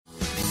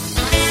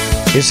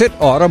Is it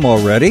autumn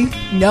already?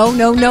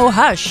 No,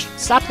 hush.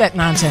 Stop that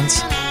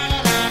nonsense.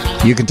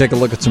 You can take a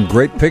look at some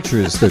great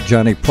pictures that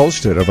Johnny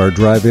posted of our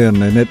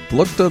drive-in, and it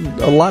looked a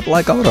lot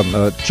like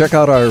autumn. Check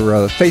out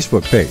our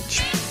Facebook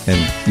page, and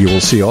you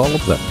will see all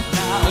of them.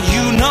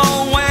 You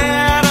know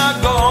where to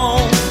go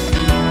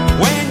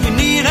when you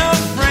need a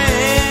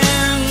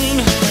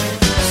friend.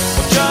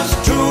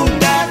 Just tune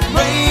that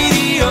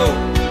radio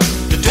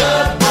to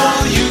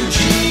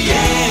WGN.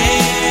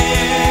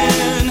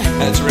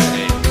 That's right.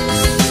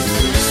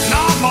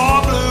 No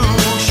more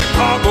blue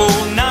Chicago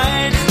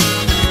nights.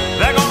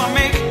 They're gonna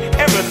make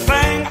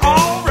everything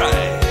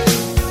alright.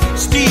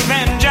 Steve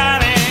and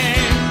Johnny,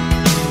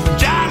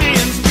 Johnny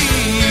and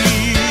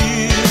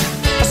Steve.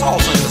 Let's all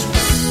sing this one.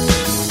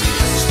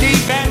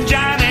 Steve and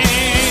Johnny,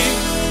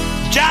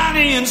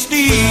 Johnny and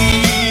Steve.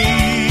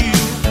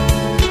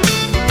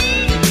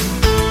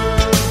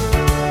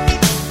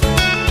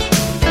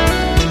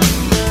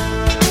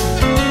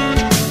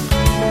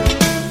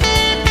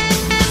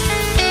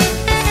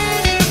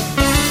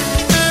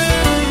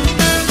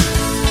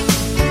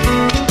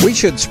 We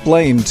should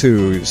explain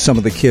to some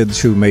of the kids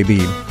who may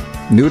be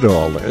new to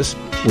all this.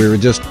 We were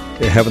just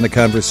having the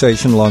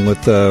conversation along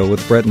with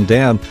Brett and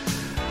Dan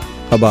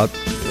about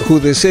who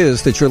this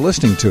is that you're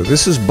listening to.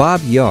 This is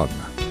Bob Young.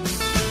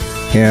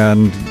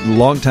 And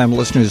longtime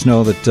listeners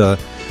know that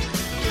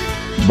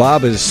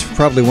Bob is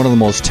probably one of the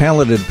most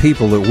talented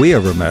people that we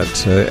ever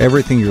met.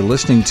 Everything you're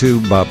listening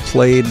to, Bob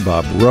played,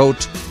 Bob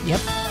wrote.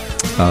 Yep.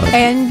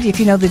 And if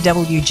you know the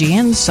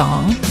WGN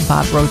song,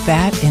 Bob wrote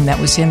that, and that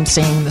was him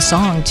singing the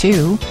song,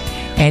 too.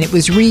 And it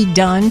was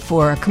redone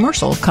for a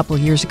commercial a couple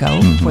of years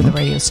ago for the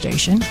radio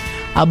station.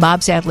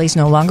 Bob sadly is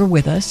no longer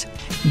with us,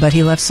 but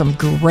he left some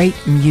great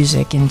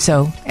music. And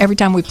so every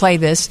time we play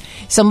this,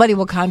 somebody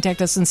will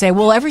contact us and say,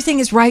 well, everything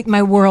is right in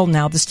my world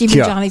now. The Steve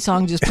and Johnny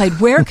song just played.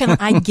 Where can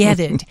I get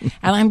it?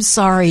 And I'm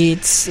sorry,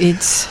 it's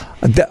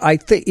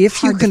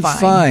if you can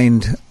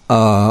find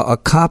a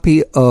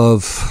copy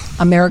of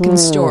American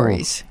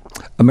Stories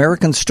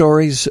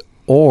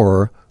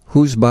or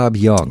Who's Bob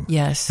Young?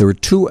 Yes. There were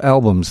 2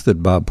 albums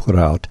that Bob put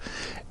out,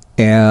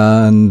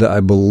 and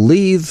I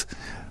believe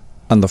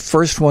on the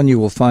first one you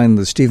will find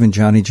the Steve and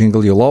Johnny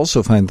jingle. You'll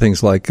also find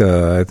things like,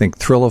 I think,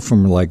 Thriller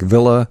from like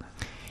Villa.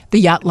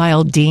 The Yacht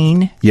Lyle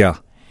Dean. Yeah.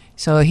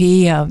 So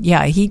he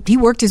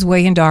worked his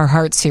way into our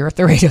hearts here at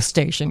the radio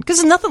station. Because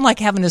there's nothing like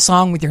having a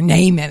song with your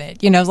name in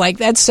it. You know, like,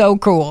 that's so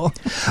cool.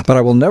 But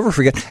I will never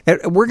forget,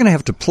 we're going to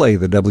have to play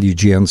the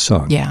WGN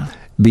song. Yeah.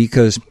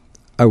 Because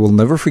I will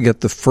never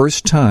forget the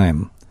first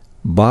time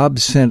Bob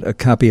sent a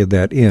copy of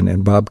that in,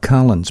 and Bob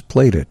Collins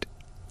played it.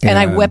 And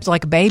I wept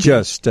like a baby.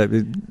 Just, there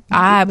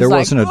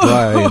wasn't a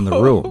dry in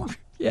the room.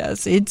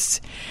 Yes,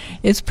 it's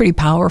pretty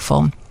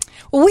powerful.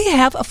 Well, we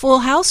have a full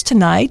house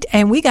tonight,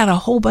 and we got a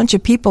whole bunch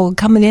of people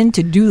coming in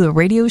to do the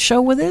radio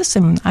show with us,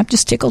 and I'm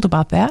just tickled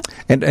about that.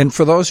 And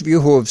for those of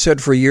you who have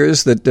said for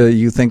years that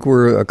you think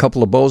we're a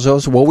couple of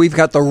bozos, well, we've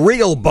got the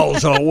real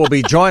bozo will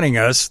be joining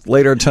us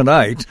later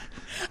tonight.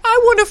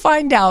 I want to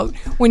find out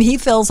when he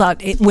filled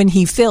out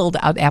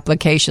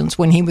applications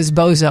when he was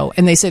bozo,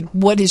 and they said,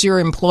 "What is your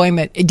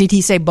employment?" Did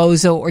he say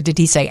bozo or did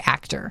he say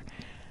actor?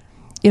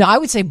 You know, I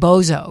would say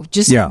bozo,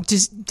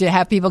 just to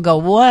have people go,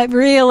 "What,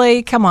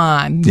 really? Come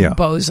on,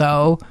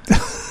 bozo."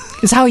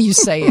 Is how you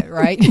say it,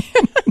 right?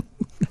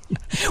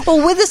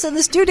 Well, with us in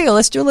the studio,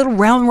 let's do a little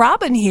round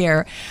robin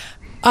here.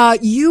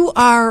 You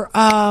are.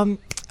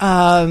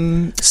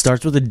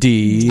 Starts with a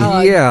D.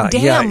 Dan.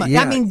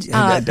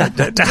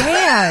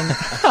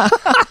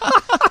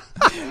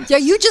 Yeah,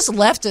 you just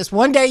left us.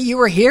 One day you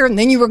were here, and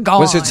then you were gone.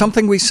 Was it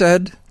something we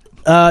said?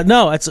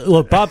 No,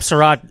 Bob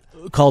Surratt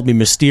called me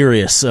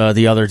mysterious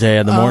the other day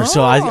in the morning,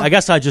 so I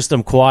guess I just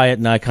am quiet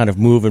and I kind of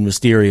move in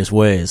mysterious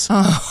ways.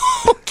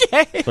 Oh,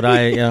 okay.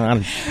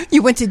 But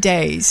you went to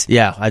days.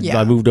 Yeah,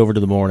 I moved over to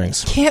the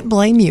mornings. Can't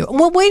blame you.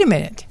 Well, wait a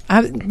minute.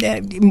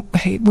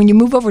 When you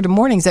move over to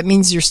mornings, that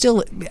means you're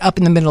still up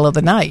in the middle of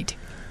the night.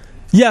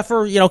 Yeah,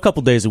 for a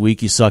couple days a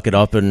week, you suck it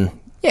up and.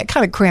 Yeah, it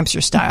kind of cramps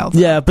your style. Though.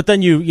 Yeah, but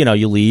then you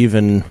leave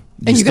and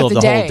you still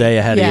have the whole day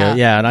ahead of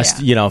you. Yeah,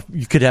 and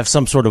you could have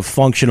some sort of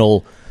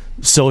functional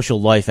social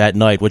life at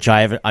night, which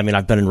I haven't. I mean,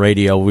 I've been in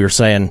radio. We were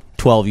saying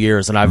 12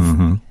 years, and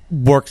I've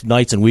worked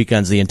nights and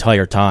weekends the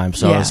entire time.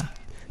 So I was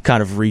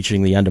kind of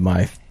reaching the end of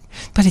my.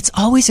 But it's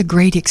always a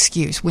great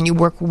excuse when you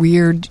work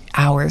weird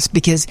hours,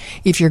 because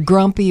if you're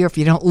grumpy or if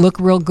you don't look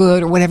real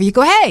good or whatever, you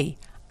go, "Hey,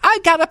 I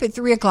got up at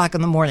 3:00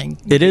 in the morning."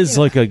 It is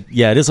like a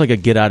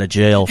get out of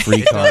jail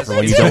free card for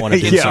when you don't want to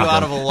do Gets something. you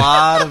out of a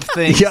lot of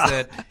things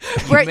that.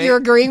 Brett, you're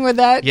agreeing with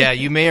that? Yeah,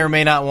 you may or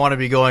may not want to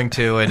be going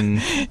to, and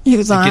he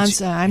was on.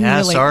 I'm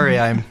really sorry,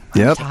 I'm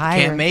tired.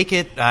 Can't make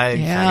it. I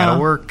gotta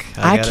work.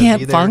 I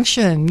can't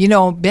function. You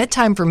know,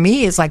 bedtime for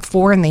me is like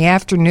 4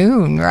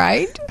 p.m,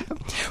 right?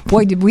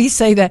 Boy, did we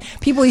say that.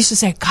 People used to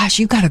say, "Gosh,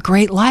 you got a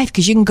great life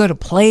because you can go to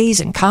plays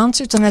and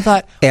concerts." And I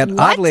thought, and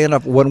what? Oddly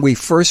enough, when we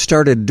first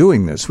started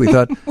doing this, we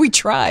thought we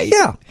tried.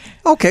 Yeah,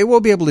 okay, we'll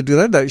be able to do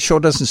that. That show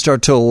doesn't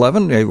start till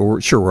 11.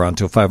 We're on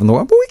till 5 in the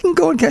morning, but we can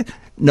go and get.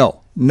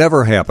 No,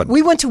 Never happened.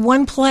 We went to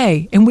one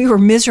play, and we were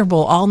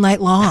miserable all night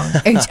long.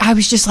 And I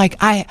was just like,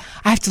 I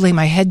have to lay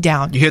my head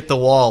down. You hit the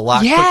wall a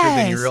lot quicker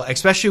than you realize,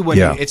 especially when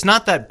it's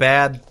not that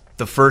bad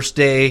the first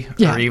day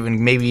or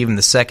maybe even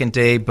the second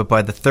day, but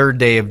by the third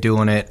day of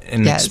doing it,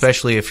 and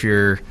especially if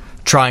you're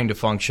trying to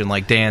function,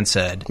 like Dan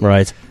said,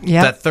 right?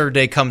 That third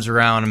day comes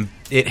around and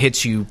it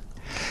hits you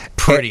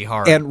pretty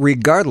hard. And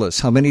regardless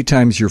how many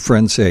times your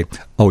friends say,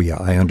 "Oh yeah,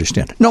 I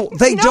understand," no,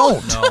 they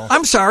don't. No.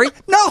 I'm sorry,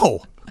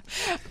 no.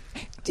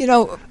 You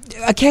know,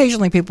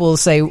 occasionally people will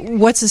say,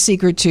 "What's the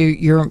secret to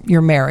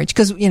your marriage?"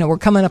 Because we're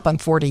coming up on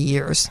 40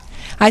 years.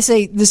 I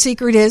say the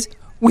secret is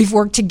we've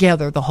worked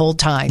together the whole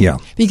time. Yeah.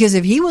 Because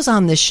if he was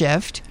on the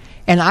shift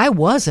and I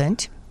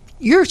wasn't,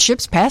 your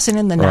ship's passing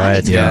in the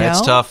night. Yeah, it's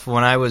tough.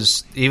 When I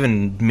was,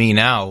 even me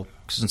now,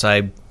 since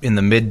I'm in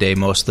the midday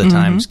most of the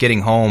times,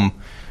 getting home,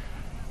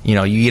 you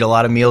eat a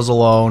lot of meals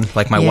alone.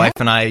 Like my wife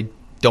and I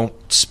don't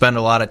spend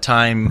a lot of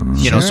time,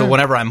 so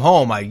whenever I'm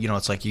home,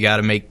 it's like you got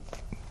to make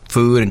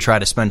food and try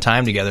to spend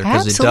time together,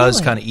 because it does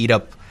kind of eat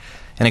up.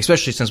 And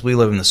especially since we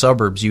live in the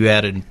suburbs, you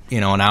added,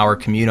 an hour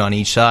commute on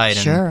each side.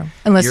 Sure.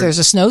 Unless there's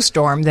a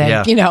snowstorm,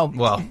 then,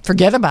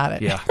 forget about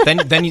it. Yeah.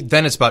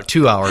 Then it's about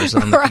 2 hours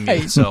on the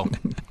commute.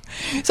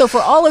 So for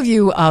all of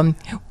you,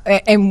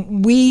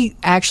 and we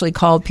actually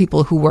called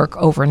people who work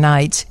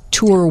overnights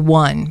Tour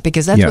 1,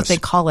 because that's what they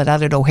call it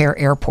out at O'Hare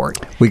Airport.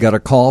 We got a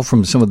call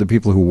from some of the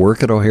people who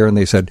work at O'Hare, and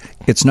they said,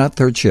 it's not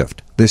third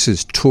shift. This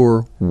is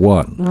Tour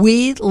 1.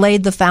 We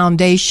laid the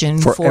foundation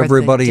for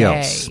everybody the day.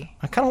 else.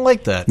 I kind of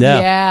like that.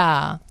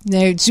 Yeah.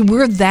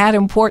 We're that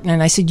important.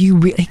 And I said, he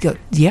goes,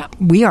 yeah,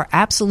 we are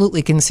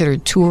absolutely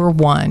considered Tour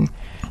 1.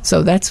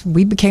 So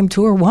we became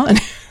Tour 1.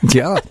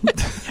 Yeah.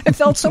 It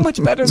felt so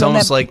much better it's than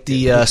almost like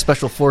the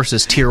Special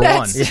Forces Tier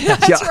 1.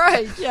 That's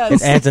right,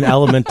 yes. It adds an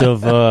element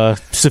of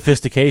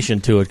sophistication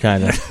to it,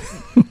 kind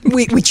of.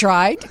 We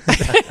tried.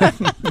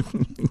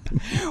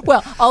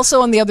 Well,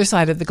 also on the other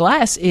side of the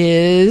glass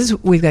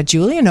we've got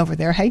Julian over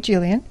there. Hey,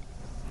 Julian.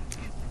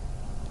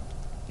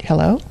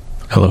 Hello?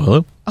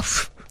 Hello.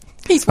 Oh,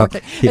 he's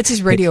working. That's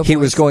his radio voice. He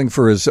was going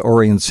for his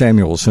Orion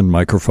Samuelson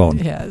microphone.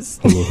 Yes.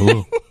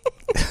 Hello.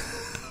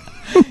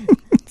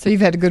 So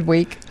you've had a good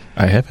week?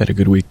 I have had a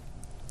good week.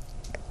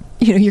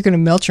 You're going to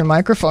melt your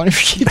microphone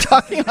if you keep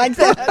talking like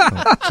that.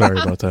 Oh,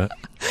 sorry about that.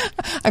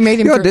 I made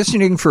him. You're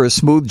auditioning for a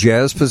smooth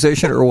jazz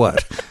position or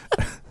what?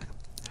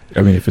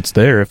 I mean, if it's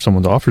there, if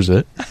someone offers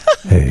it.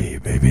 Hey,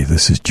 baby,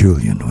 this is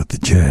Julian with the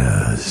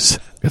jazz.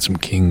 Got some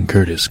King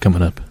Curtis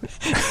coming up.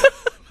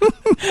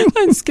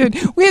 That's good.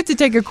 We have to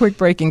take a quick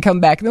break and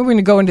come back. Then we're going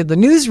to go into the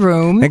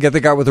newsroom. And get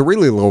the guy with a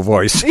really low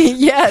voice.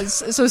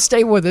 Yes. So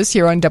stay with us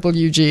here on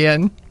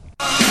WGN.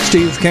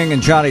 Steve King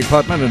and Johnny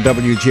Putman at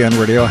WGN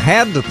Radio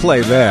had to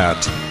play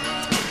that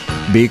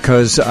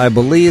because I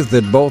believe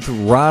that both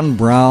Ron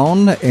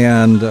Brown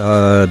and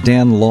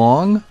Dan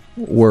Long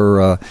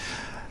were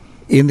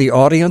in the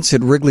audience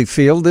at Wrigley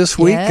Field this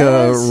week.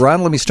 Yes.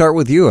 Ron, let me start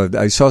with you.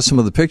 I saw some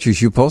of the pictures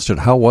you posted.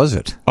 How was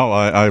it? Oh,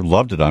 I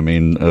loved it. I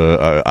mean,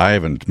 I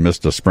haven't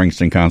missed a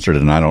Springsteen concert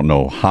in I don't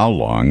know how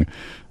long.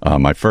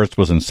 My first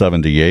was in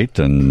 78,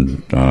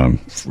 and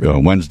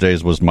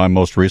Wednesdays was my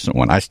most recent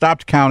one. I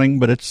stopped counting,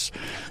 but it's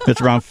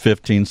around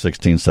 15,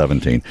 16,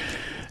 17.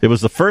 It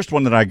was the first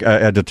one that I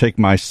had to take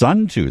my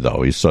son to,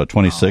 though. He's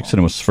 26, and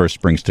it was his first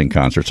Springsteen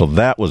concert, so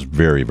that was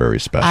very, very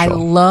special. I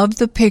love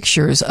the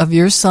pictures of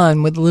your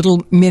son with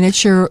little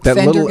miniature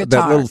Fender guitar.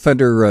 That little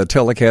Fender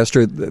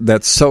Telecaster,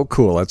 that's so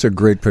cool. That's a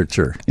great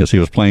picture. Yes, he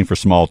was playing for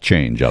small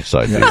change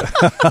outside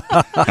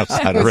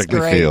outside of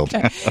Wrigley Field.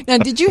 Now,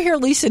 did you hear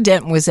Lisa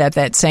Denton was at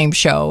that same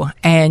show?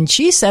 And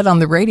she said on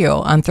the radio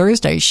on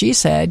Thursday, she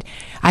said,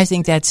 I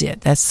think that's it.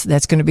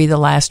 That's going to be the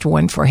last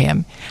one for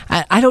him.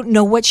 I don't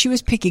know what she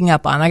was picking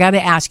up on. I got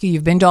to ask you,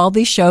 you've been to all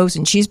these shows,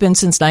 and she's been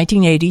since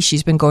 1980.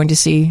 She's been going to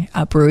see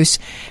Bruce.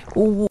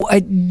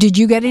 Did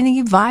you get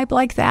any vibe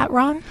like that,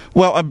 Ron?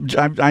 Well,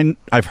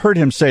 I've heard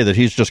him say that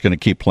he's just going to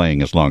keep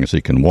playing as long as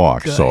he can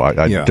walk. Good. So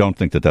I don't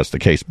think that that's the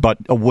case. But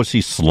was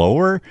he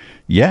slower?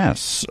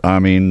 Yes. I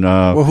mean...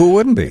 well, who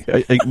wouldn't be?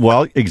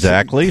 Well,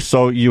 exactly.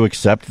 So you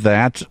accept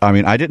that. I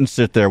mean, I didn't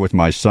sit there with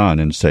my son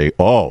and say,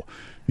 oh...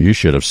 You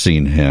should have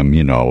seen him,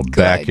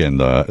 back in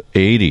the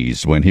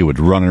 80s when he would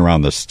run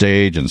around the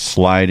stage and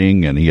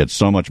sliding, and he had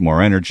so much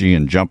more energy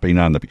and jumping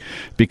on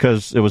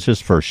because it was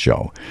his first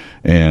show.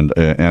 And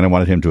I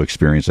wanted him to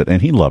experience it, and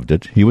he loved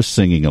it. He was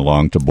singing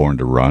along to Born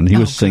to Run. He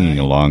was singing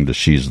along to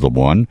She's the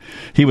One.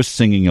 He was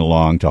singing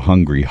along to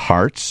Hungry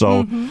Hearts.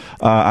 So,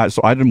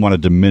 so I didn't want to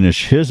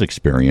diminish his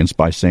experience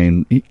by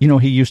saying,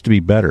 he used to be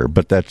better.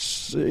 But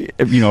that's,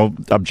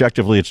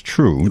 objectively, it's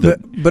true.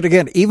 But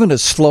again, even a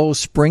slow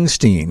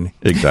Springsteen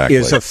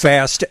is a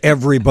fast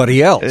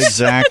everybody else.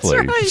 Exactly.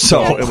 Right.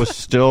 So it was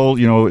still,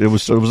 it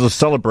was a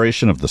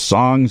celebration of the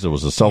songs. It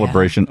was a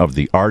celebration of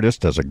the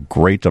artist as a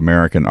great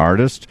American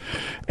artist.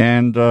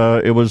 And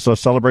it was a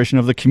celebration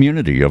of the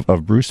community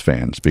of Bruce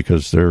fans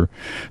because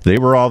they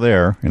were all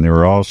there and they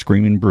were all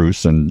screaming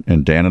Bruce, and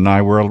Dan and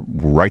I were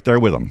right there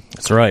with them.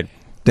 That's right.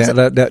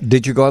 Dan,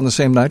 did you go on the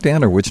same night,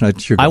 Dan, or which night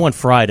did you go? I went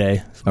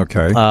Friday.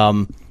 Okay.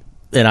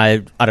 and I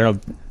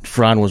don't know if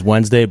Ron was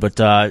Wednesday, but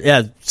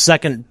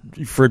second,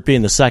 for it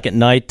being the second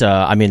night,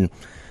 I mean,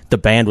 the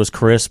band was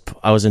crisp.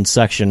 I was in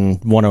section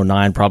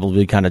 109,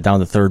 probably kind of down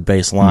the third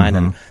base line,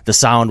 and the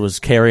sound was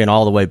carrying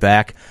all the way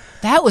back.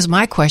 That was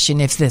my question,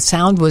 if the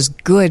sound was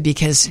good,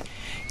 because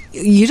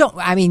you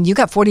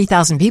got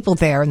 40,000 people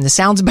there, and the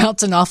sound's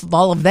bouncing off of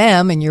all of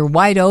them, and you're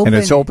wide open.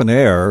 And it's open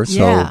air,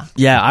 so...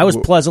 Yeah, I was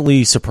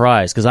pleasantly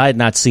surprised, because I had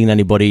not seen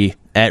anybody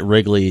at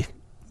Wrigley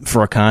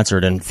for a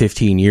concert in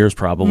 15 years,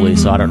 probably,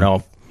 so I don't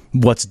know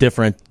what's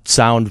different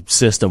sound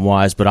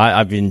system-wise, but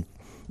I mean,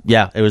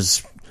 yeah, it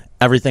was...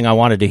 Everything I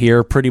wanted to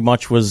hear pretty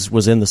much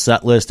was in the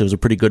set list. It was a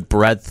pretty good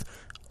breadth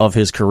of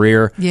his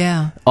career.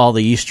 Yeah. All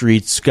the E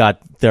Streets got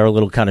their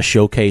little kind of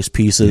showcase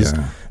pieces.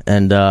 Yeah.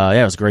 And,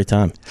 it was a great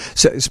time.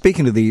 So,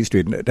 speaking of the E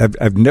Street,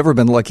 I've never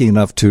been lucky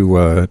enough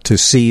to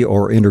see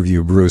or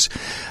interview Bruce,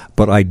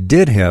 but I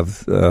did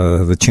have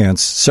the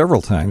chance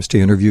several times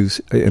to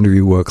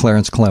interview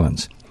Clarence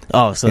Clemens.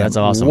 Oh, so that's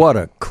awesome. What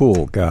a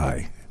cool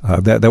guy.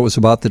 That was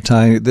about the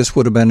time, this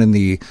would have been in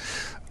the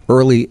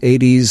early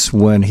 80s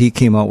when he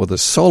came out with a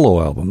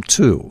solo album,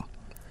 too.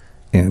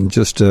 And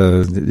just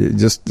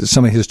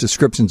some of his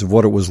descriptions of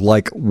what it was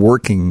like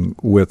working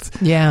with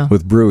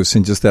Bruce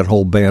and just that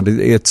whole band.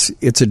 It's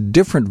a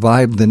different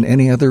vibe than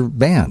any other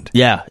band.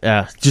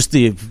 Yeah. Just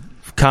the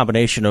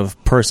combination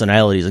of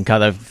personalities and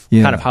kind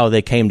of how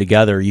they came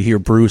together. You hear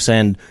Bruce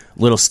and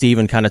Little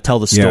Steven kind of tell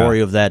the story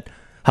of that,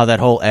 how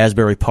that whole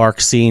Asbury Park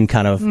scene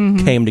kind of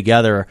came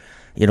together,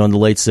 in the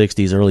late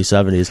 60s, early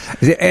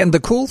 70s. And the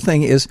cool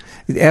thing is,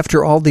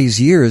 after all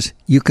these years,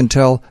 you can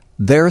tell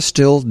they're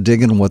still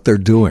digging what they're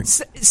doing.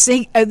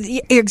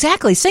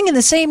 Exactly. Singing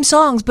the same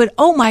songs, but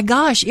oh my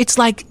gosh, it's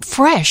like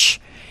fresh.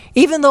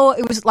 Even though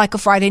it was like a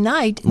Friday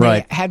night,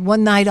 right. They had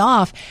one night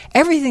off.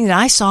 Everything that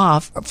I saw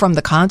from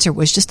the concert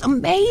was just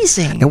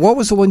amazing. And what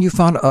was the one you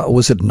found?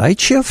 Was it Night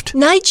Shift?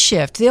 Night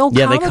Shift. The old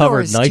Commodores they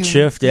covered Night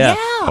Shift. Yeah.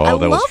 Oh,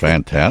 that was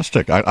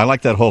fantastic. I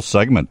like that whole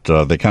segment.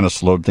 They kind of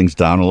slowed things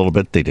down a little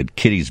bit. They did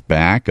Kitty's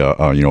Back,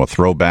 a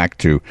throwback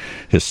to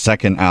his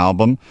second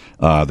album.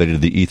 They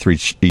did the E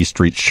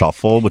Street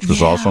Shuffle, which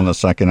was also on the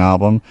second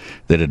album.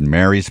 They did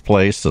Mary's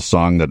Place, a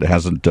song that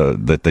hasn't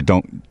that they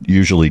don't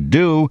usually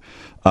do.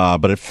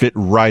 But it fit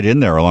right in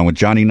there, along with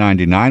Johnny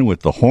 99 with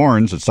the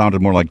horns. It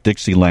sounded more like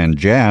Dixieland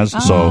jazz.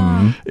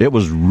 So it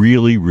was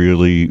really,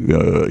 really,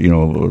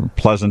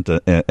 pleasant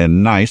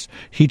and nice.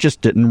 He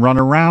just didn't run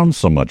around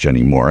so much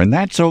anymore, and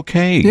that's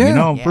okay.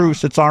 Yeah.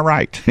 Bruce, it's all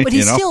right. But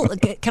he still,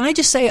 can I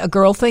just say a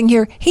girl thing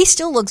here? He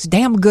still looks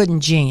damn good in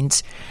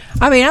jeans.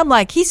 I mean, I'm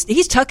like,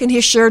 he's tucking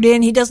his shirt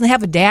in. He doesn't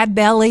have a dad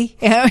belly.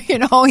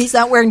 He's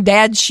not wearing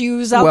dad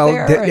shoes out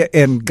there.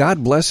 And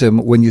God bless him,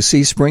 when you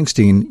see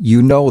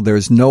Springsteen,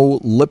 there's no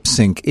lip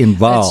sync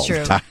involved.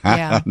 That's true.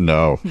 Yeah.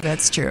 No.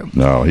 That's true.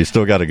 No, he's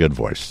still got a good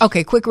voice.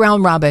 Okay, quick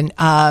round robin.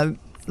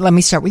 Let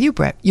me start with you,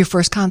 Brett. Your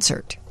first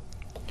concert.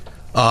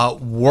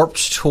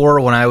 Warped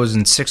Tour when I was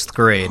in 6th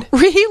grade.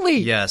 Really?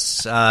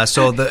 Yes.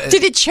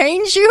 Did it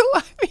change you?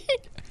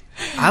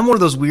 I'm one of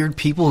those weird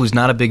people who's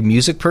not a big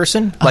music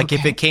person. Like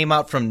if it came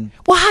out from...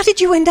 Well, how did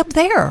you end up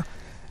there?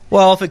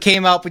 Well, if it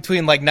came out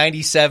between like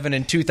 97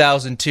 and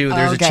 2002,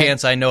 there's a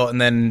chance I know it, and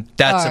then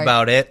that's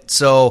about it.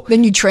 So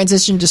then you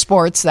transitioned to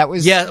sports. That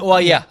was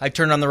I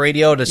turned on the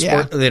radio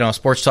to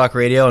sports talk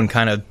radio, and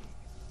kind of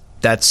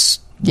that's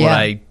what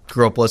I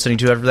grew up listening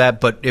to after that.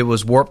 But it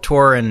was Warped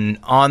Tour, and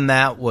on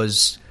that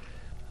was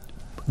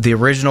the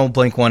original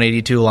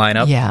Blink-182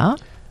 lineup. Yeah,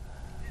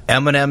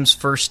 Eminem's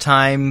first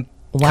time.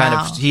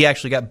 Wow. He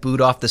actually got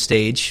booed off the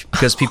stage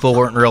because people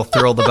weren't real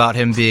thrilled about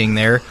him being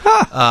there.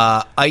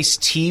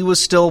 Ice-T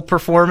was still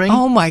performing.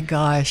 Oh, my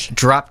gosh.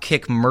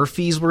 Dropkick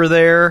Murphys were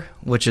there,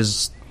 which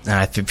is,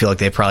 I feel like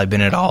they've probably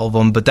been at all of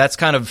them, but that's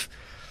kind of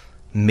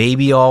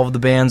maybe all of the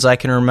bands I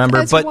can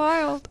remember. That's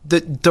wild.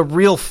 The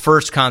real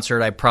first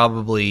concert I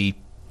probably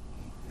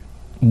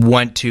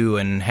went to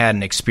and had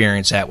an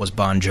experience at was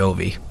Bon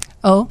Jovi.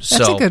 Oh,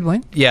 that's a good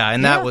one. Yeah,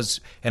 and that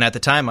was, and at the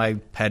time I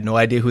had no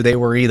idea who they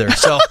were either.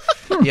 So,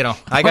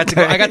 I got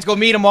to go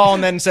meet them all,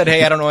 and then said,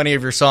 "Hey, I don't know any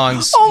of your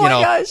songs." Oh my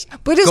gosh!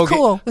 But it's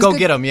cool. Go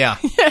get them, yeah.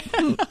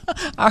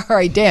 All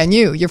right, Dan,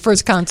 your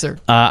first concert.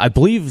 I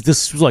believe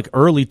this was like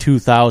early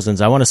 2000s.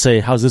 I want to say,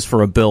 how's this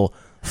for a bill?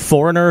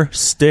 Foreigner,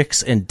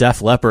 Styx, and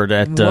Def Leppard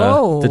at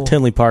the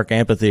Tinley Park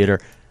Amphitheater.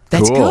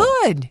 That's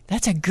good.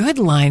 That's a good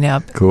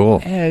lineup. Cool.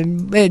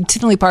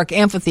 Tinley Park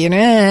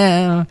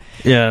Amphitheater.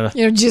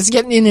 Just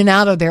getting in and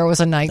out of there was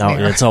a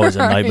nightmare. Oh, it's always a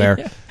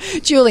nightmare.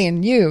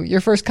 Julian, your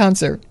first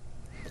concert.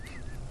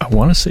 I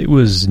want to say it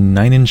was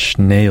 9 Inch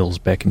Nails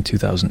back in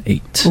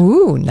 2008.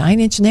 Ooh, 9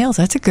 Inch Nails.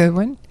 That's a good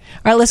one. All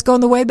right, let's go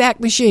in the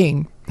Wayback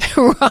Machine.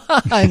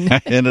 Ron.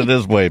 And it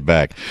is way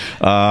back.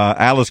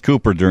 Alice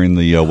Cooper during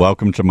the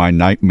Welcome to My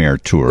Nightmare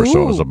tour,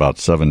 so it was about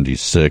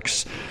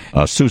 76.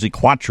 Susie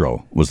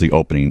Quattro was the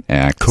opening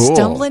act. Cool.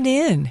 Stumbling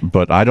in.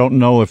 But I don't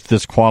know if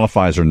this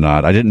qualifies or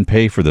not. I didn't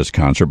pay for this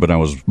concert, but I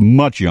was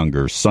much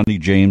younger. Sonny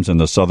James and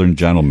the Southern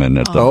Gentlemen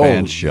at the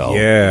band shell.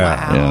 Yeah.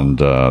 Wow. And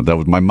that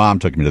was my mom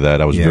took me to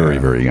that. I was very,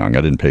 very young.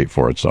 I didn't pay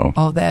for it, so.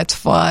 Oh, that's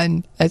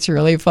fun. That's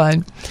really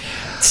fun.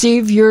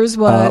 Steve, yours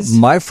was?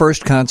 My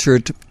first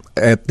concert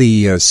at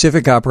the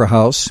Civic Opera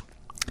House.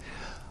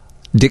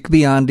 Dick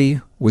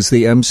Biondi was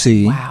the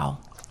MC. Wow.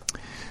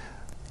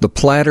 The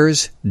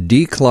Platters,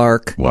 Dee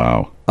Clark.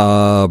 Wow.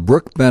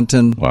 Brooke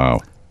Benton. Wow.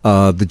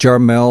 The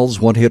Jarmels,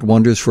 one-hit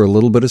wonders for a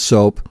little bit of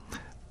soap.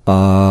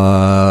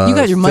 You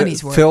got your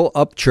money's worth. Phil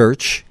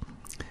Upchurch,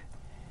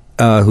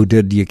 who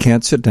did You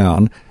Can't Sit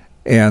Down,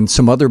 and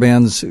some other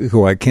bands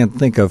who I can't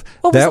think of.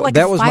 What, was it like a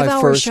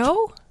 5-hour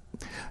show?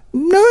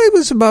 No, it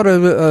was about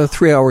a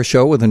 3-hour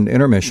show with an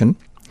intermission.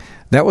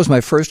 That was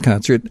my first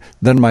concert.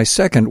 Then my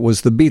second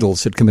was the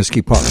Beatles at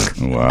Comiskey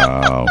Park.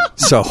 Wow.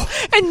 So.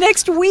 And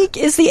next week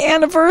is the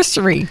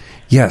anniversary.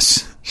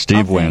 Yes.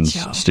 Steve wins.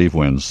 Steve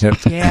wins.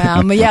 Yep.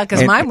 Yeah,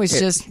 because mine was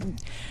just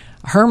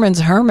Herman's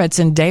Hermits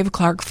and Dave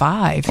Clark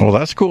 5. Oh,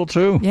 that's cool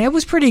too. Yeah, it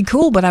was pretty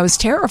cool, but I was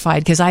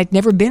terrified because I'd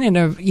never been in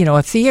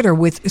a theater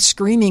with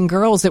screaming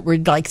girls that were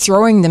like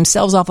throwing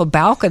themselves off a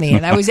balcony.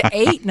 And I was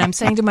 8, and I'm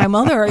saying to my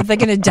mother, "Are they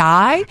going to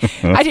die?"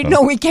 I didn't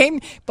know we came,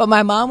 but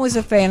my mom was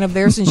a fan of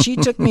theirs, and she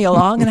took me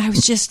along, and I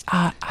was just,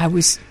 I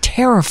was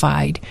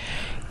terrified.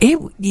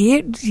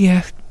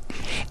 Yeah.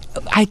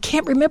 I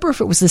can't remember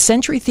if it was the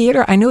Century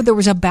Theater. I know there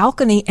was a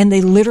balcony, and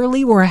they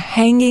literally were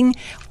hanging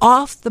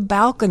off the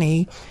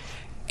balcony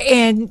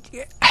and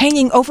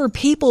hanging over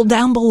people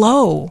down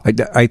below.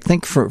 I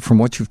think from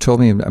what you've told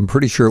me, I'm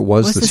pretty sure it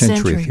was the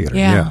Century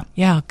Theater.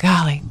 Yeah,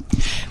 golly.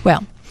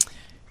 Well,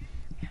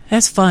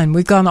 that's fun.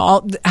 We've gone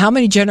how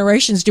many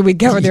generations do we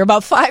cover? There are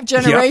about 5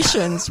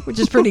 generations, which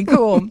is pretty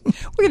cool.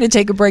 We're going to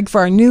take a break for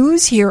our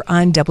news here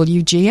on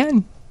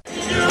WGN.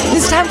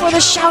 It's time for the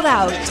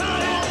shout-out.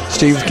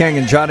 Steve King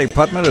and Johnny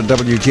Putman at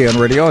WGN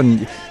Radio,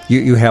 and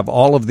you have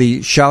all of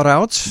the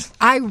shout-outs?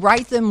 I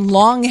write them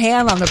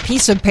longhand on a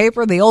piece of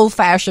paper the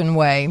old-fashioned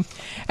way,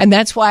 and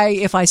that's why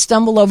if I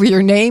stumble over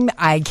your name,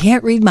 I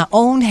can't read my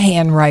own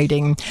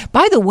handwriting.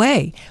 By the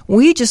way,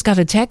 we just got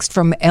a text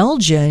from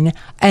Elgin.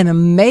 An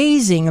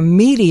amazing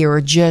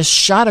meteor just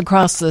shot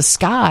across the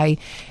sky,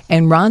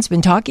 and Ron's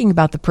been talking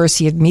about the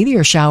Perseid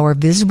meteor shower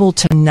visible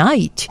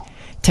tonight.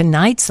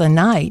 Tonight's the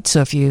night, so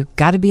if you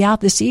got to be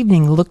out this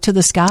evening, look to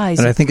the skies.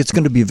 And I think it's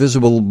going to be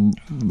visible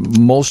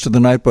most of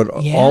the night, but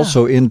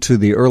also into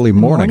the early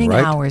morning,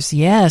 right? Hours,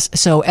 yes.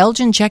 So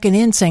Elgin checking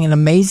in, saying an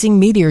amazing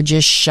meteor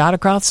just shot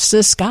across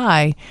the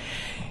sky.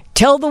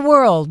 Tell the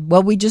world.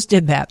 Well, we just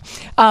did that.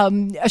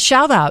 A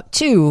shout out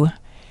to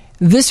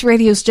this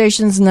radio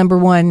station's number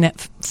one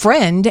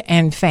friend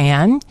and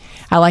fan.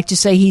 I like to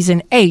say he's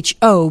an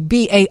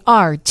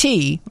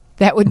HOBART.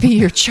 That would be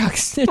your Chuck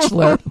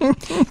Snitchler,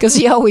 because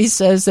he always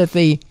says that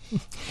the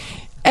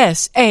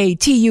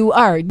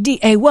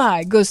SATURDAY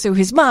goes through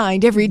his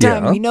mind every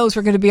time he knows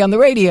we're going to be on the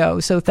radio.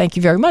 So thank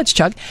you very much,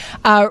 Chuck.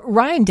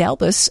 Ryan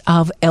Delbus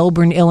of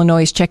Elburn,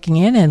 Illinois is checking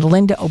in, and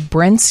Linda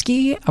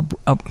Obrensky.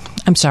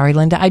 I'm sorry,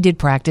 Linda, I did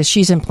practice.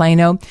 She's in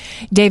Plano.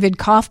 David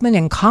Kaufman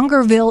in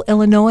Congerville,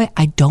 Illinois.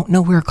 I don't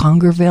know where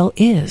Congerville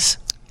is.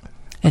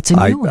 It's a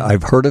new one.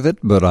 I've heard of it,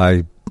 but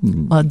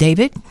Well,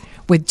 David,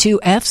 with 2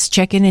 F's,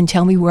 check in and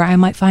tell me where I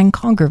might find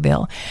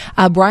Congerville.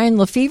 Brian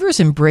Lefevre's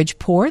in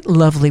Bridgeport,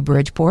 lovely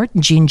Bridgeport.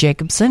 Gene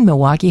Jacobson,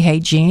 Milwaukee.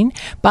 Hey, Gene.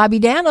 Bobby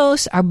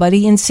Danos, our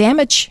buddy in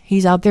Sandwich.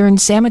 He's out there in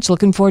Sandwich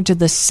looking forward to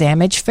the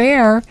Sandwich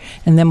Fair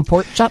and them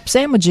pork chop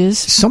sandwiches.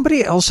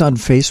 Somebody else on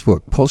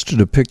Facebook posted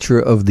a picture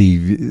of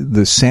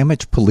the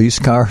Sandwich police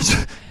cars,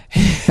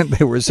 and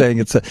they were saying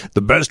it's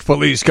the best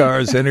police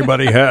cars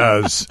anybody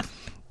has.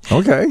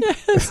 Okay.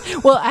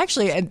 Well,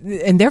 actually,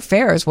 and their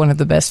fair is one of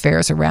the best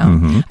fairs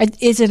around. Mm-hmm.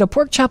 Is it a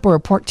pork chop or a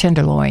pork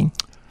tenderloin?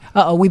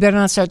 Uh-oh, we better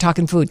not start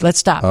talking food. Let's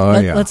stop.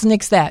 Let's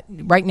nix that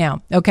right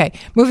now. Okay,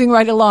 moving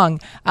right along.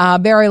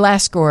 Barry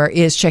Lasker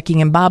is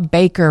checking in. Bob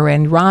Baker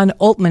and Ron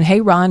Altman. Hey,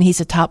 Ron,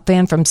 he's a top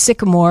fan from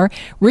Sycamore.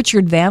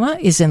 Richard Vanna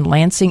is in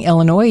Lansing,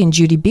 Illinois, and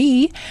Judy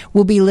B.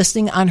 will be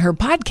listening on her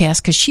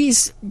podcast because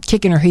she's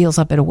kicking her heels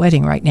up at a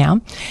wedding right now.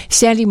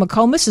 Sandy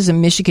McComas is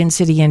in Michigan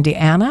City,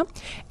 Indiana.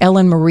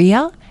 Ellen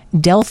Maria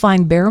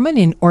Delphine Behrman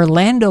in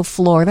Orlando,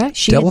 Florida.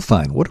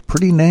 Delphine, what a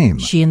pretty name.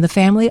 She and the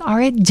family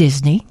are at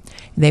Disney.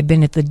 They've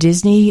been at the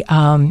Disney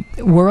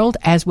World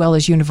as well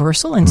as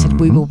Universal, and said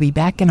we will be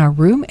back in our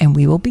room and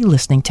we will be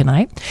listening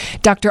tonight.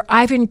 Dr.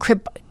 Ivan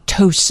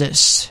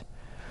Kryptosis,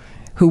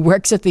 who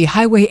works at the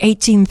Highway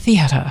 18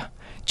 Theater,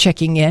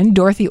 checking in.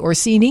 Dorothy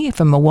Orsini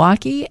from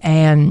Milwaukee,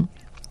 and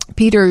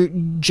Peter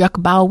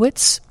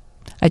Juckbowitz.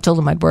 I told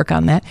him I'd work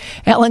on that.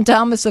 Ellen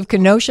Thomas of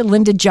Kenosha,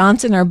 Linda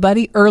Johnson, our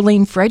buddy,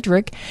 Erlene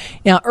Frederick.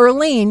 Now,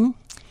 Erlene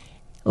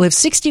lives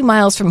 60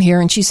 miles from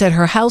here, and she said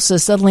her house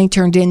has suddenly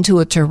turned into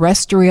a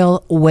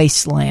terrestrial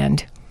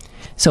wasteland.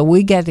 So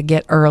we got to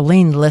get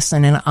Earlene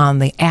listening on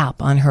the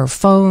app on her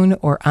phone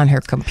or on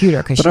her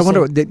computer. But I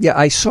wonder,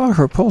 I saw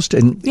her post,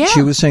 and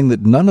she was saying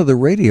that none of the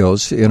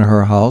radios in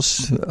her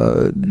house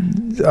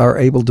are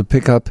able to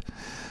pick up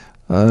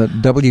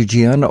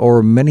WGN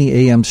or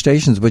many AM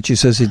stations, but she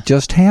says it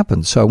just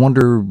happens. So I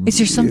wonder, is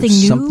there something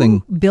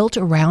new built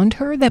around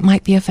her that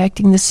might be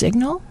affecting the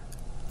signal?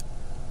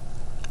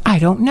 I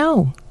don't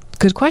know.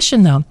 Good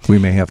question, though. We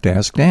may have to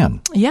ask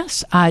Dan.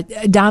 Yes.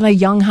 Donna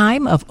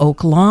Youngheim of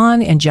Oak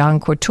Lawn and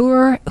John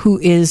Couture, who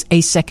is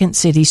a Second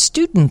City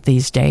student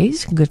these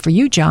days. Good for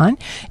you, John.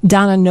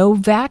 Donna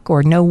Nowak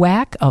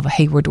of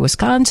Hayward,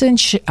 Wisconsin.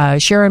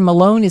 Sharon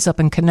Malone is up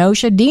in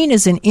Kenosha. Dean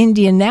is in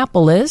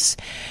Indianapolis.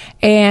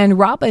 And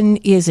Robin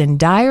is in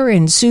Dyer.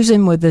 And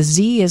Susan with a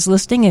Z is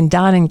listening. And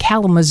Don in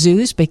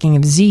Kalamazoo, speaking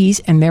of Z's.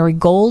 And Mary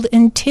Gold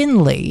in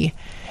Tinley.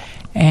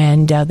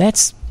 And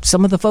that's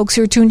some of the folks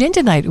who are tuned in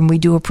tonight, and we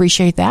do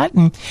appreciate that.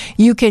 And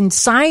you can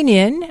sign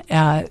in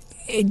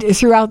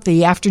throughout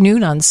the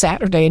afternoon on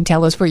Saturday and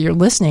tell us where you're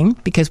listening,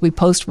 because we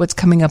post what's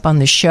coming up on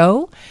the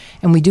show,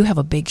 and we do have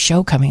a big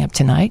show coming up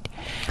tonight.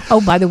 Oh,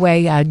 by the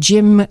way,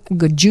 Jim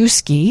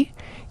Gajewski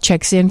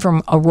checks in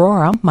from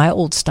Aurora, my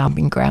old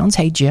stomping grounds.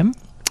 Hey, Jim.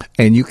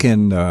 And you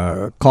can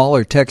call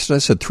or text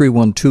us at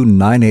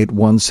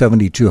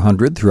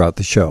 312-981-7200 throughout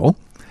the show.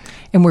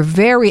 And we're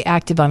very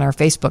active on our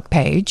Facebook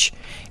page,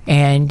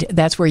 and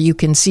that's where you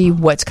can see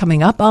what's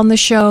coming up on the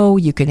show.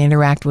 You can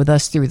interact with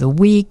us through the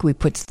week. We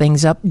put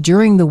things up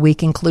during the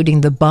week,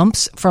 including the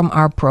bumps from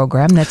our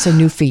program. That's a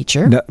new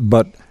feature. No,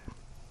 but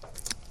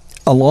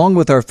along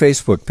with our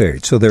Facebook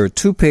page, so there are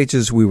two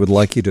pages we would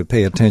like you to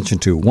pay attention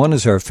to. One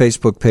is our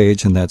Facebook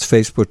page, and that's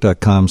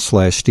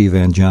facebook.com/Steve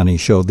and Johnny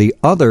Show. The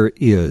other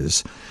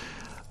is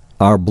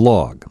our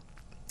blog.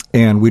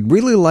 And we'd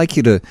really like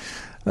you to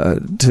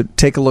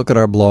take a look at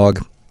our blog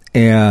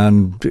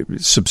and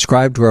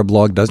subscribe to our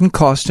blog. Doesn't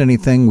cost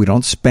anything. We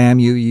don't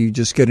spam you. You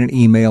just get an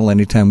email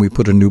anytime we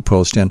put a new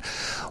post in.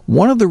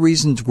 One of the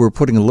reasons we're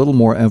putting a little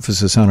more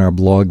emphasis on our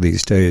blog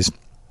these days,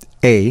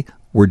 A,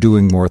 we're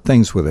doing more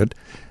things with it.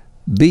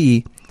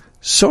 B,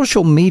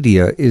 social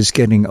media is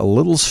getting a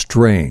little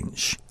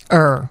strange.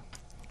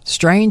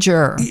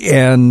 Stranger.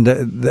 And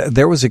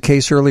there was a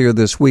case earlier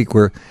this week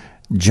where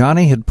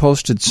Johnny had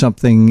posted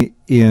something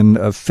in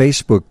a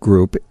Facebook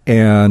group,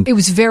 and it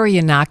was very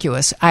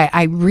innocuous.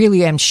 I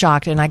really am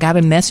shocked, and I got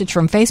a message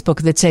from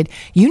Facebook that said,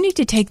 you need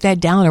to take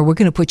that down or we're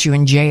going to put you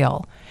in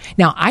jail.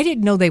 Now, I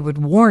didn't know they would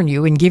warn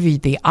you and give you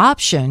the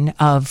option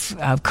of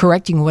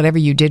correcting whatever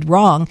you did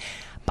wrong,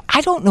 but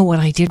I don't know what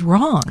I did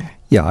wrong.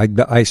 Yeah,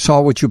 I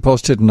saw what you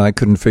posted, and I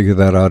couldn't figure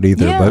that out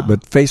either. Yeah.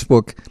 But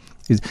Facebook,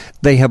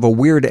 they have a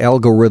weird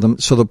algorithm,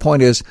 so the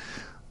point is,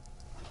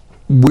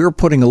 we're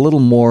putting a little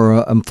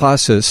more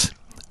emphasis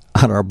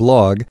on our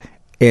blog,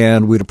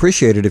 and we'd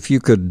appreciate it if you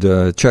could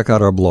check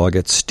out our blog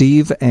at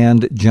Steve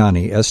and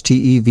Johnny,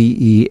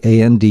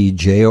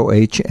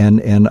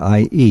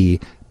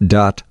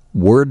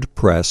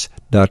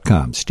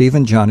 SteveandJohnnie.wordpress.com,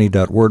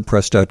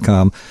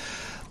 SteveandJohnnie.wordpress.com.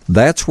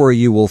 That's where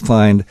you will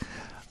find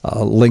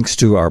links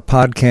to our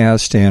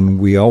podcast, and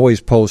we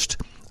always post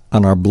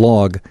on our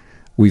blog.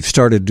 We've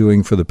started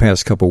doing for the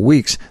past couple of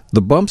weeks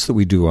the bumps that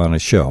we do on a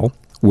show,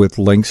 with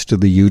links to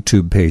the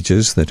YouTube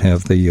pages that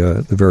have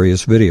the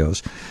various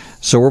videos.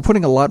 So we're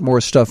putting a lot more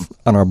stuff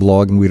on our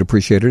blog, and we'd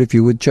appreciate it if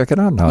you would check it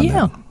out now and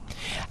then.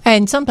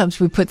 And sometimes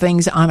we put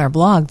things on our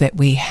blog that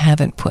we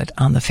haven't put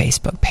on the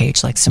Facebook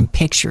page, like some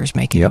pictures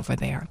making over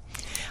there.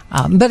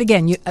 But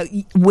again,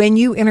 when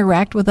you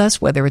interact with us,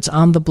 whether it's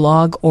on the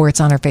blog or it's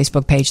on our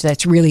Facebook page,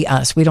 that's really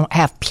us. We don't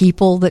have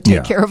people that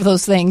take care of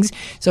those things.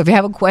 So if you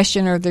have a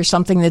question or there's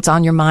something that's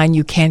on your mind,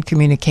 you can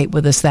communicate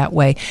with us that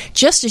way.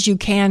 Just as you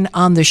can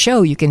on the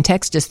show, you can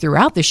text us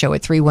throughout the show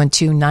at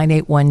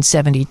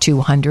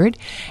 312-981-7200.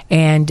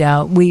 And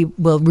we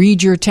will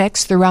read your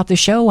text throughout the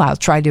show. I'll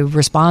try to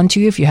respond to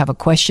you if you have a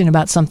question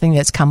about something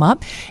that's come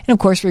up. And of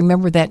course,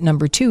 remember that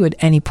number too at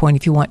any point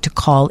if you want to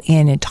call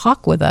in and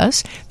talk with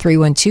us,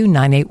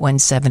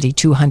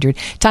 312-981-7200.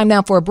 Time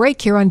now for a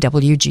break here on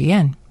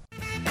WGN.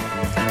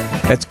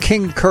 That's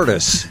King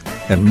Curtis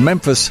and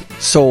Memphis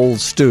Soul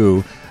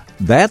Stew.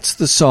 That's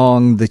the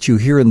song that you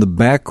hear in the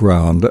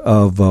background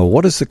of,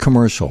 what is the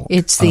commercial?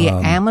 It's the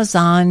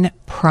Amazon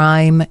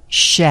Prime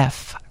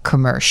Chef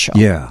commercial.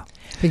 Yeah.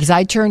 Because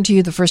I turned to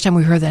you the first time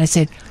we heard that, I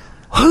said,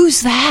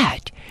 who's that?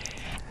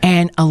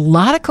 And a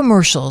lot of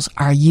commercials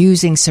are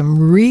using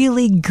some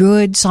really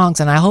good songs,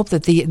 and I hope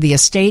that the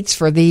estates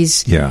for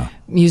these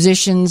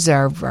musicians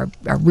are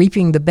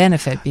reaping the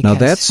benefit. Because now,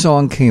 that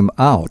song came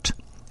out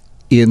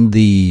in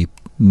the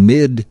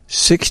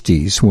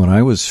mid-'60s when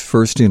I was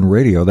first in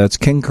radio. That's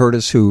King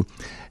Curtis, who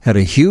had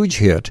a huge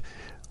hit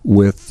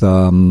with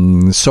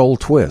Soul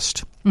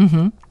Twist.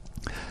 Mm-hmm.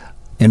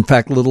 In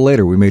fact, a little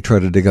later, we may try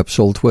to dig up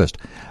Soul Twist.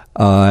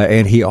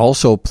 And he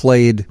also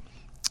played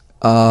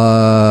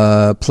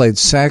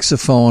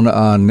saxophone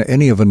on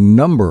any of a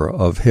number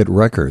of hit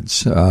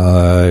records.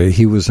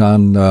 He was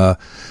on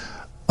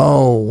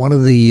one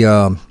of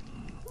the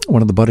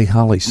one of the Buddy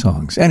Holly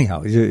songs.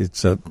 Anyhow,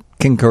 it's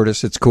King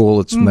Curtis. It's cool.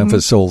 It's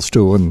Memphis Soul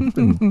Stew,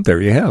 and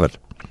there you have it.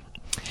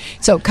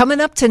 So coming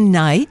up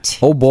tonight.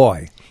 Oh,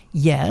 boy.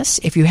 Yes,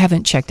 if you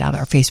haven't checked out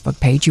our Facebook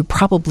page, you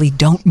probably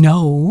don't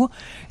know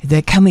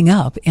that coming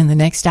up in the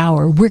next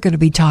hour, we're going to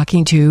be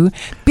talking to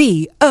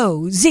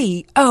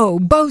B-O-Z-O,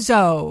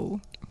 Bozo.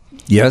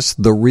 Yes,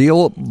 the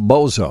real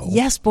Bozo.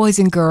 Yes, boys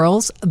and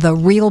girls, the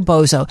real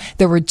Bozo.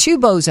 There were two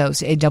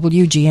Bozos at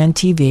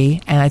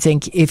WGN-TV, and I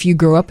think if you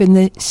grew up in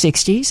the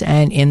 60s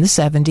and in the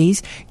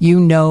 70s, you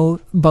know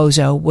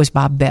Bozo was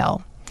Bob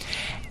Bell.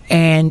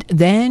 And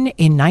then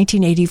in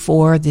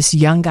 1984, this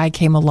young guy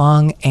came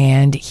along,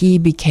 and he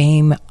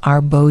became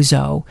our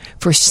Bozo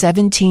for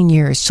 17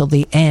 years till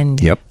the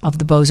end of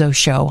the Bozo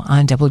Show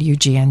on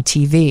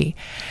WGN-TV.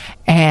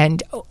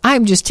 And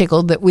I'm just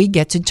tickled that we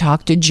get to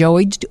talk to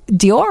Joey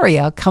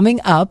Dioria coming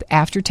up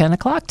after 10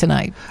 o'clock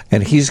tonight.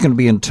 And he's going to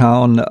be in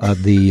town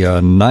the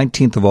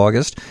 19th of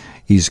August.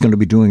 He's going to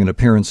be doing an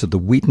appearance at the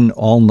Wheaton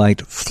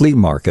All-Night Flea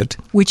Market.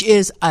 Which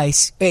is,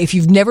 if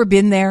you've never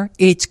been there,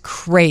 it's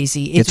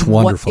crazy. It's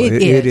wonderful.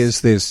 It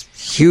is this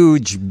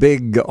huge,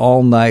 big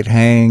all-night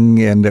hang,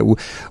 and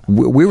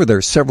we were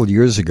there several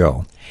years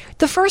ago.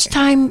 The first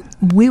time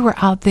we were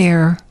out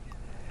there,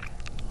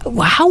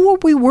 how were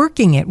we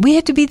working it? We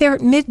had to be there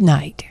at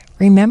midnight,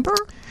 remember?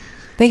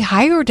 They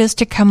hired us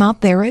to come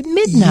out there at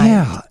midnight.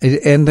 Yeah,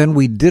 and then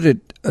we did it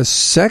a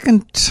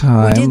second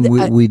time.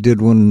 We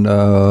did when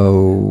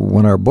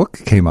our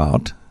book came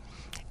out.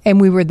 And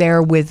we were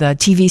there with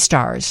TV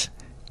stars.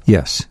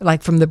 Yes.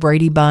 Like from the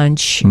Brady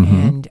Bunch.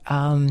 And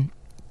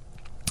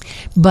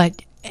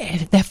but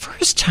that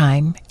first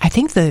time, I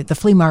think the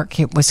flea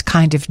market was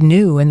kind of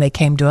new, and they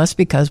came to us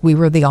because we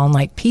were the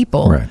all-night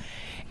people. Right.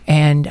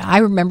 And I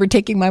remember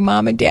taking my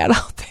mom and dad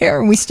out there,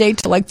 and we stayed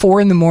till like 4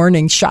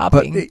 a.m.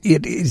 shopping. But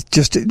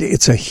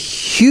it's a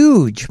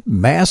huge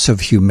mass of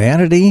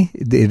humanity.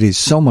 It is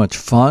so much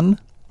fun.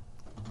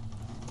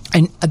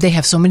 And they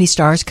have so many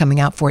stars coming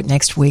out for it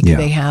next week. Yeah.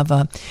 They have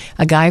a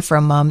guy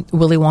from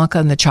Willy Wonka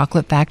and the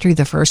Chocolate Factory,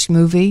 the first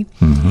movie,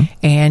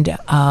 and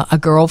a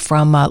girl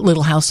from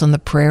Little House on the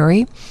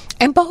Prairie.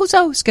 And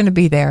Bozo's going to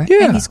be there.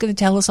 Yeah. And he's going to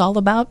tell us all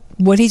about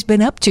what he's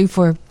been up to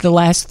for the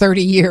last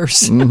 30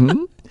 years.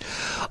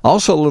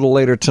 Also, a little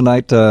later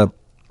tonight, a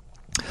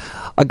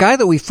guy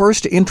that we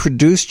first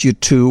introduced you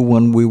to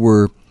when we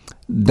were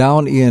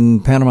down in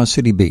Panama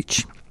City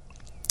Beach,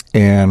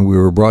 and we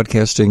were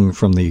broadcasting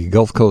from the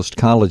Gulf Coast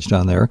College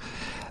down there,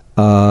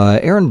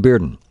 Aaron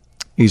Bearden.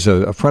 He's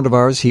a friend of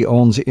ours. He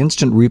owns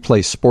Instant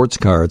Replay Sports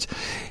Cards.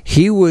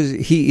 He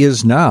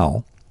is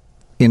now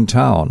in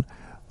town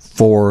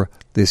for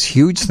this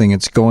huge thing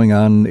that's going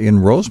on in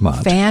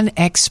Rosemont. Fan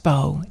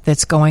Expo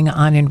that's going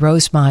on in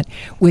Rosemont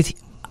with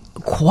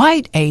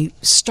quite a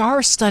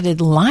star-studded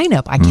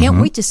lineup. I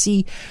can't wait to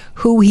see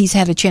who he's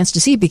had a chance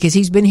to see, because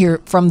he's been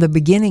here from the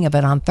beginning of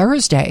it on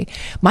Thursday.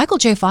 Michael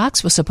J.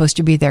 Fox was supposed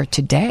to be there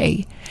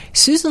today.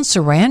 Susan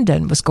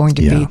Sarandon was going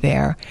to be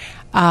there.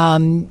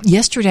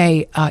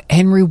 Yesterday,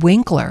 Henry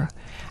Winkler.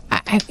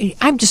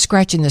 I'm just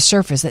scratching the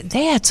surface.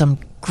 They had some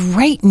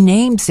great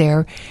names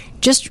there.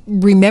 Just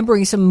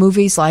remembering some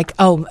movies like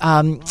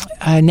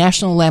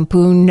National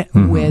Lampoon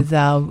with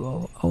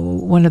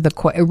one of the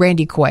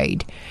Randy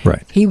Quaid.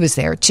 Right, he was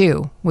there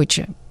too, which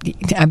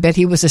I bet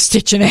he was a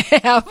stitch and a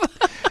half.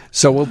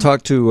 So we'll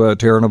talk to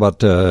Taryn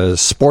about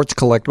sports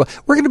collectibles.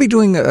 We're going to be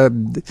doing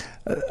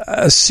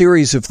a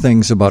series of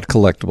things about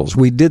collectibles.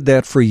 We did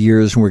that for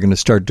years, and we're going to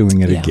start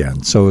doing it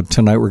again. So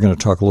tonight we're going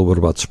to talk a little bit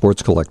about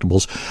sports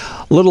collectibles.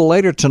 A little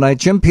later tonight,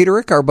 Jim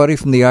Peterik, our buddy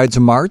from the Ides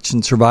of March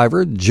and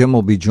Survivor, Jim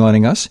will be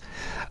joining us.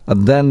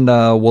 Then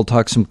we'll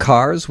talk some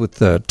cars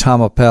with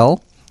Tom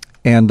Appel,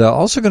 and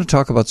also going to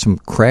talk about some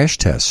crash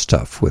test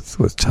stuff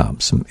with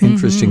Tom, some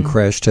interesting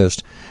crash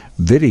test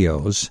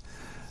videos.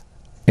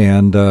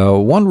 And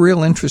one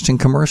real interesting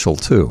commercial,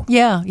 too.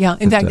 Yeah.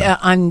 In fact,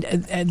 on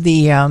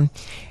the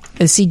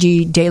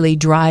CG Daily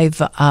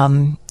Drive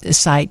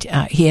site,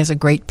 he has a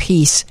great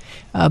piece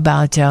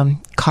about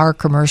car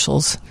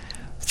commercials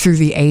through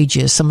the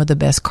ages, some of the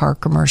best car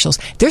commercials.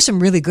 There's some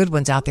really good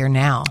ones out there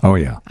now. Oh,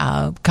 yeah.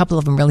 A couple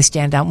of them really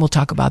stand out, and we'll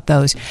talk about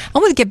those. I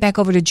want to get back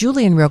over to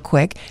Julian real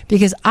quick,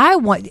 because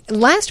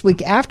last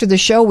week after the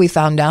show, we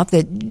found out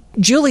that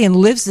Julian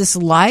lives this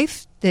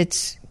life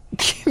that's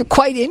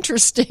quite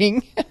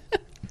interesting.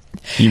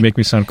 You make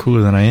me sound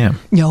cooler than I am.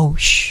 No,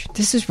 shh.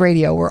 This is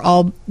radio. We're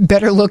all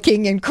better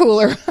looking and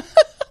cooler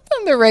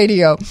on the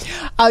radio.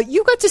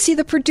 You got to see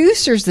the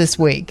producers this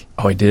week.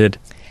 Oh, I did.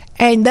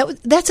 And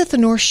that's at the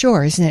North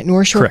Shore, isn't it?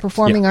 North Shore Correct.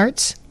 Performing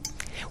Arts,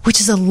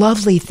 which is a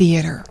lovely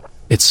theater.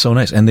 It's so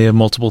nice. And they have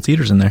multiple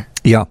theaters in there.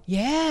 Yeah.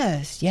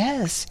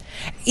 Yes.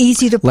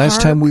 Easy to park.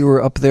 Last time we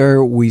were up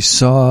there, we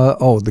saw,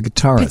 the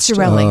guitarist.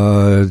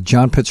 Pizzarelli.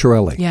 John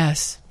Pizzarelli.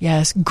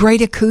 Yes.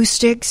 Great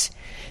acoustics.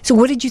 So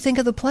what did you think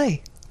of the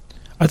play?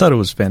 I thought it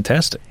was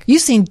fantastic.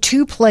 You've seen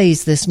 2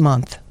 plays this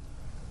month.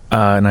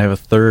 And I have a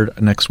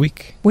third next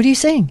week. What are you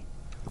seeing?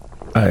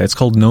 It's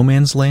called No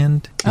Man's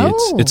Land.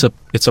 It's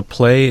a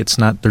play. It's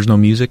not. There's no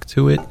music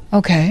to it.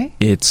 Okay.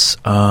 It's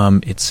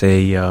I'm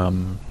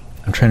trying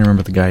to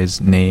remember the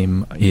guy's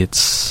name.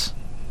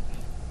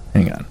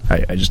 Hang on.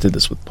 I just did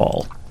this with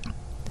Paul.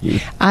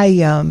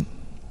 I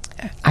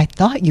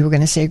thought you were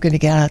going to say you're going to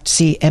get out to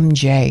see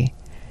MJ.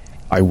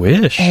 I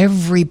wish.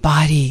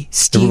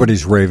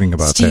 Everybody's raving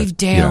about Steve that.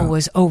 Dale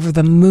was over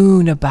the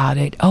moon about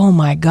it. Oh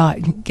my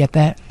God. Get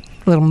that?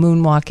 Little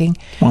moonwalking.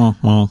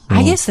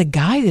 I guess the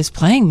guy that's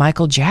playing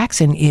Michael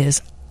Jackson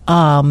is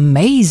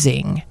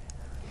amazing.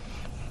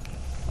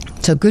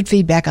 So good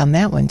feedback on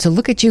that one. So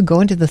look at you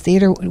going to the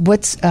theater.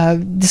 What's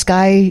this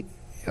guy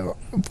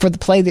for the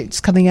play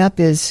that's coming up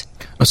is?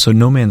 So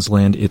No Man's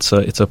Land. It's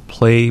a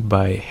play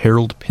by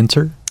Harold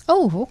Pinter.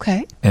 Oh,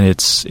 okay. And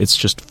it's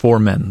just 4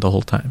 men the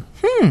whole time,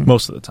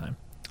 most of the time.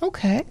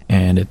 Okay.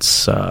 And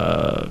it's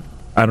I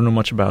don't know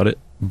much about it,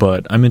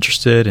 but I'm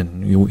interested.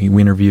 And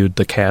we interviewed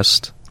the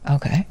cast.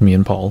 Okay. Me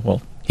and Paul.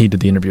 Well, he did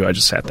the interview. I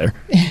just sat there.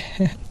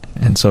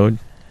 And so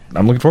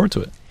I'm looking forward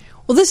to it.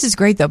 Well, this is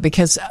great, though,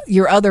 because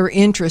your other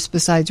interests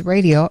besides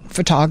radio,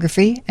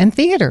 photography, and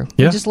theater.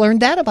 Yeah. We just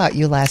learned that about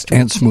you last week.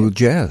 And smooth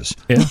jazz.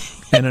 Yeah.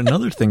 And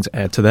another thing to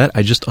add to that,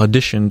 I just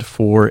auditioned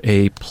for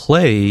a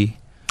play.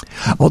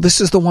 Oh,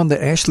 this is the one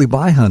that Ashley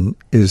Byhan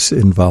is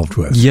involved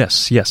with.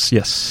 Yes.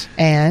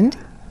 And?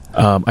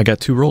 I got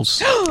 2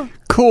 roles.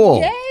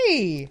 Cool.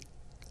 Yay!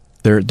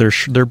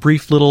 They're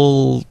brief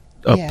little...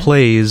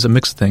 plays, a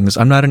mix of things.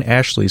 I'm not in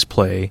Ashley's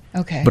play,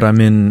 but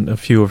I'm in a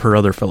few of her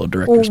other fellow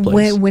directors'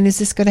 plays. When is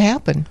this going to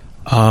happen?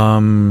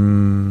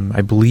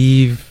 I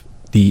believe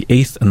the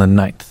 8th and the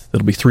 9th.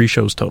 It'll be 3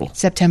 shows total.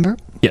 September?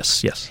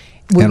 Yes.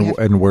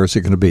 And where's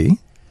it going to be?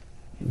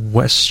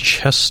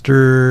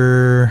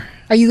 Westchester.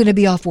 Are you going to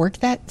be off work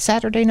that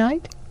Saturday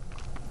night?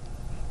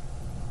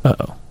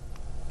 Uh-oh.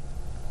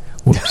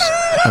 Whoops.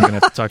 I'm going to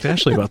have to talk to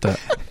Ashley about that.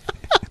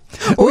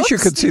 I wish you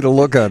could see the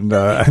look on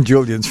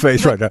Julian's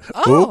face right now.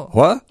 Oh,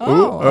 what?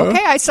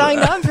 Okay. I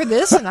signed on for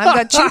this, and I've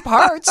got cheap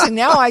hearts, and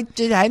now I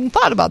hadn't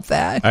thought about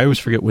that. I always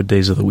forget what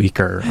days of the week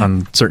are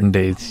on certain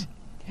days.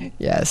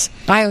 Yes.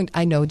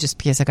 I know just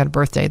because I got a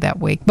birthday that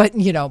week. But,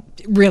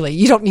 really,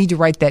 you don't need to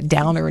write that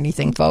down or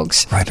anything,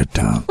 folks. Write it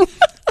down.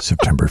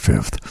 September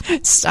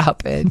 5th.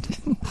 Stop it.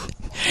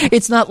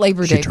 It's not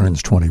Labor Day. She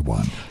turns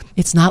 21.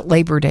 It's not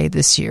Labor Day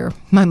this year.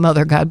 My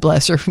mother, God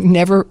bless her,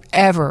 never,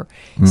 ever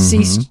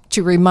ceased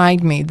to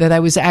remind me that I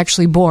was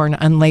actually born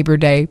on Labor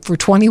Day for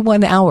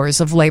 21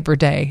 hours of Labor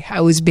Day.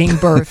 I was being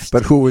birthed.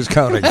 But who was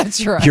counting?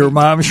 That's right. Your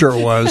mom sure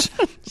was.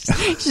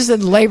 She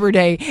said Labor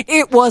Day.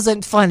 It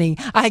wasn't funny.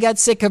 I got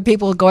sick of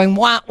people going,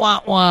 wah, wah,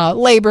 wah,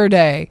 Labor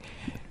Day.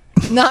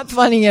 Not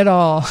funny at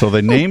all. So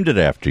they named it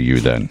after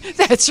you then.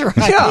 That's right.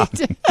 Yeah.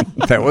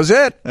 That was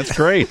it. That's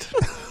great.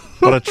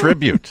 What a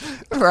tribute.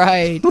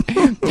 Right.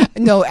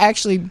 No,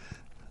 actually,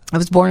 I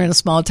was born in a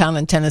small town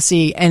in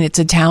Tennessee, and it's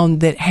a town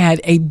that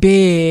had a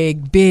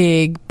big,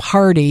 big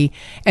party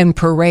and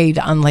parade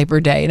on Labor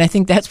Day. And I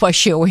think that's why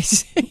she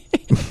always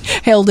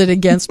held it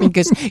against me,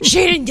 because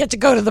she didn't get to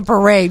go to the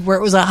parade where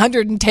it was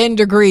 110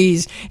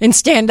 degrees and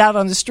stand out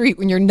on the street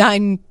when you're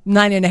nine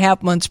and a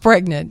half months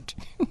pregnant.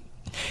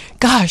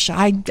 Gosh,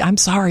 I'm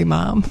sorry,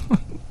 Mom.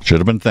 Should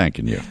have been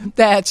thanking you.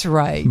 That's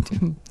right.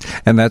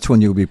 And that's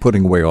when you'll be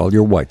putting away all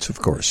your whites, of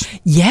course.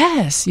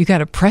 Yes, you got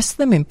to press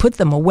them and put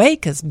them away,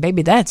 because,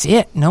 baby, that's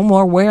it. No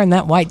more wearing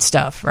that white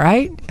stuff,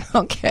 right?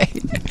 Okay.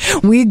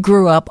 We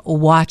grew up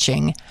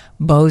watching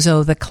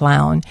Bozo the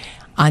Clown.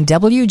 On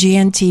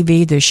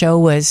WGN-TV, the show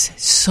was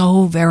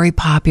so very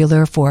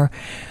popular for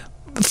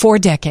 4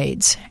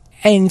 decades.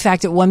 In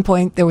fact, at one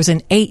point, there was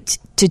an 8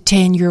 to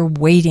 10 year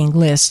waiting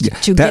list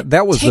to get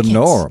that was tickets. The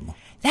norm.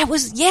 That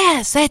was,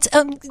 yes, that's,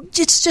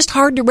 it's just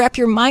hard to wrap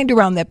your mind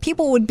around that.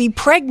 People would be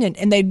pregnant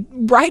and they'd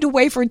right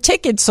away for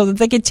tickets so that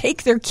they could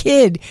take their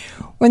kid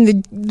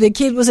when the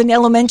kid was in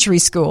elementary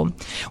school.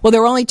 Well, there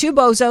were only 2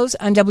 bozos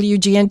on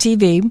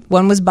WGN-TV.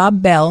 One was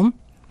Bob Bell,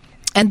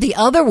 and the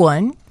other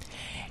one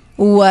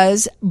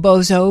was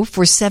bozo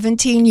for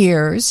 17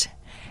 years,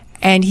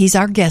 and he's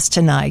our guest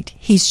tonight.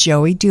 He's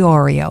Joey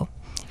Diorio.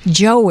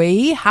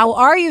 Joey, how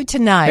are you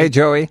tonight? Hey,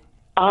 Joey.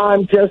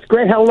 I'm just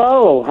great.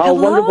 Hello. How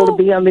wonderful to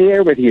be on the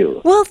air with you.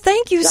 Well,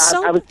 thank you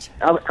so much.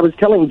 I was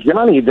telling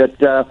Johnny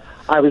that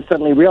I was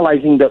suddenly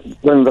realizing that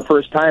one of the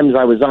first times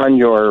I was on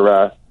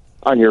your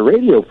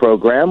radio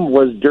program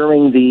was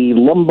during the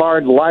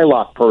Lombard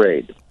Lilac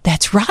Parade.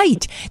 That's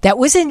right. That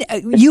was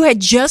you had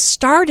just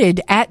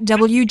started at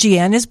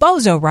WGN as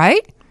Bozo,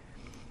 right?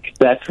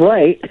 That's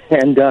right.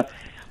 And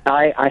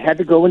I had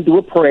to go and do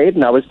a parade,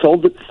 and I was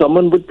told that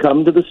someone would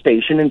come to the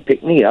station and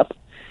pick me up.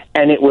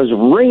 And it was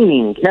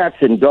raining cats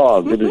and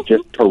dogs. It was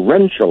just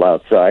torrential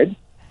outside.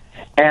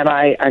 And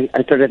I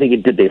started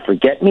thinking, did they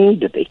forget me?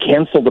 Did they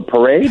cancel the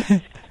parade?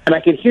 And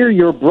I could hear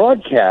your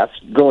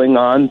broadcast going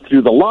on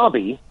through the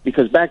lobby,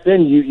 because back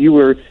then you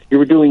were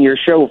doing your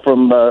show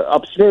from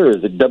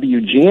upstairs at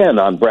WGN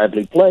on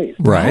Bradley Place.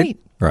 Right.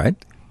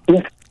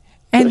 Yeah.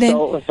 And then,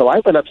 so I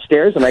went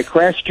upstairs and I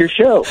crashed your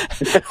show.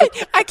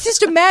 I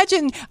just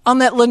imagine on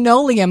that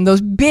linoleum,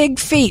 those big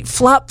feet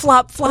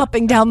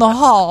flopping down the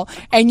hall,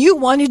 and you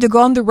wanted to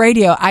go on the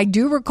radio. I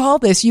do recall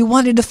this. You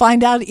wanted to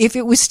find out if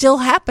it was still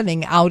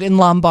happening out in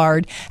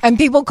Lombard, and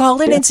people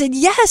called in and said,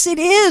 yes, it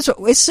is.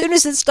 As soon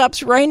as it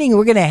stops raining,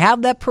 we're going to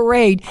have that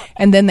parade.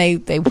 And then they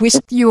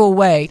whisked you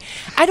away.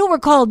 I don't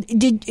recall,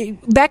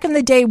 back in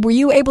the day, were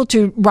you able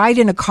to ride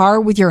in a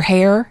car with your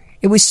hair?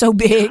 It was so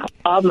big.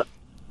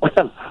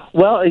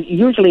 Well,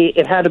 usually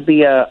it had to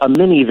be a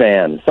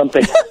minivan,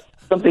 something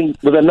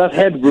with enough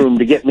headroom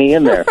to get me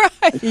in there.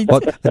 Right.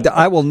 Well,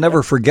 I will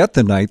never forget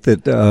the night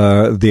that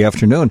the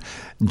afternoon,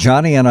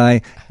 Johnny and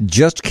I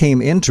just came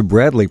into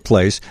Bradley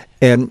Place,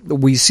 and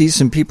we see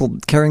some people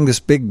carrying this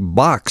big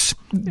box,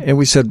 and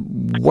we said,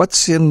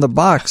 "What's in the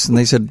box?" And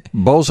they said,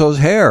 "Bozo's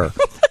hair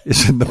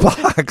is in the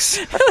box."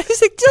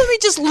 He's like, let me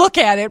just look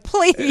at it,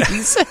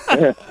 please.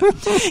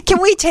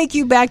 Can we take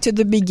you back to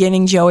the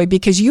beginning, Joey?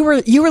 Because you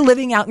were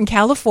living out in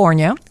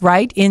California,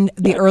 right, in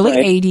the early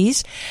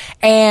 80s.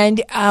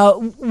 And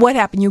what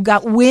happened? You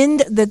got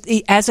wind that,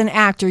 as an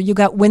actor, you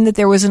got wind that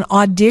there was an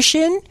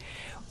audition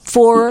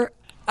for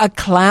a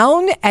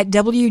clown at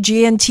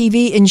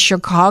WGN-TV in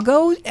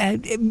Chicago.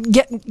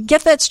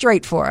 Get that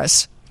straight for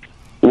us.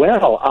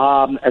 Well,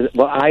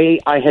 I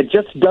had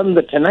just done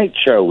the Tonight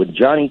Show with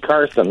Johnny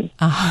Carson,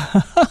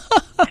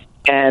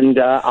 and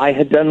I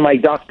had done my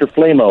Dr.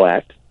 Flamo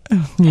act,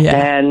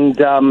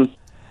 and I'm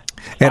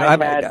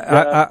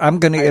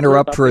going to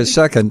interrupt for a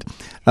second.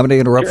 I'm going to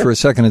interrupt for a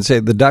second and say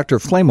the Dr.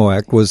 Flamo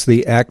act was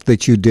the act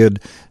that you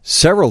did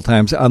several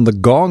times on the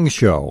Gong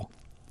Show.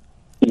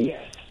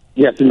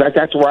 Yes, and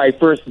that's where I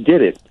first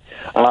did it.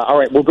 All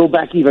right, we'll go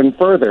back even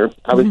further.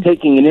 I was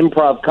taking an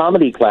improv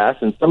comedy class,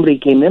 and somebody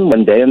came in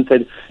one day and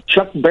said,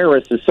 Chuck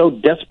Barris is so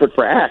desperate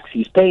for acts.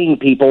 He's paying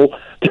people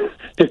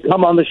to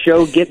come on the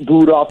show, get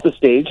booed off the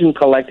stage, and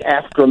collect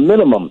after a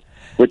minimum,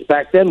 which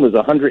back then was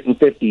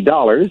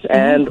 $150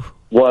 and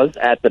was,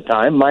 at the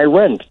time, my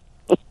rent.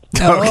 Okay.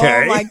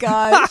 Oh, my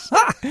gosh.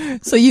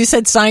 So you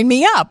said, sign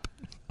me up.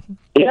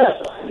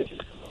 Yes.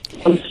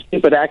 Some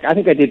stupid act. I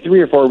think I did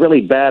 3 or 4 really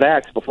bad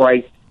acts before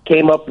I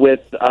came up with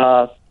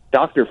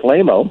Dr.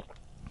 Flamo,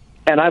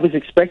 and I was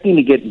expecting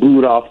to get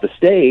booed off the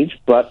stage,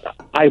 but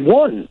I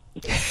won.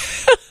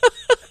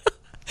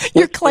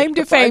 Your claim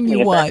to fame,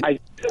 you won.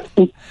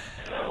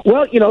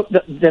 Well,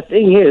 the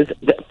thing is,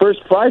 the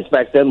first prize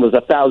back then was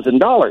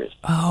 $1,000.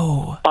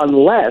 Oh.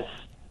 Unless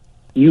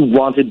you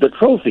wanted the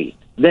trophy.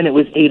 Then it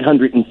was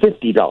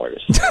 $850.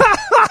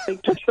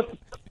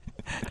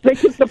 They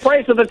took the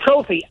price of the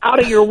trophy out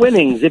of your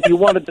winnings if you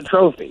wanted the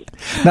trophy.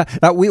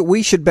 Now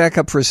we should back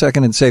up for a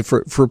second and say,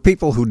 for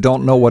people who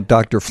don't know what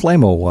Dr.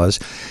 Flamo was,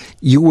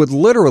 you would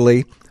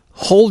literally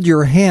hold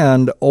your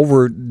hand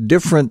over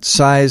different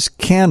size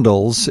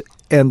candles,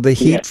 and the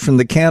heat from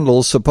the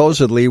candles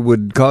supposedly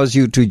would cause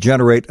you to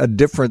generate a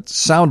different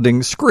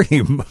sounding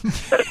scream.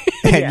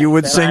 And you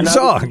would sing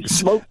songs.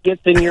 Smoke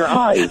gets in your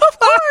eyes. Of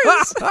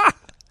course.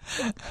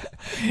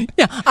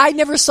 Yeah, I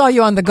never saw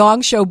you on the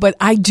Gong Show, but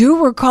I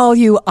do recall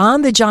you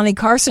on the Johnny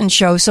Carson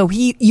show. So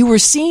you were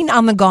seen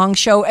on the Gong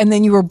Show, and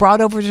then you were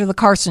brought over to the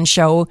Carson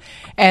show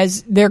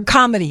as their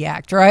comedy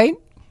act, right?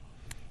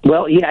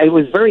 Well, yeah, it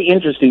was very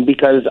interesting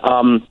because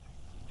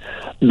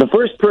the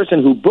first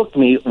person who booked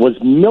me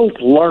was Milt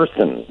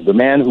Larson, the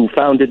man who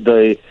founded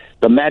the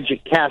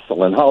Magic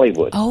Castle in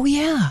Hollywood. Oh,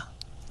 yeah.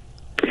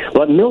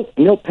 Well,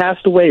 Milt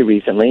passed away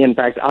recently. In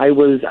fact, I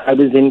was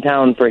in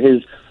town for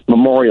his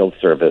memorial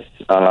service.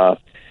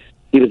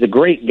 He was a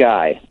great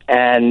guy,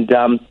 and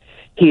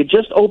he had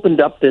just opened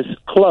up this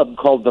club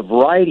called the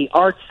Variety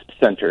Arts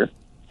Center,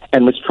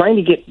 and was trying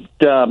to get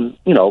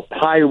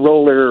high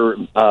roller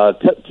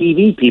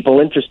TV people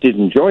interested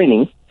in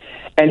joining.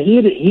 And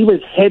he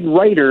was head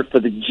writer for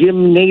the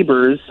Jim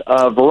Neighbors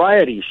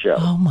variety show.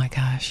 Oh my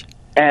gosh!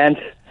 And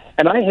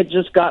I had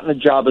just gotten a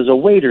job as a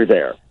waiter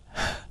there,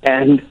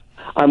 and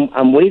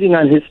I'm waiting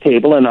on his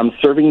table, and I'm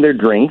serving their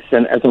drinks.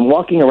 And as I'm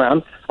walking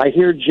around, I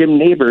hear Jim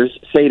Neighbors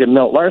say to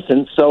Milt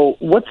Larson, "So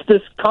what's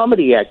this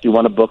comedy act you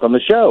want to book on the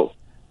show?"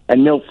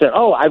 And Milt said,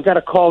 "Oh, I've got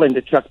a call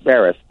into Chuck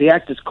Barris. The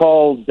act is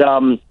called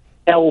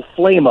El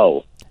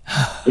Flamo."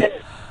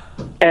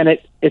 And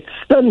it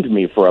stunned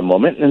me for a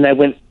moment, and I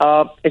went,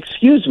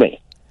 "Excuse me."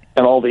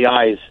 And all the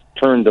eyes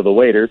turned to the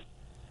waiter.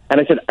 And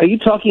I said, "Are you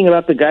talking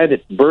about the guy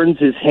that burns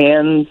his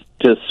hands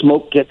till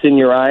smoke gets in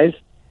your eyes?"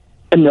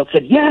 And Milt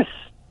said, "Yes."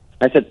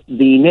 I said,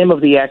 "The name of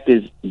the act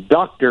is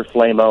Dr.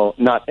 Flamo,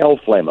 not El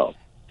Flamo."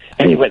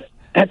 And he went,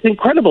 "That's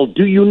incredible.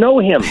 Do you know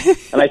him?"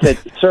 And I said,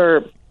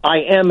 "Sir, I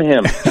am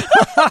him."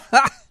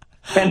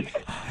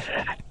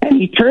 And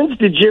he turns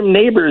to Jim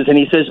Neighbors and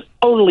he says,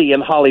 "Only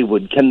in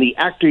Hollywood can the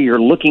actor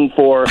you're looking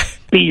for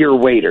be your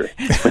waiter."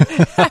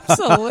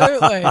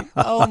 Absolutely.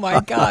 Oh,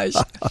 my gosh.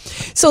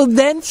 So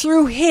then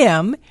through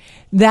him,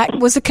 that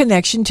was a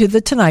connection to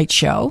The Tonight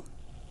Show.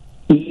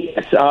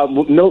 Yes.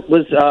 Milt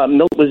was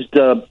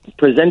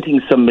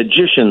presenting some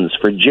magicians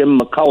for Jim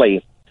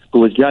McCulley,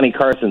 who was Johnny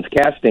Carson's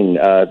casting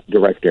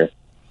director.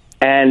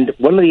 And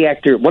one of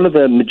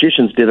the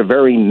magicians did a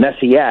very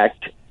messy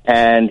act,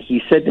 and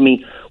he said to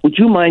me, "Would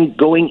you mind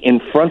going in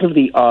front of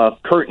the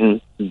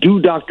curtain, do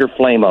Dr.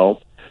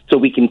 Flamo, so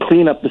we can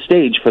clean up the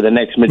stage for the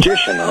next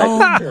magician?" And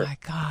I said, my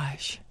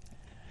gosh.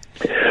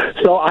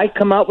 So I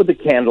come out with the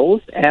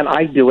candles, and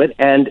I do it,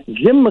 and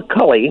Jim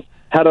McCulley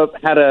had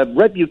a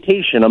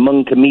reputation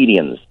among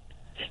comedians.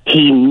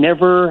 He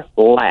never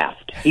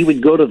laughed. He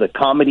would go to the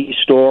Comedy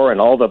Store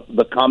and all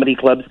the comedy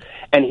clubs,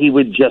 and he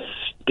would just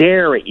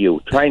stare at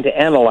you, trying to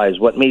analyze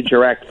what made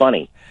your act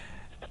funny.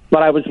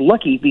 But I was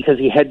lucky because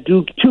he had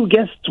two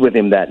guests with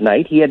him that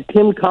night. He had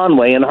Tim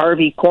Conway and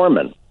Harvey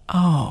Korman.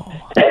 Oh.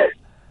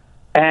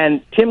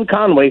 And Tim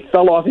Conway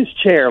fell off his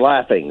chair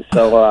laughing.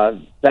 So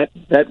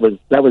that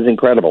was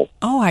incredible.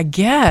 Oh, I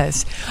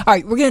guess. All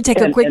right, we're going to take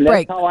a quick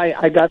break. That's how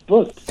I got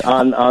booked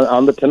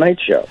on the Tonight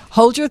Show.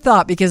 Hold your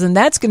thought, because then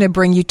that's going to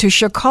bring you to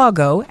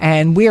Chicago,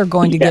 and we are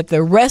going to get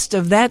the rest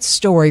of that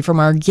story from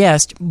our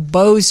guest,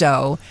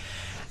 Bozo.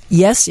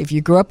 Yes, if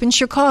you grew up in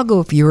Chicago,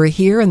 if you were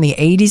here in the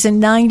 80s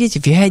and 90s,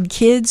 if you had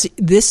kids,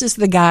 this is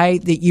the guy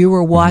that you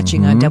were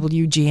watching on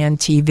WGN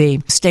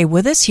TV. Stay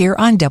with us here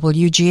on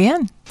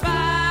WGN.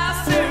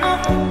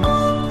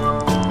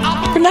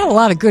 There are not a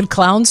lot of good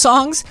clown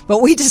songs,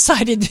 but we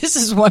decided this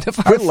is one of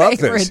our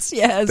favorites.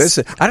 Yes.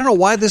 I don't know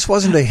why this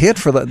wasn't a hit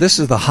for this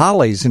is the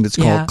Hollies, and it's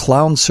called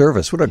Clown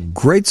Service. What a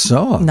great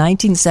song.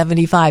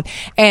 1975.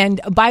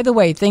 And by the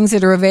way, things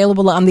that are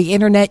available on the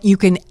internet, you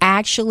can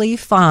actually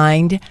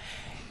find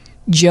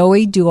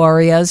Joey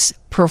Doria's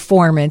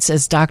performance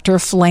as Dr.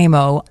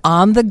 Flamo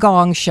on The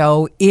Gong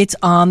Show. It's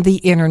on the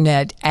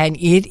internet, and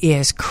it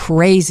is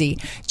crazy.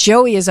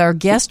 Joey is our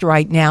guest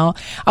right now.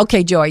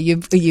 Okay, Joey,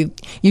 you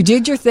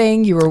did your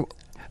thing. You were...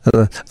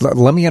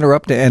 let me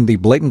interrupt, and the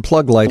blatant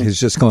plug light has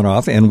just gone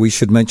off, and we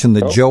should mention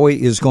that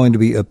Joey is going to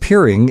be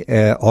appearing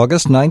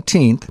August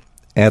 19th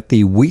at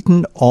the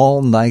Wheaton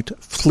All-Night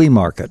Flea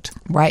Market.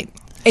 Right.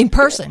 In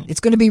person. It's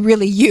going to be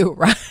really you,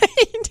 right?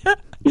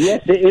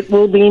 Yes, it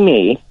will be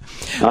me.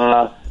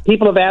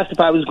 People have asked if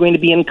I was going to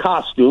be in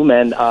costume,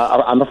 and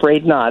I'm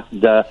afraid not.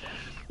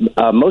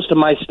 Most of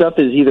my stuff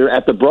is either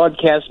at the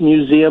Broadcast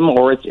Museum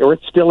or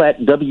it's still at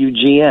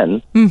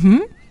WGN. Mm-hmm.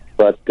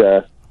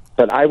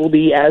 But I will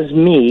be as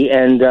me.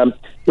 And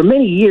for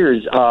many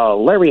years,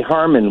 Larry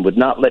Harmon would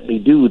not let me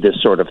do this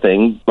sort of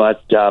thing.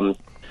 But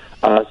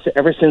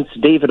ever since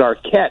David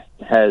Arquette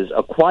has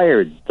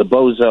acquired the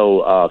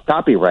Bozo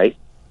copyright,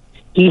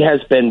 he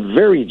has been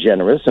very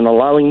generous in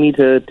allowing me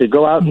to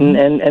go out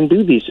and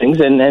do these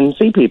things and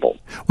see people.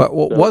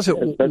 Well, that's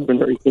been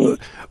very keen.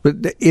 But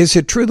is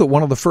it true that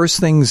one of the first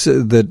things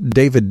that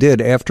David did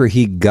after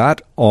he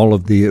got all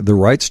of the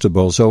rights to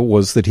Bozo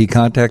was that he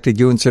contacted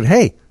you and said,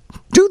 "Hey,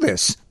 do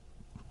this"?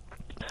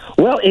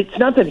 Well, it's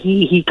not that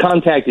he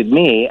contacted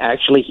me.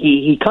 Actually,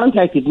 he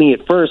contacted me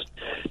at first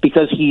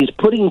because he's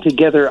putting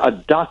together a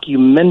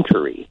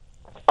documentary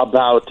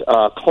about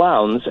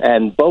clowns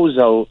and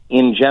Bozo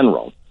in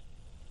general.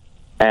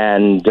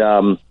 And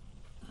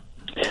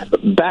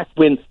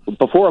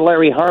before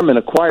Larry Harmon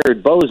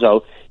acquired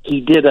Bozo, he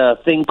did a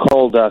thing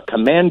called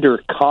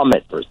Commander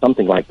Comet or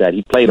something like that.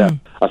 He played a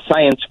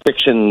science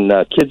fiction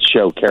kids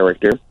show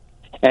character,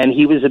 and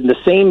he was in the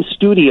same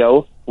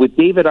studio with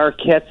David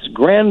Arquette's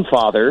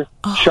grandfather,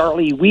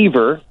 Charlie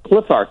Weaver,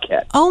 Cliff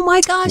Arquette. Oh,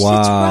 my gosh, wow,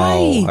 that's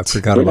right. I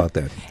forgot about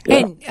that.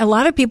 And a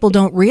lot of people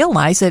don't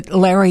realize that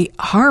Larry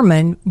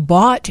Harmon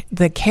bought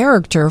the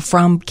character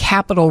from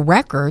Capitol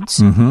Records,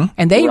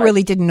 and they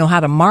really didn't know how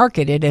to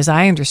market it, as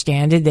I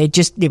understand it. It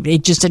just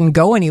didn't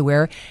go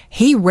anywhere.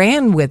 He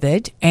ran with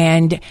it,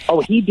 and...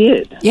 Oh, he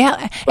did.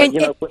 Yeah. And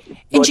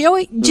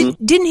Joey,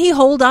 didn't he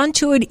hold on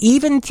to it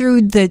even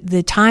through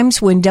the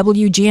times when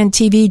WGN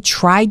TV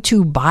tried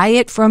to buy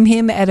it from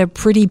him at a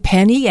pretty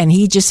penny, and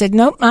he just said,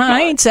 "Nope,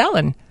 I ain't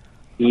selling"?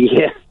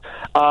 Yeah.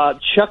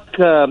 Chuck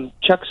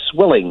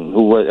Swilling,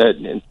 who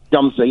was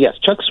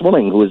Chuck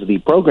Swilling, who was the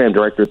program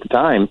director at the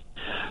time,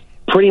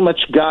 pretty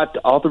much got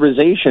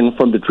authorization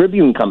from the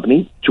Tribune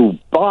Company to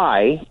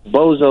buy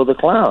Bozo the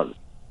Clown.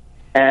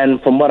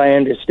 And from what I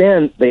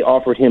understand, they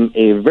offered him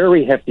a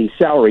very hefty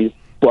salary,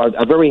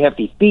 a very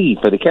hefty fee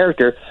for the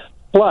character,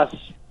 plus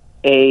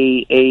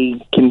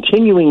a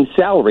continuing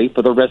salary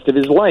for the rest of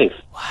his life.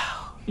 Wow.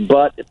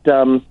 But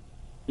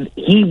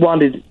he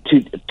wanted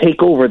to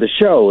take over the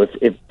show if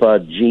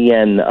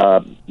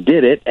GN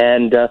did it,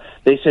 and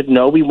they said,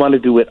 "No, we want to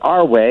do it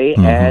our way,"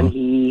 and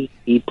he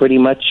pretty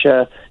much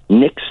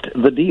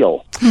nixed the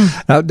deal.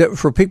 Now,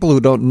 for people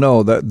who don't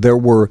know, that there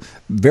were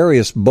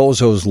various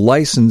Bozos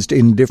licensed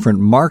in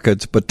different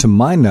markets, but to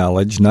my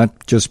knowledge,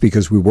 not just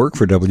because we work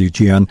for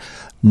WGN,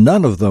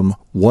 none of them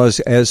was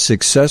as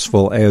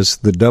successful as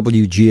the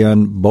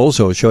WGN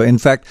Bozo show. In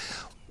fact,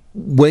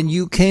 when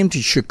you came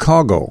to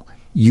Chicago,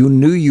 you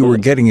knew you were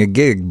getting a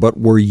gig, but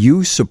were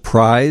you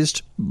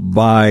surprised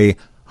by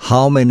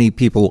how many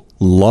people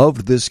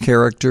loved this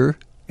character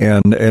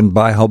and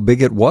by how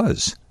big it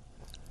was?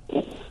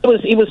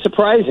 It was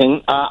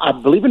surprising.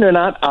 Believe it or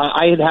not,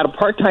 I had a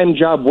part-time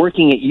job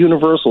working at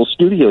Universal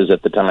Studios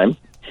at the time,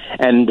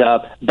 And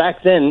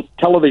back then,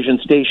 television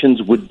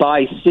stations would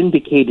buy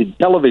syndicated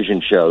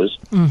television shows,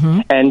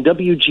 and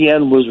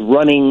WGN was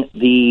running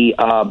the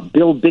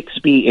Bill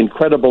Bixby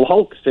Incredible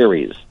Hulk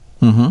series.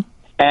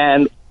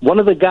 And one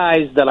of the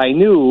guys that I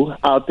knew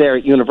out there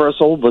at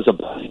Universal was a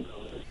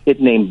kid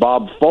named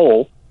Bob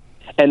Fole,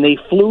 and they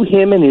flew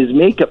him and his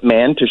makeup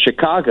man to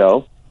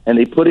Chicago, and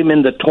they put him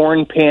in the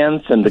torn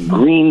pants and the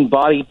green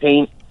body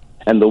paint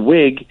and the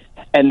wig,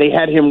 and they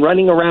had him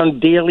running around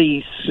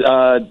Daly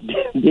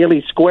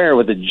Square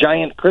with a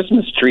giant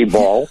Christmas tree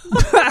ball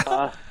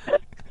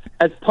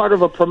as part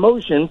of a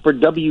promotion for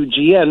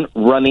WGN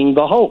running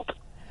the Hulk.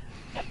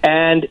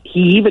 And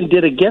he even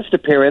did a guest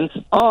appearance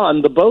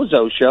on the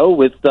Bozo Show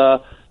with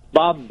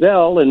Bob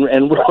Bell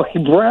and Roy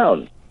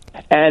Brown.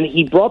 And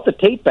he brought the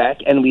tape back,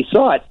 and we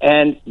saw it.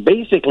 And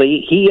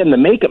basically, he and the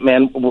makeup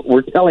man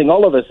were telling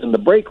all of us in the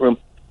break room,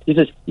 he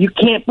says, you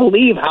can't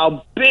believe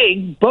how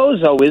big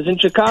Bozo is in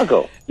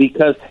Chicago,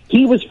 because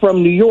he was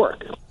from New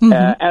York,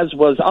 as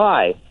was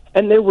I.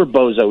 And there were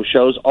Bozo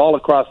shows all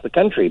across the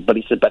country. But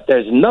he said, but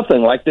there's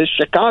nothing like this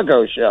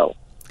Chicago show.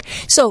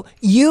 So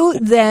you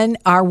then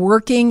are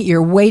working,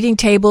 you're waiting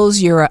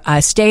tables, you're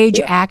a stage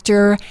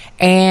actor,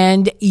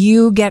 and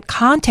you get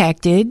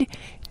contacted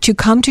to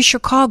come to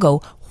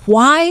Chicago.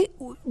 Why?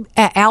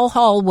 Al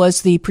Hall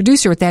was the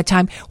producer at that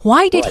time.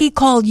 Why did he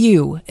call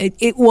you?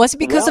 It was it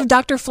because of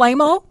Dr.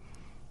 Flamo?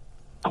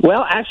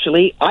 Well,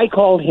 actually, I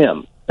called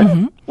him.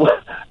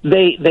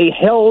 They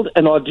held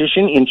an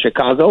audition in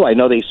Chicago. I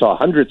know they saw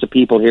hundreds of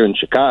people here in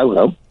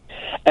Chicago.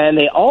 And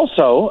they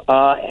also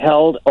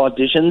held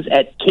auditions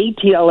at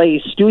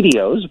KTLA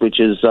Studios, which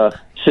is a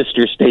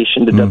sister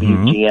station to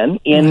WGN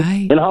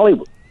in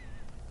Hollywood.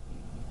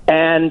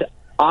 And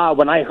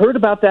when I heard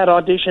about that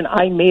audition,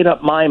 I made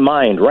up my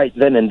mind right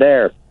then and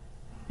there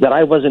that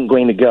I wasn't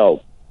going to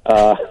go.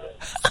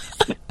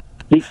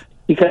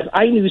 Because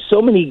I knew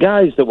so many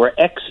guys that were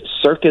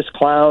ex-circus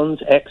clowns,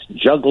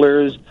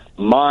 ex-jugglers,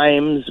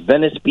 mimes,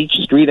 Venice Beach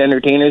street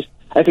entertainers.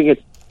 I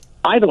figured,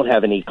 I don't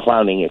have any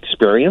clowning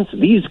experience.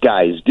 These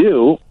guys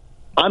do.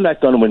 I'm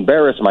not going to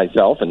embarrass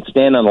myself and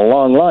stand on a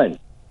long line.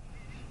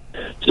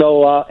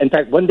 So, in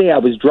fact, one day I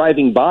was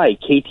driving by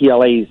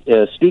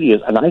KTLA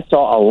studios, and I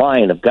saw a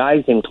line of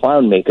guys in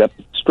clown makeup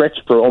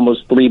stretched for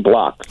almost 3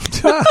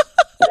 blocks.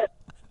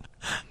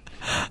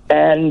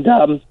 And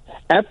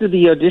after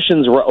the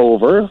auditions were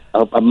over,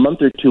 a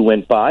month or 2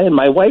 went by, and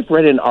my wife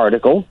read an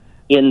article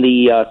in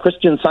the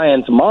Christian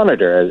Science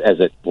Monitor, as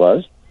it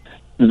was,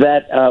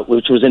 that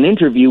which was an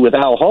interview with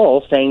Al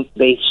Hall, saying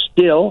they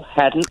still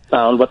hadn't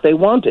found what they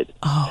wanted.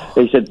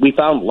 They said, we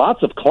found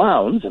lots of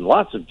clowns and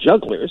lots of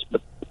jugglers,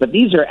 but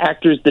these are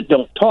actors that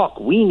don't talk.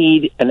 We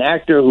need an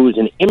actor who is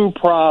an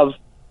improv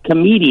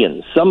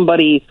comedian,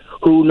 somebody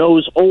who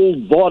knows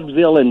old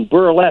vaudeville and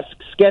burlesque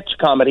sketch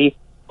comedy,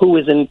 who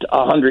isn't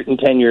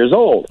 110 years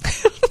old.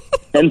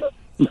 And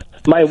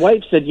my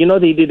wife said, you know,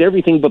 they did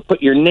everything but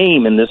put your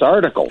name in this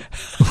article.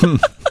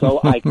 So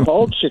I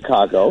called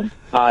Chicago.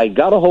 I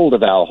got a hold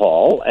of Al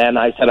Hall, and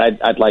I said,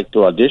 I'd like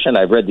to audition.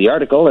 I've read the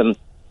article, and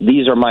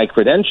these are my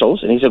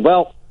credentials. And he said,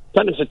 well,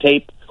 send us a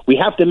tape. We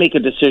have to make a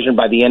decision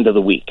by the end of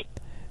the week.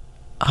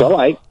 So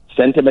I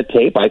sent him a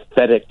tape. I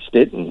FedExed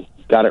it and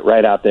got it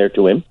right out there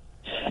to him.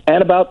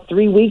 And about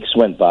 3 weeks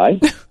went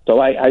by, so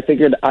I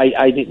figured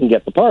I didn't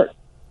get the part.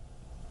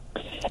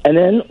 And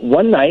then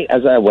one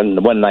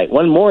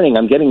morning,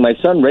 I'm getting my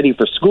son ready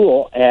for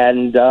school,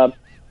 and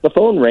the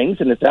phone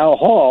rings, and it's Al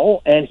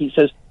Hall, and he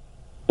says,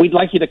 we'd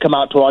like you to come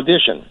out to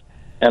audition.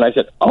 And I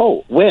said,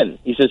 oh, when?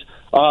 He says,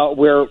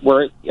 we're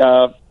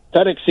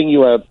FedExing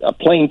you a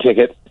plane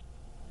ticket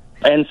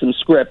and some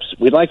scripts.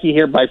 We'd like you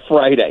here by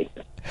Friday.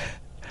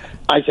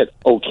 I said,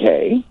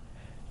 okay.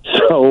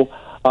 So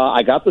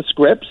I got the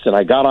scripts, and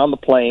I got on the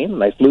plane,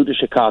 and I flew to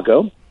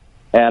Chicago.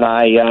 And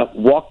I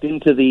walked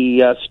into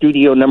the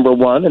studio number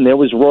 1, and there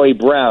was Roy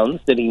Brown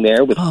sitting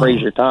there with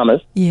Fraser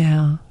Thomas.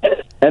 Yeah.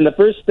 And the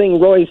first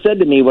thing Roy said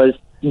to me was,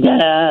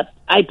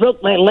 I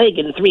broke my leg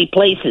in 3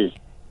 places.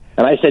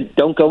 And I said,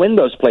 don't go in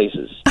those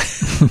places.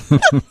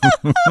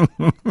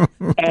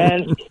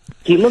 And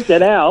he looked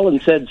at Al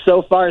and said,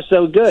 so far,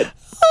 so good.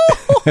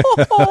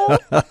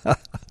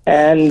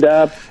 And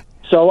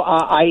so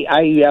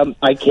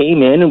I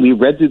came in, and we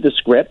read through the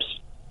scripts.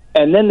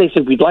 And then they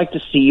said, we'd like to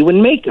see you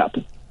in makeup.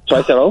 So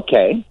I said,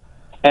 okay.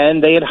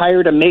 And they had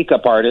hired a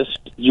makeup artist,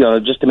 you know,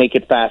 just to make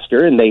it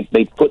faster. And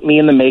they put me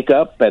in the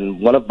makeup and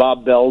one of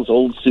Bob Bell's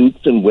old suits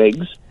and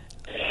wigs.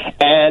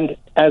 And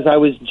as I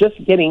was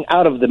just getting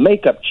out of the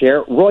makeup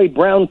chair, Roy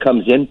Brown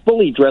comes in,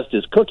 fully dressed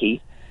as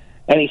Cookie.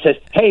 And he says,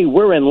 hey,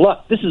 we're in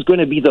luck. This is going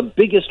to be the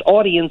biggest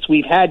audience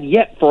we've had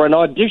yet for an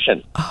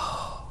audition.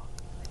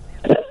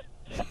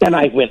 And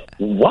I went,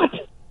 what?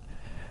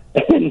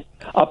 And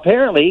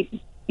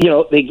apparently, you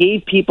know, they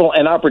gave people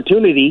an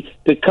opportunity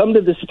to come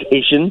to the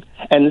station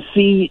and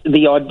see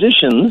the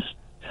auditions,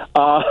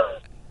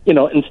 you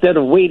know, instead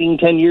of waiting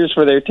 10 years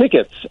for their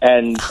tickets.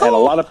 And a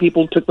lot of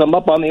people took them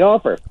up on the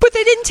offer. But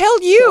they didn't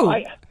tell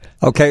you.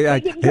 They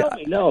didn't tell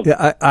me, no.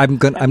 I'm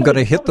going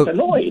to hit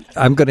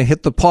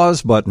the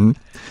pause button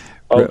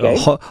Okay.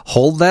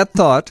 Hold that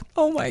thought.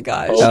 Oh, my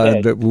gosh.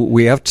 Okay.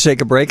 We have to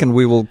take a break, and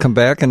we will come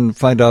back and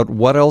find out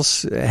what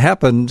else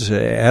happened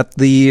at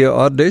the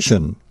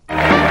audition.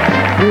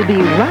 We'll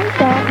be right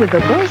back with the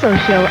Bozo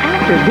Show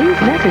after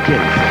these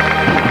messages.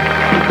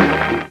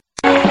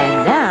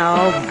 And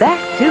now,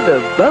 back to the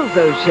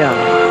Bozo Show.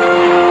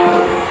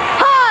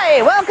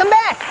 Hi, welcome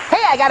back.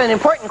 Hey, I got an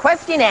important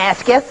question to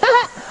ask you.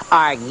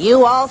 Are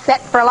you all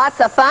set for lots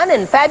of fun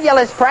and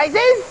fabulous prizes?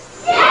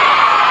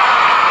 Yeah!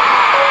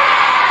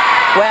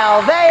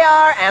 Well, they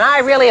are, and I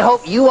really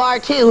hope you are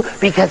too,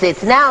 because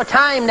it's now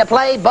time to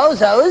play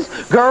Bozo's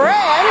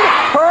Grand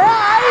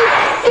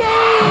Prize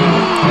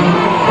Game!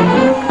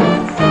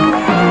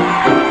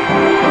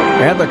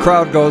 And the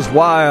crowd goes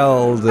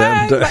wild.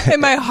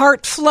 And my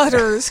heart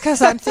flutters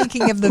because I'm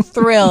thinking of the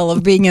thrill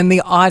of being in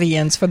the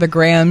audience for the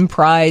grand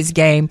prize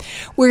game.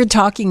 We're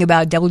talking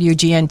about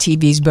WGN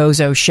TV's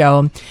Bozo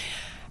Show.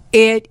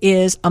 It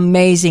is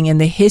amazing in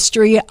the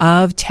history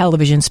of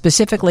television,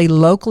 specifically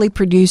locally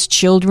produced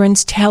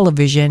children's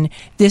television.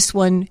 This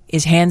one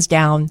is hands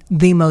down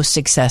the most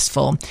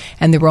successful.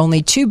 And there were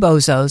only two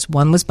Bozos.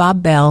 One was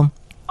Bob Bell,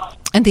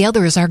 and the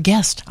other is our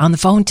guest on the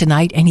phone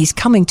tonight, and he's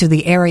coming to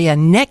the area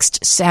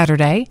next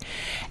Saturday,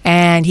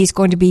 and he's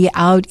going to be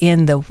out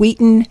in the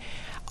Wheaton.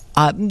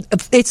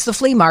 It's the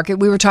flea market.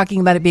 We were talking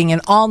about it being an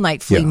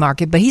all-night flea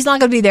market, but he's not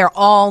going to be there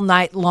all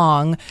night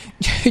long.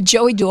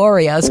 Joey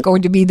Doria is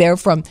going to be there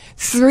from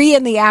 3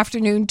 in the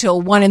afternoon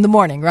till 1 in the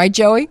morning. Right,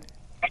 Joey?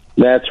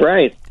 That's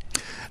right.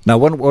 Now,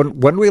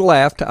 when we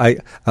left,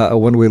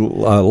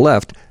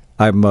 left,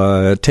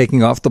 I'm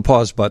taking off the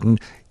pause button.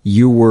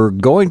 You were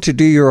going to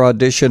do your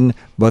audition,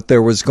 but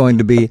there was going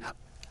to be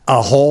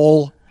a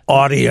whole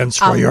audience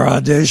for your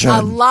audition.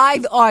 A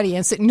live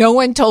audience that no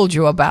one told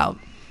you about.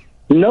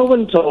 No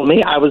one told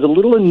me. I was a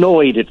little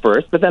annoyed at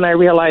first, but then I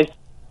realized,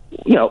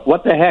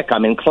 what the heck?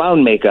 I'm in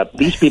clown makeup.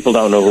 These people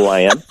don't know who I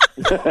am.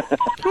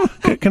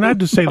 Can I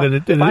just say that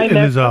it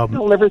is...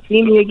 They'll never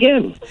see me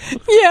again.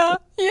 Yeah.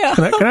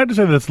 Can I just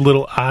say that it's a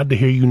little odd to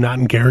hear you not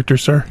in character,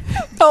 sir?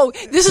 Oh,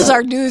 this is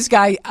our news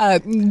guy.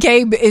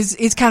 Gabe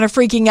is kind of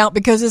freaking out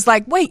because it's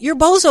like, wait, you're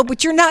Bozo,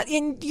 but you're not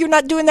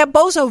doing that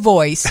Bozo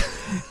voice.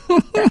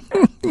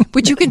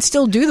 But you can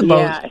still do the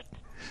Bozo. Yeah.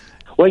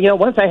 Well,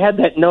 once I had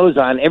that nose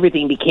on,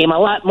 everything became a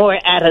lot more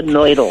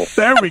adenoidal.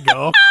 There we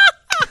go.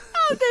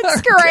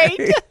 That's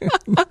great.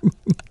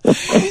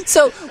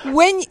 So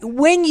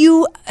when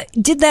you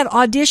did that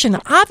audition,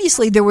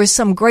 obviously there was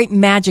some great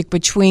magic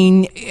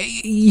between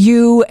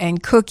you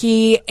and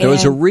Cookie. There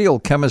was a real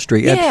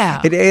chemistry.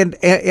 Yeah. And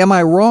am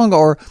I wrong,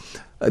 or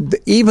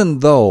even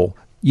though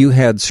you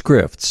had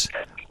scripts,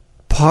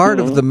 part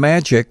of the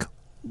magic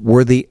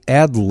were the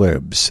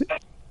ad-libs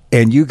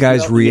and you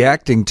guys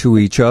reacting to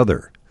each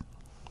other?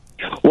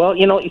 Well,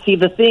 you see,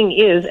 the thing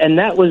is, and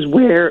that was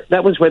where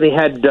they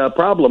had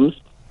problems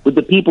with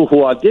the people who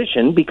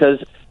auditioned,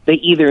 because they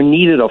either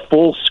needed a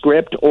full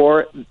script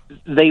or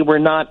they were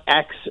not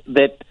acts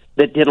that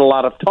did a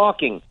lot of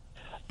talking.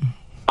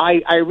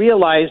 I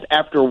realized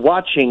after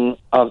watching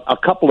a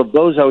couple of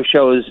Bozo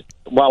shows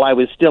while I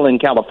was still in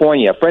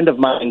California, a friend of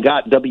mine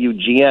got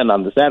WGN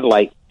on the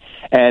satellite,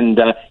 and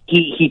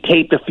he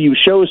taped a few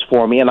shows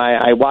for me, and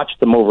I watched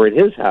them over at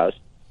his house.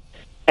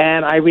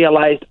 And I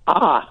realized,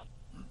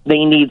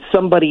 they need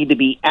somebody to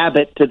be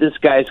Abbott to this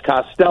guy's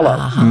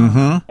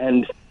Costello.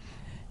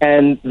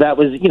 And that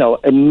was,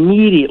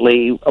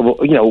 immediately,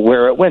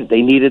 where it went.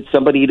 They needed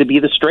somebody to be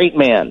the straight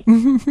man.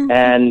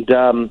 And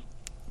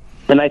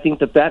I think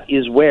that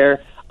is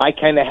where I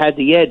kind of had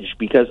the edge,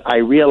 because I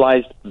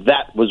realized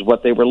that was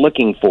what they were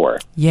looking for.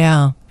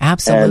 Yeah,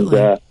 absolutely.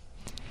 And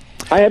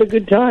I had a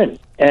good time.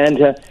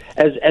 And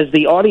as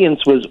the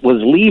audience was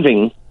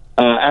leaving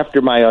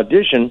after my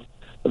audition,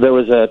 there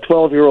was a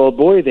 12-year-old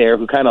boy there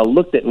who kind of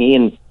looked at me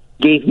and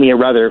gave me a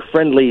rather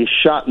friendly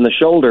shot in the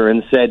shoulder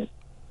and said,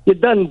 "You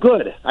done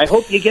good. I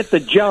hope you get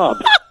the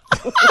job."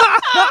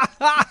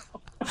 That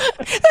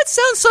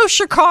sounds so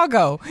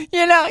Chicago.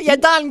 You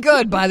done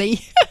good,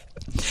 buddy.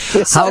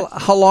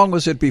 How long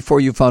was it before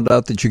you found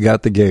out that you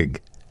got the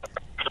gig?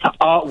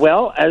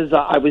 Well, as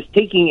I was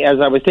taking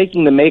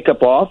the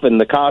makeup off and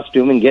the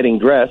costume and getting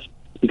dressed,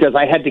 because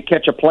I had to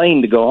catch a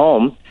plane to go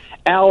home,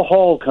 Al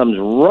Hall comes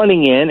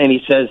running in and he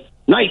says,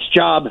 Nice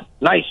job.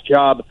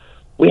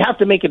 We have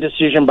to make a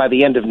decision by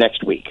the end of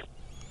next week."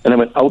 And I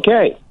went,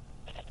 okay.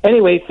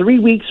 Anyway, 3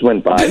 weeks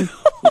went by,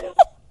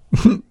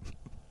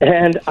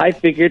 and I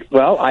figured,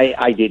 well,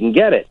 I didn't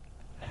get it.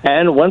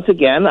 And once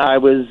again, I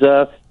was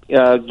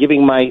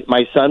giving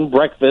my son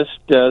breakfast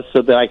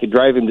so that I could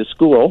drive him to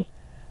school,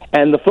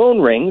 and the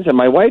phone rings, and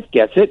my wife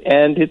gets it,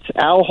 and it's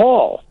Al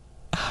Hall.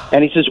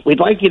 And he says, "We'd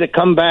like you to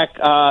come back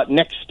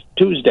next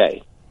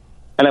Tuesday."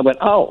 And I went,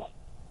 "Oh,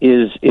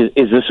 is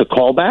this a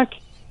callback?"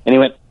 And he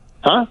went,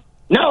 "Huh?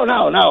 No,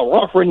 we're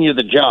offering you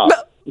the job."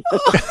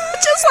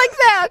 Just like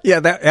that.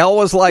 Yeah, Al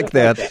was like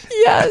that.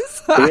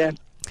 Yes. Yeah.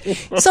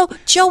 So,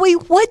 Joey,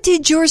 what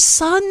did your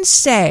son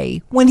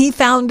say when he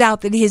found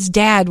out that his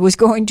dad was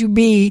going to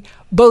be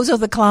Bozo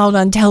the Clown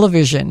on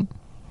television?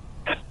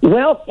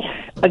 Well,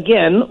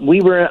 again,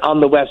 we were on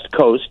the West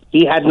Coast.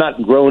 He had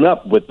not grown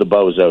up with the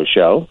Bozo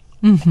Show.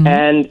 Mm-hmm.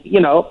 And,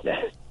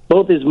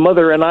 both his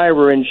mother and I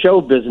were in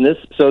show business,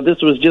 so this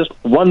was just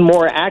one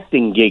more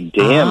acting gig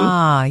to him.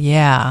 Ah,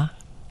 yeah.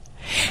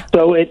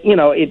 So I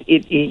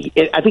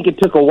think it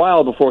took a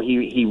while before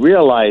he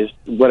realized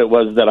what it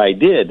was that I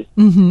did,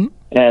 mm-hmm.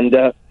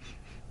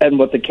 and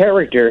what the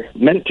character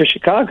meant to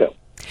Chicago.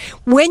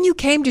 When you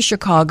came to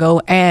Chicago,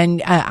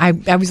 and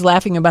I was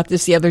laughing about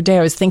this the other day,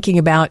 I was thinking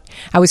about,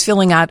 I was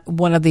filling out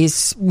one of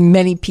these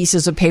many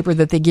pieces of paper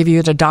that they give you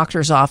at a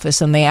doctor's office,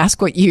 and they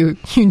ask what you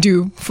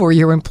do for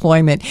your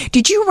employment.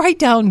 Did you write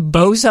down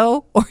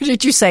bozo, or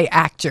did you say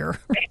actor?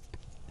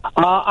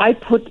 I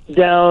put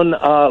down,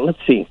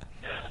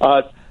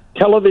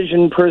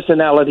 television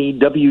personality,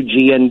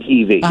 WGN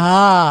TV.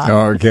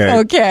 Ah.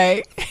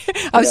 Okay.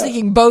 I was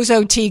thinking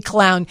Bozo T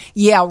Clown.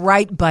 Yeah,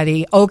 right,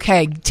 buddy.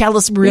 Okay, tell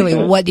us really,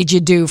 what did you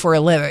do for a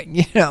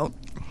living,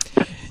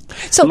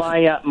 So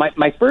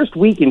my first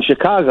week in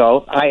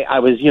Chicago, I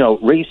was,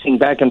 racing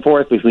back and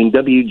forth between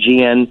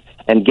WGN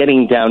and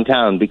getting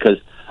downtown because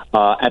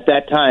at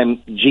that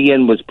time,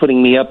 GN was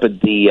putting me up at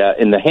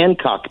in the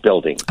Hancock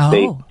building.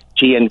 Oh.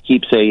 GN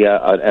keeps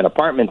an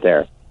apartment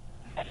there.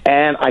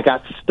 And I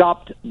got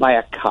stopped by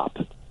a cop.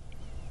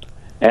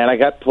 And I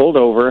got pulled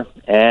over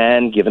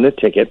and given a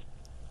ticket.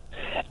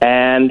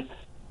 And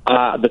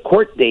the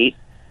court date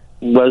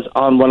was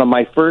on one of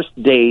my first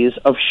days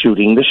of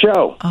shooting the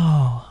show.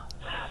 Oh.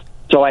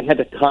 So I had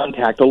to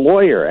contact a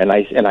lawyer. And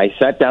I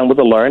sat down with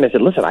a lawyer and I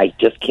said, listen, I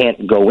just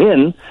can't go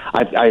in.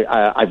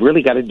 I've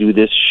really got to do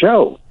this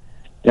show.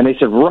 And they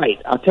said,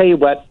 right, I'll tell you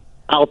what,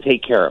 I'll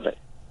take care of it.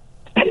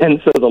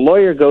 And so the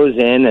lawyer goes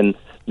in and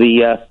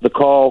the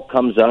call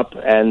comes up,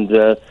 and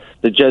the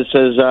judge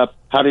says,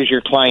 how does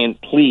your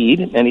client plead?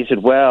 And he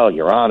said, well,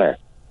 Your Honor,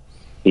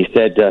 he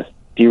said, do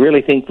you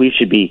really think we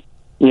should be,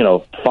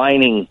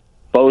 fining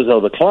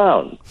Bozo the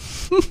Clown?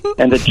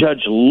 And the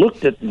judge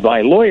looked at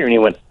my lawyer, and he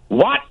went,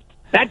 what?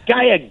 That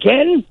guy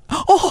again?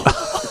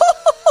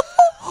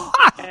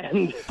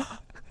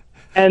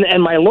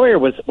 And my lawyer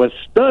was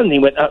stunned. He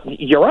went,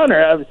 Your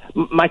Honor,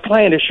 my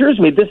client assures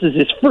me this is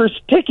his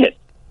first ticket.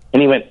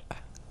 And he went,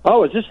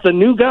 oh, is this the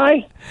new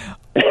guy?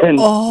 And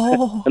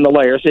the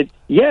lawyer said,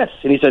 yes.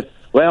 And he said,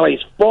 well, he's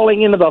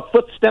falling into the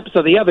footsteps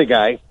of the other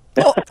guy.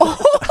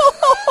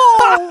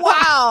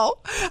 Wow.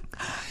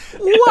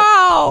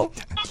 Wow.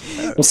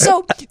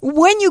 So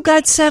when you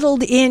got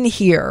settled in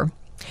here,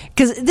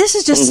 because this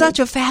is just such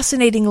a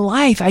fascinating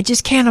life. I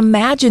just can't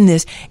imagine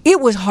this. It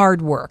was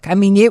hard work. I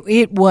mean,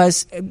 it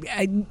was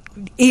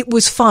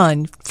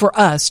fun for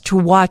us to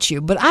watch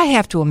you. But I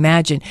have to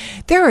imagine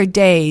there are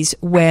days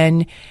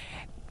when,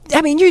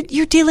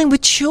 you're dealing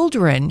with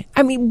children.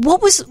 I mean,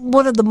 what was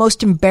one of the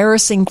most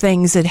embarrassing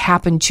things that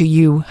happened to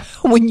you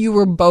when you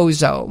were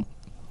Bozo?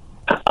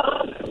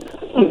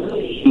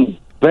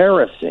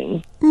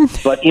 Embarrassing.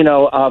 But,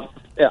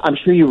 I'm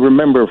sure you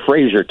remember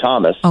Fraser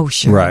Thomas. Oh,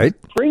 sure. Right.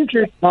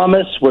 Fraser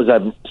Thomas was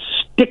a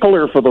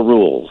stickler for the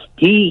rules.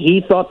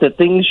 He thought that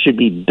things should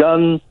be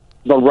done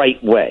the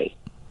right way.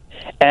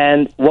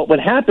 And what would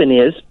happen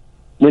is,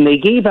 when they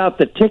gave out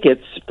the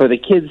tickets for the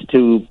kids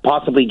to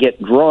possibly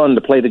get drawn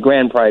to play the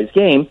grand prize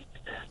game,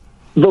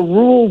 the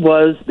rule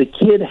was the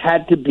kid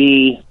had to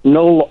be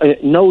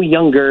no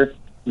younger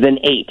than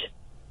 8.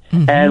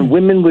 Mm-hmm. And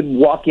women would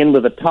walk in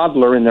with a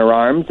toddler in their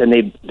arms, and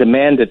they'd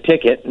demand a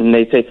ticket, and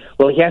they'd say,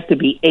 well, he has to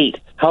be 8.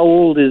 How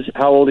old is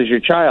your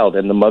child?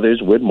 And the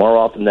mothers would, more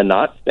often than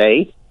not,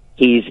 say,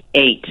 he's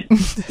 8.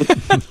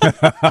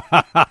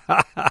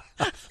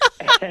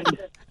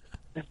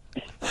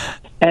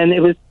 And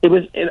it was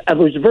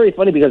very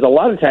funny because a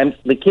lot of times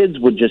the kids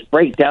would just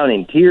break down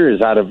in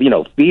tears out of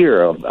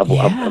fear of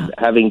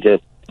having to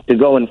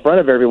go in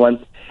front of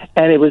everyone.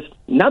 And it was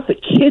not the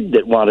kid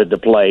that wanted to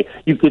play.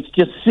 You could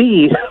just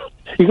see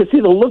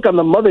the look on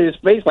the mother's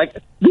face, like,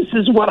 this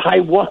is what I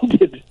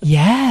wanted.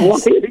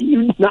 Yes. Why are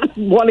you not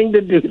wanting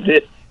to do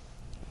this?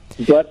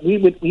 But we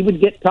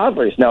would get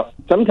toddlers. Now,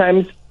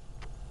 sometimes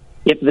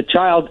if the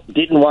child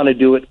didn't want to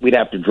do it, we'd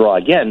have to draw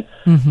again.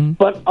 Mm-hmm.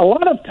 But a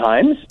lot of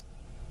times,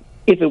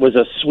 if it was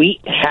a sweet,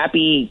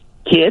 happy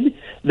kid,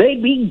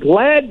 they'd be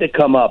glad to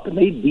come up, and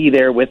they'd be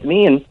there with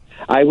me, and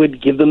I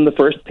would give them the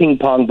first ping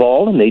pong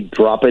ball, and they'd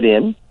drop it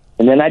in,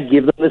 and then I'd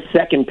give them the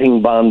second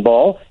ping pong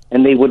ball,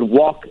 and they would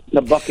walk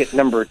to bucket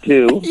number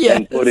 2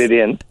 and put it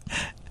in.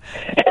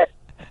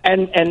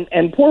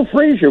 And poor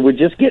Fraser would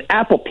just get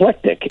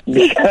apoplectic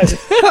because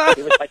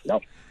he was like,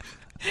 no.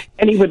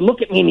 And he would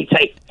look at me and he'd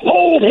say,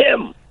 hold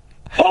him!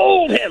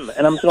 Hold him!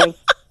 And I'm going,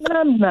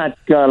 I'm not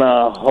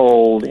gonna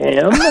hold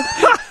him.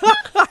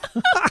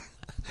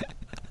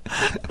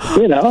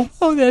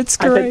 Oh, that's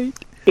great.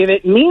 Said, if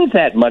it means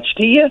that much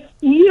to you,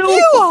 you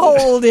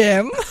hold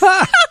him.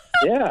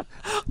 Yeah.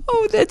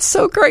 Oh, that's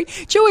so great.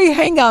 Joey,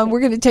 hang on.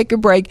 We're going to take a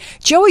break.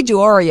 Joey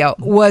DiOrio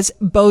was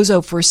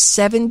Bozo for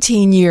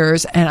 17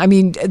 years. And I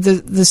mean,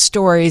 the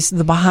stories,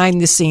 the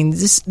behind the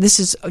scenes, this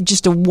is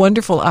just a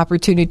wonderful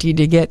opportunity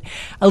to get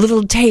a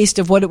little taste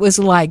of what it was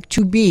like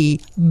to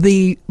be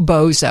the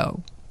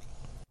Bozo.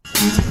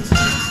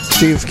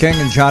 Steve King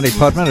and Johnny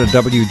Putman at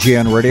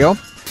WGN Radio.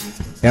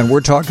 And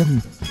we're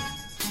talking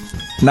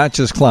not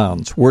just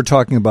clowns. We're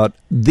talking about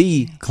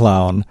the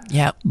clown,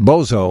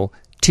 Bozo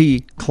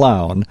T.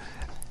 Clown.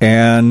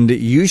 And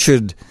you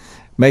should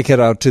make it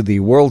out to the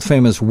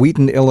world-famous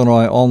Wheaton,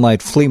 Illinois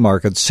all-night flea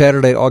market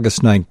Saturday,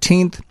 August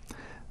 19th,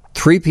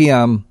 3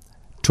 p.m.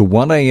 to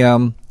 1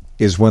 a.m.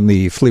 is when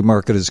the flea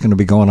market is going to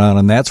be going on,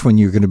 and that's when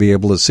you're going to be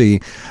able to see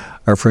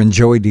our friend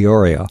Joey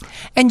Dioria.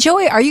 And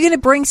Joey, are you going to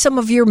bring some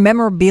of your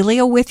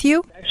memorabilia with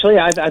you? Actually,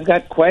 I've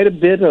got quite a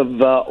bit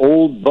of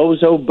old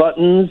Bozo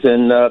buttons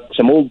and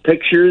some old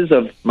pictures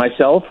of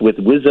myself with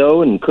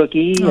Wizzo and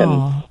Cookie.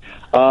 Aww.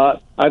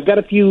 And I've got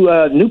a few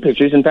new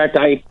pictures. In fact,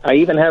 I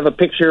even have a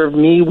picture of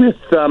me with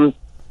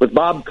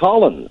Bob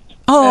Collins.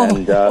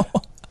 Oh.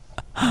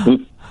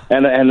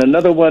 And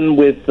another one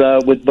with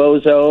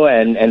Bozo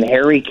and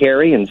Harry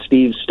Carey and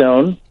Steve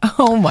Stone.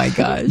 Oh, my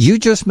gosh. You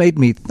just made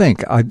me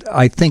think.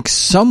 I think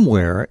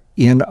somewhere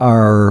in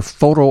our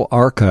photo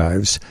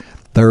archives,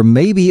 there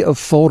may be a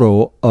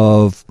photo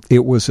of,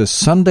 it was a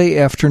Sunday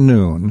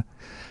afternoon,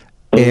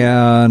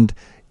 and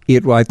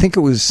I think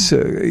it was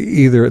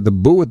either the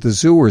Boo at the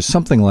Zoo or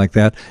something like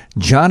that.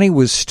 Johnny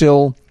was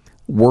still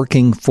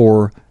working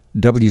for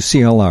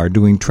WCLR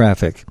doing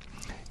traffic,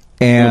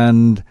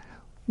 and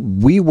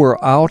we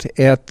were out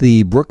at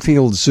the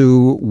Brookfield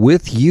Zoo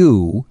with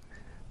you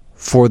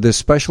for this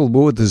special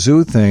Boo at the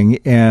Zoo thing,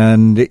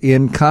 and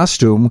in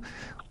costume,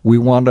 we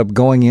wound up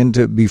going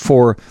into,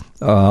 before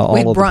all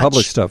of the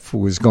public stuff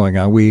was going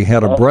on, we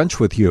had a brunch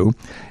with you.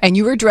 And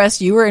you were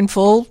dressed, you were in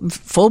full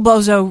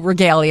Bozo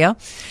regalia,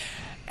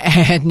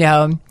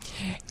 and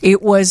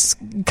it was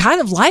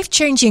kind of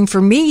life-changing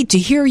for me to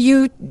hear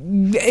you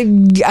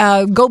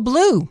go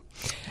blue.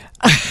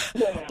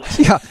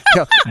 yeah,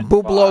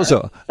 Blue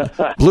Bozo.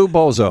 Blue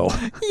Bozo.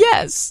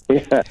 Yes.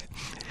 Yeah.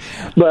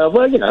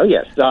 Well,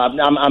 yes.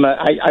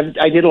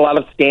 I did a lot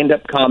of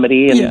stand-up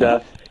comedy, and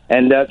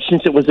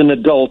since it was an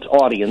adult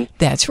audience,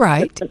 that's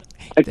right.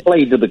 I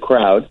played to the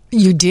crowd.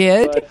 You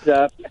did.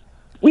 But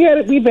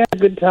we've had a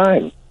good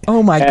time.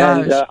 Oh my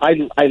gosh!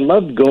 And I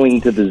loved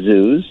going to the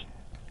zoos.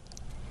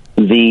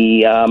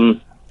 There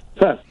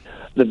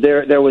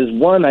was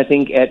one, I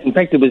think. In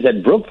fact, it was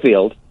at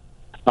Brookfield.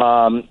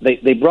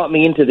 They brought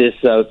me into this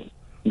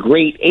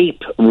great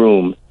ape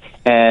room,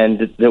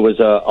 and there was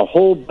a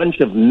whole bunch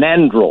of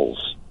mandrills.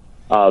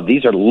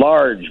 These are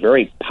large,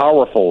 very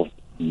powerful,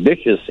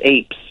 vicious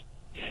apes,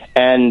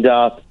 and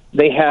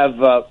they have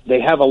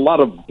a lot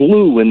of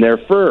blue in their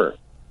fur,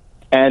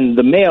 and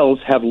the males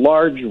have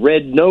large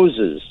red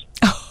noses.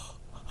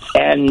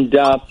 And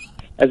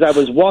as I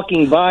was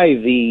walking by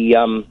the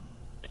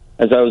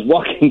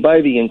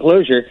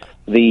enclosure,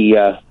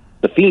 the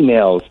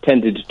females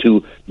tended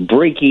to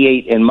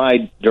brachiate in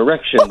my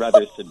direction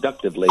rather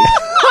seductively.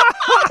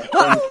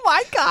 Oh,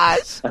 my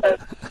gosh.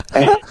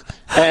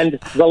 And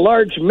the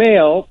large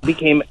male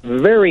became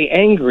very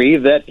angry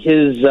that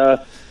his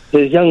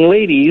young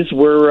ladies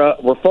were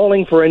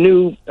falling for a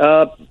new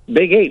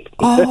big ape.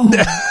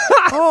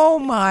 Oh,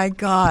 my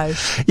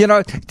gosh.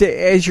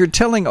 As you're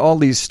telling all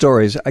these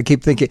stories, I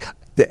keep thinking,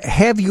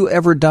 have you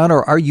ever done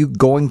or are you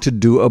going to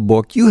do a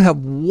book? You have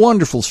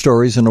wonderful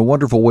stories and a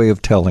wonderful way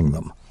of telling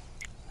them.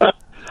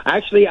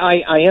 Actually,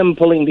 I am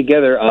pulling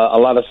together a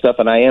lot of stuff,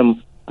 and I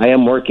am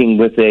working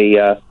with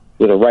a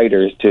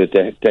writer to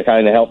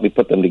kind of help me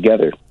put them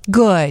together.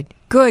 Good.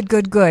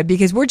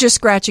 Because we're just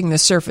scratching the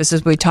surface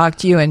as we talk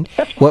to you. And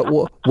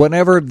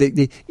whenever,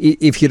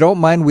 if you don't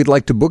mind, we'd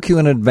like to book you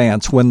in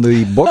advance. When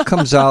the book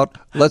comes out,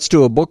 let's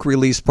do a book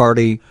release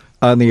party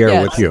on the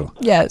air with you.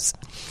 Yes.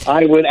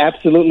 I would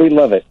absolutely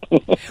love it.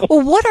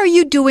 Well, what are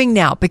you doing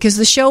now? Because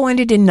the show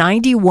ended in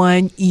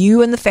 91.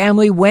 You and the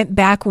family went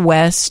back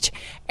west.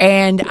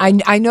 And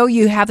I know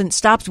you haven't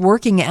stopped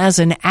working as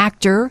an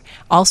actor,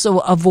 also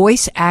a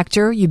voice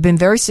actor. You've been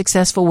very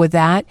successful with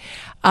that.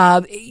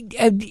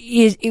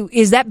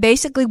 Is that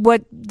basically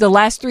what the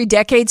last 3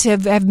 decades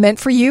have meant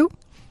for you?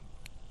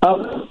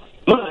 Much.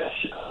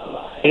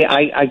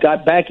 I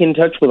got back in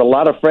touch with a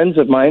lot of friends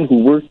of mine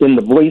who worked in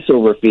the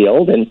voiceover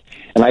field, and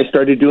I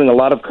started doing a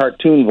lot of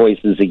cartoon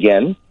voices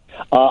again.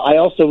 I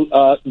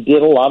also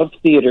did a lot of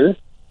theater.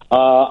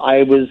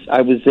 I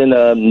was in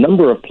a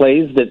number of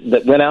plays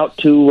that went out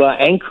to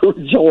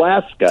Anchorage,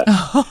 Alaska.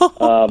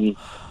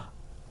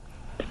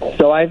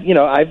 So I've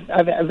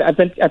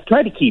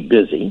tried to keep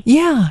busy.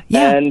 Yeah.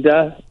 And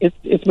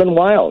it's been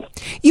wild.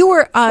 You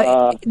were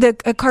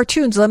the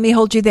cartoons. Let me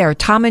hold you there.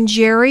 Tom and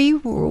Jerry,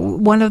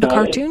 one of the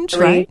cartoons,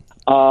 right?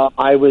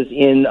 I was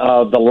in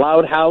The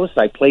Loud House.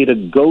 I played a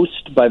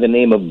ghost by the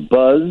name of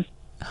Buzz.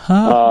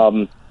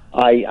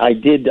 I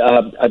did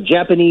a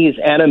Japanese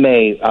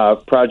anime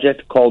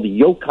project called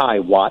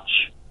Yokai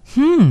Watch,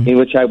 in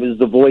which I was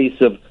the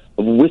voice of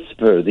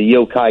Whisper, the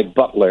yokai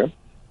butler.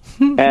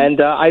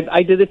 And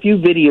I did a few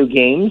video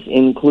games,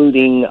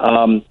 including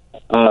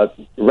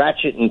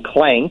Ratchet and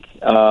Clank.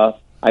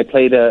 I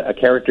played a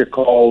character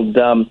called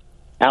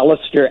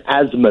Alistair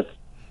Azimuth.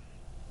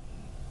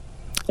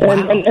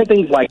 and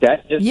things like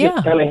that. Just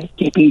kind of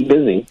keep you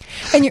busy.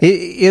 And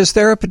is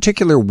there a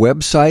particular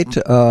website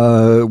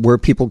where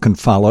people can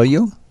follow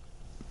you?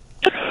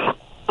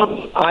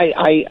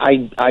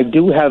 I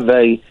do have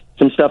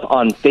some stuff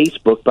on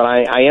Facebook, but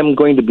I am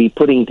going to be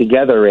putting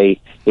together a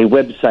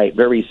website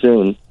very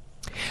soon.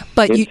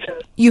 But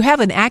you have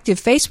an active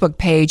Facebook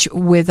page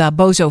with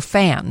Bozo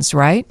fans,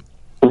 right?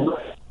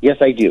 Yes,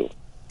 I do.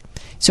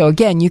 So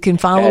again, you can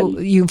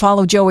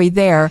follow Joey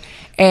there,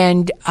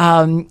 and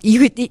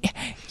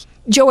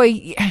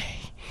Joey,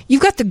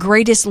 you've got the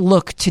greatest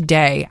look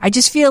today. I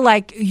just feel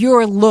like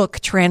your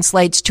look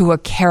translates to a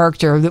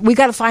character. We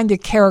got to find a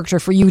character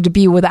for you to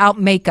be without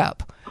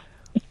makeup.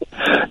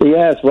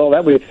 Yes, well,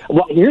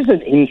 here's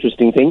an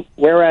interesting thing.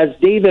 Whereas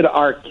David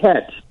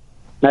Arquette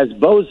has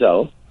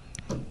Bozo,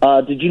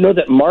 did you know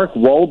that Mark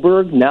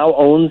Wahlberg now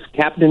owns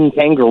Captain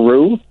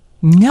Kangaroo?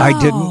 No, I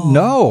didn't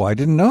know. I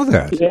didn't know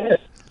that. Yes.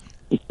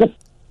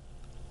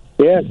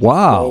 Yes.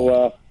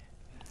 Wow.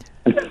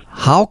 So,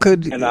 how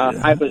could? And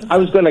I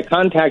was going to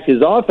contact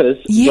his office,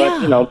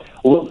 but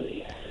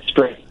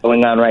straight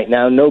going on right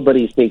now.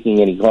 Nobody's taking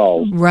any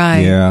calls.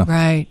 Right. Yeah.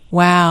 Right.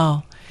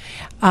 Wow.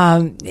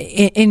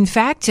 In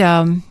fact,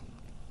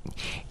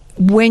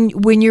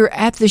 when you're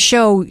at the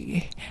show,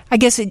 I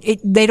guess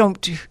they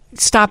don't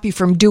stop you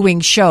from doing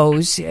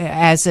shows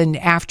as an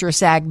After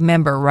SAG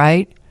member,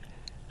 right?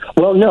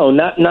 Well, no,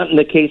 not in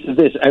the case of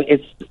this.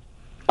 It's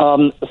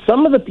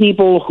some of the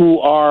people who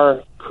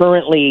are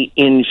currently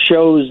in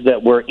shows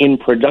that were in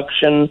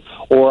production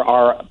or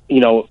are,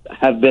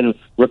 have been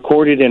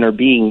recorded and are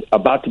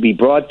about to be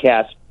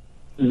broadcast.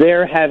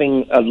 They're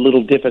having a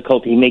little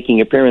difficulty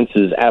making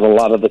appearances at a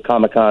lot of the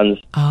Comic-Cons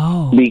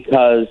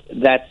because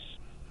that's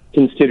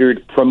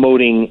considered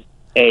promoting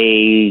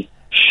a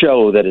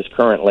show that is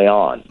currently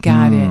on.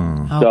 Got it.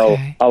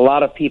 Okay. So a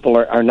lot of people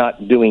are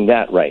not doing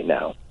that right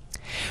now.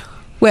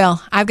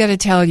 Well, I've got to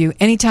tell you,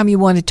 anytime you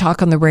want to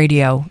talk on the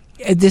radio,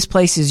 this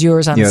place is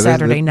yours on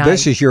Saturday night.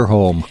 This is your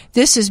home.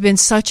 This has been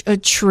such a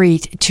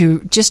treat to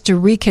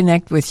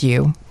reconnect with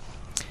you.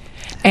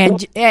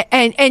 And I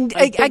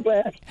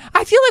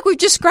feel like we've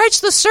just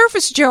scratched the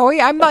surface, Joey.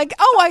 I'm like,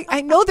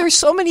 I know there's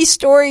so many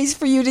stories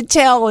for you to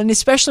tell, and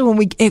especially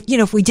when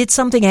if we did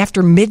something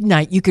after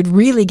midnight, you could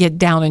really get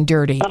down and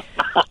dirty.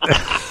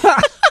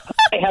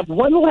 I have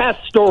one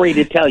last story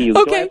to tell you.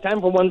 Okay. Do I have time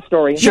for one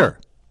story? Sure.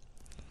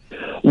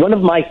 One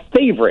of my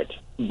favorite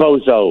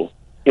Bozo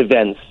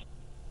events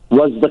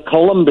was the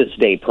Columbus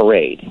Day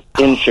Parade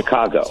in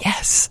Chicago.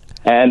 Yes.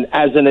 And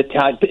as an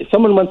Italian,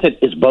 someone once said,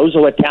 "Is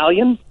Bozo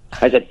Italian?"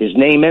 I said, "His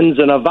name ends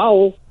in a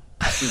vowel."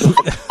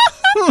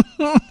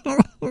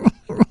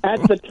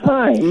 At the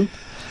time,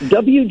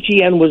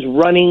 WGN was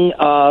running,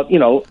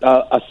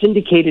 a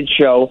syndicated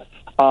show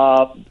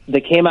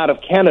that came out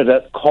of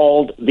Canada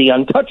called The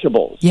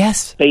Untouchables.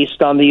 Yes.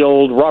 Based on the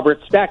old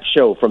Robert Stack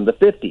show from the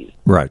 50s.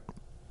 Right.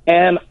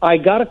 And I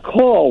got a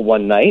call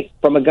one night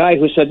from a guy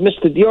who said,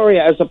 "Mr. Dioria,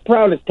 as a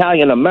proud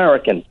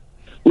Italian-American,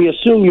 we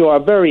assume you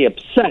are very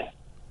upset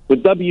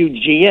with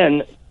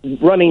WGN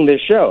running this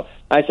show."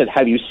 I said,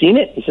 "Have you seen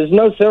it?" He says,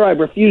 "No, sir, I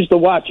refuse to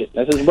watch it."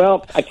 I said,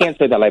 "Well, I can't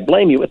say that I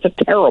blame you. It's a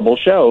terrible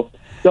show.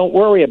 Don't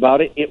worry about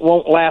it. It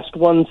won't last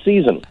one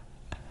season."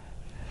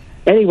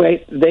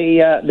 Anyway,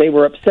 they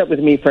were upset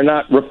with me for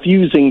not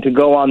refusing to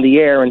go on the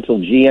air until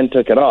GN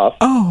took it off.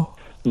 Oh.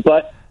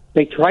 But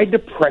they tried to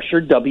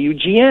pressure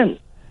WGN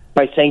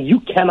by saying, "You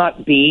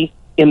cannot be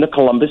in the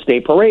Columbus Day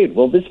Parade."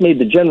 Well, this made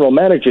the general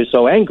manager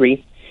so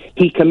angry,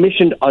 he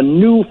commissioned a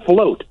new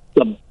float,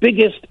 the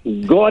biggest,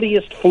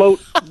 gaudiest float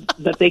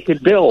that they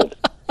could build.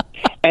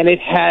 And it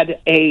had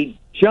a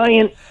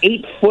giant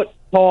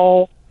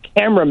 8-foot-tall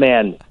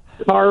cameraman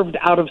carved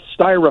out of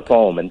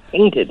styrofoam and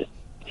painted.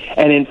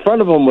 And in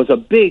front of him was a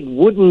big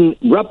wooden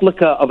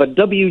replica of a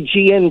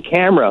WGN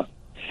camera.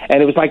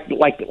 And it was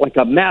like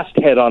a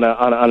masthead on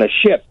a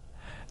ship.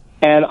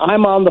 And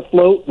I'm on the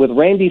float with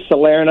Randy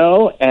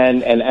Salerno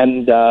and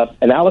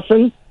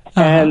Allison,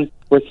 and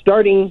we're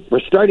starting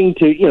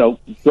to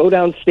go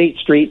down State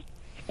Street,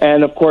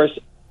 and of course,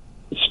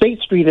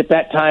 State Street at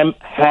that time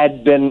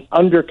had been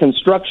under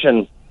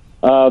construction.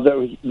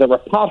 There were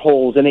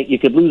potholes in it; you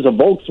could lose a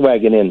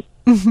Volkswagen in,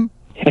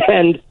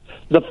 and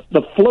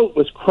the float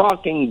was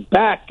crocking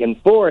back and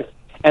forth,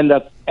 and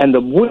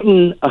the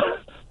wooden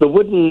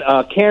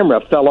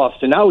camera fell off.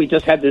 So now we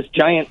just had this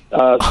giant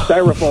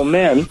styrofoam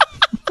man.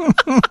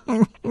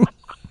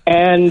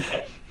 and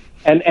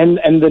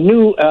the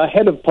new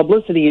head of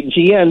publicity at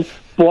GN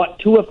bought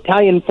 2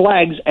 Italian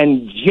flags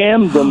and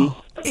jammed them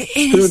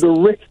through the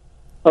wrist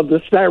of the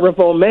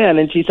styrofoam man.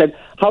 And she said,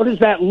 "How does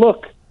that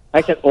look?"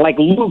 I said, "Like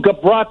Luca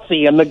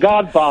Brasi and The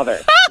Godfather."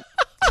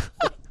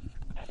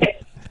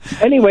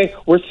 Anyway,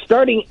 we're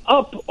starting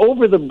up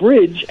over the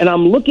bridge, and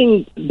I'm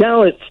looking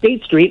down at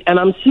State Street, and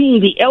I'm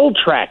seeing the L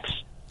tracks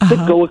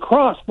that go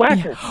across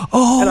Wacker.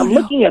 And I'm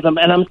looking at them,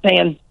 and I'm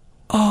saying,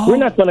 we're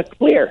not going to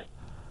clear.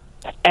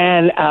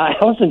 And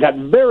Allison got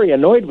very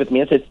annoyed with me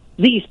and said,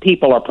 "These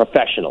people are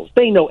professionals.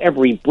 They know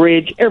every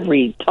bridge,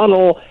 every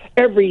tunnel,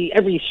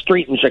 every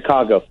street in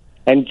Chicago."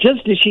 And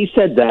just as she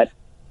said that,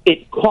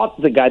 it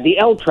caught the guy. The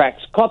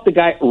L-Trax caught the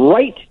guy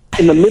right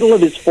in the middle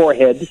of his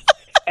forehead,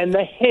 and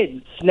the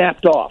head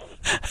snapped off.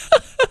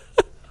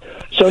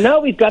 So now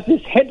we've got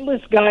this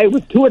headless guy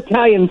with 2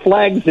 Italian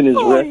flags in his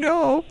wrist,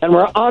 and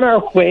we're on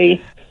our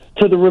way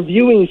to the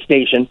reviewing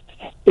station.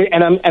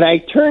 And I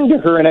turned to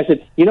her and I said,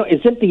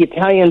 as if the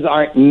Italians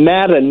aren't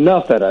mad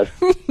enough at us.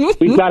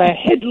 We've got a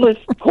headless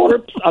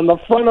corpse on the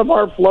front of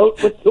our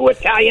float with 2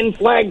 Italian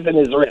flags in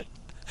his wrist.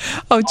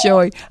 Oh,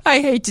 Joey, I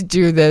hate to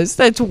do this.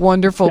 That's a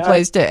wonderful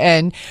place to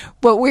end.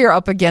 But we are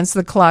up against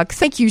the clock.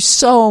 Thank you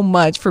so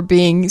much for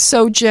being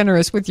so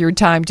generous with your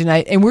time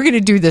tonight. And we're going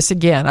to do this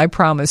again, I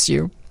promise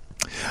you.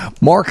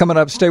 More coming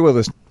up. Stay with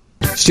us.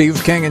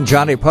 Steve King and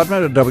Johnny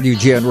Putman at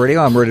WGN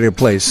Radio. I'm ready to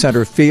play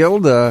center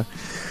field. We're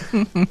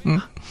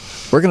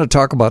going to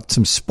talk about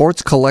some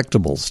sports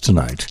collectibles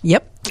tonight.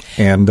 Yep.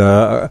 And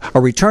a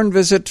return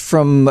visit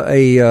from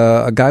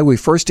a guy we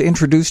first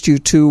introduced you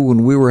to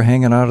when we were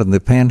hanging out in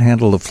the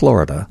panhandle of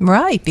Florida.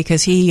 Right,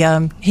 because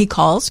he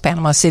calls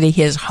Panama City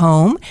his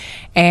home,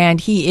 and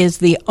he is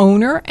the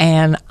owner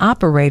and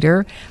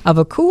operator of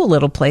a cool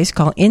little place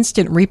called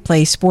Instant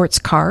Replay Sports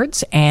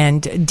Cards,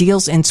 and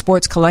deals in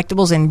sports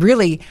collectibles, and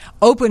really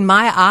opened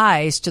my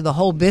eyes to the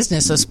whole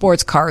business of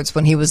sports cards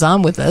when he was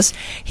on with us.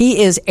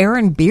 He is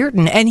Aaron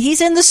Bearden, and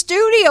he's in the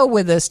studio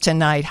with us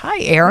tonight. Hi,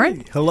 Aaron.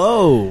 Hey,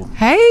 hello.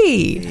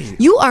 Hey,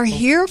 you are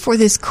here for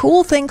this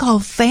cool thing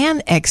called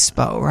Fan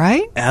Expo,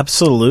 right?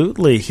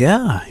 Absolutely,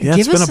 yeah.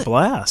 It's been a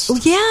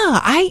blast. Yeah,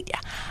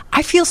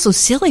 I feel so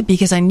silly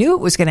because I knew it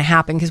was going to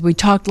happen because we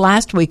talked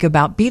last week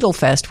about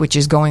Beatlefest, which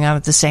is going on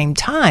at the same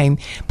time,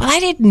 but I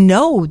didn't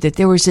know that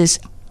there was this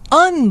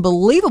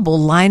unbelievable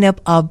lineup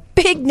of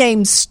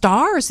big-name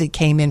stars that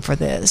came in for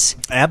this.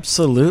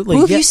 Absolutely.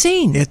 Who have you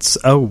seen? It's,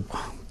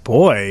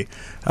 boy,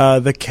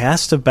 the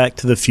cast of Back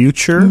to the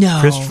Future,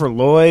 Christopher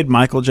Lloyd,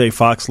 Michael J.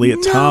 Fox, Leah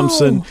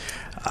Thompson,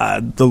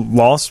 the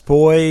Lost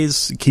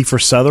Boys,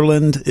 Kiefer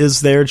Sutherland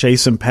is there,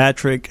 Jason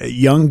Patrick,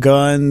 Young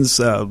Guns,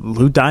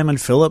 Lou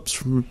Diamond Phillips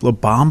from La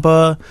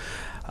Bamba,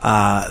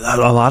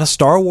 a lot of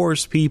Star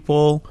Wars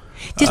people.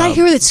 Did I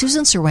hear that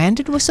Susan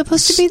Sarandon was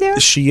supposed to be there?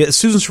 She is.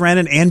 Susan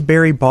Sarandon and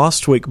Barry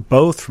Bostwick,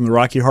 both from the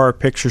Rocky Horror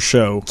Picture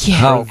Show. Yeah.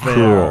 How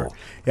cool.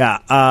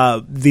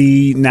 Yeah,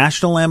 the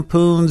National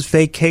Lampoon's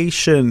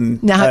Vacation.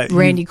 Not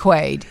Randy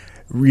Quaid.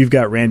 You've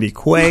got Randy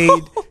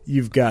Quaid.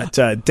 You've got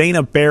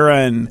Dana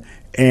Barron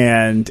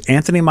and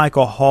Anthony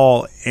Michael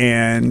Hall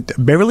and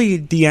Beverly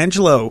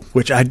D'Angelo,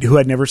 who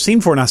I'd never seen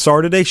before, and I saw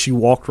her today. She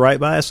walked right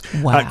by us.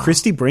 Wow.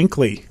 Christy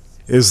Brinkley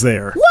is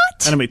there.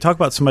 What? And I mean, talk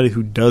about somebody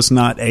who does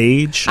not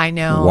age. I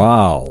know.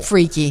 Wow.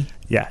 Freaky.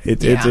 Yeah,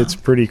 it's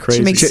pretty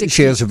crazy.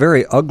 She has a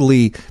very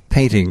ugly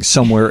painting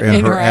somewhere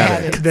in her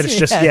attic. That it's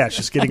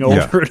just getting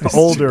older and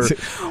older.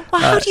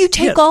 Well, how do you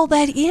take all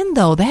that in,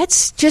 though?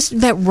 That's just,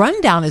 that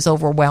rundown is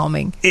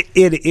overwhelming.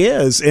 It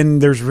is,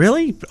 and there's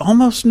really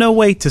almost no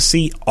way to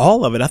see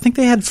all of it. I think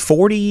they had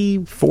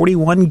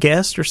 41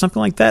 guests or something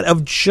like that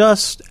of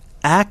just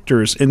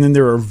actors, and then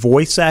there are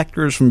voice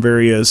actors from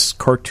various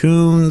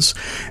cartoons,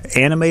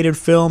 animated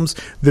films.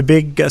 The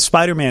big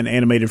Spider-Man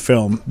animated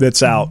film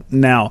that's out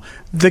now,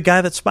 the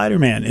guy that's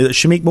Spider-Man,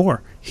 Shameik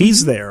Moore,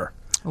 he's there.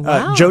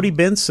 Wow. Jodie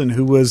Benson,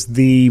 who was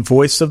the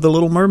voice of the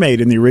Little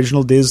Mermaid in the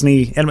original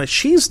Disney anime,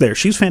 she's there.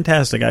 She's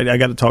fantastic. I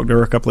got to talk to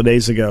her a couple of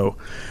days ago.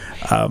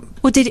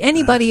 Well, did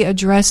anybody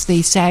address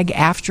the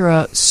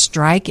SAG-AFTRA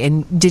strike,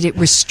 and did it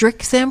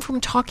restrict them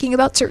from talking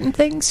about certain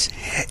things?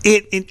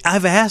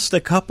 I've asked a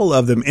couple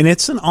of them, and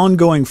it's an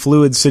ongoing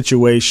fluid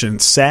situation.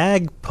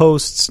 SAG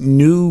posts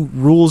new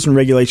rules and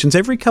regulations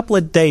every couple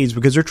of days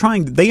because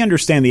they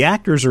understand the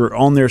actors are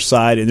on their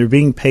side and they're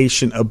being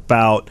patient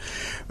about,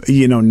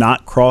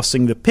 not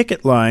crossing the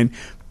picket line.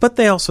 But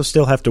they also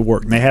still have to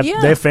work. They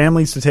have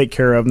families to take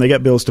care of, and they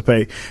got bills to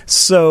pay.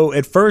 So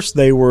at first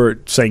they were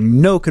saying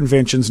no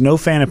conventions, no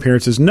fan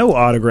appearances, no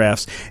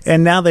autographs,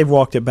 and now they've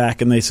walked it back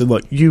and they said,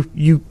 "Look,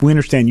 we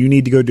understand you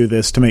need to go do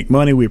this to make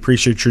money. We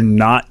appreciate you're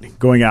not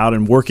going out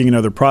and working in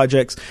other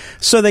projects."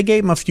 So they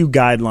gave them a few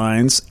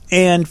guidelines,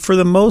 and for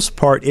the most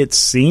part, it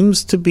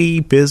seems to be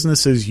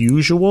business as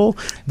usual.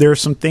 There are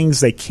some things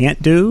they can't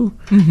do.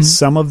 Mm-hmm.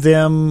 Some of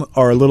them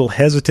are a little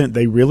hesitant.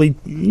 They really,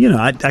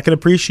 I can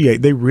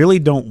appreciate they really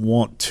don't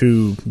want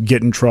to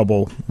get in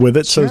trouble with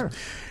it. Sure.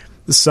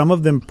 So some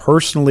of them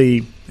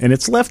personally, and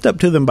it's left up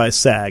to them by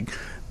SAG,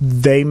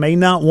 they may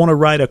not want to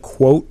write a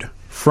quote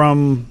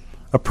from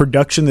a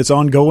production that's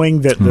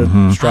ongoing that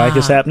the strike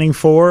is happening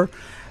for.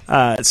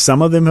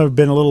 Some of them have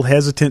been a little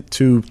hesitant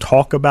to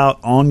talk about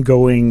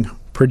ongoing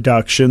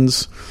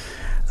productions.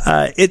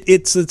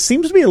 It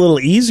seems to be a little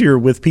easier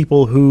with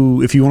people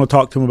who, if you want to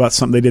talk to them about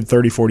something they did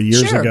 30, 40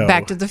 years ago.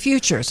 Back to the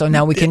Future. So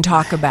now we can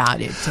talk about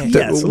it.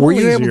 Were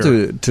you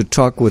able to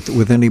talk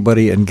with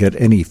anybody and get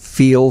any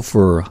feel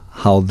for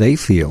how they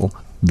feel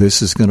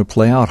this is going to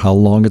play out, how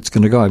long it's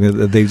going to go? I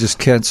mean, they just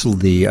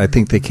canceled I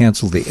think they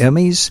canceled the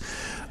Emmys.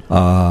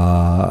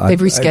 They've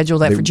rescheduled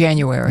that for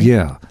January.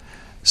 Yeah.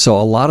 So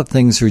a lot of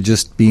things are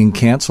just being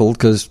canceled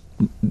because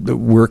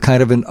we're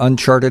kind of in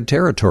uncharted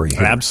territory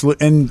here.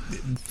 Absolutely. And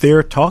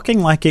they're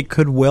talking like it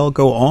could well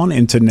go on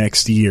into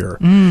next year.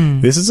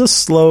 This is a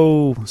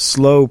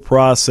slow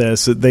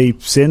process. They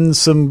send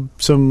some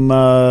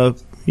I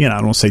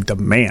don't want to say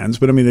demands,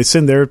 but I mean, they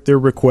send their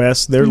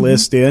requests, their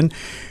list in.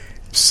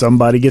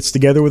 Somebody gets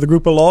together with a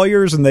group of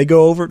lawyers and they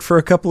go over it for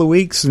a couple of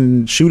weeks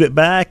and shoot it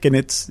back, and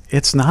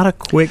it's not a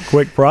quick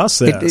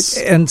process.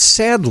 And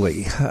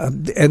sadly,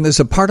 and there's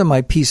a part of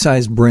my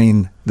pea-sized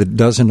brain that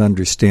doesn't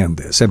understand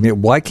this. I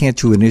mean, why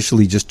can't you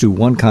initially just do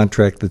one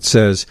contract that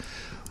says,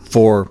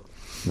 for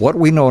what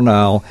we know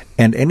now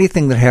and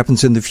anything that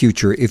happens in the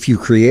future, if you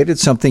created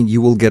something,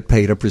 you will get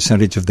paid a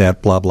percentage of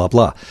that, blah, blah,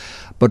 blah.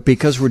 But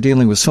because we're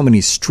dealing with so many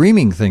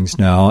streaming things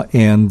now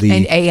and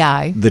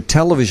AI, the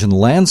television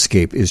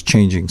landscape is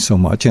changing so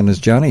much, and as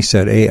Johnny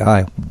said,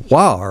 AI,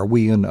 wow, are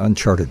we in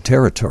uncharted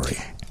territory?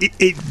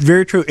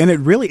 Very true. And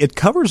it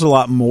covers a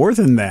lot more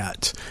than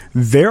that.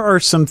 There are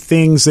some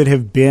things that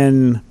have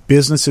been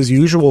business as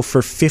usual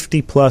for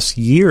 50 plus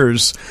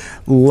years.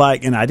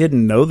 Like, and I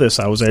didn't know this,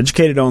 I was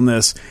educated on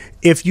this.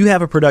 If you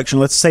have a production,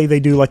 let's say they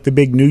do like the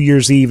big New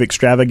Year's Eve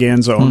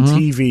extravaganza on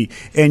TV,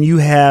 and you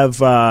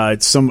have a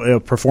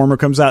performer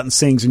comes out and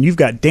sings, and you've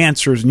got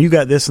dancers, and you've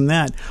got this and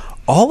that.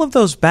 All of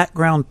those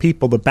background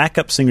people, the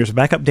backup singers,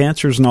 backup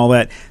dancers and all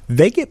that,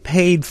 they get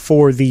paid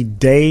for the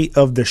day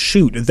of the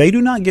shoot. They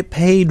do not get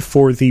paid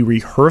for the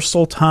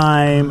rehearsal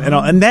time.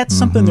 And that's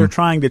something they're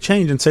trying to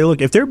change and say,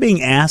 look, if they're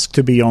being asked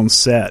to be on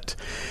set,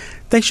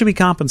 they should be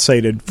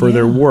compensated for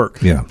their work,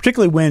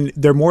 particularly when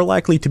they're more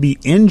likely to be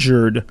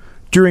injured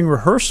during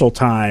rehearsal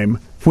time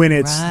when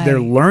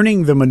they're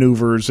learning the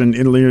maneuvers and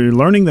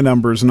learning the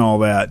numbers and all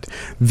that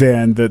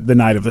than the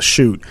night of the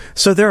shoot.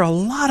 So there are a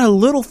lot of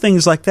little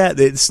things like that.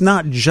 It's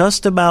not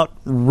just about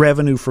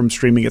revenue from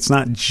streaming. It's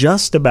not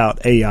just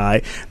about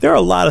AI. There are a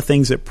lot of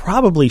things that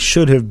probably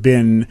should have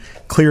been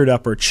cleared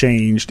up or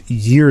changed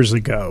years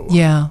ago.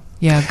 Yeah,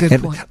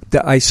 good point.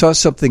 I saw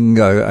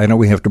something, I know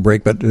we have to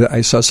break, but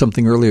I saw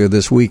something earlier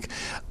this week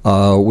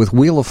with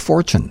Wheel of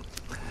Fortune.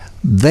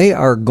 They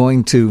are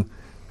going to,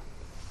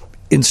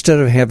 instead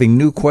of having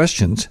new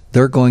questions,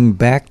 they're going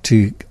back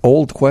to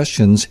old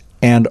questions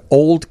and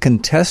old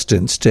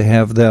contestants to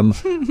have them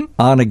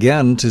on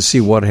again to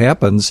see what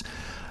happens.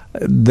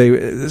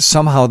 They're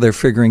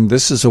figuring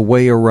this is a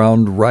way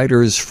around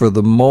writers for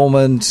the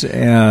moment.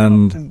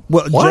 And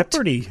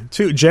Jeopardy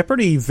too.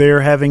 Jeopardy, they're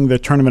having the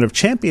Tournament of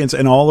Champions,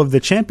 and all of the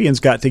champions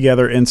got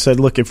together and said,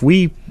 look, if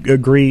we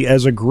agree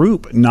as a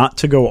group not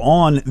to go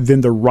on,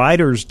 then the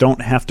writers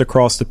don't have to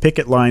cross the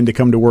picket line to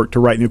come to work to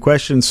write new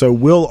questions. So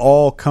we'll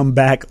all come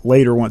back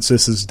later once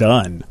this is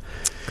done.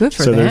 Good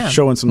for them. So they're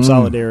showing some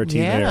solidarity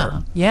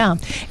there. Yeah.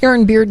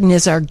 Aaron Bearden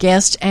is our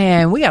guest,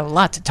 and we have a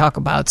lot to talk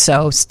about,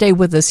 so stay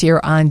with us here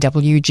on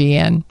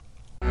WGN.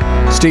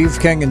 Steve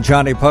King and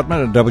Johnny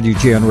Putman at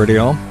WGN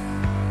Radio.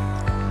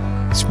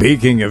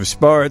 Speaking of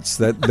sports,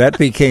 that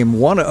became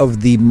one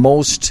of the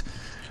most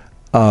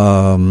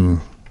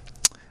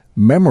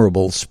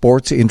memorable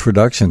sports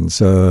introductions.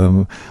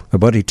 My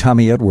buddy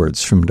Tommy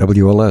Edwards from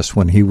WLS,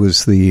 when he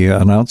was the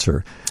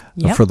announcer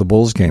for the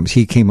Bulls games,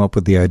 he came up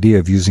with the idea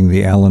of using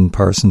the Alan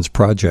Parsons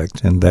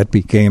Project, and that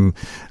became,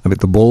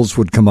 the Bulls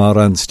would come out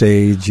on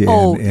stage,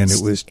 and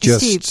it was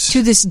just... Steve,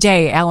 to this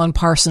day, Alan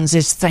Parsons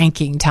is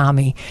thanking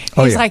Tommy.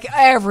 He's like,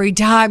 every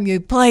time you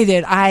played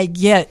it, I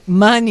get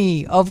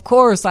money. Of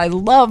course, I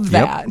love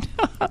that.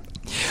 Yep.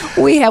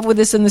 We have with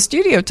us in the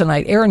studio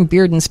tonight Aaron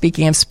Bearden.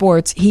 Speaking of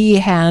sports, he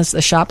has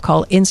a shop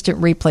called Instant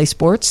Replay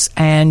Sports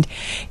and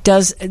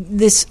does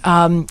this.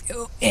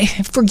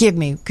 Forgive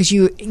me, because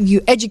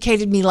you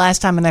educated me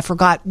last time and I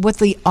forgot what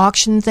the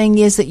auction thing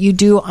is that you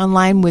do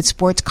online with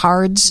sports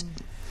cards.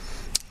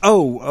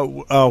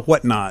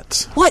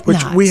 Whatnot.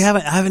 Which I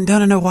haven't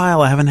done in a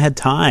while. I haven't had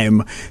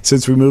time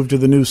since we moved to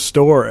the new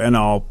store and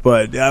all.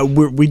 But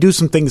we do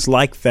some things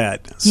like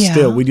that.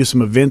 Still, we do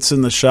some events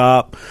in the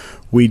shop.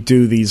 We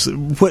do these,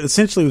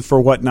 essentially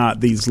for Whatnot,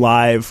 these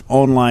live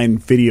online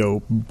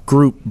video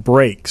group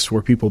breaks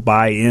where people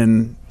buy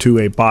in to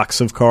a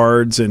box of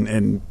cards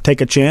and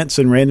take a chance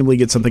and randomly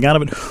get something out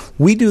of it.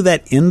 We do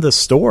that in the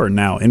store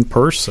now, in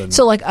person.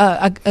 So like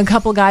a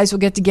couple guys will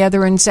get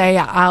together and say,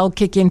 I'll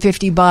kick in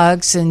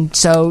 $50, and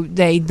so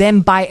they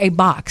then buy a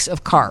box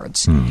of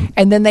cards.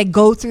 And then they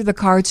go through the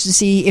cards to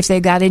see if they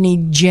got any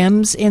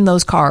gems in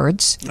those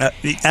cards.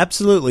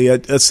 Absolutely.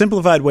 A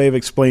simplified way of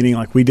explaining,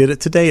 like we did it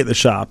today at the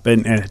shop,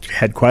 and it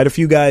had quite a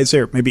few guys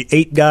there. Maybe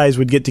 8 guys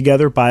would get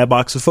together, buy a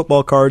box of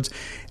football cards,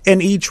 and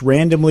each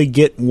randomly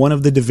get one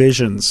of the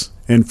divisions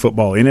in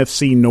football,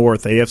 NFC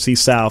North, AFC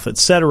South,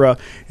 etc.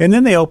 And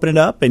then they open it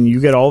up and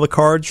you get all the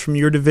cards from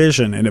your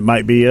division. And it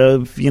might be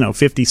a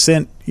 50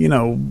 cent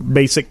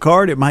basic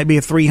card. It might be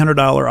a $300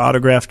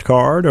 autographed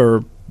card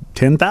or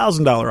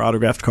 $10,000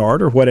 autographed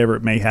card or whatever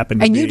it may happen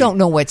to be. And you don't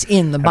know what's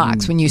in the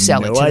box when you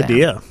sell it to them. No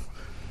idea.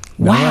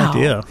 No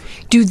idea.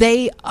 Do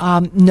they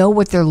know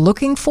what they're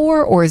looking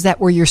for, or is that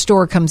where your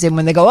store comes in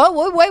when they go,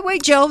 oh,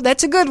 wait, Joe,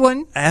 that's a good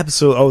one?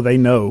 Absolutely. Oh, they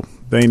know.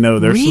 They know.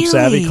 They're some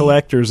savvy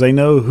collectors. They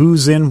know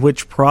who's in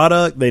which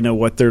product. They know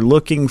what they're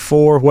looking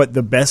for, what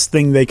the best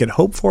thing they could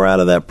hope for out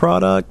of that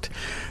product.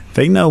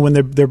 They know when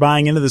they're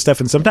buying into this stuff.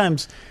 And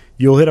sometimes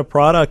you'll hit a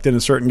product and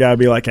a certain guy will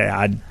be like, hey,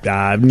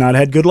 I've not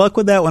had good luck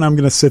with that one. I'm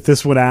going to sit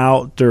this one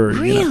out. Or,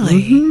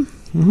 really?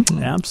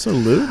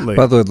 Absolutely.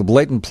 By the way, the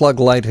blatant plug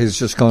light has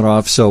just gone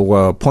off,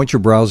 so point your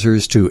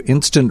browsers to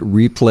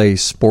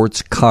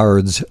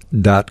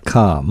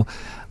instantReplaySportsCards.com.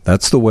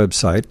 That's the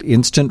website,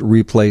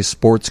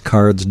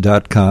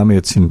 instantReplaySportsCards.com.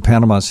 It's in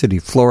Panama City,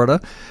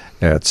 Florida,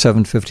 at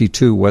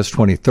 752 West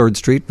 23rd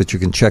Street, but you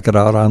can check it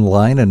out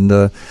online,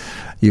 and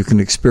you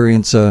can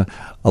experience a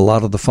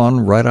lot of the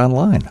fun right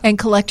online. And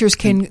collectors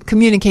can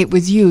communicate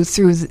with you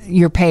through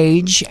your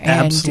page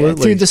and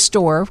through the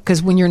store,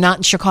 because when you're not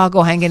in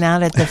Chicago hanging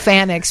out at the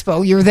Fan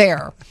Expo, you're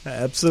there.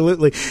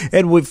 Absolutely.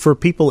 And for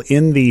people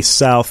in the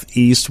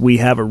Southeast, we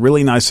have a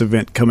really nice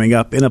event coming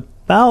up in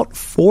about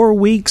 4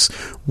 weeks.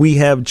 We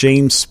have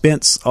James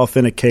Spence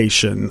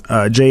Authentication,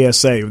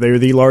 JSA. They're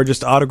the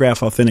largest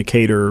autograph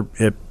authenticator,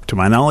 to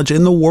my knowledge,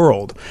 in the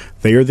world.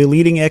 They are the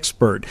leading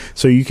expert.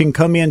 So you can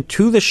come in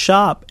to the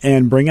shop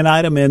and bring an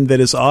item in that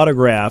is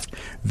autographed.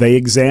 They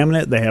examine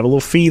it. They have a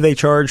little fee they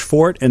charge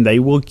for it, and they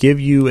will give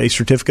you a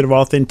certificate of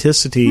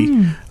authenticity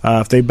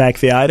if they back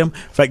the item.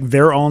 In fact,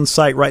 they're on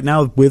site right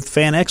now with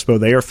Fan Expo.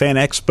 They are Fan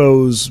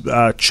Expo's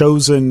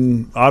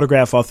chosen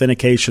autograph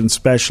authentication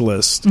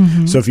specialist.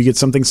 So if you get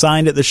something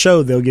signed at the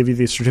show, they'll give you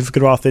the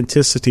certificate of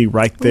authenticity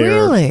right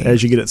there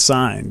as you get it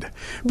signed.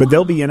 But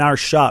they'll be in our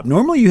shop.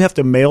 Normally you have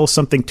to mail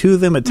something to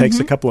them. It takes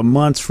a couple of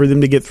months for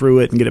them to get through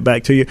it and get it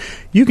back to you.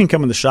 You can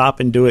come in the shop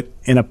and do it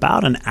in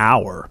about an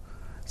hour.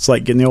 It's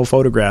like getting the old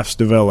photographs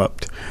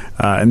developed.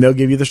 And they'll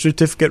give you the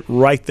certificate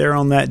right there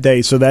on that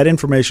day. So that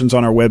information's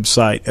on our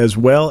website as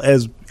well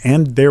as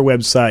and their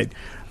website,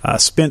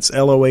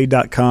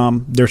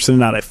 SpenceLOA.com. They're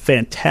sending out a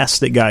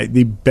fantastic guy,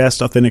 the best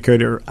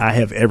authenticator I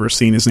have ever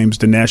seen. His name's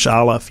Dinesh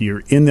Allah. If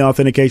you're in the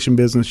authentication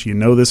business, you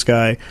know this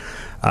guy.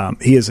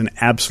 He is an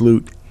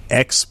absolute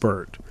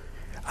expert.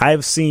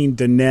 I've seen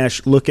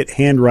Dinesh look at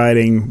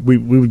handwriting. We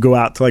would go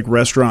out to like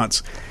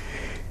restaurants,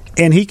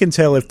 and he can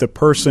tell if the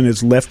person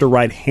is left or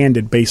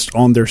right-handed based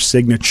on their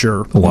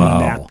signature on a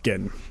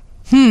napkin.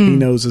 He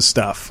knows his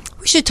stuff.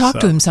 We should talk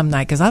to him some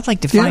night, because I'd like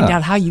to find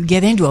out how you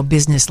get into a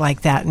business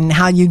like that and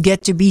how you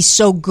get to be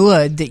so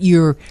good that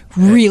you're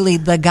really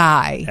the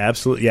guy.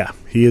 Absolutely, yeah.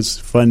 He is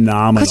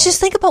phenomenal. But just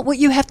think about what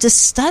you have to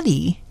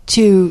study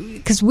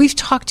because we've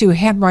talked to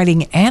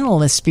handwriting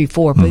analysts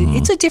before, but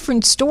it's a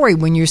different story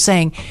when you're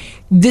saying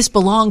this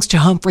belongs to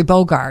Humphrey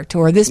Bogart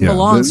or this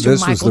belongs to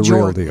Michael Jordan. This was the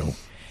real deal.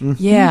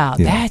 Yeah,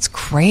 that's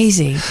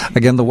crazy.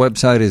 Again, the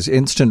website is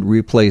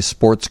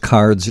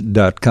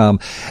instantReplaySportsCards.com.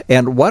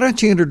 And why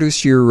don't you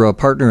introduce your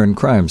partner in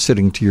crime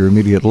sitting to your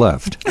immediate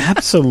left?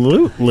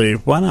 Absolutely.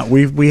 Why not?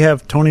 We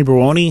have Tony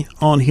Baroni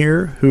on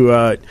here, who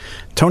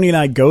Tony and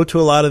I go to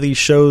a lot of these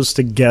shows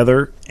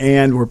together,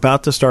 and we're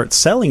about to start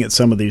selling at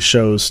some of these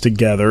shows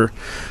together.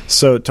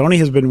 So Tony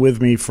has been with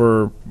me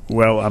for,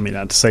 well, I mean,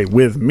 not to say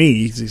with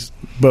me,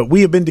 but we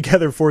have been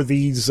together for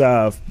these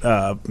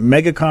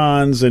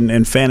megacons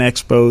and fan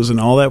expos and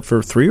all that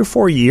for 3 or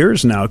 4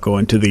 years now,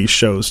 going to these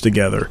shows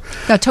together.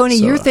 Now, Tony,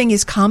 your thing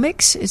is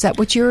comics. Is that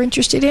what you're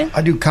interested in?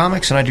 I do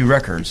comics and I do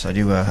records. I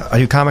do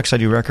comics. I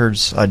do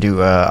records. I do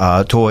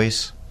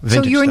toys.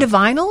 So you're into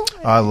vinyl?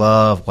 I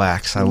love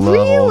wax. I love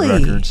old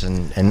records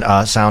and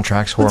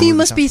soundtracks. Well, you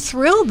must be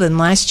thrilled. Then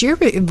last year,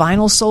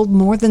 vinyl sold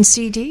more than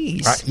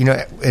CDs.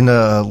 In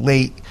the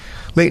late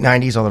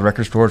 90s, all the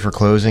record stores were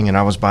closing, and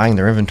I was buying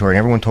their inventory, and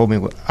everyone told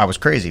me I was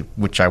crazy,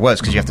 which I was,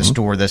 because you have to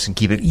store this and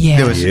keep it. You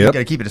got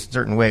to keep it a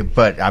certain way.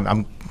 But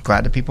I'm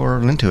glad that people are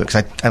into it,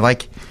 because I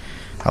like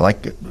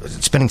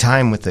spending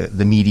time with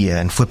the media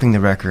and flipping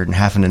the record and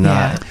having to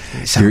nod.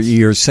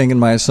 You're singing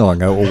my song.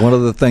 One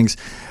of the things,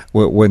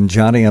 when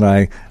Johnny and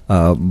I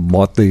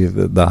bought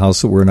the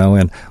house that we're now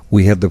in,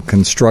 we had to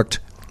construct.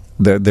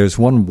 There's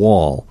one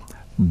wall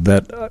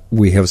that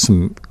we have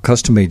some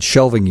custom-made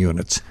shelving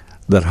units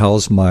that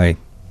house my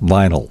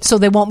vinyl. So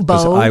they won't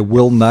bow? I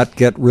will not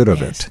get rid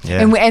of it.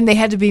 Yeah. And they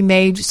had to be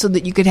made so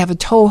that you could have a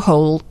toe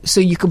hole, so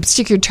you could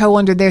stick your toe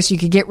under there so you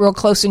could get real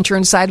close and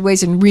turn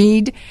sideways and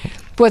read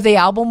what the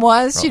album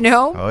was, you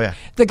know? Oh, yeah.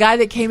 The guy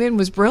that came in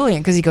was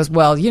brilliant, because he goes,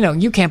 well,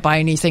 you can't buy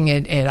anything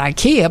at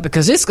IKEA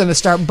because it's going to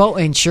start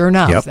bowing. Sure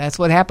enough, that's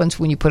what happens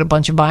when you put a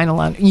bunch of vinyl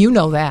on. You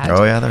know that.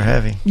 Oh, yeah, they're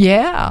heavy.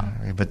 Yeah.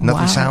 But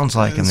nothing sounds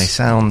like them. They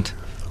sound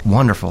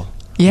wonderful.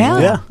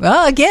 Yeah.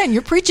 Well, again,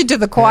 you're preaching to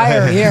the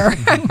choir here.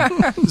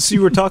 So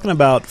you were talking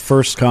about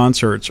first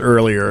concerts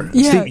earlier.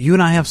 Yeah. Steve, you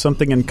and I have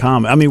something in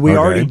common. I mean, we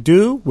already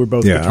do. We're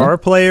both guitar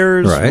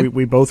players. Right.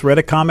 We both read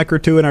a comic or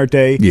two in our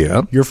day.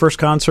 Yeah. Your first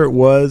concert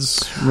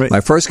was?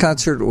 My first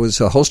concert was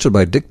hosted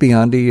by Dick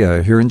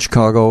Biondi here in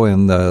Chicago,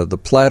 and the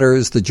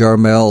Platters, the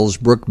Jarmels,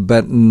 Brooke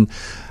Benton, Phil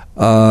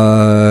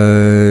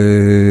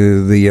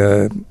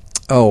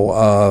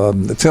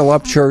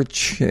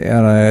Upchurch,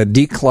 and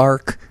Dee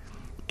Clark.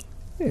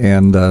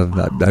 And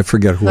I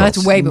forget who else.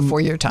 That's way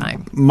before your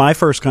time. My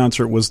first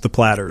concert was the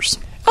Platters.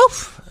 Oh,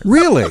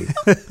 Really?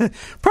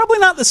 Probably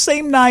not the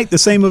same night, the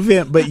same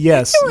event, but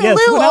yes. You were a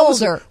little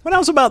older. When I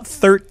was about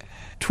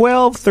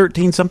 12,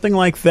 13, something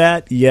like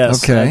that,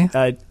 yes.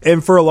 Okay.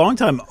 And for a long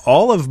time,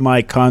 all of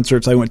my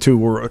concerts I went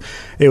to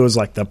it was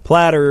like the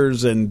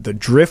Platters and the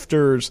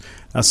Drifters.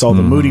 I saw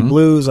the Moody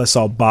Blues. I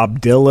saw Bob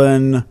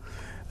Dylan.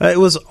 It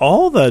was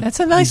all the... That's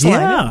a nice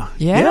lineup.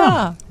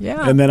 Yeah.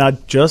 And then I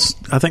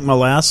think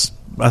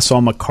I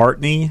saw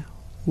McCartney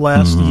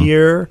last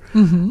year.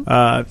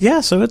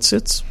 So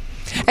it's...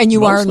 And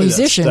you are a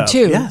musician,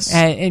 too. Yes.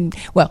 And,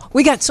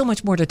 we got so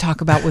much more to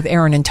talk about with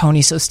Aaron and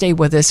Tony, so stay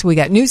with us. We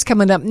got news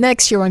coming up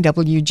next here on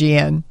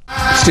WGN.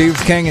 Steve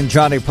King and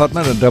Johnny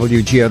Putman at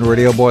WGN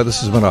Radio. Boy,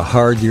 this has been a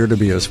hard year to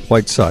be a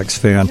White Sox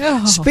fan.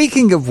 Oh.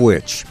 Speaking of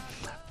which,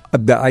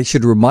 I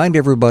should remind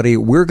everybody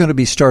we're going to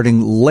be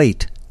starting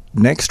late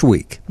next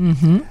week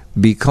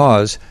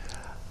because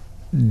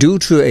due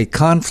to a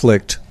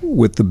conflict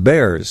with the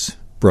Bears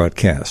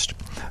broadcast,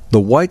 the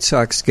White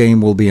Sox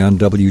game will be on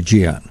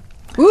WGN.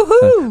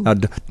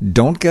 Woohoo!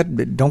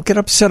 Don't get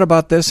upset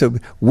about this.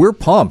 We're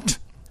pumped.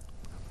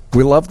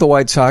 We love the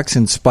White Sox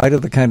in spite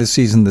of the kind of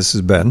season this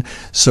has been.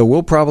 So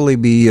we'll probably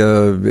be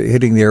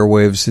hitting the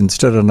airwaves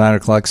instead of 9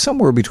 o'clock,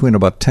 somewhere between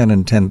about 10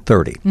 and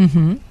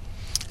 10:30.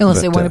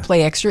 Unless they want to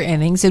play extra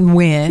innings and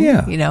win,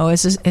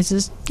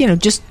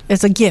 just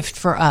as a gift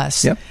for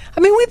us. Yep. I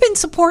mean, we've been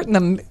supporting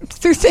them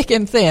through thick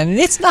and thin, and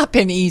it's not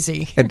been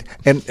easy. And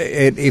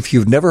if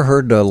you've never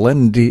heard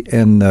Len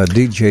and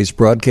DJ's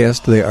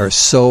broadcast, they are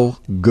so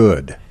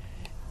good.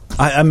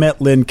 I met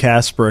Lynn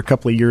Casper a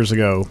couple of years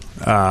ago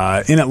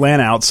in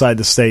Atlanta outside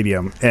the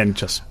stadium, and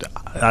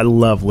I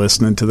love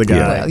listening to the guy.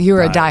 Well,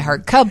 you're a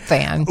diehard Cub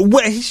fan.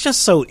 Well, he's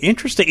just so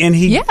interesting, and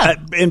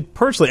and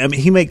personally, I mean,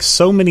 he makes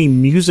so many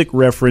music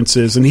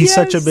references, and he's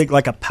such a big,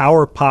 like a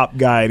power pop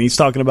guy, and he's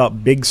talking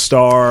about Big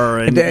Star,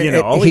 and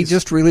he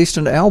just released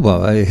an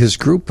album. His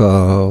group, it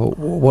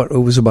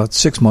was about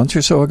 6 months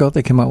or so ago,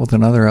 they came out with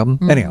another album.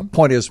 Anyhow,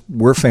 point is,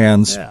 we're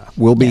fans. Yeah.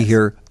 We'll be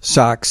here.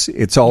 Socks,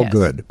 it's all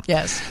good.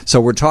 Yes.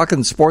 So we're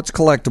talking sports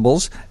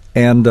collectibles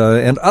and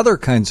other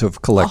kinds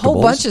of collectibles. A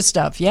whole bunch of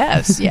stuff,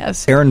 yes.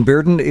 Aaron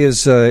Bearden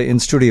is in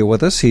studio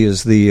with us. He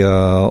is the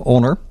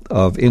owner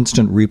of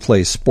Instant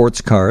Replay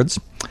Sports Cards.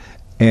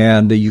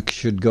 And you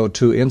should go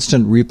to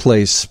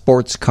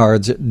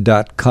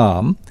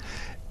instantReplaySportsCards.com,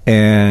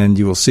 and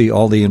you will see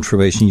all the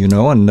information you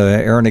know. And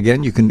Aaron,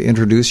 again, you can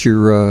introduce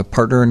your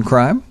partner in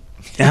crime.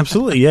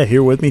 Absolutely, yeah.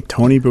 Here with me,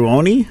 Tony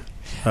Buoni.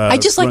 I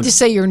just like to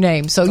say your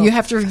name, so you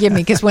have to forgive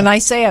me, because when I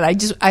say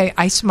it,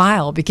 I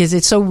smile because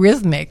it's so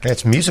rhythmic.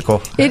 It's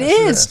musical. It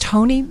is.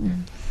 Tony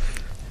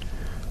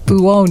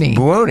Buoni.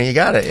 Buoni, you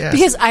got it, yeah.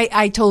 Because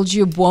I told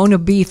you Buona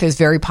beef is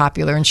very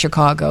popular in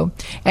Chicago,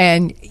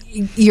 and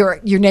your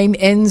name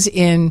ends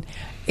in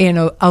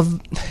a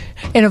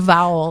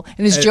vowel.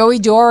 And as Joey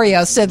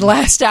Doria said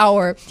last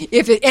hour,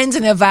 if it ends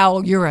in a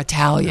vowel, you're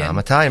Italian. I'm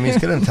Italian. He's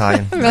good in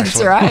Italian. That's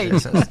right.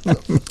 I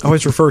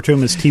always refer to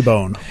him as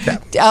T-Bone. Yeah.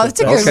 Oh, that's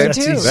a good one,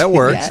 too. That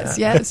works.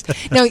 Yes.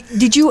 Now,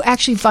 did you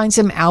actually find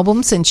some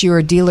albums since you're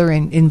a dealer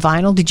in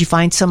vinyl? Did you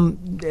find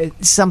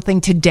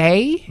something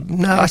today?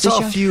 No, I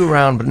saw a few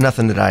around, but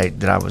nothing that I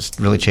was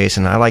really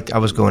chasing. I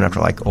was going after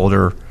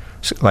older,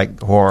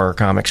 horror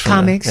comics.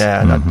 I'm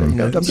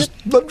just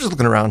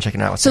looking around,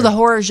 checking out. So the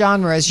horror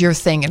genre is your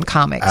thing in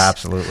comics.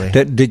 Absolutely.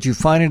 Did you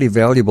find any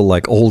valuable,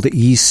 old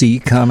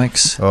EC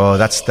comics? Oh,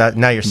 that's that.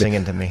 Now you're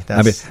singing to me.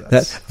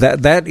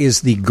 That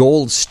is the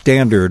gold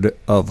standard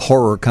of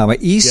horror comic.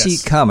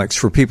 EC Comics,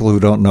 for people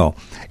who don't know,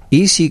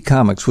 EC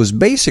Comics was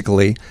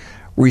basically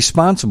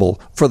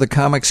responsible for the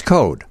Comics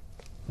Code.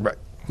 Right.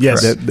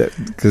 Yes,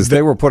 because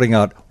they were putting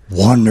out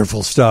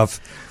wonderful stuff.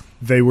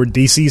 They were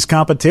DC's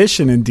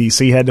competition, and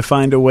DC had to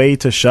find a way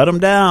to shut them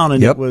down.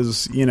 And it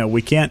was,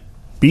 we can't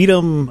beat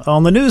them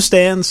on the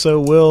newsstand,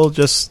 so we'll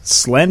just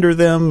slander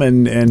them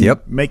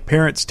and make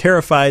parents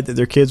terrified that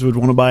their kids would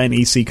want to buy an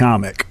EC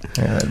comic.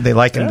 They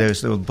likened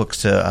those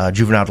books to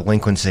juvenile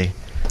delinquency.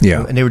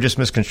 Yeah, and they were just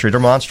misconstrued. They're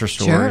monster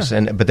stories,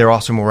 but they're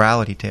also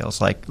morality tales,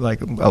 like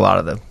a lot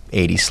of the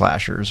 80s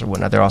slashers or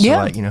whatnot. They're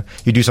also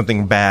you do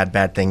something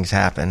bad things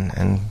happen,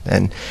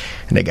 and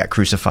they got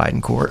crucified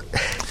in court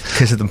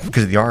because of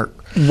the art.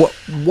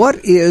 What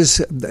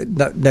is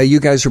now? You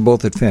guys are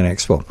both at Fan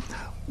Expo.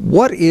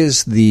 What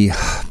is the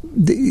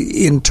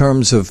in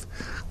terms of?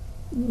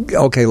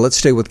 Okay, let's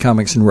stay with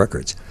comics and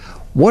records.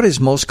 What is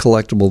most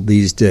collectible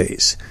these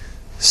days?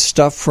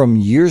 Stuff from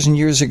years and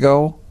years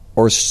ago,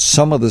 or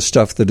some of the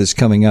stuff that is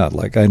coming out?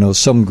 Like, I know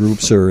some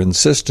groups are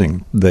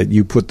insisting that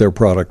you put their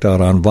product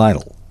out on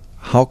vinyl.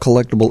 How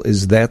collectible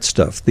is that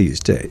stuff these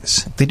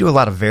days? They do a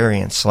lot of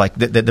variants. Like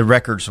the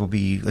records will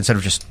be, instead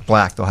of just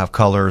black, they'll have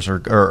colors, or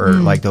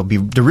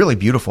they're really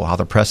beautiful how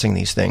they're pressing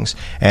these things.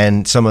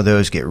 And some of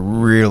those get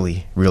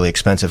really, really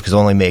expensive because they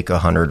only make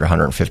 100 or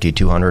 150,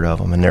 200 of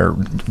them, and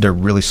they're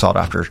really sought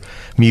after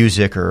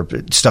music or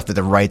stuff that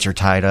the rights are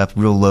tied up,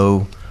 real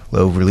low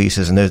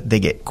releases, and they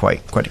get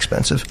quite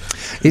expensive.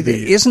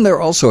 Isn't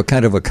there also a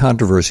kind of a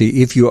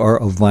controversy if you are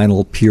a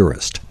vinyl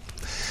purist?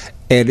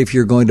 And if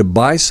you're going to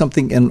buy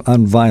something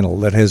on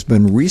vinyl that has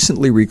been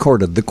recently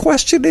recorded, the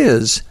question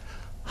is,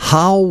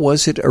 how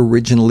was it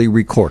originally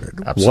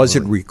recorded? Absolutely. Was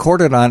it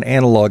recorded on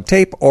analog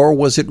tape, or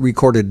was it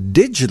recorded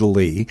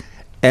digitally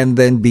and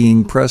then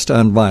being pressed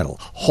on vinyl?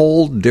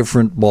 Whole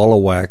different ball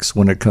of wax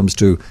when it comes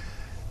to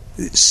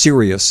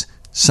serious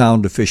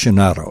sound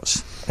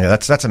aficionados. Yeah,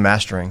 that's a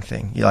mastering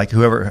thing. Like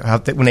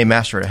when they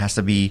master it, it has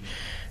to be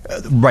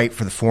right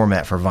for the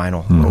format for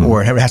vinyl,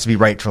 or it has to be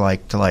right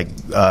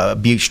to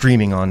be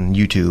streaming on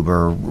YouTube,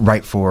 or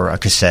right for a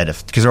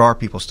cassette. Because there are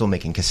people still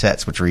making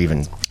cassettes, which are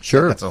even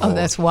sure.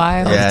 That's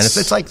wild. Yeah, and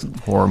it's like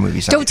horror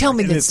movies. Don't tell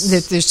me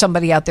that there's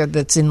somebody out there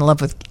that's in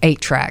love with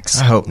 8 tracks.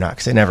 I hope not,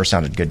 because it never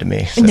sounded good to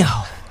me. So.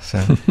 No.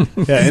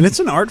 Yeah, and it's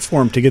an art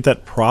form to get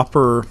that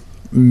proper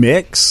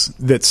mix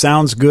that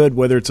sounds good,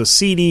 whether it's a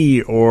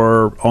CD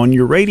or on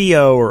your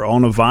radio or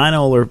on a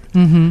vinyl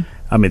or.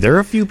 I mean, there are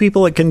a few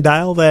people that can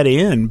dial that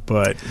in,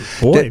 but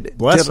boy,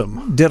 bless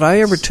them. Did I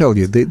ever tell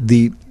you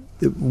the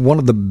one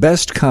of the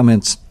best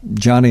comments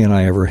Johnny and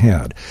I ever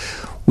had?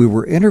 We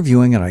were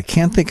interviewing, and I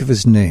can't think of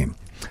his name,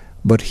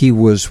 but he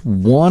was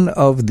one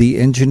of the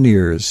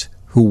engineers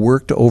who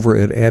worked over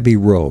at Abbey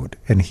Road,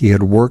 and he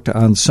had worked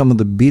on some of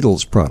the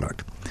Beatles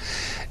product.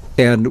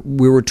 And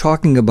we were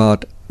talking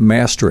about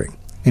mastering,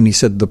 and he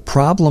said the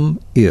problem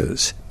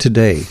is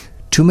today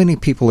too many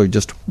people are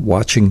just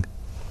watching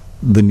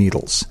the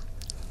needles.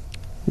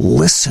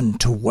 Listen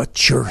to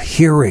what you're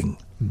hearing.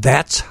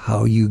 That's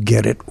how you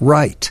get it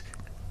right.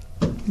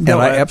 And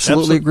I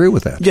absolutely agree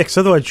with that. Yeah, because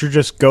otherwise you're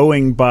just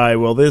going by,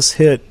 well, this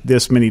hit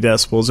this many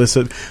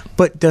decibels.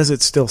 But does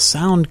it still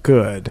sound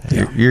good?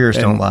 Your ears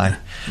don't lie.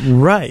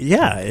 Right,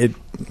 yeah.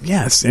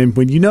 Yes, and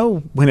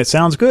when it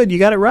sounds good, you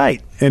got it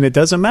right. And it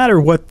doesn't matter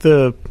what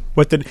the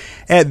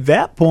at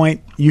that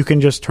point, you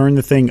can just turn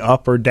the thing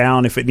up or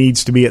down if it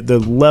needs to be at the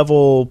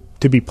level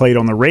to be played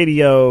on the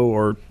radio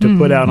or to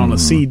put out on a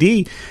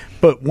CD.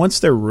 But once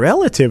they're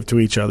relative to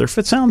each other, if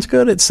it sounds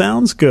good, it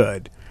sounds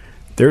good.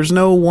 There's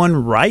no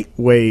one right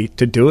way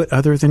to do it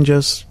other than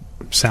just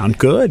sound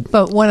good.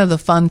 But one of the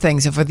fun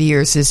things over the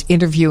years is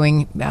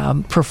interviewing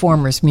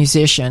performers,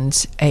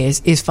 musicians,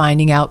 is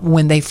finding out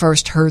when they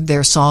first heard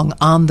their song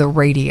on the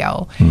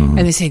radio. And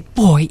they say,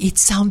 boy, it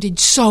sounded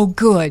so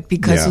good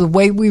because of the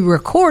way we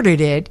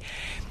recorded it.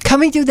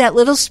 Coming through that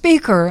little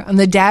speaker on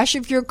the dash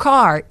of your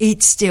car,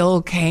 it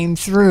still came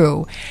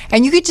through.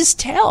 And you could just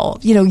tell,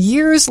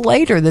 years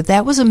later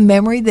that was a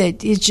memory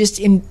that is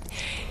just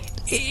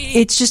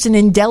it's just an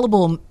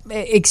indelible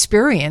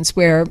experience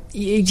where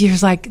you're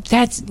like,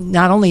 that's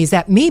not only is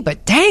that me,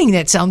 but dang,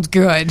 that sounds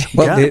good.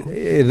 Well,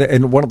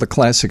 and one of the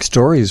classic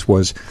stories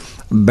was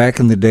back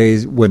in the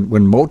days when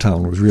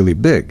Motown was really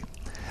big.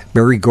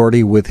 Berry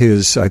Gordy with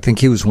his, I think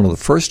he was one of the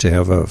first to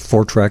have a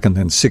 4-track and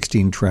then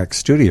 16-track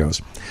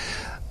studios.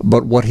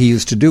 But what he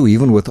used to do,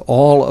 even with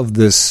all of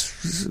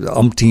this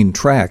umpteen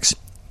tracks,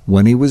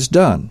 when he was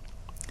done,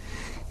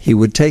 he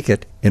would take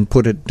it and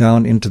put it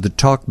down into the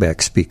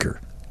talkback speaker.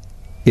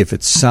 If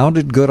it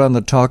sounded good on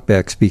the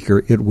talkback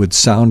speaker, it would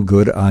sound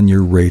good on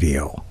your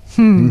radio.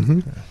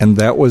 And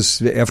that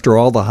was, after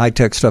all the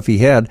high-tech stuff he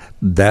had,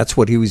 that's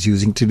what he was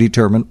using to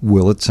determine,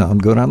 will it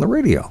sound good on the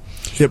radio?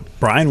 Yeah,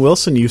 Brian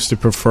Wilson used to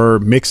prefer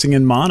mixing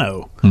in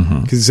mono.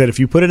 Because he said if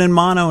you put it in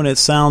mono and it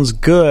sounds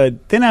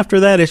good, then after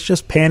that it's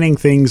just panning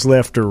things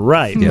left or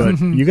right. But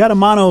you got a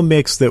mono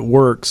mix that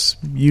works,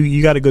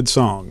 you got a good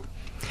song.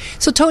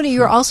 So, Tony,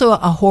 you're also a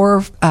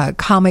horror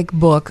comic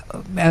book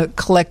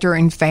collector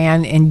and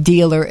fan and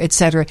dealer,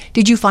 etc.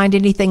 Did you find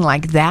anything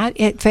like that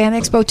at Fan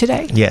Expo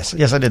today? Yes,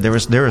 I did. There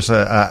was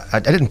I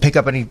didn't pick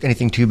up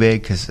anything too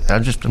big because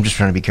I'm just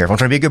trying to be careful. I'm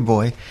trying to be a good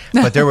boy.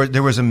 But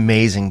there was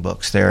amazing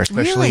books there,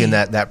 especially in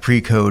that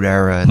pre-code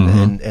era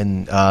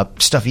and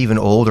stuff even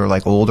older,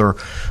 like older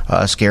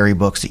scary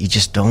books that you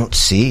just don't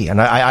see.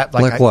 And I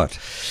like what?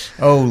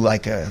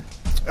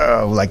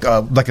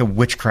 Like a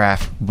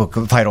witchcraft book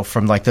title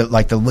from like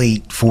the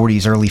late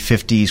 40s, early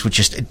 50s, which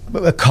just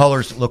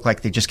colors that look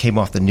like they just came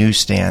off the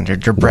newsstand.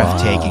 They're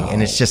breathtaking,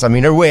 and it's just,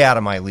 they're way out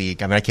of my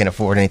league. I can't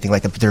afford anything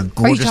like that, but they're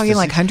gorgeous. Are you talking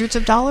like hundreds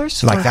of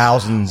dollars? Like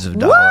thousands of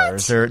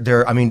dollars.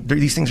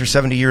 These things are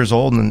 70 years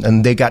old,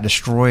 and they got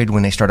destroyed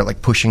when they started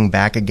like pushing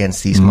back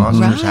against these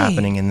monsters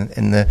happening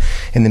in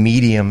the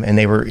medium, and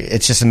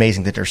it's just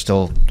amazing that they're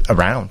still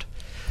around.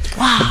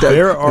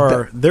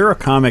 Wow. There are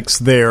comics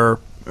there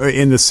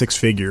in the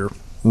 6-figure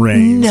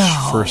range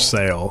for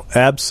sale.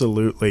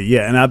 Absolutely.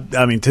 Yeah. And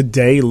I mean,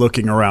 today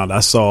looking around,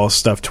 I saw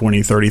stuff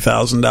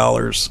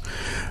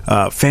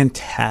 $20,000-$30,000.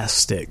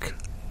 Fantastic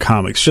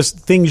comics. Just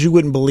things you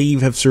wouldn't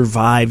believe have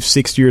survived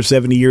 60 or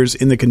 70 years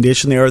in the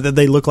condition they are, that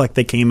they look like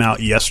they came out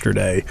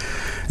yesterday.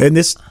 And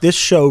this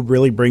show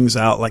really brings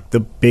out like the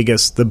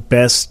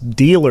best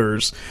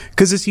dealers,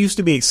 because this used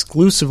to be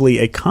exclusively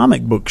a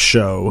comic book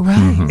show.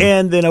 Right.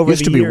 And then over the years...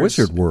 It used to be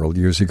Wizard World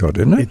years ago,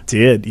 didn't it? It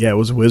did. Yeah, it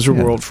was Wizard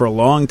World for a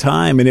long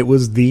time, and it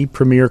was the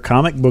premier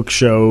comic book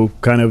show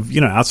kind of,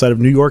 outside of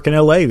New York and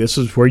LA. This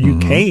is where you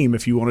came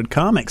if you wanted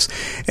comics.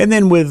 And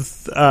then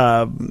with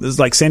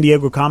like San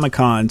Diego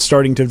Comic-Con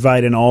starting to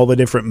invite in all the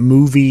different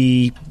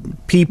movie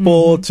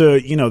people to,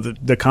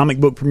 the comic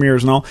book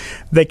premieres and all.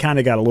 They kind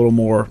of got a little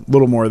more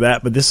of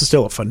that, but this is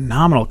still a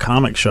phenomenal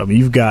comic show. I mean,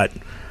 you've got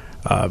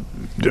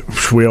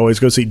we always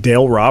go see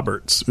Dale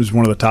Roberts, who's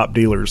one of the top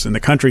dealers in the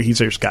country. He's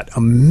just got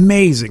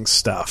amazing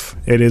stuff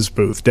at his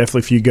booth. Definitely,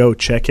 if you go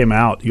check him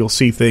out, you'll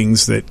see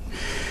things that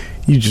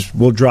you just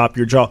will drop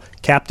your jaw.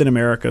 Captain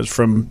America's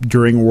from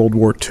during World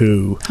War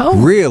II.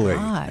 Oh, really?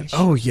 Gosh.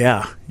 Oh,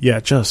 yeah. Yeah,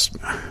 just,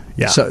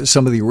 yeah. So,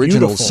 some of the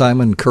original beautiful.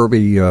 Simon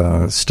Kirby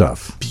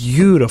stuff.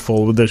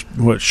 Beautiful. With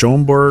the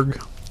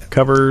Schoenberg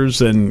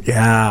covers and,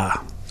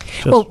 yeah.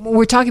 Well,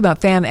 we're talking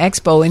about Fan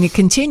Expo, and it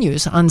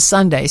continues on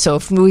Sunday. So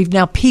if we've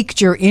now piqued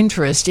your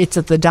interest, it's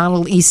at the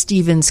Donald E.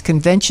 Stevens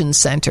Convention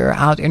Center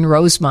out in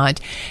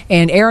Rosemont.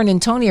 And Aaron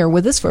and Tony are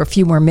with us for a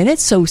few more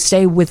minutes, so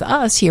stay with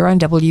us here on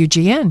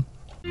WGN.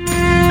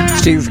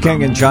 Steve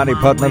King and Johnny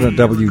Putman at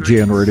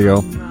WGN Radio.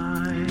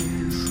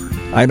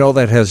 I know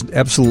that has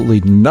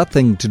absolutely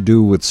nothing to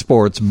do with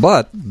sports,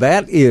 but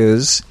that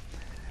is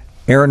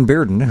Aaron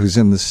Bearden, who's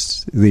in the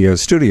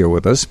studio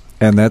with us,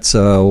 and that's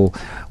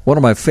one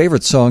of my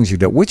favorite songs you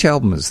did. Which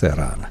album is that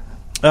on?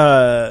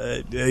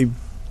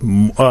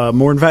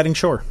 More Inviting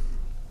Shore.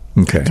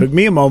 Okay. Took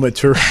me a moment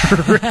to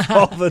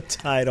recall the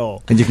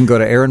title. And you can go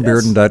to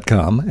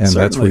aaronbearden.com, and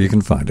certainly. That's where you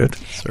can find it.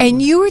 Certainly. And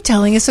you were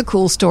telling us a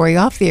cool story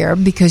off the air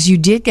because you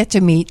did get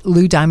to meet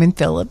Lou Diamond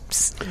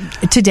Phillips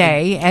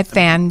today at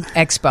Fan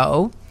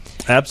Expo.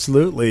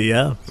 Absolutely,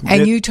 yeah.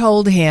 And you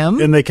told him.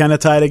 And they kind of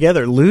tie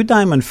together. Lou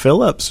Diamond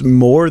Phillips,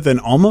 more than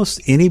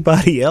almost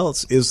anybody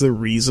else, is the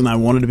reason I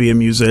wanted to be a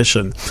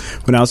musician.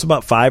 When I was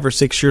about 5 or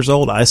 6 years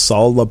old, I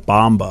saw La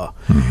Bamba.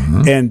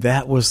 Mm-hmm. And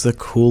that was the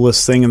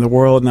coolest thing in the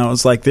world. And I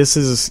was like, this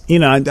is,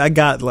 I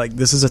got like,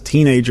 this is a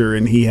teenager.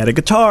 And he had a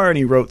guitar and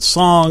he wrote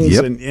songs.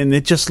 Yep. And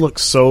it just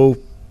looked so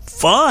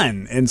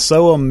fun and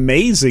so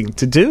amazing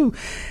to do.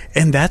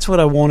 And that's what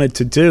I wanted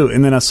to do.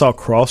 And then I saw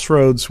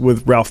Crossroads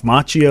with Ralph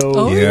Macchio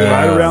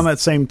right around that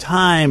same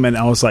time. And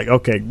I was like,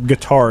 okay,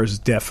 guitar is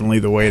definitely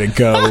the way to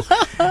go.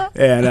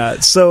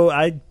 And so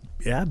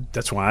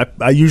that's why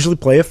I usually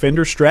play a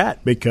Fender Strat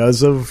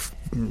because of,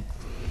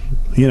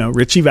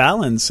 Richie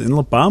Valens in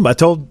La Bamba. I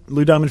told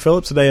Lou Diamond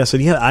Phillips today, I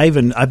said,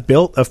 I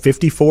built a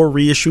 54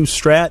 reissue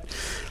Strat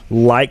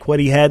like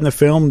what he had in the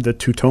film, the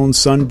two-tone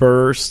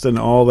sunburst and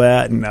all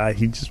that. And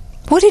he just...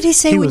 What did he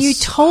say when you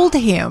told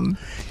him?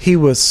 He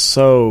was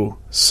so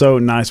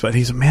nice, but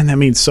he said, man, that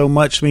means so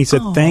much to me. He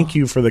said, thank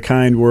you for the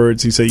kind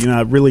words. He said,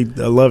 I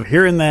love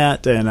hearing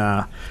that.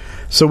 And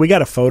so we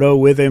got a photo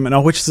with him,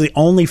 which is the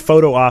only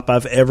photo op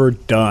I've ever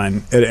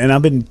done. And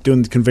I've been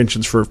doing the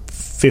conventions for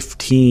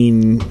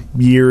 15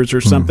 years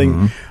or something.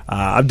 Mm-hmm.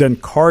 I've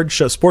done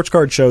sports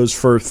card shows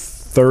for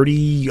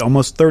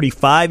almost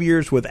 35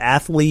 years with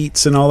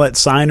athletes and all that,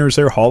 signers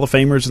there, Hall of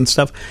Famers and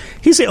stuff.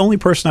 He's the only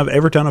person I've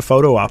ever done a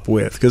photo op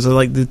with because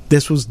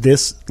this was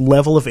this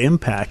level of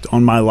impact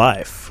on my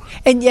life.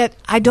 And yet,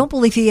 I don't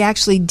believe he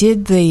actually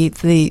did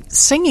the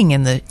singing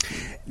in the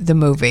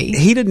movie.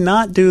 He did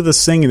not do the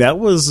singing. That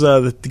was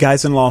the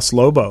guys in Los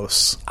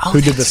Lobos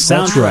who did the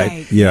soundtrack. That's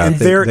right. Yeah, and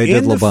they're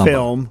in the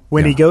film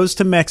when he goes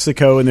to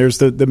Mexico, and there's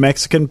the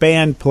Mexican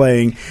band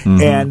playing.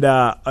 Mm-hmm. And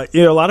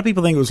a lot of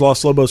people think it was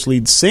Los Lobos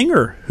lead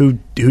singer who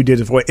did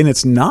his voice, and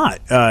it's not.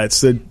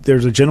 There's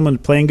a gentleman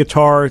playing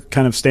guitar,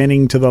 kind of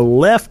standing to the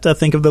left, I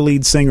think, of the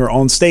lead singer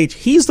on stage.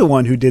 He's the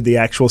one who did the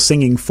actual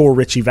singing for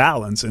Richie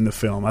Valens in the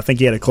film. I think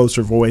he had a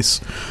closer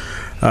voice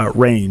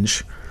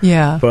range.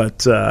 Yeah,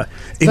 but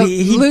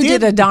Lou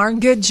did a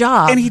darn good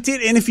job, and he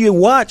did. And if you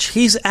watch,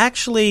 he's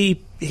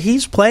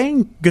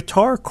playing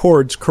guitar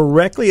chords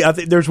correctly. I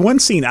think there's one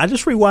scene I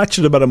just rewatched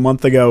it about a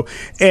month ago,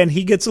 and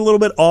he gets a little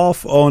bit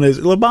off on his.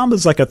 La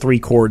Bamba's like a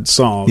 3-chord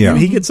song. Yeah, and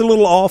he gets a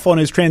little off on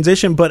his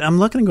transition. But I'm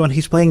looking and going,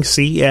 he's playing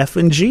C, F,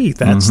 and G.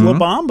 That's La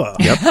Bamba.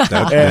 Yep,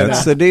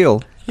 that's the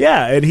deal.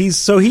 Yeah, and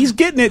he's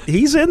getting it.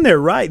 He's in there,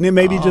 right? And it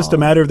may be just a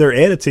matter of their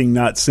editing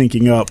not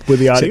syncing up with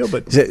the audio.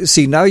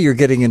 See, now you're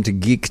getting into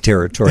geek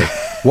territory.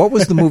 What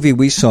was the movie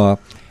we saw?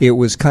 It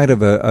was kind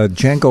of a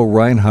Django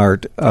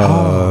Reinhardt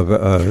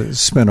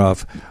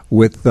spinoff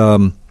with.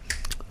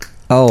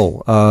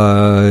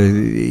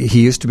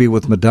 He used to be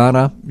with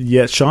Madonna.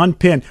 Yeah, Sean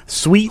Penn,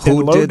 Sweet and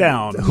Low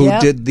Down, who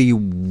did the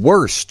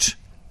worst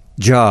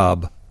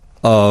job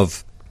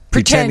of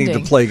pretending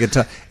to play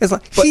guitar. It's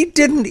like he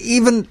didn't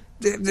even.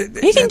 He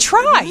didn't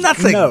try.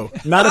 Nothing. No,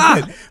 not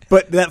a bit.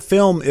 But that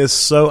film is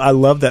so... I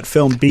love that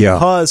film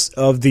because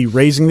of the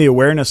raising the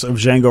awareness of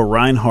Django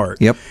Reinhardt.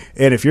 Yep.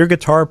 And if you're a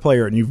guitar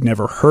player and you've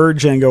never heard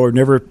Django or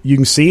you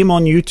can see him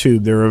on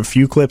YouTube. There are a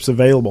few clips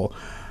available.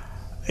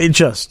 It's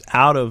just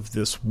out of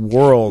this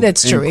world.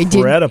 That's true.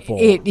 Incredible.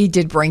 He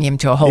did bring him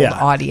to a whole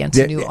audience,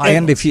 a new audience.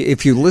 And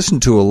if you listen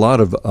to a lot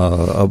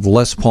of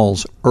Les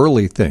Paul's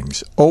early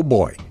things, oh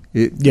boy...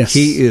 Yes.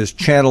 He is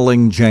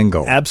channeling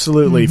Django.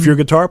 Absolutely. Mm-hmm. If you're a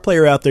guitar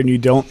player out there and you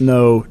don't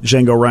know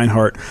Django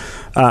Reinhardt,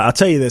 I'll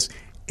tell you this.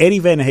 Eddie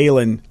Van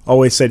Halen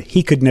always said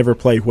he could never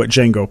play what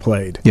Django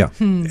played. Yeah.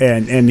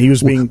 And he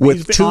was being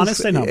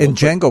honest and humble. And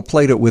Django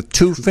played it with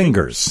two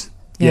fingers.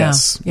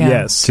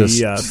 Yes.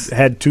 He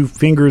had two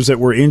fingers that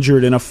were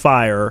injured in a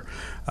fire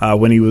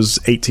when he was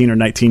 18 or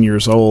 19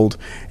 years old,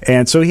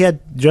 and so he had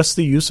just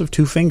the use of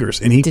two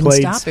fingers, and he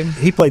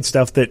played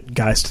stuff that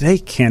guys today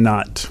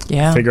cannot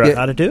figure out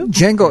how to do.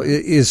 Django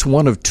is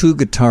one of two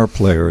guitar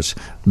players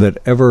that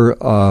ever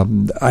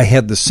I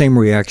had the same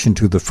reaction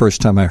to the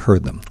first time I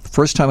heard them. The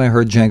first time I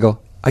heard Django,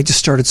 I just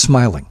started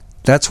smiling.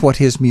 That's what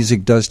his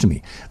music does to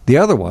me. The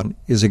other one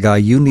is a guy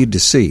you need to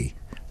see,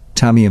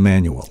 Tommy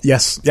Emmanuel.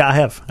 Yes. Yeah, I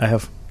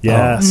have.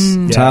 Yes.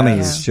 Tommy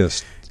is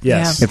just...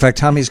 Yes. Yeah. In fact,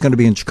 Tommy's going to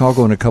be in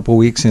Chicago in a couple of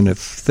weeks, and if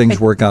things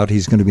work out,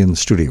 he's going to be in the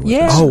studio with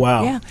us. Oh,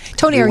 wow. Yeah.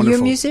 Tony, are you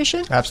a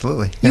musician?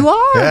 Absolutely. You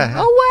are? Yeah.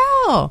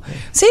 Oh, wow.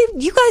 See,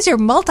 you guys are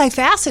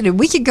multifaceted.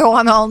 We could go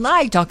on all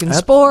night talking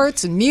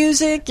sports and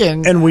music.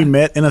 And we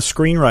met in a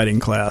screenwriting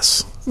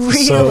class.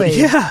 Really? So,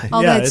 yeah.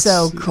 Oh, that's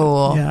so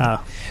cool.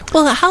 Yeah.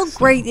 Well, how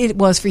great it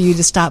was for you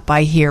to stop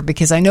by here,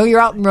 because I know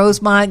you're out in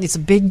Rosemont. It's a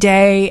big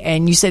day,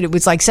 and you said it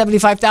was like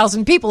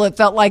 75,000 people, it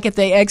felt like, at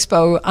the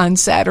expo on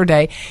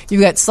Saturday.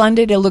 You've got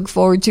Sunday to look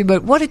forward to,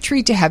 but what a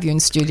treat to have you in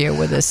studio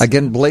with us.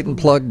 Again, blatant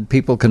plug,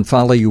 people can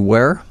follow you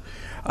where?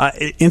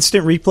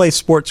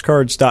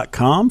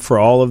 InstantReplaySportsCards.com for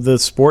all of the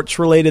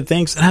sports-related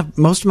things. And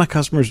most of my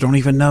customers don't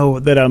even know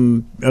that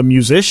I'm a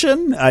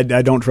musician. I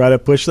don't try to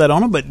push that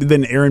on them. But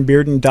then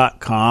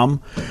AaronBearden.com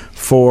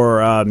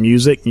for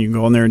music. You can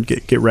go on there and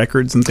get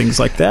records and things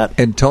like that.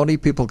 And Tony,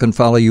 people can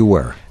follow you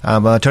where?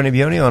 I'm Tony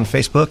Bioni on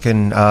Facebook,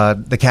 and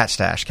the Cat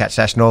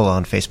Stash NOLA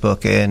on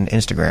Facebook and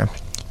Instagram.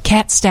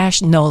 Cat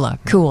Stash NOLA.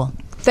 Cool.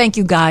 Thank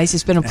you, guys.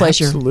 It's been a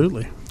pleasure.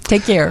 Absolutely.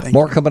 Take care.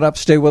 More coming up.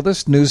 Stay with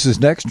us. News is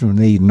next from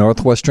the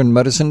Northwestern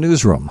Medicine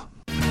Newsroom.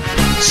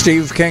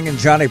 Steve King and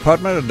Johnny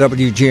Putman at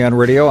WGN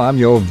Radio. I'm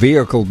your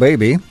vehicle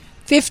baby.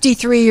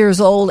 53 years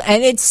old,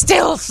 and it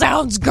still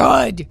sounds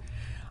good.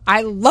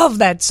 I love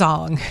that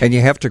song. And you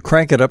have to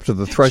crank it up to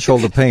the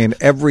threshold of pain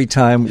every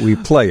time we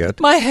play it.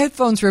 My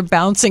headphones were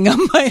bouncing on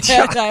my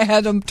head. I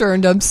had them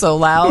turned up so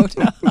loud.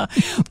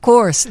 Of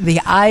course,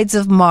 the Ides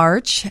of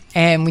March.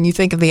 And when you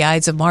think of the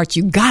Ides of March,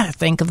 you got to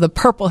think of the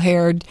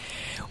purple-haired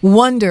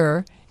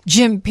wonder,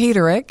 Jim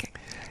Peterik.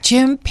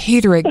 Jim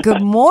Peterik,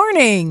 good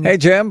morning. Hey,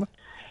 Jim.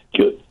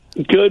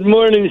 Good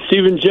morning,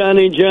 Steve and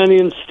Johnny. Johnny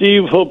and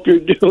Steve, hope you're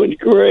doing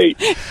great.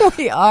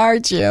 We are,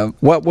 Jim.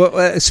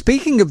 Well,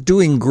 speaking of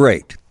doing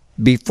great,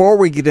 before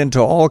we get into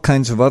all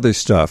kinds of other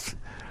stuff,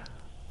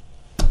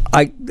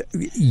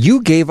 you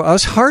gave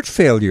us heart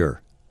failure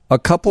a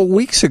couple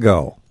weeks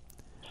ago.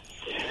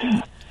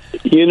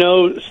 You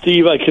know,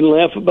 Steve, I can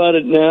laugh about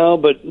it now,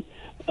 but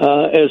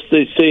as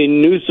they say,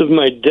 news of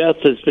my death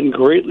has been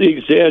greatly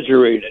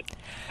exaggerated.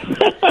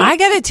 I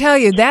got to tell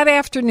you, that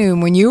afternoon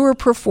when you were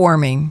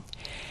performing,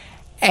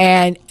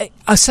 and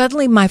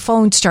suddenly my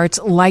phone starts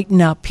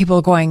lighting up. People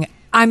are going,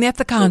 I'm at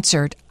the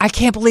concert. I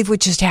can't believe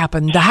what just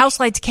happened. The house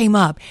lights came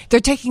up.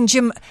 They're taking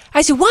Jim.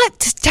 I said,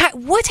 what?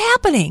 What's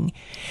happening?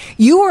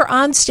 You were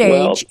on stage.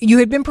 Well, you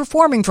had been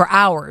performing for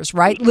hours,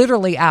 right?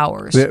 Literally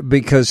hours.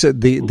 Because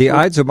the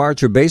Ides of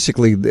March are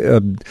basically,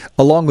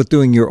 along with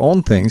doing your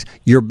own things,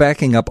 you're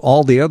backing up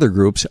all the other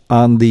groups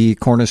on the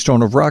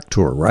Cornerstone of Rock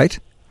tour, right?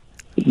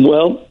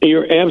 Well,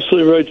 you're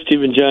absolutely right,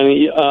 Steve and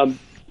Johnny.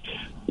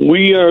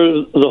 We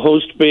are the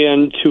host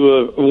band to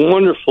a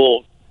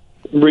wonderful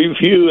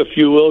review, if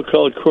you will,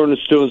 called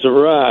Cornerstones of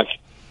Rock.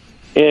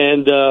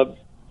 And,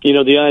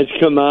 the Ides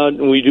come out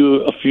and we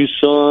do a few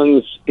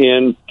songs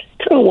and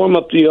kind of warm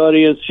up the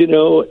audience,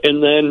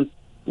 and then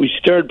we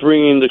start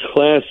bringing the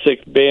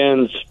classic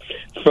bands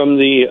from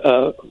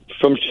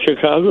from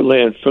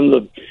Chicagoland, from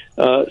the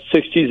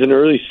 60s and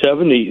early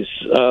 70s,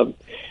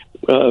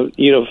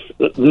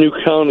 New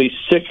County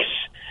 6,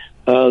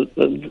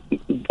 the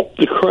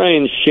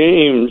Crying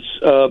Shames,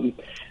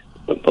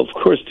 of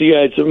course, the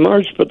Ides of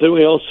March, but then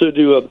we also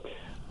do a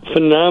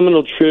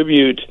phenomenal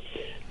tribute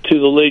to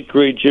the late,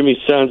 great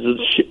Jimmy Sons of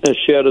the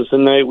Shadows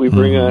of Night. We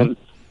bring on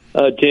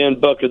Dan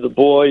Buck of the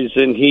Boys,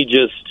 and he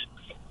just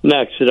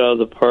knocks it out of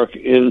the park.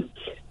 And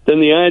then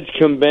the Ides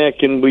come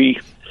back, and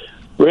we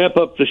wrap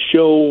up the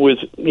show with,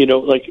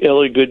 like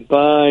Ellie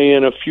Goodbye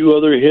and a few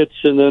other hits,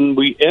 and then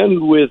we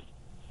end with,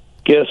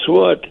 guess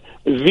what?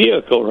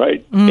 Vehicle,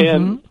 right? Mm-hmm.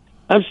 And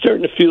I'm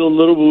starting to feel a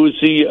little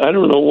woozy. I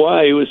don't know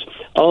why. It was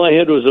all I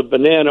had was a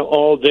banana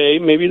all day.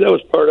 Maybe that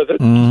was part of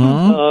it.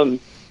 Mm-hmm.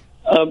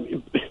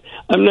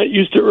 I'm not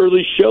used to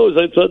early shows.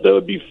 I thought that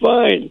would be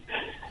fine,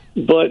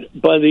 but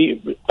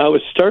I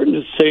was starting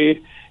to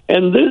say,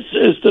 and this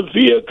is the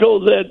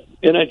vehicle that,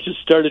 and I just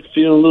started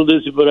feeling a little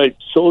dizzy, but I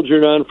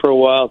soldiered on for a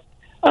while.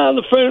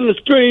 The friend of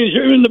the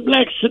stranger in the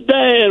black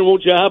sedan.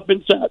 Won't you hop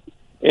inside?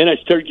 And I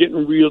started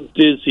getting real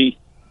dizzy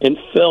and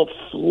fell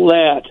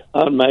flat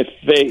on my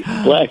face,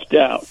 blacked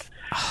out.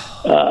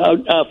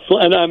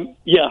 And I'm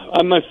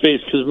on my face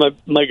because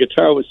my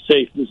guitar was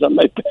safe. It was on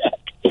my back.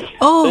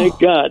 Oh, thank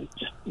God.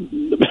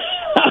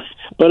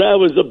 But I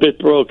was a bit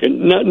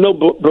broken. No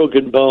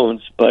broken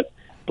bones, but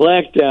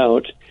blacked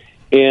out.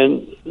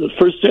 And the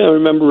first thing I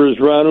remember was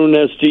Ron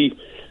Onesti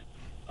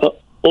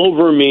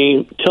over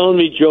me, telling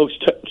me jokes,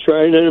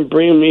 trying to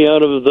bring me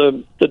out of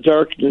the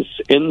darkness.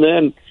 And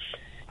then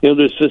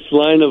there's this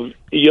line of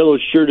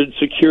yellow-shirted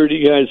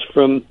security guys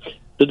from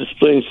the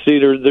Displaying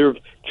Theater. They're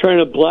trying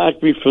to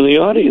block me from the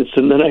audience,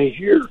 and then I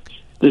hear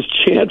this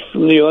chant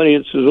from the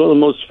audience. It was one of the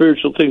most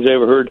spiritual things I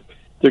ever heard.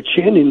 They're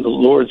chanting the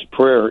Lord's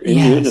Prayer in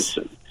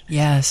unison.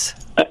 Yes.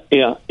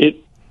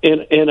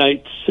 And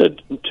I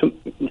said to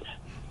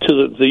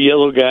the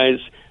yellow guys,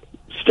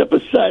 step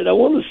aside. I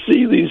want to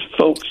see these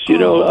folks.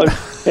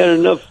 I've had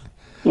enough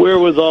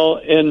wherewithal,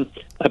 and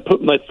I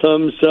put my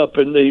thumbs up,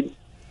 and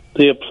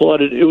they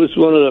applauded. It was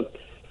one of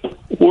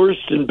the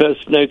worst and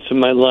best nights of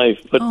my life.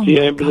 But the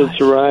ambulance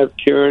arrived.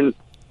 Karen,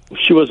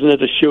 she wasn't at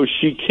the show.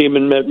 She came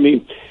and met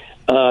me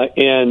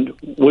and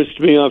whisked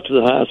me off to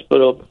the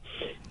hospital.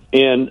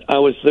 And I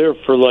was there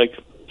for like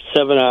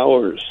 7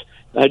 hours.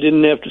 I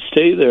didn't have to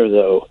stay there,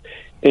 though.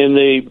 And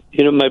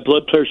my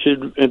blood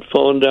pressure had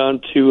fallen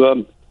down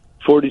to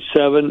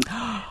 47.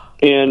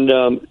 And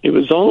it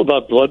was all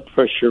about blood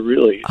pressure,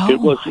 really. It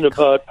wasn't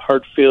about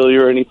heart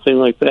failure or anything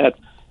like that.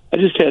 I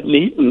just hadn't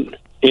eaten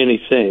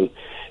anything.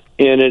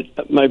 And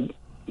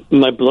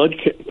my blood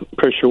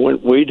pressure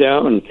went way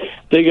down.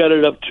 They got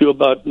it up to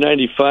about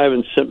 95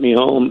 and sent me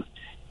home.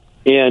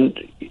 And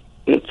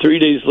 3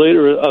 days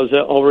later, I was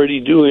already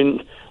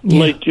doing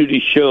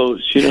light-duty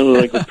shows,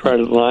 like with Pride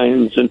of the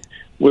Lions, and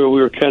where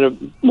we were kind of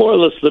more or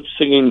less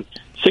lip-syncing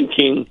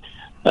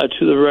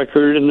to the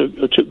record, and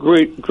it took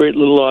great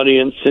little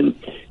audience, and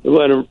it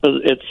went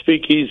at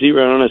Speakeasy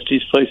around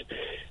Honesty's place.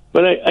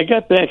 But I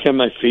got back on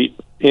my feet,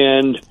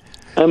 and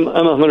I'm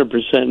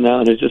 100% now,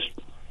 and it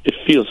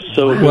feels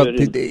so good. Well,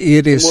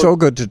 it is so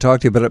good to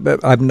talk to you,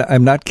 but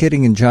I'm not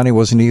kidding, and Johnny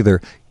wasn't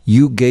either.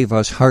 You gave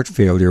us heart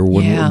failure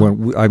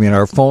when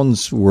our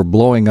phones were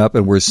blowing up,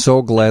 and we're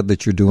so glad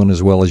that you're doing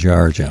as well as you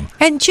are, Jim.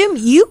 And Jim,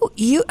 you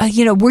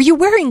were you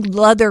wearing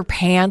leather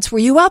pants? Were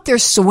you out there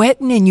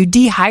sweating and you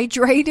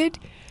dehydrated?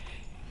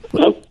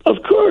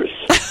 Of course.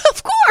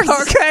 Of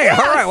course. Okay, all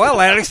right. Well,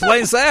 that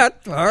explains that.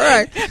 All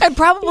right. And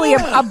probably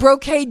a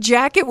brocade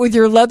jacket with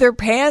your leather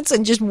pants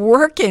and just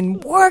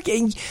working.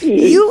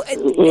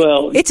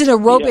 It's an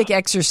aerobic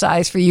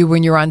exercise for you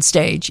when you're on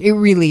stage. It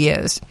really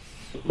is.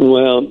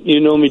 Well, you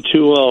know me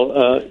too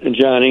well,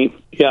 Johnny.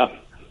 Yeah.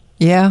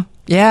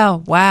 Yeah.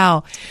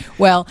 Wow.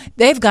 Well,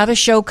 they've got a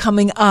show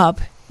coming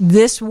up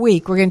this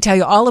week. We're going to tell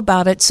you all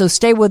about it, so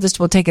stay with us.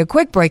 We'll take a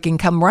quick break and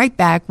come right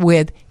back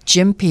with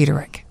Jim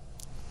Peterik.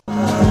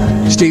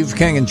 Steve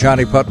King and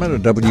Johnny Putman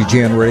at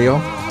WGN Radio.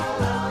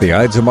 The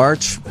Ides of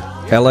March,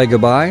 LA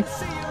Goodbye.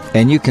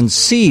 And you can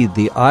see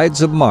the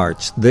Ides of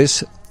March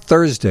this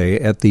Thursday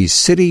at the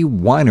City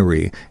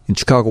Winery in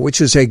Chicago, which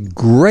is a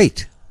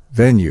great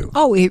venue.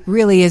 Oh, it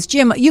really is.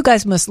 Jim, you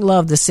guys must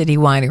love the City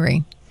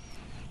Winery.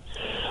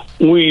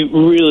 We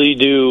really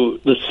do.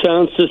 The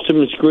sound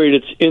system is great.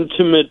 It's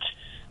intimate.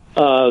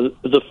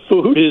 The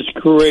food is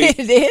great.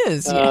 It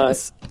is,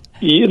 yes.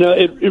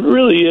 It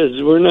really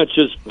is. We're not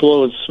just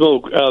blowing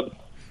smoke.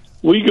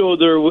 We go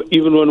there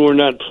even when we're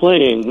not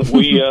playing.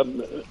 We, I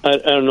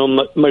don't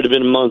know, might have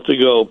been a month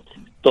ago.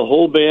 The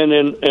whole band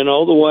and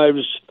all the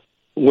wives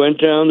went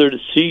down there to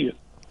see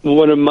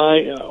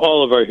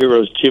all of our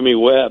heroes, Jimmy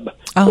Webb.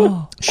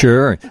 Oh,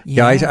 sure.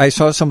 Yeah, I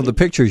saw some of the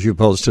pictures you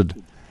posted.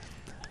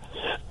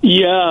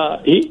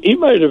 Yeah, he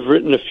might have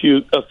written a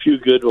few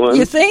good ones.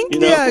 You think?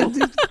 Yeah,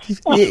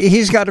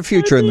 he's got a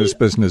future in this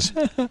business.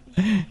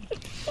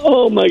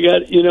 Oh my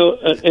God!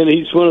 And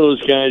he's one of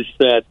those guys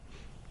that,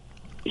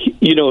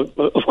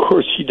 of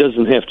course, he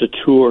doesn't have to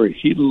tour.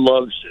 He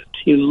loves it.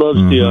 He loves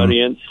the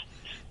audience,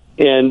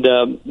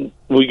 and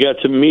we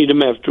got to meet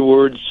him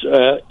afterwards,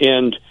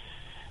 and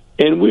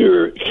we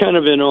were kind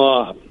of in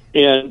awe.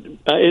 And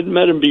I had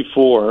met him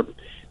before,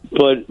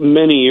 but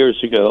many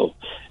years ago.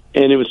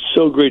 And it was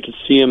so great to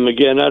see him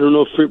again. I don't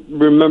know if he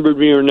remembered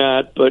me or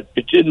not, but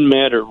it didn't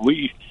matter.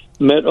 We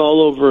met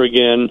all over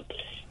again.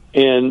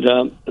 And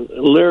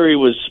Larry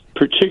was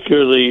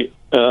particularly,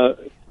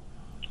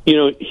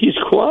 he's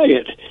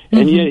quiet.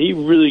 And yet he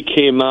really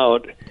came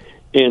out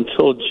and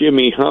told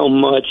Jimmy how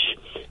much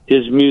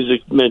his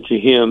music meant to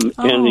him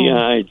and the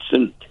Ides.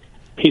 And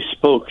he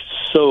spoke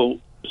so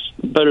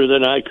better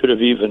than I could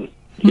have even,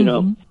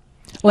 know.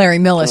 Larry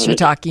Millis, you're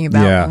talking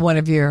about one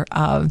of your.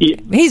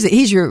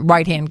 He's your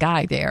right hand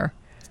guy there.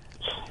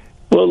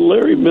 Well,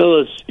 Larry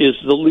Millis is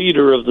the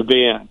leader of the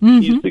band.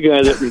 He's the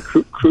guy that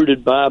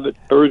recruited Bob at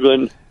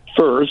Berglund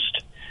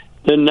first,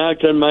 then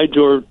knocked on my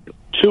door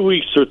 2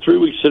 weeks or 3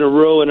 weeks in a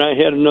row, and I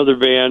had another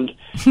band,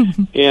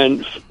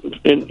 and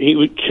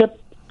he kept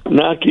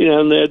knocking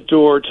on that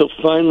door till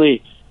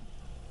finally,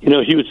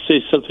 he would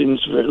say something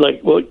like,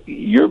 "Well,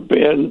 your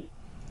band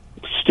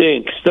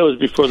stinks." That was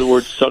before the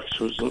word "sucks"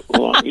 was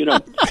along,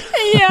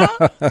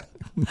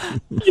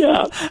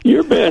 Yeah,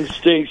 your band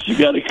stinks. You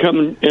got to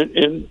come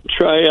and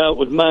try out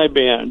with my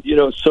band,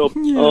 So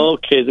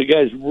okay, the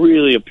guy's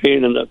really a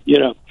pain in the,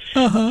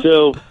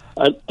 So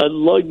I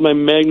lugged my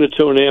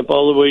Magnatone amp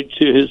all the way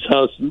to his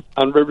house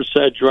on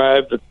Riverside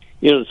Drive,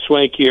 the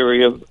swanky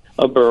area of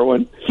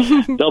Berwyn,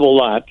 double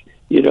lot,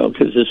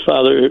 because his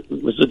father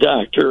was a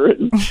doctor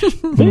and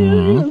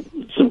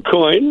some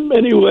coin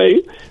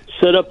anyway.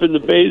 Set up in the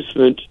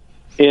basement,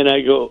 and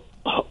I go,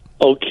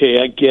 okay,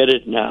 I get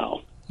it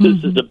now.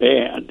 This is a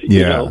band,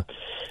 you know.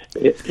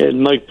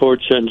 And Mike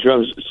Borch on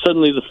drums.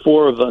 Suddenly, the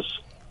four of us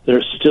that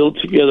are still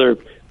together,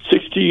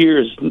 60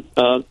 years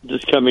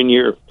this coming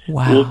year.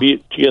 Wow. We'll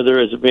be together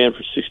as a band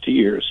for 60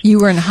 years. You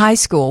were in high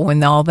school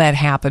when all that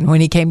happened,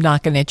 when he came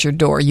knocking at your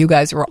door. You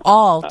guys were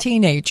all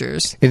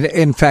teenagers.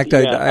 In fact,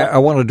 I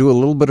want to do a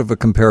little bit of a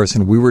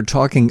comparison. We were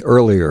talking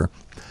earlier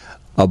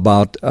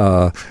about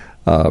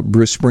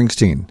Bruce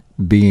Springsteen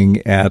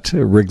being at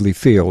Wrigley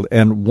Field,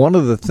 and one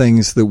of the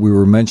things that we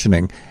were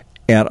mentioning,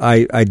 and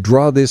I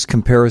draw this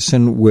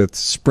comparison with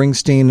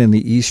Springsteen and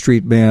the E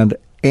Street Band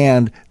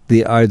and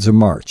the Ides of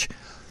March.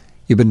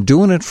 You've been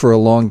doing it for a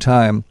long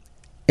time.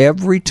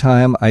 Every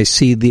time I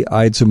see the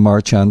Ides of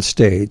March on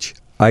stage,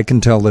 I can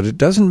tell that it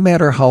doesn't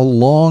matter how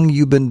long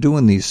you've been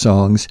doing these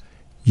songs,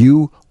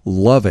 you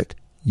love it.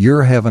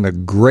 You're having a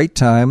great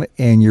time,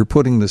 and you're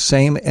putting the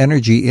same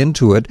energy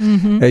into it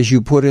as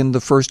you put in the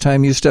first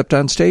time you stepped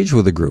on stage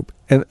with a group.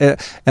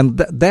 And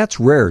that's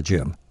rare,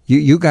 Jim.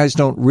 You guys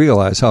don't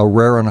realize how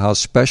rare and how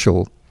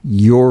special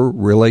your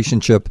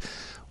relationship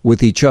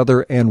with each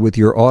other and with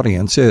your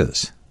audience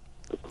is.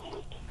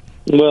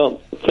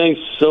 Well, thanks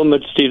so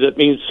much, Steve. That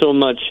means so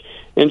much.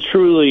 And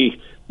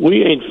truly,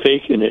 we ain't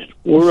faking it.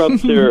 We're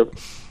up there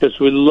because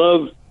we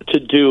love to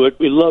do it.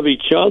 We love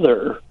each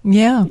other.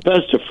 Yeah.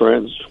 Best of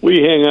friends.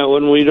 We hang out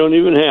when we don't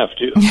even have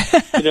to,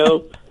 you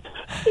know?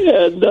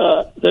 And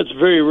that's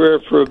very rare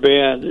for a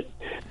band.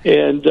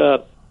 And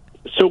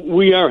so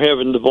we are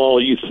having the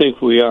ball you think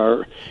we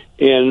are.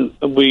 And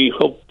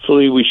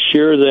hopefully we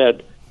share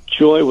that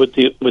joy with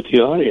the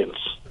audience.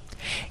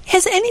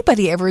 Has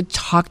anybody ever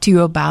talked to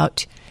you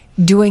about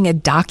doing a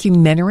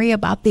documentary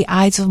about the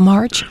Ides of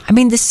March? I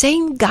mean, the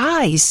same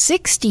guys,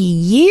 60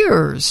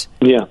 years.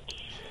 Yeah.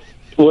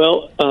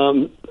 Well,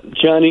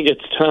 Johnny,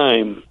 it's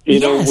time. You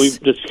know, we've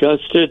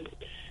discussed it.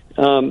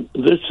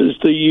 This is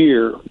the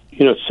year.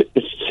 You know,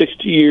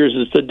 60 years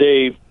is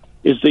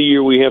the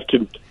year we have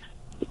to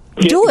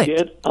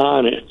get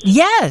on it.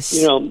 Yes.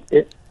 You know,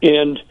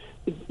 and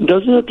it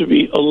doesn't have to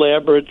be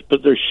elaborate,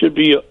 but there should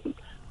be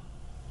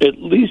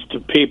at least a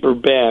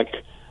paperback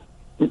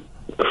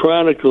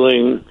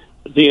chronicling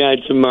the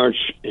Ides of March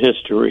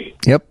history.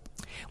 Yep.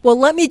 Well,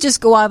 let me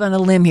just go out on a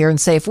limb here and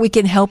say, if we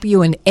can help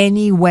you in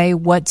any way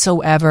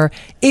whatsoever,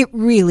 it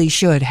really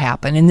should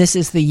happen, and this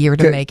is the year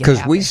to make it happen.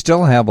 Because we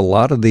still have a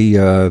lot of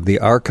the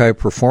archive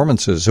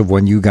performances of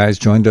when you guys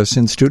joined us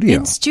in studio.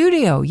 In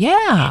studio,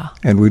 yeah.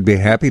 And we'd be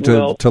happy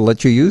to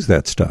let you use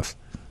that stuff.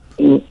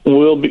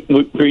 We'll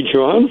be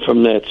drawn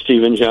from that,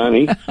 Steve and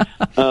Johnny.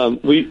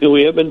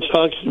 We have been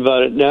talking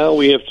about it. Now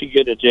we have to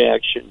get into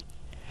action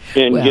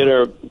and get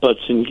our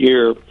butts in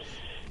gear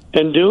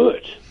and do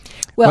it.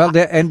 Well,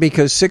 and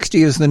because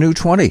 60 is the new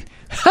 20.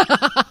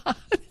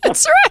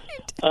 That's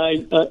right.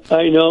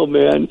 I know,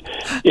 man.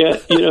 Yeah,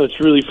 you know, it's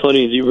really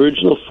funny. The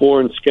original four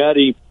and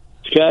Scotty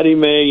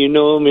May, you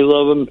know him, you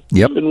love him.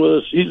 Yep. He's been with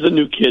us. He's the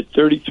new kid,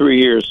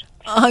 33 years.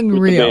 Unreal.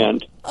 With the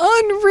band.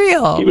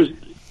 Unreal.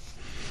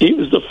 He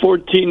was the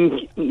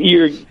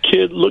 14-year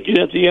kid looking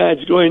at the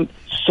Ides going,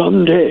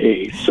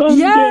 someday.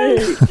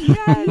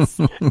 Yes.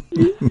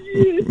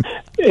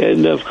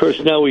 And, of course,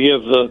 now we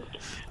have the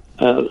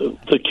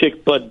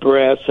kick butt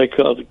brass. I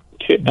call it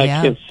I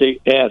can't say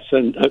ass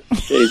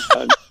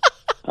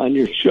on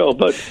your show,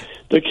 but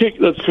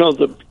let's call it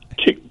the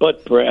kick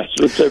butt brass.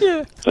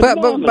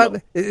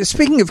 But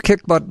speaking of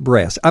kick butt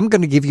brass, I'm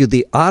going to give you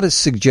the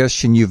oddest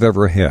suggestion you've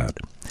ever had.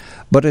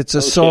 But it's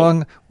a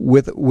song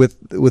with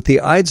the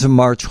Ides of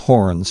March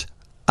horns.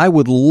 I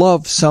would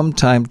love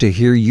sometime to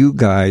hear you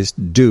guys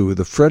do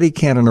the Freddie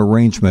Cannon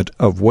arrangement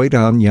of Way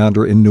Down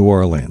Yonder in New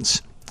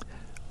Orleans.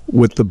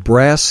 With the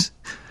brass,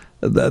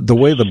 the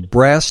way the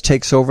brass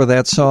takes over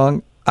that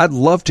song, I'd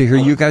love to hear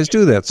you guys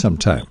do that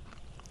sometime.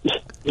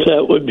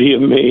 That would be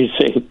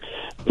amazing.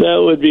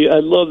 I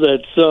love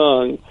that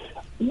song.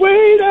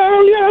 Way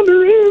down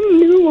yonder in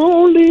New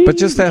Orleans. But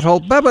just that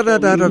whole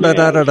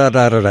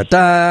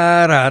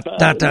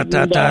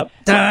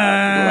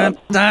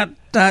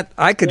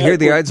I could hear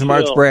the Ides of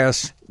March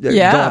brass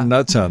going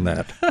nuts on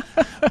that.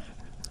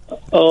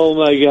 Oh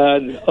my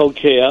God!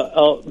 Okay,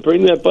 I'll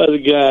bring that by the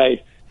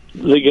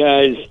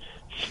guys.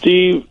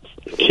 Steve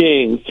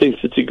King thinks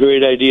it's a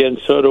great idea, and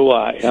so do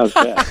I. How's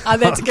that?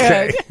 That's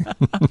good.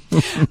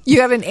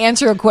 You haven't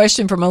answered a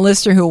question from a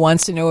listener who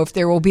wants to know if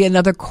there will be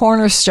another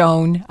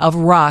cornerstone of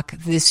rock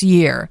this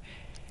year.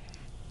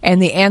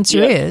 And the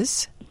answer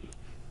is?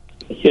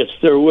 Yes,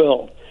 there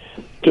will.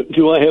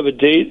 Do I have a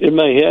date in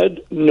my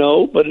head?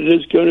 No, but it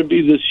is going to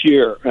be this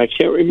year. I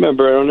can't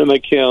remember. I don't have my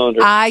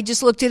calendar. I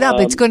just looked it up.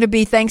 It's going to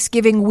be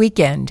Thanksgiving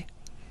weekend.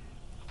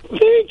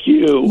 Thank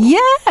you.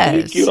 Yes.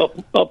 Thank you.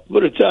 I'll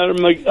put it down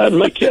on my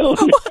calendar.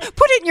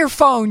 Put it in your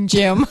phone,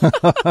 Jim.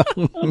 I'll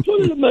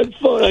put it in my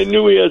phone. I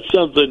knew we had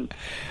something.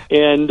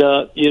 And,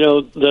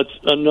 that's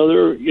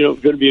another,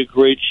 going to be a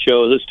great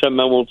show. This time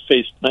I won't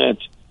face plant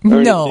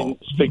anything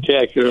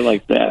spectacular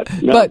like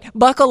that. No. But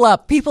buckle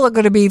up. People are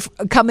going to be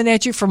coming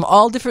at you from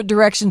all different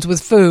directions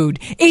with food.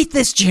 Eat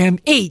this, Jim.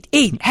 Eat.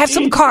 Have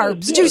some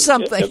carbs. Do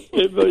something.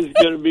 Everybody's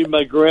going to be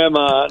my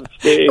grandma on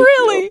stage.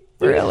 Really?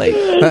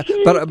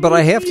 But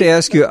I have to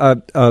ask you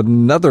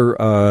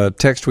another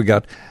text we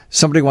got.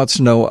 Somebody wants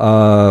to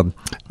know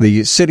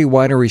the City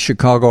Winery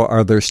Chicago.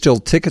 Are there still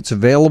tickets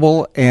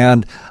available?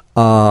 And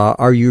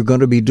are you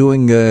going to be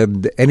doing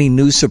any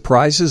new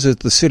surprises at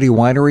the City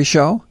Winery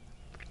show?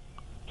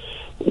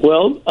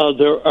 Well,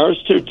 there are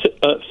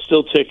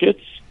still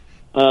tickets.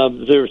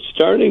 They're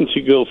starting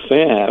to go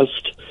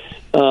fast,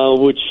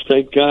 which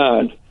thank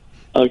God,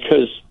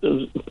 because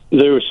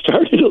they were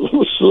starting a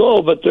little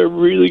slow, but they're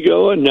really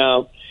going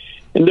now.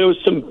 And there was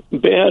some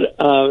bad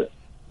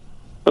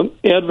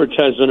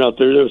advertisement out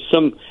there. There was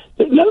some,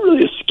 not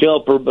really a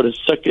scalper, but a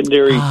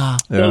secondary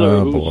seller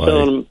who was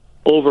selling them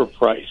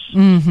overpriced.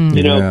 Mm-hmm.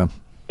 You know,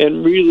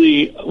 and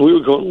really, we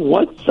were going,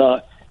 what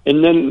the?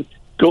 And then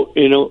go.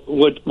 You know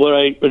what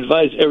I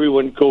advise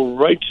everyone: go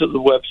right to the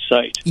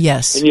website.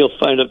 Yes, and you'll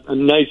find a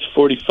nice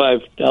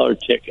 $45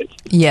 ticket.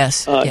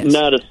 Yes,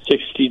 not a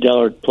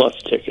 $60 plus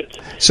ticket.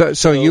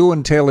 So you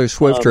and Taylor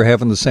Swift are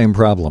having the same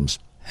problems.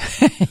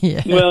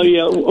 Yeah. Well,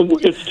 yeah,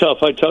 it's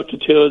tough. I talked to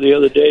Taylor the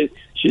other day.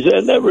 She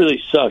said, that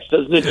really sucks,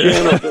 doesn't it,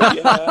 Jim? I said,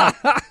 yeah.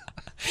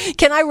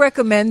 Can I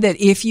recommend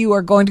that if you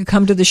are going to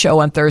come to the show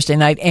on Thursday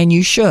night, and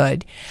you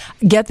should,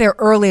 get there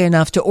early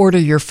enough to order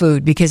your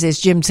food, because as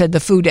Jim said, the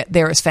food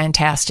there is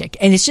fantastic.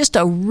 And it's just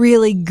a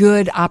really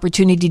good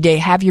opportunity to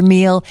have your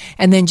meal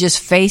and then just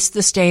face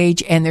the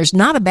stage. And there's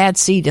not a bad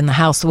seat in the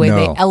house, the way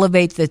they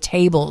elevate the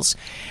tables.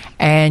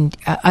 And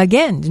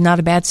again, not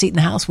a bad seat in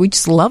the house. We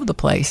just love the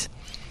place.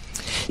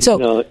 So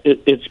no,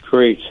 it's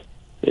great.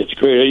 It's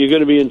great. Are you going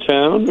to be in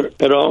town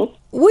at all?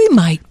 We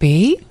might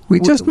be. We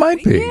just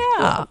might be.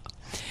 Yeah.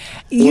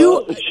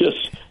 Well,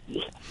 just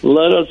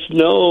let us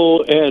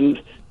know,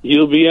 and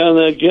you'll be on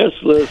that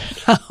guest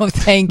list. Oh,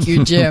 thank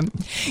you, Jim.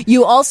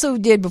 You also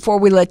did, before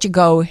we let you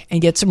go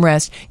and get some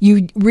rest,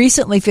 you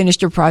recently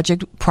finished your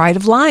project, Pride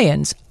of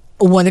Lions,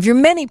 one of your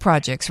many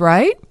projects,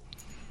 right?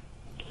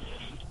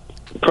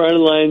 Pride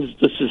of Lions,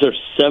 this is our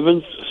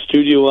 7th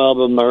studio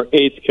album, our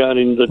 8th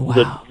counting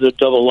the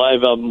double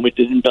live album we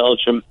did in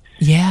Belgium.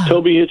 Yeah.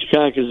 Toby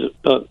Hitchcock is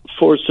a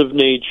force of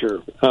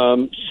nature,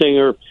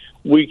 singer.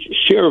 We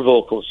share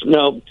vocals.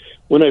 Now,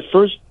 when I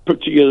first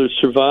put together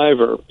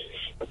Survivor,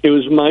 it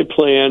was my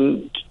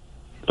plan.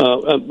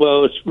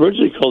 Well, it's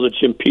originally called the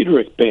Jim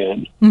Peterik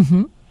Band.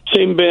 Mm-hmm.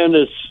 Same band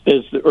as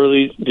the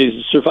early days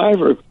of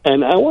Survivor.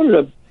 And I wanted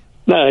to,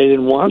 no, I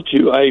didn't want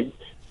to. I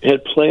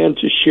had planned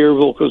to share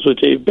vocals with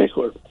Dave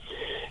Bickler.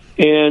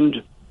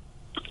 And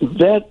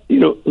that,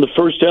 the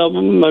first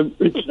album, I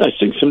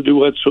sing some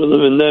duets with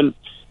him, and then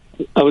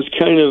I was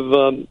kind of,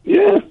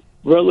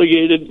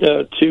 relegated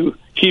to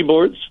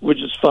keyboards,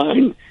 which is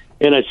fine,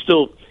 and I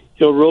still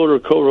wrote or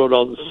co-wrote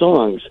all the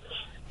songs.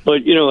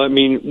 But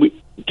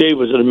Dave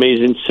was an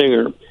amazing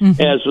singer,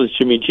 as was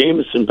Jimmy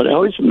Jameson. But I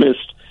always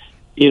missed,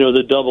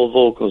 the double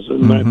vocals.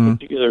 And when I put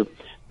together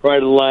Pride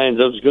of the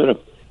Lions, I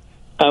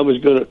was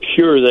gonna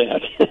cure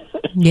that.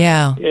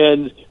 Yeah.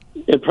 And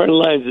Pride of the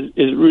Lions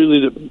is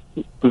really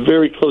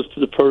very close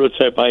to the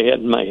prototype I had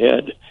in my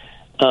head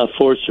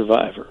for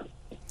Survivor.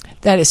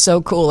 That is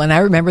so cool. And I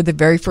remember the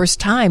very first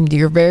time,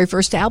 your very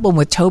first album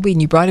with Toby,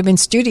 and you brought him in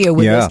studio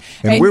with us.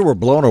 And we were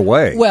blown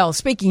away. Well,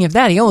 speaking of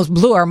that, he almost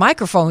blew our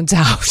microphones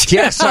out.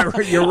 Yes,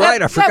 you're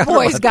right. I forgot that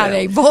boy's got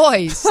a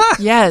voice.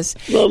 Yes.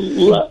 The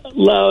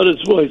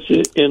loudest voice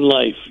in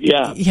life.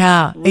 Yeah.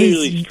 Yeah.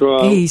 Really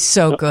strong. He's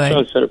so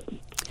good.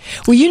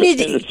 Well, you need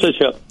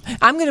to.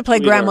 I'm going to play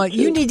Grandma.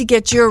 You need to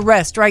get your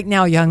rest right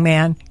now, young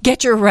man.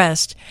 Get your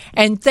rest.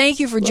 And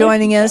thank you for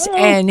joining us,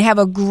 and have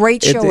a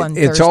great show on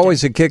Thursday. It's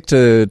always a kick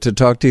to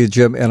talk to you,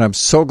 Jim, and I'm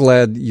so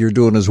glad you're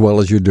doing as well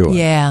as you're doing.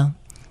 Yeah.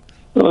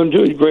 Well, I'm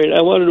doing great.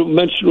 I wanted to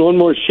mention one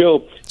more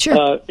show.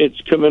 Sure. It's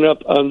coming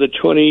up on the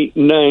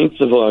 29th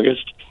of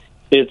August.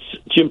 It's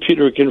Jim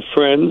Peterik and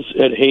Friends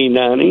at Hey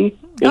Nani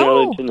in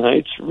Arlington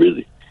Heights.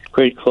 Really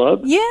great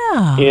club.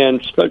 Yeah.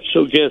 And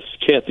special guest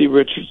Kathy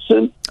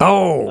Richardson.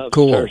 Oh,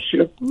 cool.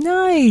 Starship.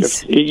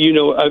 Nice. I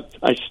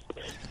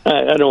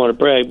don't want to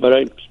brag, but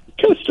I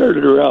kind of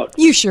started her out.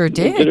 You sure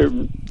did.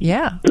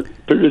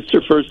 Produced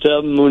her first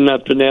album, Moon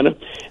Not Banana.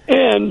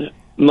 And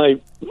my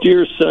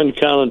dear son,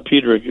 Colin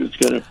Peterik, who's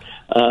going to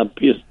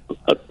be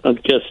a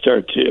guest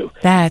star, too.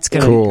 That's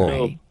going to cool. be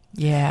great.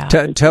 Yeah.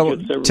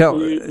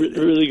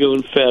 Really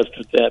going fast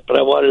with that, but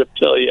I wanted to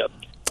tell you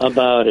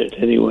about it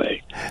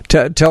anyway.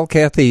 Tell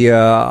Kathy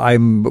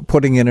I'm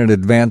putting in an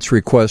advance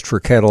request for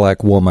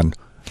Cadillac Woman.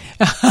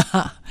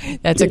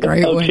 That's a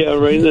great one. Okay,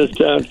 I'll write this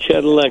down.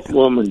 Cadillac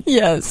Woman.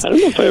 Yes. I don't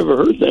know if I ever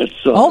heard that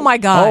song. Oh my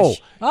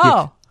gosh.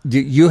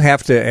 You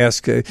have to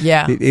ask.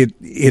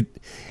 It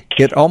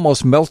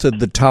almost melted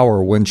the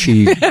tower when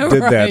she did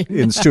that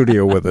in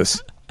studio with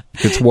us.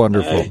 It's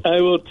wonderful.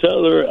 I will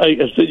tell her. I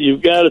said,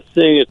 you've got to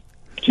sing it,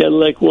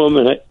 Cadillac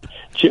Woman.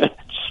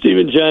 Steve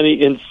and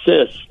Johnny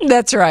insist.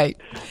 That's right.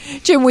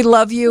 Jim, we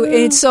love you.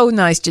 It's so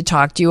nice to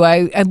talk to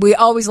you. We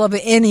always love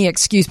any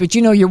excuse, but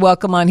you know you're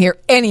welcome on here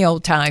any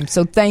old time.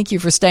 So thank you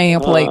for staying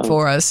up late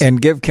for us.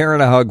 And give Karen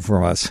a hug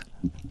from us.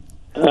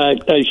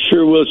 I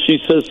sure will. She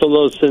says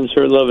hello, sends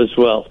her love as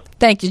well.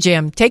 Thank you,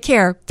 Jim. Take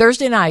care.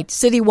 Thursday night,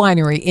 City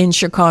Winery in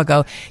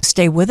Chicago.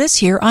 Stay with us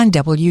here on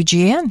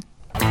WGN.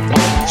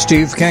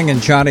 Steve King and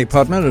Johnny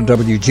Putman at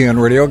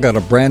WGN Radio got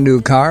a brand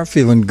new car,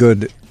 feeling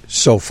good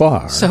so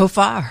far. So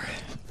far.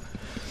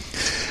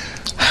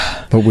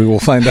 But we will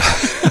find out.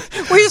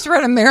 We just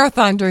ran a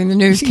marathon during the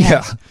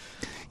newscast.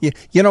 Yeah.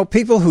 You know,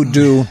 people who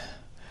do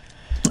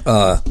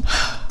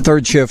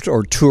third shift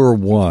or tour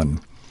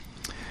one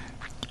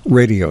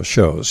radio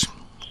shows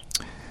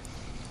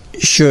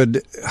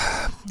should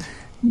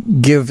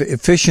give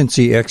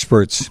efficiency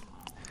experts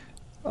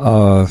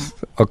a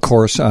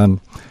course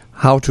on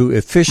how to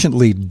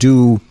efficiently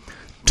do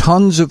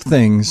tons of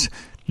things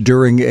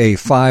during a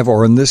 5,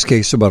 or in this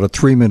case, about a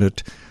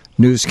 3-minute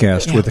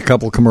newscast with a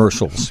couple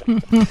commercials.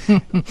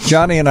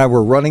 Johnny and I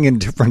were running in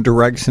different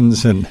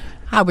directions, and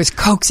I was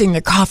coaxing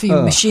the coffee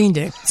machine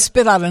to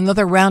spit out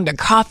another round of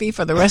coffee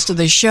for the rest of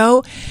the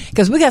show,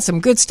 because we got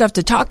some good stuff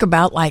to talk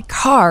about, like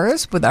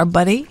cars with our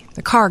buddy,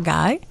 the car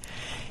guy,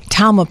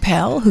 Tom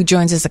Appel, who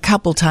joins us a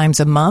couple times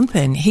a month,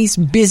 and he's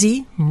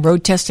busy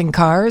road testing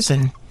cars.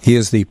 And he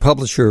is the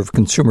publisher of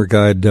Consumer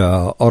Guide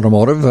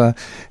Automotive.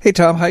 Hey,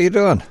 Tom, how you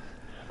doing?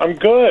 I'm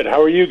good.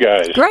 How are you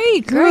guys?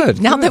 Great.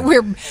 Good. Now that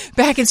we're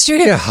back in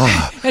studio.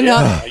 And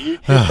you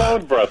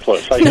sound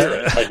breathless. I hear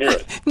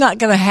it. Not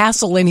going to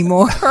hassle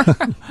anymore.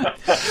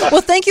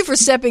 Well, thank you for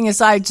stepping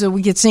aside so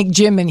we could sneak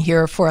Jim in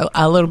here for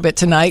a little bit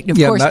tonight. And of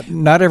course,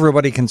 not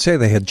everybody can say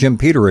they had Jim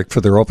Peterik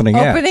for their opening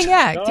act.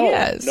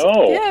 Yes.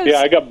 No. Yes. Yeah,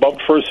 I got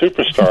bumped for a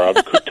superstar.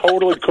 I'm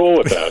totally cool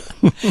with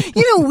that.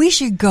 You know, we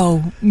should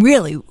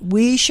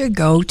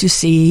go to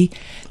see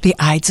the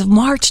Ides of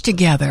March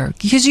together,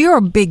 because you're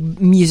a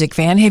big music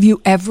fan. Have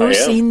you ever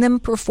seen them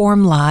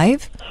perform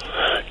live?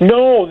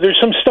 No, there's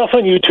some stuff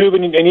on YouTube,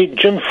 and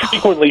Jim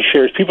frequently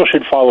shares. People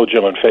should follow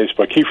Jim on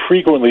Facebook. He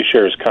frequently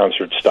shares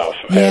concert stuff.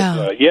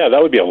 Yeah. And,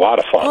 that would be a lot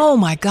of fun. Oh,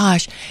 my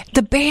gosh.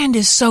 The band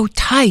is so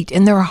tight,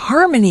 and their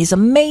harmony is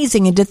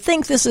amazing, and to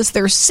think this is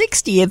their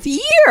 60th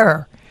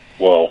year.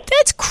 Whoa.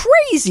 That's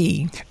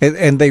crazy.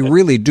 And they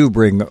really do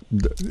bring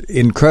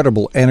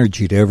incredible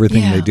energy to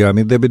everything they do. I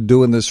mean, they've been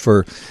doing this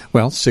for,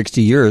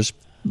 60 years,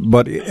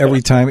 but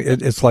every time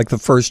it's like the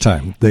first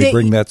time. They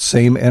bring that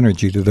same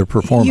energy to their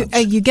performance.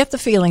 You get the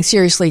feeling,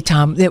 seriously,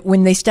 Tom, that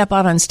when they step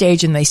out on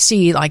stage and they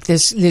see like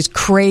this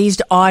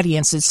crazed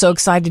audience that's so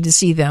excited to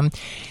see them,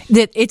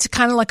 that it's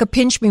kind of like a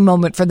pinch me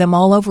moment for them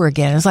all over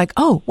again. It's like,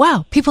 oh,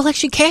 wow, people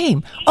actually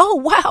came. Oh,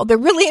 wow, they're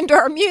really into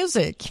our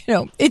music. You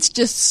know, it's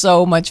just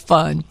so much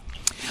fun.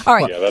 All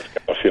right. Yeah, that's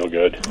going to feel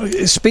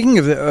good. Speaking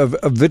of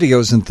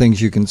videos and things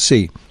you can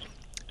see,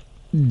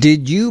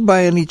 did you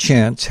by any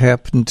chance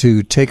happen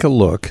to take a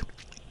look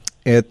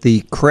at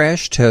the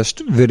crash test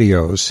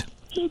videos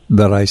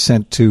that I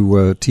sent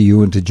to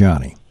you and to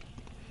Johnny?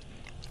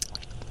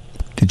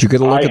 Did you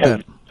get a look at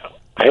that?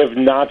 I have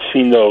not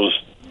seen those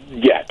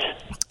yet.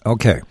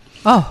 Okay.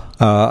 Oh.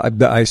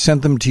 I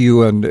sent them to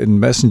you in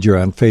Messenger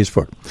on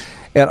Facebook.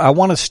 And I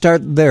want to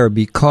start there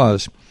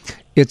because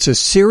it's a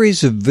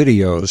series of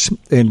videos,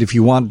 and if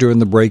you want during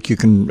the break, you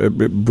can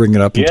bring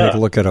it up and take a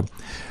look at them,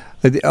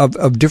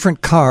 of different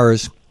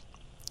cars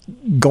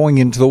going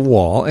into the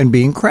wall and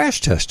being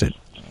crash tested.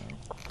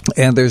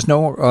 And there's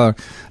no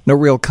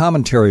real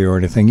commentary or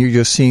anything. You're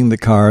just seeing the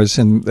cars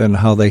and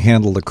how they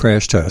handle the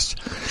crash test.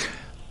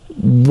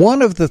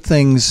 One of the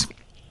things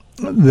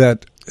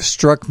that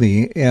struck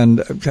me, and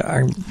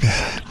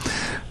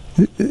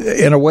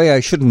in a way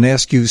I shouldn't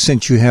ask you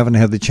since you haven't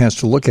had the chance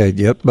to look at it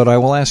yet, but I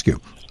will ask you.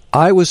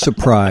 I was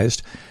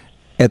surprised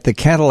at the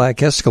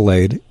Cadillac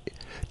Escalade,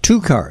 2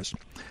 cars.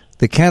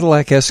 The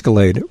Cadillac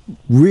Escalade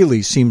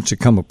really seemed to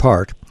come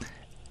apart,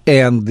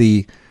 and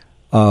the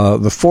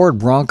Ford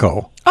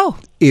Bronco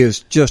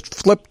is just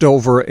flipped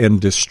over and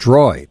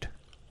destroyed.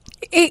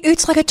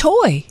 It's like a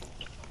toy.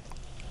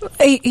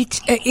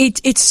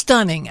 It's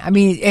stunning. I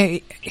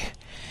mean,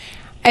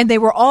 and they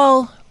were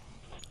all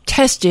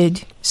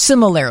tested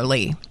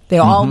similarly. They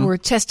all were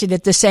tested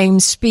at the same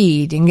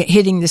speed and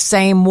hitting the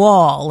same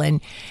wall.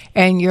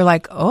 And you're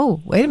like,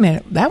 oh, wait a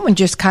minute. That one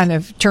just kind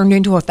of turned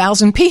into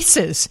 1,000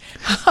 pieces.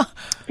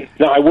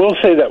 Now, I will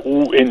say that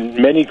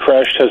in many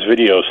crash test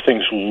videos,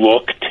 things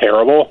look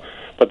terrible,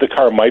 but the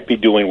car might be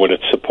doing what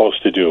it's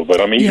supposed to do.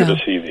 But I'm eager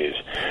to see these.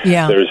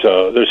 Yeah. There's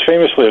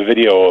famously a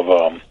video of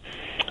a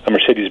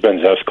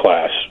Mercedes-Benz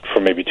S-Class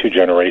from maybe 2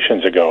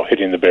 generations ago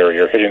hitting the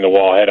barrier, hitting the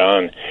wall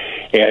head-on,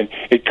 and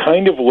it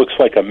kind of looks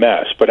like a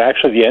mess, but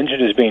actually the engine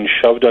is being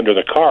shoved under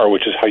the car,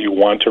 which is how you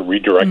want to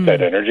redirect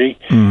that energy,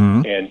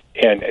 and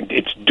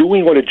it's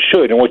doing what it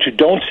should, and what you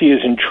don't see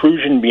is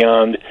intrusion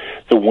beyond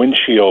the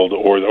windshield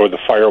or the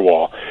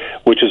firewall.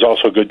 which is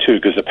also good too,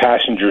 because the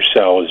passenger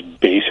cell is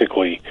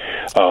basically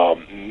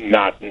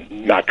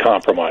not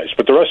compromised,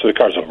 but the rest of the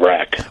car's a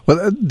wreck.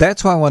 Well,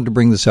 that's why I wanted to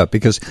bring this up,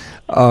 because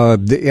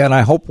and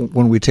I hope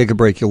when we take a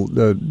break you'll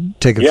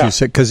take a few seconds,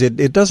 because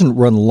it doesn't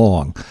run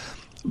long.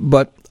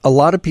 But a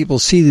lot of people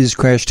see these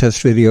crash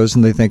test videos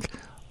and they think,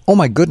 oh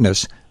my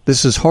goodness,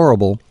 this is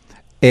horrible.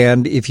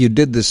 And if you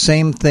did the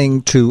same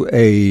thing to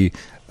a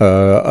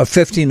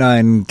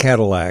 59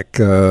 Cadillac,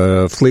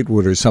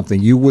 Fleetwood or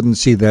something, you wouldn't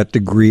see that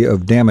degree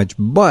of damage.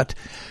 But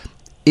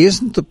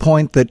isn't the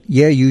point that,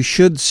 you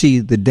should see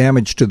the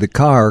damage to the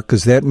car,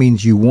 because that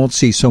means you won't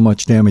see so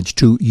much damage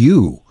to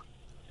you?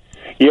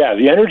 Yeah,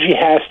 the energy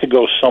has to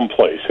go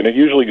someplace, and it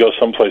usually goes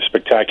someplace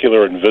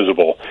spectacular and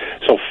visible.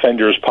 So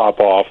fenders pop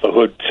off, the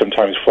hood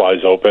sometimes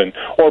flies open,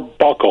 or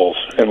buckles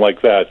and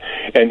like that.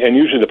 And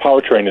usually the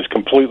powertrain is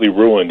completely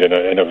ruined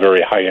in a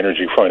very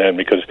high-energy front end,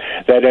 because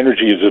that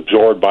energy is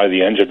absorbed by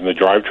the engine and the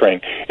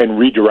drivetrain and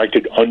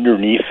redirected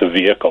underneath the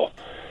vehicle.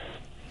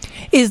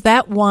 Is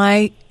that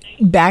why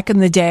back in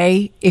the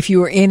day, if you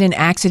were in an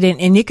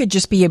accident, and it could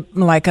just be a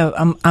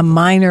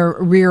minor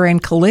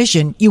rear-end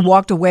collision, you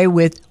walked away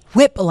with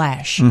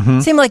whiplash?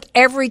 Mm-hmm. Seemed like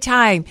every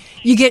time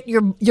you get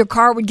your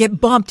car would get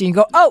bumped and you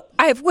go, oh,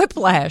 I have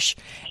whiplash.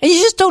 And you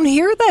just don't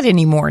hear that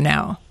anymore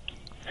now.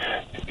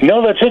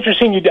 No, that's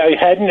interesting. I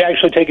hadn't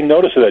actually taken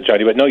notice of that,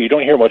 Johnny, but no, you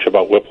don't hear much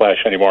about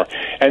whiplash anymore.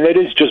 And it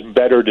is just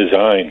better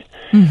design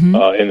in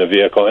the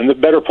vehicle, and the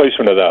better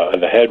placement of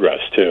the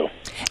headrest, too.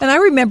 And I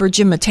remember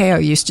Jim Mateo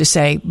used to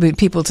say,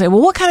 people would say,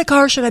 well, what kind of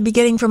car should I be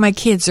getting for my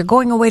kids? They're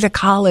going away to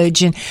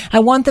college, and I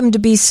want them to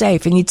be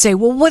safe. And you'd say,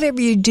 well,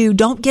 whatever you do,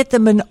 don't get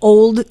them an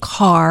old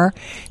car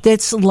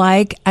that's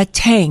like a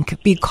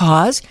tank,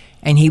 because...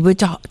 And he would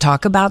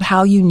talk about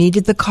how you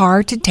needed the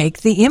car to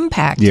take the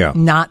impact,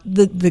 not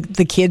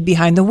the kid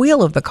behind the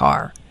wheel of the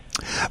car.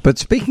 But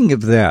speaking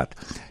of that,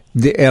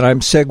 and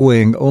I'm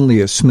segueing only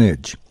a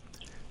smidge,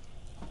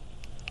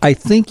 I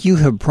think you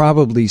have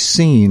probably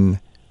seen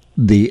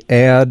the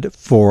ad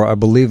for, I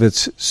believe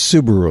it's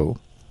Subaru,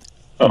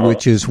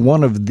 which is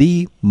one of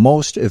the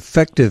most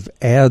effective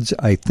ads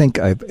I think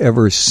I've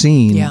ever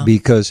seen,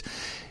 because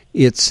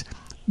it's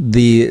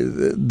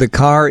the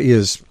car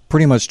is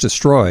pretty much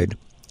destroyed.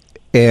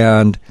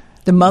 And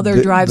the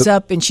mother drives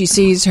up and she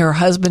sees her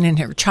husband and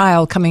her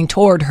child coming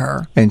toward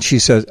her. And she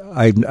says,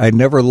 I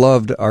never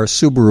loved our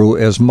Subaru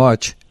as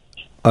much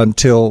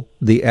until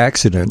the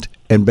accident.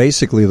 And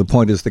basically the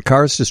point is the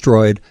car's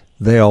destroyed,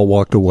 they all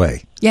walked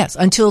away. Yes,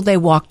 until they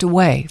walked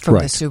away from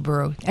the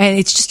Subaru. And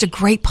it's just a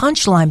great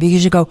punchline,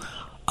 because you go,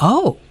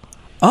 oh,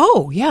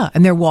 yeah.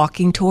 And they're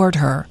walking toward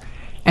her.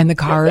 And the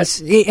car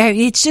is,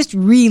 it's just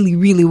really,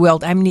 really well.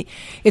 I mean,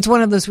 it's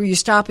one of those where you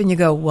stop and you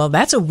go, well,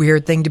 that's a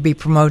weird thing to be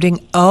promoting.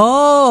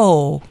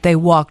 Oh, they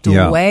walked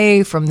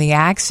away from the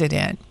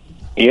accident.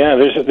 Yeah,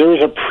 there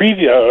was a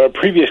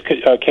previous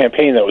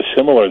campaign that was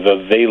similar,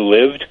 the They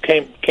Lived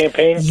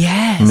campaign.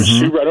 Yes.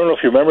 Subaru, I don't know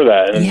if you remember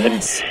that.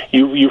 And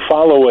you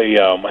follow I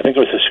think it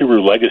was the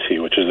Subaru Legacy,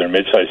 which is their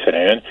midsize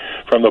sedan,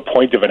 from the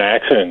point of an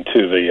accident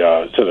to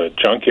the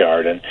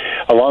junkyard. And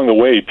along the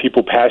way,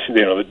 people passing,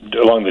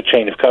 along the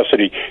chain of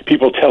custody,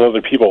 people tell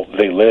other people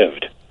they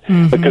lived.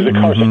 Because the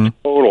car's a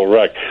total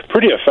wreck.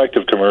 Pretty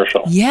effective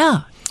commercial.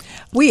 Yeah.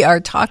 We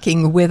are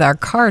talking with our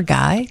car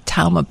guy,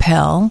 Tom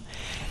Appel.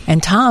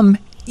 And Tom,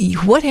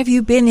 what have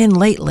you been in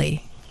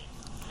lately?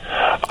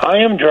 I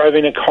am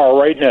driving a car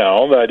right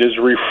now that is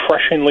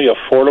refreshingly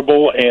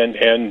affordable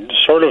and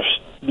sort of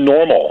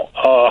normal.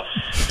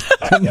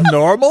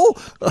 Normal?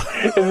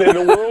 in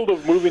the world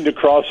of moving to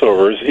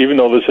crossovers, even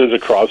though this is a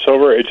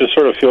crossover, it just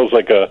sort of feels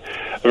like a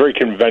very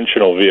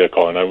conventional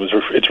vehicle, and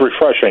it's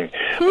refreshing.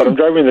 But I'm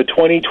driving the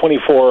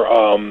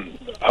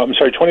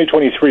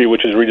 2023,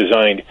 which is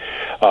redesigned,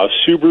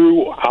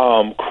 Subaru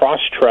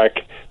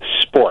Crosstrek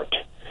Sport.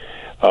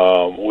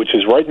 Which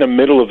is right in the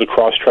middle of the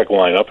Crosstrek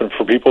lineup. And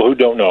for people who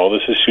don't know,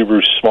 this is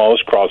Subaru's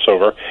smallest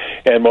crossover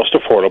and most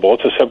affordable.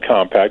 It's a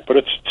subcompact, but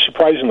it's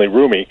surprisingly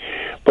roomy.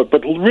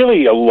 But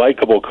really a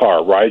likable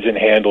car. Rides and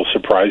handles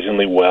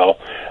surprisingly well.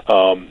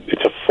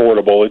 It's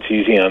affordable. It's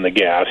easy on the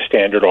gas.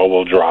 Standard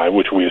all-wheel drive,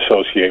 which we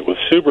associate with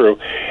Subaru.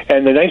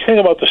 And the nice thing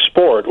about the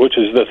Sport, which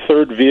is the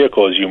third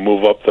vehicle as you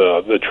move up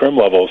the trim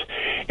levels,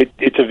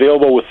 it's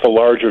available with the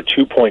larger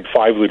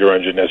 2.5-liter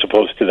engine as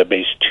opposed to the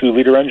base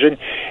 2-liter engine.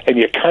 And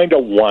you kind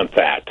of want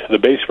that. The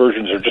base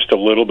versions are just a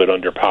little bit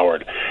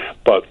underpowered.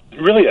 But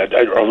really a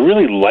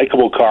really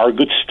likable car,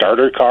 good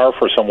starter car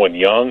for someone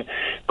young,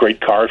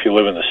 great car if you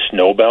live in the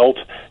snow belt,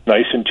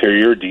 nice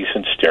interior,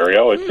 decent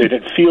stereo.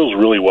 It feels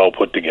really well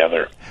put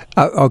together.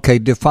 Okay,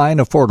 define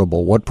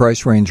affordable. What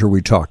price range are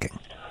we talking?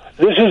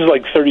 This is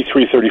like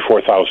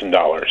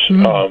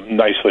 $34,000,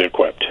 nicely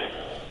equipped.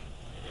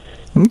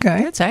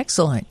 Okay. That's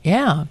excellent,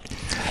 yeah.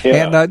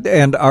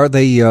 And are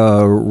they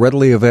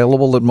readily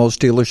available at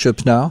most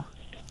dealerships now?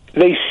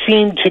 They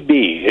seem to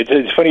be.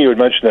 It's funny you would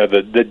mention that.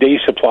 The day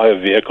supply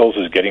of vehicles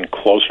is getting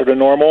closer to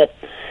normal.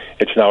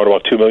 It's now at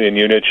about 2 million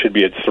units, should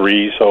be at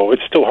 3, so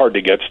it's still hard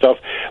to get stuff.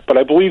 But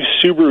I believe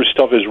Subaru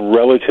stuff is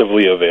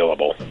relatively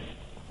available.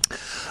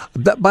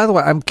 By the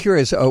way, I'm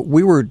curious.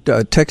 We were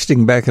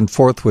texting back and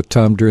forth with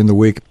Tom during the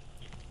week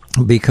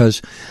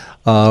because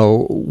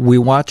we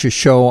watch a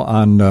show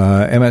on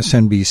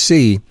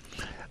MSNBC,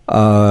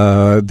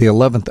 the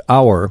 11th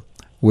Hour,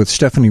 with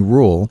Stephanie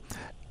Ruhle.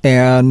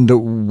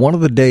 And one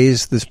of the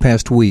days this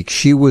past week,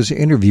 she was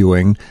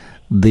interviewing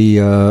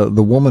the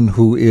woman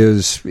who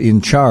is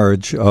in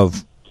charge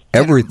of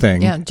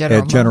everything at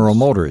General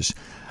Motors.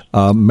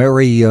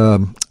 Mary,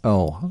 Barra.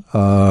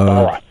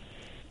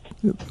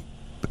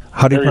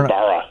 how do you pronounce?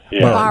 Barra. Yeah.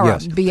 Barra,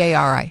 yes.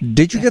 B-A-R-I.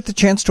 Did you get the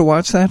chance to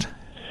watch that?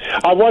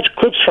 I watched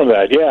clips from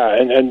that, yeah,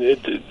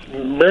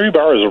 and Mary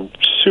Barra is a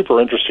super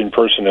interesting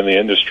person in the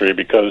industry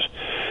because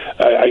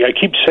I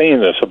keep saying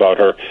this about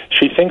her.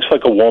 She thinks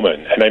like a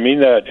woman, and I mean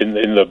that in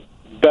the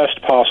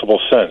best possible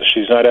sense.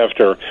 She's not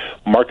after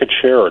market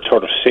share or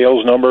sort of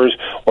sales numbers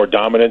or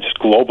dominance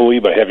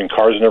globally by having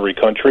cars in every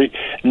country.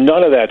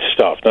 None of that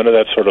stuff. None of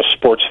that sort of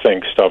sports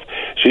think stuff.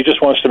 She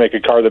just wants to make a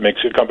company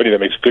that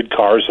makes good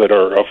cars and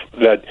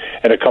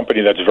a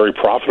company that's very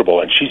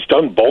profitable. And she's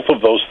done both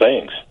of those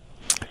things.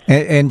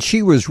 And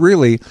she was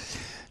really,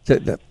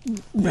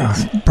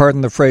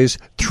 pardon the phrase,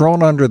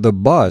 thrown under the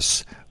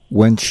bus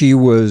when she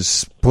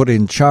was put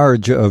in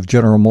charge of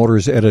General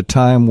Motors at a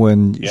time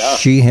when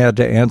she had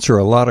to answer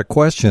a lot of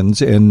questions.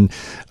 And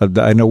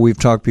I know we've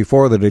talked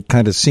before that it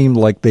kind of seemed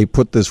like they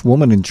put this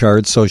woman in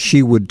charge so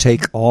she would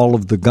take all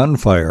of the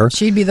gunfire.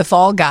 She'd be the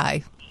fall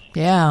guy.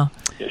 Yeah.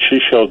 She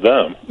showed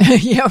them.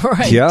 Yeah,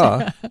 right.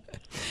 Yeah.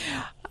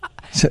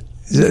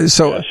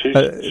 So she's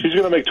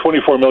going to make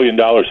 $24 million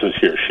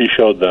this year. She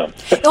showed them.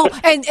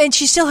 and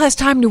she still has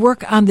time to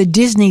work on the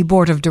Disney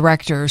board of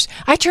directors.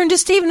 I turned to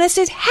Steve and I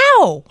said,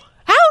 how?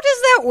 How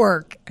does that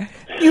work?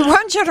 You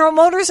run General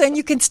Motors and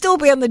you can still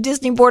be on the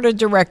Disney board of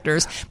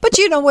directors. But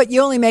you know what?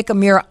 You only make a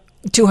mere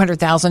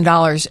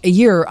 $200,000 a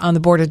year on the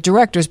board of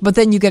directors, but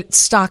then you get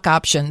stock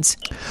options.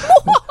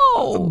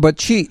 Whoa! But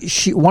she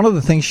one of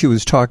the things she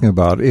was talking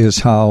about is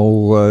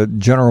how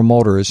General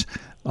Motors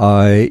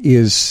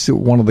is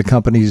one of the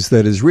companies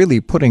that is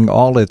really putting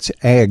all its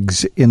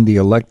eggs in the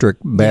electric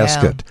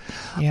basket.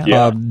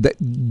 Yeah.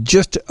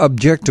 Just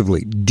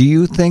objectively, do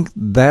you think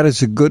that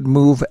is a good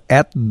move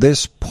at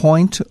this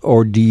point,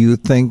 or do you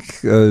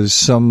think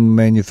some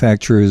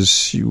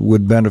manufacturers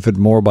would benefit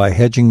more by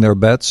hedging their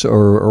bets,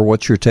 or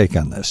what's your take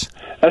on this?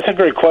 That's a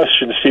great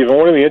question, Stephen.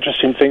 One of the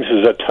interesting things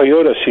is that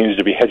Toyota seems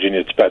to be hedging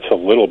its bets a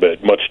little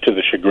bit, much to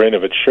the chagrin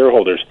of its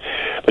shareholders.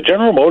 But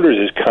General Motors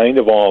is kind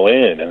of all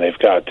in, and they've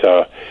got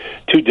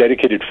 2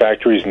 dedicated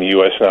factories in the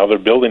U.S. now. They're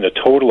building a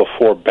total of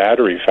 4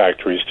 battery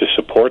factories to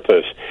support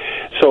this.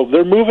 So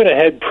they're moving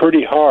ahead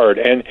pretty hard.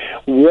 And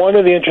one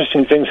of the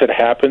interesting things that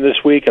happened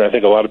this week, and I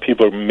think a lot of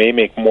people may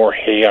make more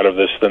hay out of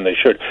this than they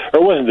should,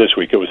 or it wasn't this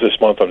week, it was this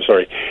month, I'm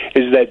sorry,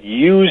 is that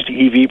used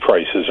EV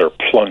prices are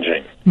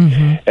plunging.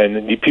 Mm-hmm.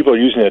 And people are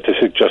using it to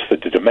suggest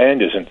that the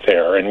demand isn't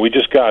there. And we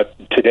just got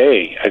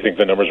today, I think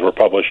the numbers were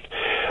published,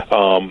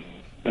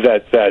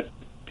 that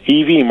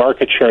EV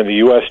market share in the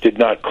U.S. did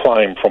not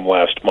climb from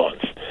last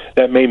month.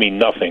 That may mean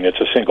nothing. It's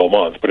a single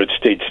month, but it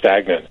stayed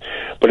stagnant.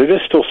 But it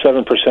is still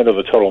 7% of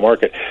the total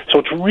market. So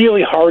it's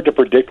really hard to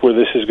predict where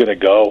this is going to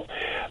go.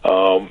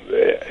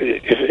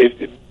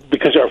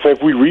 Because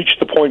if we reach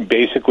the point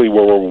basically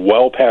where we're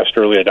well past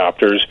early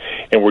adopters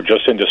and we're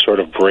just into sort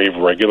of brave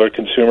regular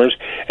consumers,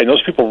 and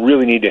those people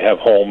really need to have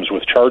homes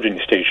with charging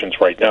stations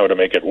right now to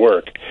make it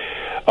work.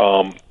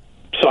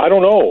 So I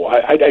don't know.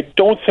 I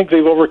don't think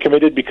they've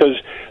overcommitted because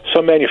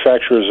some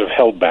manufacturers have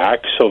held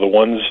back. So the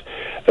ones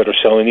that are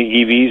selling the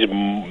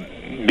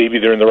EVs, maybe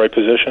they're in the right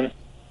position.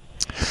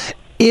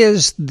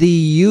 Is the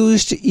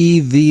used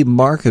EV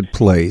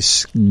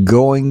marketplace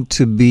going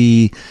to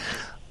be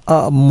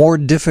more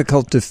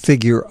difficult to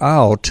figure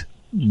out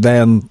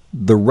than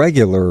the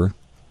regular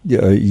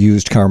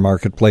used car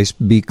marketplace?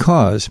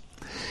 Because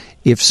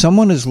if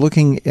someone is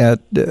looking at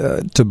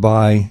to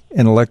buy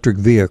an electric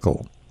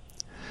vehicle,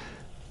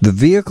 the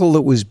vehicle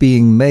that was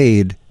being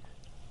made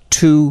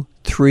 2-3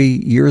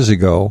 years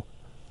ago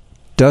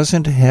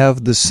doesn't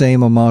have the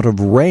same amount of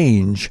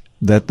range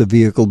that the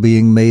vehicle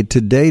being made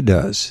today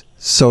does.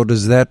 So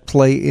does that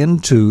play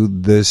into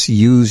this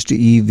used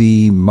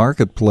EV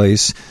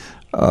marketplace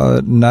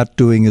not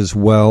doing as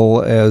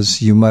well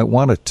as you might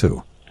want it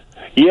to?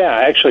 Yeah,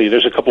 actually,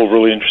 there's a couple of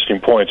really interesting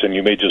points, and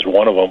you made just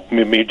one of them.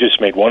 You just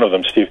made one of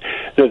them, Steve.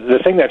 The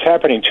thing that's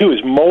happening, too,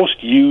 is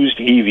most used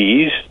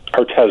EVs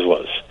are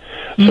Teslas.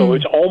 So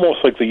it's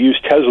almost like the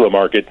used Tesla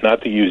market,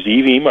 not the used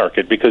EV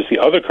market, because the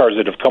other cars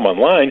that have come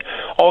online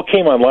all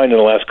came online in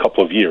the last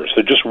couple of years.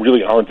 There just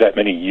really aren't that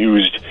many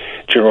used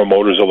General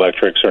Motors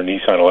electrics or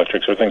Nissan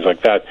electrics or things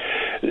like that.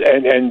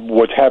 And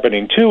what's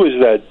happening, too,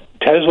 is that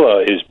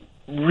Tesla is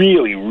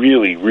really,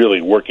 really,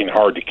 really working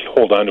hard to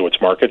hold on to its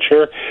market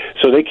share.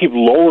 So they keep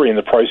lowering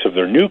the price of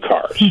their new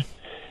cars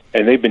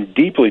and they've been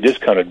deeply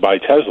discounted by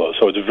Tesla.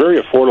 So it's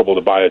very affordable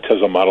to buy a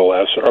Tesla Model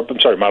S, or I'm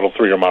sorry, Model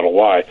 3 or Model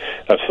Y.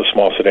 That's the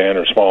small sedan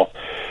or small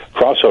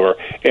crossover.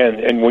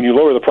 And when you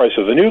lower the price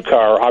of the new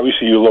car,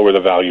 obviously you lower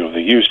the value of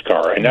the used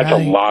car, and that's a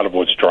lot of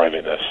what's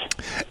driving this.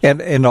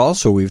 And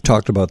also, we've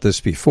talked about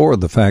this before,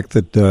 the fact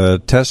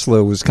that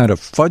Tesla was kind of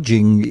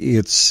fudging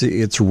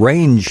its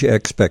range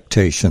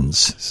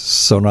expectations.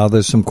 So now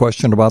there's some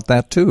question about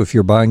that, too, if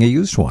you're buying a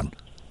used one.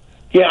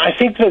 Yeah, I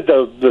think that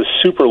the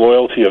super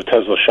loyalty of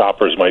Tesla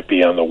shoppers might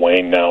be on the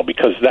wane now,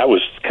 because that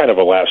was kind of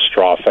a last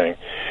straw thing.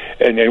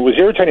 And it was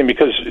irritating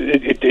because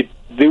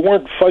they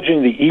weren't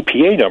fudging the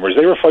EPA numbers.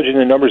 They were fudging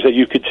the numbers that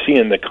you could see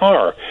in the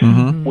car,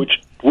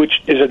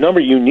 which is a number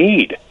you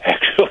need,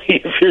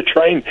 actually, if you're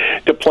trying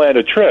to plan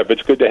a trip.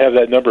 It's good to have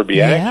that number be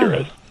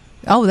accurate.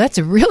 Oh, that's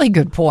a really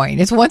good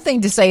point. It's one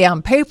thing to say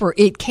on paper,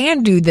 it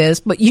can do this,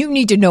 but you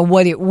need to know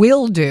what it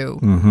will do.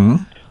 Mm-hmm.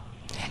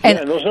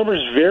 And those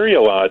numbers vary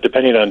a lot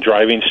depending on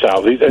driving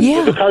style.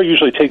 The car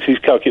usually takes these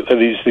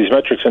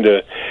metrics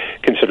into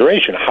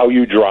consideration: how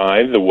you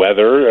drive, the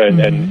weather,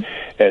 and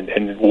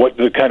what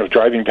the kind of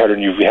driving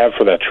pattern you have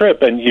for that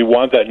trip. And you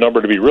want that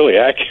number to be really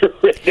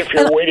accurate if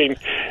you're waiting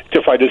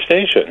to find a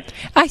station.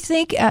 I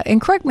think, and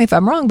correct me if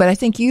I'm wrong, but I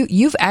think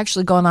you've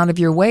actually gone out of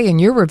your way in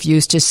your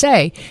reviews to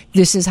say,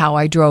 this is how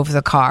I drove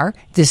the car,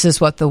 this is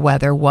what the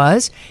weather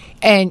was.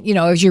 And,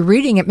 as you're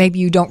reading it, maybe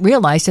you don't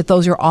realize that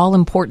those are all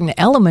important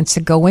elements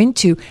that go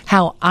into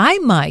how I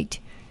might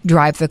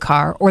drive the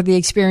car, or the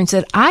experience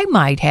that I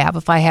might have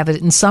if I have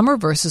it in summer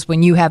versus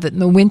when you have it in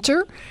the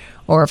winter,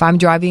 or if I'm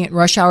driving it in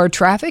rush hour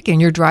traffic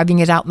and you're driving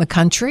it out in the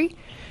country.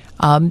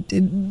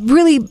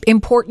 Really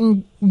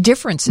important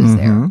differences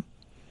there.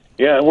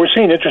 Yeah, and we're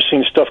seeing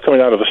interesting stuff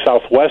coming out of the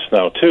Southwest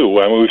now, too.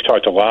 I mean, we've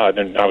talked a lot,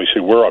 and obviously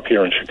we're up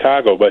here in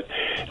Chicago, and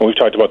we've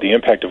talked about the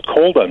impact of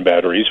cold on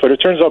batteries, but it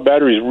turns out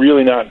batteries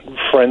really not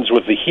friends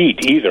with the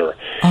heat either.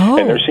 Oh.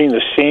 And they're seeing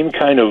the same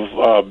kind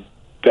of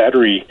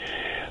battery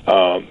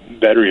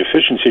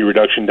efficiency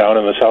reduction down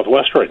in the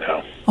Southwest right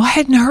now. Oh, I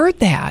hadn't heard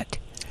that.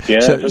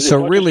 Yeah,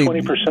 so really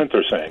 20%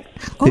 they're saying.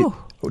 Oh.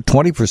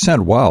 20%,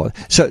 wow.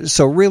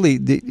 So really,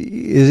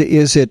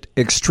 is it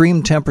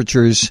extreme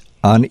temperatures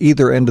on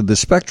either end of the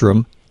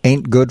spectrum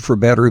ain't good for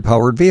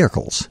battery-powered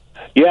vehicles?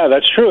 Yeah,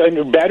 that's true.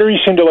 And batteries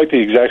seem to like the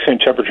exact same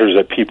temperatures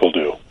that people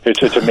do.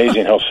 It's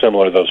amazing how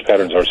similar those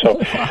patterns are.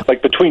 So,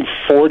 like between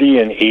 40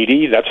 and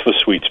 80, that's the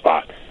sweet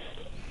spot.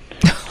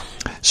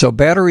 So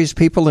batteries,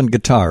 people, and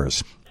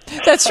guitars.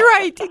 That's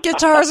right.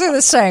 Guitars are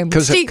the same.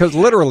 Because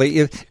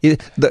literally,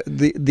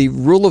 the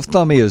rule of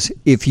thumb is,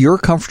 if you're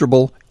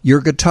comfortable,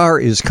 your guitar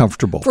is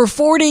comfortable. For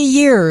 40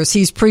 years,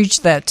 he's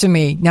preached that to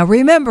me. Now,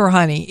 remember,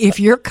 honey, if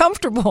you're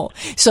comfortable.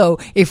 So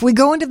if we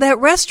go into that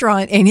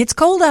restaurant and it's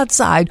cold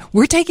outside,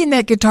 we're taking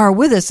that guitar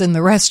with us in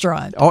the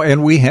restaurant. Oh,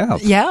 and we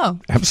have. Yeah.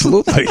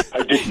 Absolutely.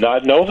 I did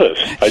not know this.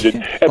 I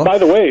didn't. And by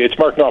the way, it's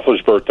Mark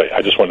Knopfler's birthday.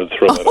 I just wanted to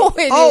throw that out. Oh,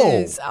 it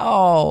is.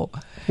 Oh.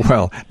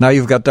 Well, now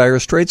you've got Dire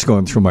Straits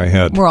going through my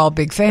head. We're all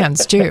big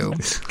fans, too.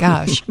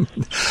 Gosh.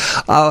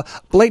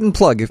 Blatant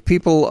plug. If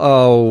people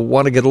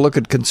want to get a look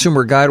at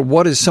Consumer Guide,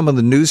 what is some of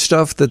the new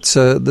stuff that's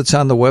on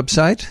the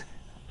website?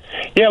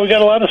 Yeah, we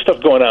got a lot of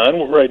stuff going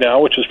on right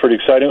now, which is pretty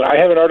exciting. I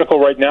have an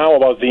article right now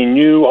about the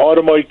new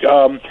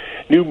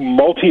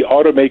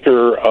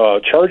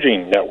multi-automaker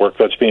charging network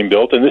that's being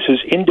built, and this is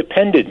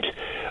independent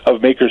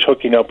of makers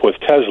hooking up with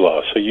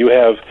Tesla. So you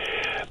have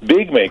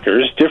big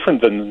makers,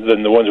 different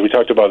than the ones we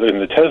talked about in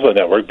the Tesla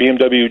network.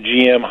 BMW,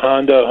 GM,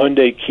 Honda,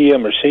 Hyundai, Kia,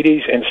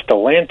 Mercedes, and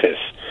Stellantis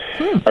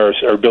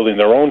are building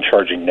their own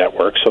charging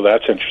network. So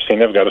that's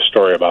interesting. I've got a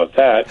story about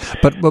that.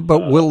 But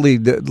will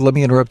let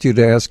me interrupt you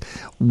to ask,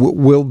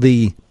 will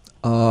the,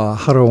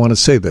 how do I want to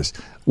say this?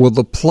 Will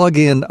the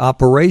plug-in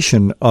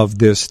operation of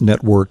this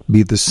network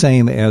be the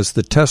same as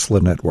the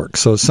Tesla network?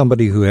 So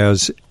somebody who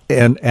has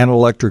an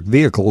electric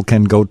vehicle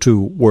can go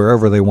to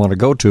wherever they want to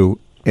go to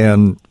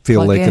and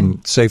feel they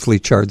can safely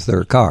charge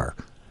their car.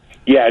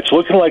 Yeah, it's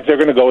looking like they're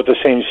going to go with the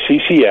same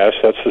CCS.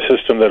 That's the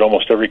system that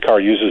almost every car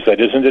uses that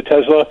isn't a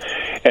Tesla,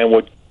 and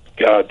what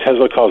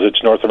Tesla calls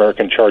its North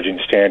American Charging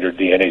Standard,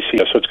 the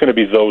NAC. So it's going to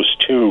be those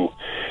two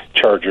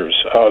chargers,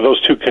 those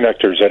two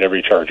connectors at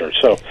every charger.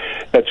 So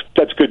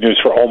that's good news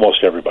for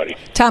almost everybody.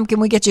 Tom,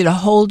 can we get you to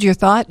hold your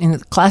thought in the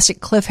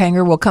classic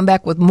cliffhanger? We'll come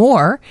back with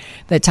more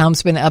that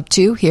Tom's been up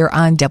to here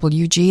on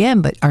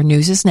WGN, but our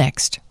news is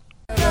next.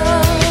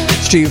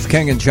 Steve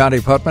King and Johnny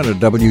Putman at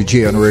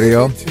WGN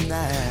Radio.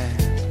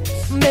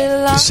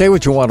 Say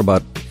what you want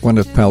about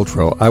Gwyneth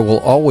Paltrow. I will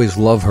always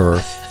love her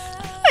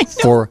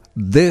for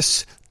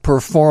this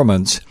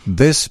performance,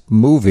 this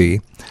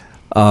movie.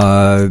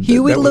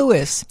 Huey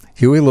Lewis,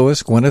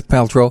 Gwyneth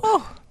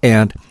Paltrow.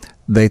 And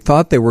they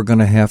thought they were going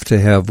to have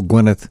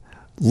Gwyneth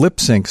lip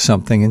sync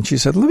something, and she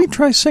said, let me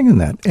try singing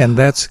that. And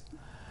that's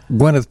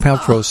Gwyneth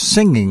Paltrow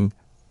singing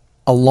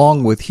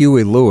along with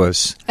Huey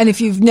Lewis. And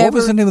if you've never... What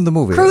was the name of the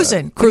movie?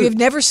 Cruisin'. If you've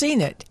never seen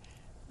it.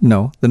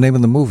 No, the name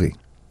of the movie.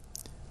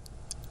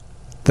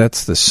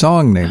 That's the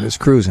song name is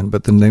Cruisin',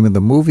 but the name of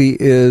the movie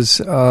is,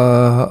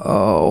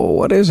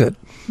 what is it?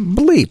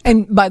 Bleep.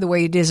 And by the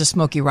way, it is a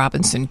Smokey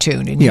Robinson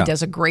tune, and he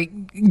does a great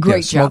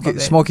job of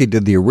it. Smokey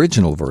did the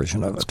original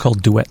version of it. It's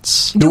called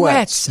Duets.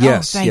 Duets.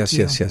 Yes, thank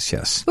you.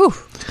 Yes. Ooh.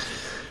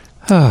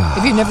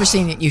 If you've never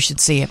seen it, you should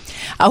see it.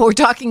 We're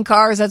talking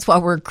cars. That's why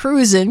we're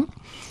cruising.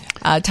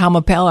 Tom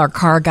Appel, our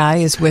car guy,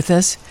 is with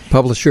us.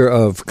 Publisher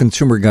of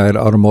Consumer Guide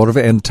Automotive.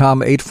 And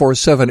Tom,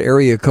 847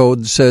 area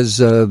code says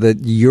that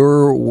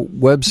your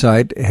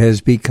website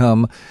has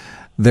become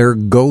their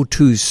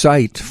go-to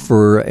site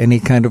for any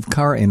kind of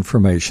car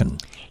information.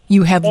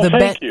 You have the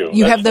best.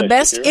 You have the nice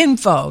best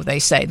info. They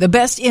say the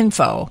best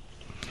info.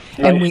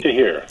 Nice to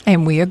hear.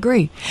 And we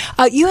agree.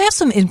 You have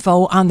some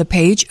info on the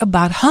page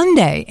about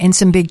Hyundai and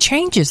some big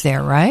changes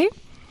there, right?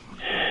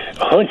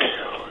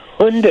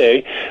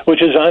 Hyundai,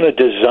 which is on a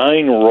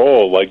design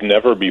roll like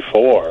never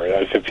before.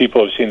 If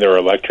people have seen their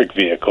electric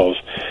vehicles,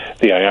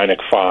 the Ioniq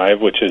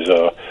 5, which is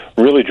a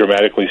really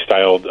dramatically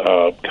styled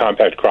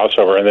compact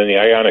crossover, and then the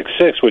Ioniq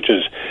 6, which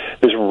is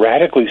this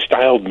radically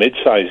styled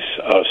midsize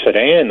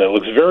sedan that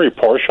looks very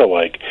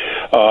Porsche-like,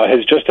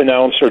 has just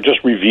announced or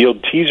just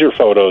revealed teaser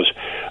photos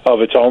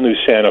of its all-new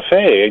Santa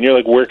Fe. And you're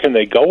like, where can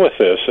they go with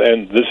this?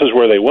 And this is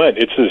where they went.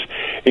 It's this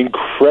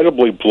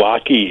incredibly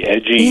blocky,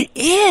 edgy... It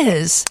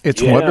is.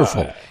 It's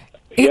wonderful.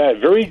 Yeah,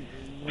 very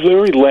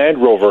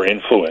Land Rover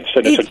influenced,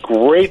 and it's a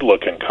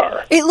great-looking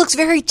car. It looks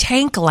very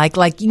tank-like,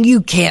 like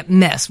you can't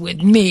mess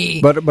with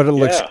me. But it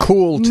looks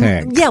cool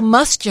tank. Yeah,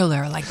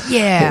 muscular,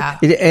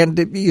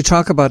 And you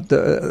talk about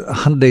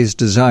Hyundai's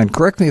design.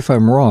 Correct me if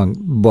I'm wrong,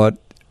 but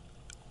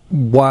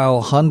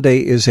while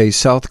Hyundai is a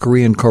South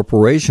Korean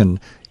corporation,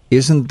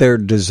 isn't their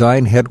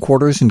design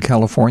headquarters in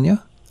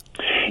California?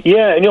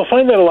 Yeah, and you'll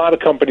find that a lot of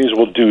companies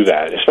will do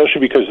that,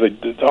 especially because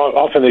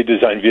often they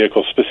design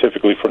vehicles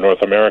specifically for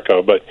North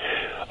America. But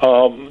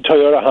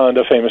Toyota,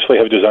 Honda famously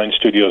have design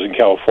studios in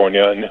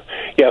California, and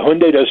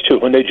Hyundai does too.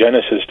 Hyundai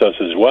Genesis does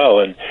as well,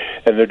 and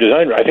their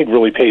design, I think,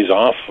 really pays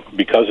off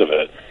because of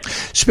it.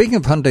 Speaking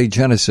of Hyundai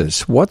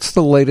Genesis, what's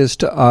the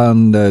latest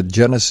on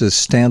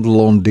Genesis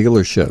standalone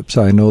dealerships?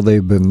 I know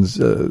they've been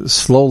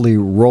slowly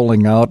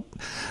rolling out,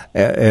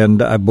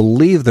 and I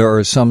believe there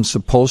are some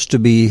supposed to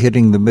be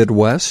hitting the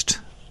Midwest.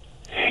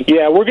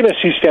 Yeah, we're going to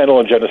see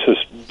standalone Genesis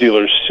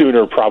dealers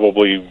sooner,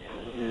 probably,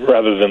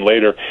 rather than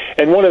later.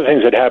 And one of the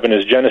things that happened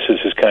is Genesis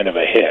is kind of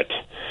a hit.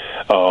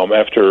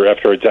 After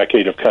a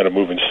decade of kind of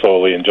moving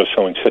slowly and just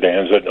selling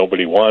sedans that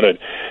nobody wanted,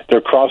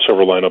 their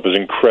crossover lineup is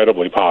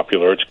incredibly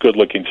popular. It's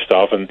good-looking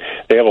stuff, and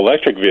they have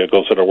electric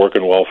vehicles that are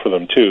working well for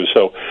them, too.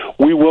 So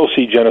we will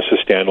see Genesis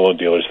standalone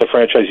dealers. The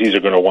franchisees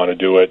are going to want to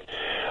do it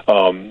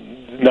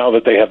now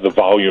that they have the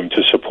volume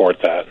to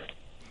support that.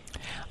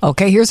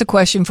 Okay, here's a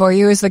question for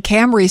you. Is the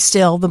Camry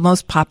still the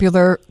most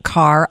popular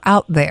car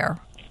out there?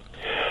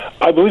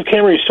 I believe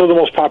Camry is still the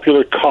most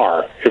popular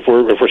car, if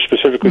we're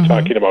specifically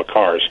talking about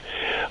cars.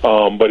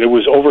 But it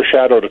was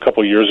overshadowed a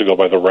couple years ago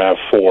by the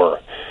RAV4,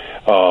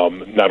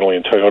 not only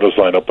in Toyota's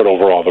lineup, but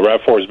overall. The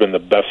RAV4 has been the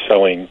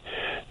best-selling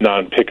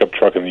non-pickup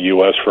truck in the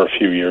U.S. for a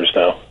few years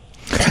now.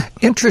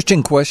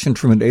 Interesting question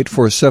from an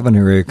 847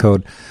 area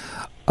code.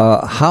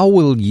 How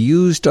will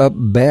used-up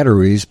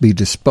batteries be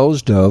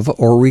disposed of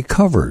or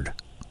recovered?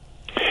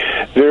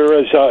 There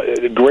is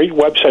a great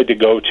website to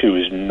go to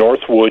is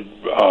Northwood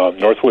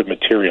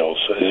Materials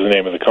is the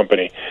name of the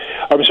company.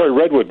 I'm sorry,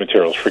 Redwood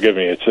Materials, forgive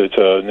me. It's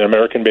an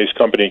American-based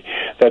company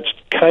that's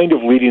kind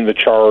of leading the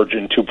charge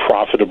into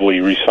profitably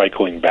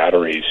recycling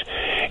batteries.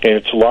 And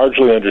it's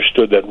largely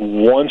understood that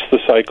once the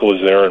cycle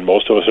is there and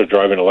most of us are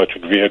driving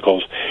electric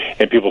vehicles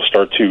and people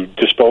start to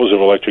dispose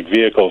of electric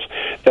vehicles,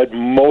 that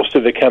most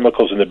of the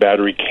chemicals in the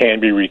battery can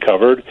be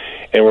recovered,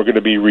 and we're going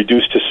to be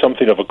reduced to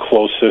something of a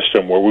closed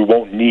system where we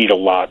won't need a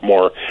lot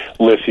more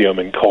lithium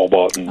and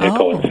cobalt and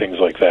nickel and things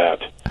like that.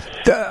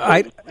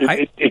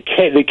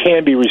 They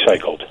can be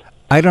recycled.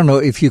 I don't know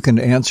if you can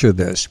answer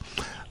this,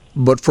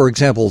 but for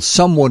example,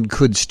 someone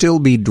could still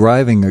be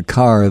driving a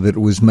car that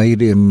was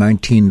made in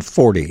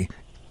 1940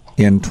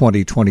 in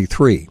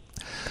 2023.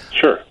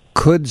 Sure.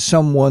 Could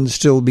someone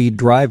still be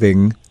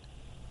driving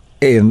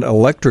an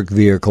electric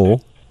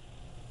vehicle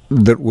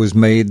that was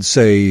made,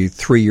 say,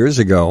 3 years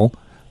ago,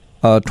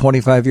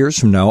 25 years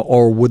from now,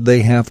 or would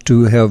they have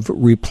to have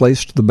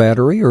replaced the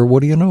battery, or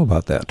what do you know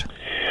about that?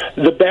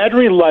 The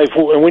battery life,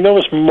 and we know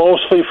this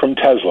mostly from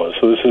Tesla,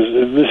 so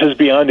this is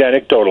beyond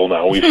anecdotal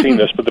now. We've seen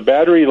this, but the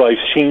battery life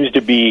seems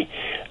to be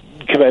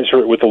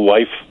commensurate with the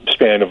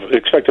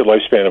expected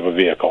lifespan of a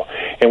vehicle.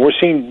 And we're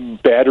seeing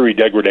battery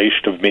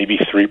degradation of maybe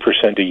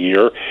 3% a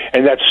year,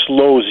 and that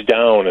slows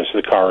down as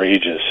the car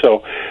ages.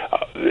 So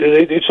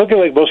it's looking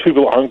like most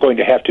people aren't going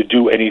to have to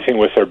do anything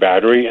with their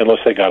battery unless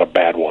they got a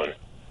bad one.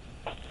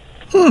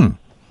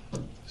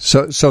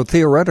 So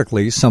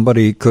theoretically,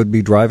 somebody could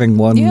be driving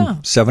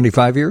one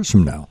 75 years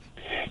from now.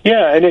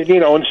 Yeah, and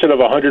instead of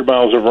 300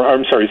 miles of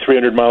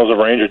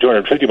range or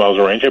 250 miles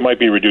of range, it might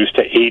be reduced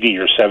to 80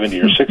 or 70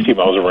 or 60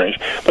 miles of range.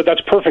 But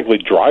that's perfectly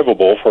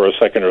drivable for a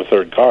second or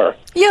third car.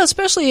 Yeah,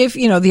 especially if,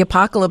 the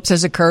apocalypse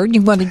has occurred,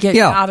 you want to get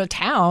out of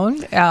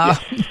town.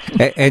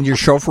 And you're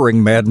chauffeuring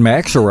Mad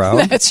Max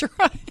around. That's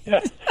right.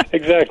 Yeah.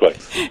 Exactly.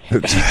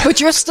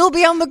 But you'll still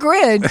be on the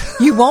grid.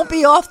 You won't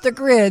be off the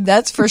grid,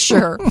 that's for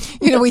sure.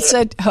 We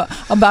said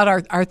about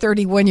our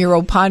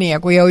 31-year-old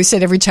Pontiac, we always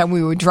said every time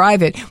we would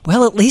drive it,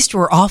 well, at least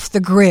we're off the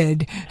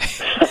grid.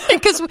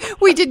 Because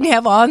we didn't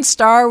have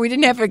OnStar, we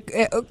didn't have it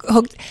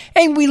hooked,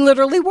 and we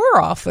literally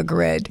were off the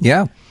grid.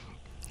 Yeah.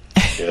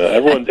 Yeah,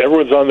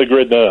 everyone's on the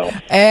grid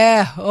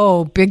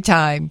now. Big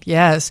time,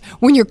 yes.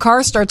 When your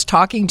car starts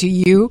talking to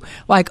you,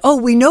 like,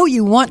 we know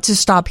you want to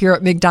stop here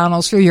at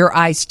McDonald's for your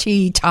iced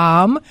tea,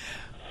 Tom,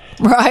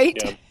 right?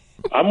 Yeah.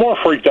 I'm more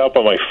freaked out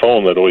by my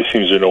phone that always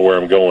seems to know where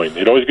I'm going.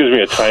 It always gives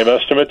me a time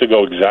estimate to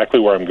go exactly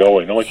where I'm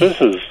going. I'm like, this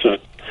is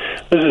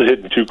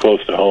hitting too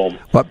close to home.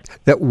 But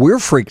that we're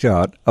freaked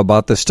out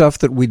about the stuff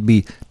that we'd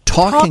be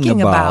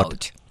talking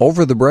about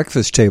over the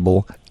breakfast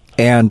table,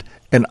 and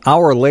an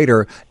hour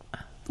later,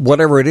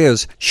 whatever it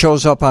is,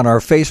 shows up on our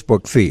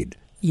Facebook feed.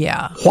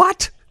 Yeah.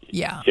 What?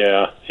 Yeah.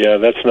 Yeah,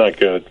 that's not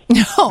good.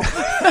 No.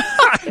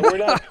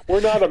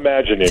 we're not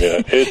imagining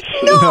it. It's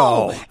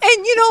no.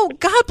 And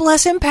God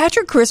bless him,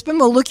 Patrick Crispin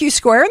will look you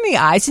square in the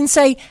eyes and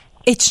say,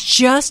 it's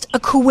just a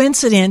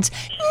coincidence.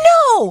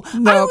 No,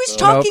 I was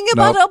talking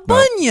about a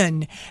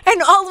bunion.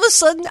 And all of a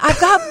sudden, I've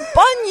got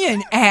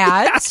bunion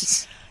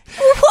ads.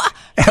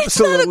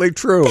 Absolutely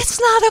true. That's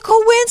not a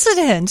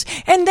coincidence.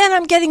 And then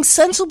I'm getting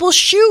sensible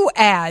shoe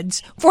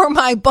ads for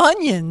my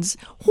bunions.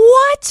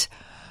 What?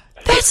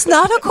 That's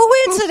not a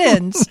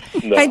coincidence.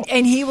 No.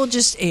 And he will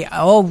just,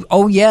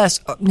 yes.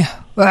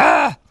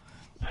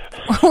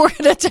 We're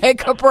going to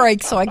take a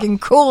break so I can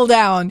cool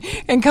down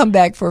and come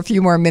back for a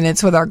few more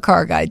minutes with our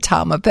car guy,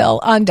 Tom Appel,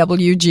 on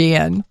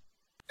WGN.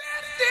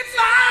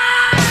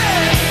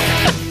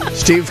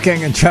 Steve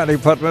King and Johnny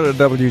Putman at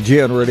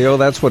WGN Radio.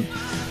 That's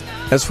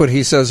what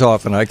he says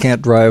often. I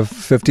can't drive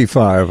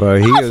 55. He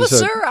Officer,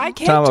 is I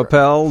can't Tom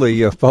Appel,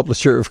 the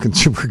publisher of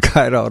Consumer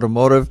Guide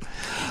Automotive.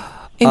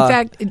 In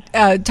fact,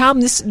 Tom,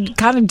 this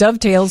kind of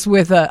dovetails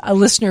with a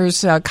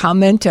listener's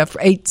comment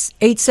for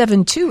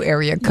 872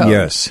 area code.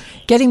 Yes.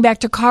 Getting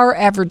back to car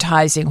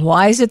advertising,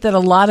 why is it that a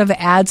lot of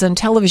ads on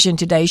television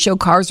today show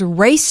cars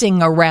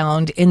racing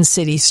around in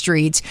city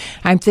streets?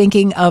 I'm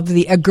thinking of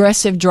the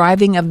aggressive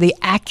driving of the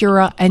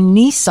Acura and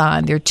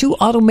Nissan. They're two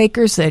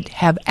automakers that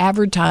have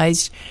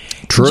advertised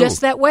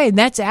just that way, and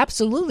that's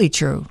absolutely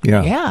true.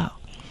 Yeah.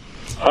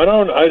 I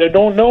don't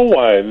know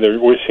why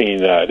we're seeing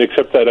that,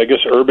 except that I guess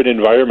urban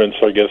environments,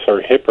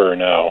 are hipper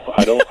now.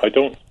 I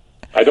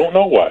don't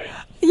know why.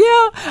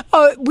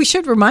 Yeah. We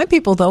should remind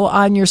people, though,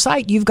 on your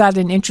site, you've got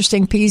an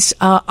interesting piece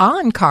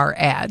on car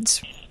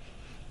ads.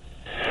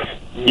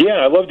 Yeah,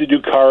 I love to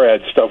do car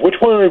ad stuff. Which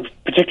one in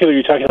particular are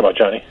you talking about,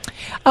 Johnny?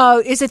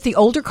 Is it the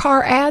older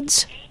car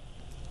ads?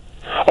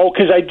 Oh,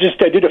 because I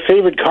did a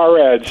favorite car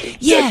ads.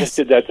 Yes. I just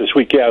did that this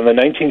week. Yeah, on the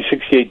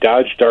 1968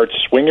 Dodge Dart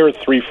Swinger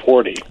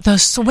 340. The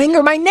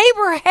Swinger. My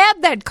neighbor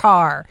had that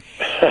car.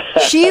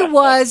 She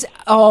was,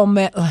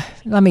 man,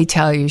 let me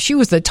tell you, she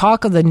was the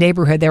talk of the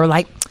neighborhood. They were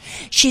like,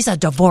 she's a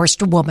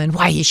divorced woman.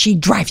 Why is she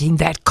driving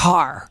that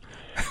car?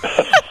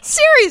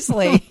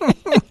 Seriously.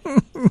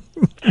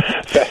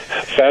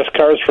 Fast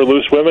cars for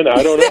loose women?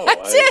 I don't know.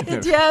 That's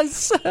it,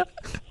 yes.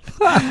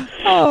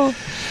 Oh.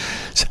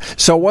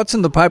 So what's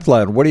in the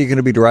pipeline? What are you going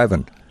to be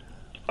driving?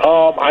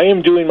 I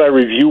am doing my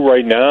review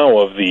right now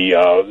of the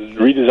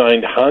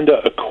redesigned Honda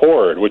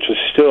Accord, which is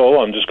still,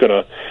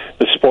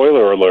 the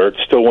spoiler alert,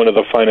 still one of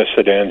the finest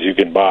sedans you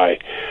can buy.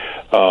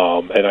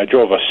 And I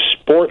drove a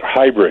Sport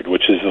Hybrid,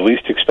 which is the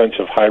least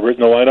expensive hybrid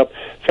in the lineup.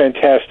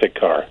 Fantastic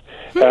car.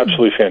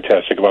 Absolutely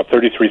fantastic. About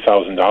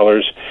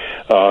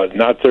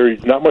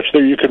 $33,000. Not much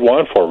there you could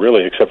want for,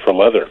 really, except for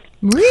leather.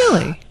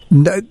 Really?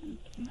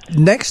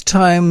 Next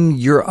time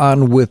you're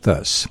on with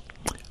us,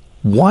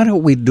 why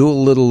don't we do a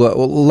little...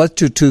 let's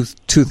do two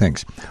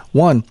things.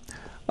 One,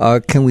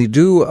 can we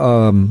do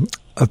a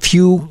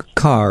few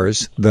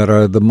cars that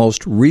are the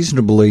most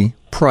reasonably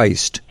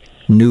priced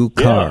new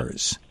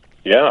cars?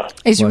 Yeah.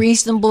 Is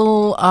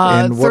reasonable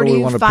and what do we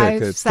want to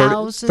pick?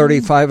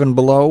 35 and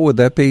below? Would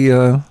that be...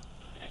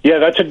 Yeah,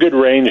 that's a good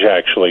range,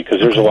 actually, because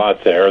there's a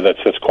lot there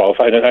that's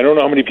qualified. And I don't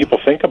know how many people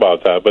think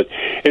about that, but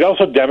it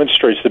also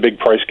demonstrates the big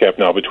price gap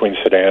now between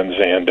sedans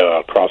and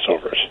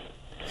crossovers.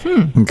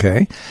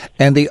 Okay.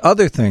 And the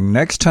other thing,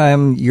 next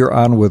time you're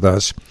on with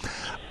us,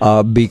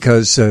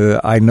 because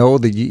I know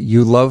that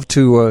you love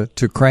to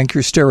crank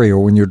your stereo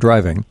when you're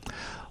driving.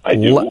 I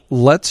do.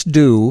 Let's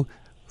do,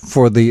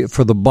 for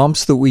the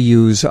bumps that we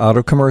use out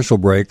of commercial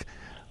break,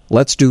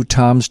 let's do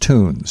Tom's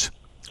Tunes.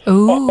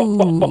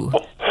 Ooh.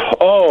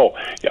 Oh,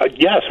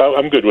 yes,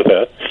 I'm good with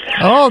that.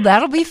 Oh,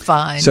 that'll be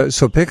fun.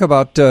 So pick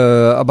about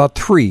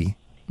three.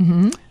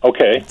 Mm-hmm.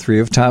 Okay. 3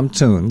 of Tom's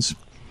Tunes.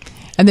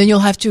 And then you'll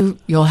have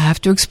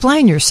to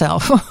explain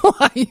yourself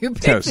why you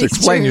picked these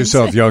explain tunes.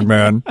 yourself, young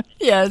man.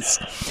 Yes.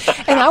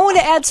 And I want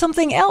to add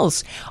something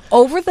else.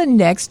 Over the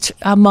next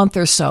month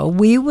or so,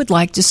 we would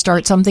like to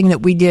start something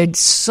that we did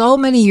so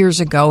many years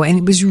ago, and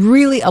it was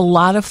really a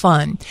lot of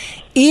fun.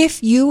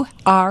 If you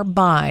are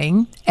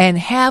buying and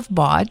have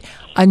bought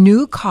a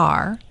new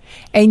car,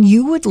 and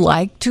you would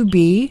like to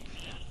be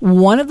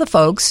one of the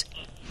folks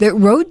that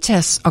road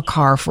tests a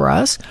car for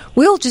us,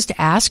 we'll just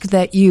ask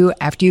that you,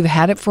 after you've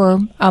had it for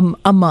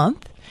a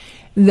month,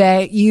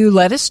 that you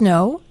let us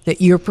know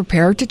that you're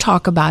prepared to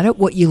talk about it,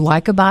 what you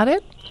like about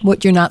it,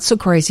 what you're not so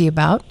crazy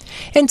about.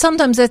 And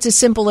sometimes that's as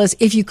simple as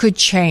if you could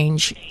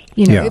change.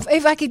 You know,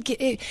 if I could,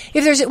 if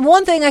there's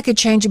one thing I could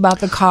change about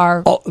the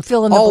car,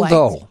 fill in the blank.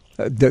 Although,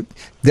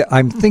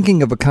 I'm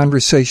thinking of a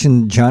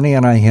conversation Johnny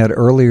and I had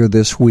earlier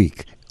this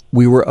week.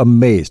 We were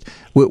amazed.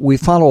 We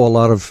follow a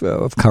lot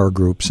of car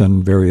groups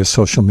and various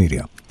social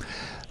media.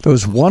 There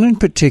was one in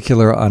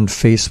particular on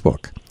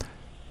Facebook.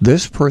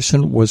 This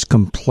person was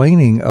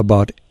complaining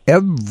about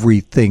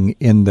everything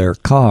in their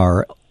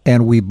car,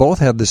 and we both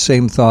had the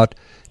same thought.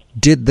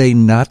 Did they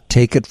not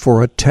take it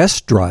for a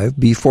test drive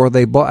before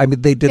they bought? I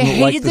mean, they didn't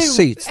like the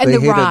seats. They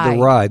hated the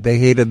ride. They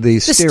hated the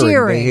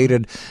steering. They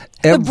hated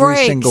every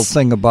single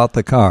thing about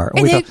the car.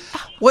 And we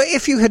thought, well,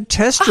 if you had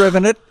test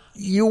driven it,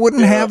 you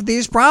wouldn't have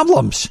these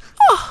problems.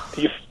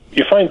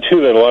 You find,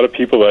 too, that a lot of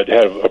people that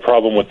have a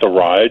problem with the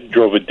ride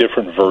drove a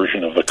different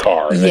version of the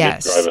car, and they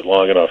didn't drive it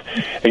long enough.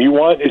 And you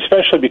want,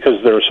 especially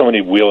because there are so many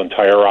wheel and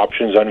tire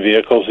options on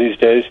vehicles these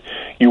days,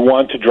 you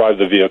want to drive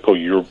the vehicle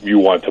you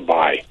want to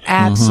buy.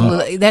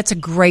 Absolutely. That's a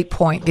great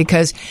point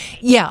because,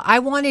 I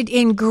wanted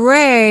in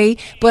gray,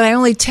 but I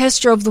only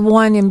test drove the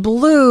one in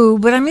blue,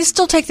 but I'm going to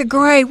still take the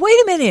gray. Wait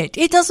a minute.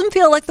 It doesn't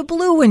feel like the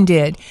blue one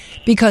did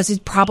because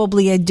it's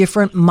probably a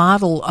different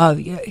model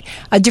of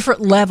a different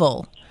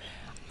level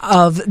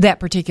of that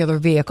particular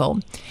vehicle.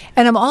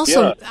 And I'm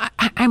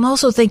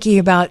also thinking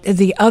about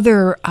the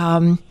other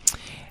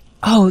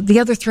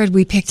thread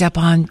we picked up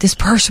on. This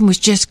person was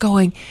just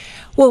going,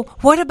 well,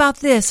 what about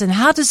this? And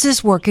how does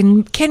this work?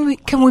 And can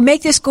we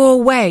make this go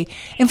away?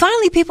 And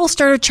finally people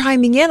started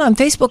chiming in on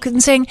Facebook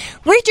and saying,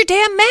 read your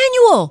damn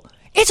manual.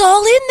 It's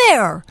all in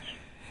there.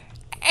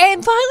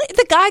 And finally,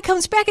 the guy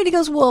comes back and he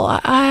goes, well,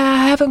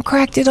 I haven't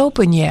cracked it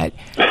open yet.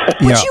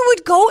 But you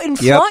would go and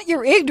flaunt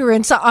your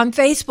ignorance on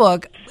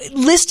Facebook,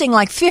 listing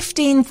like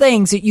 15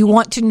 things that you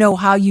want to know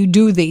how you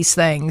do these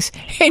things.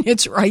 And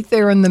it's right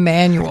there in the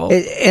manual.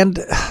 And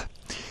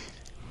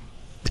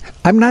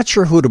I'm not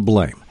sure who to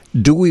blame.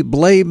 Do we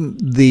blame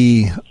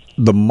the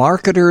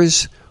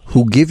marketers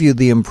who give you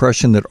the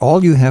impression that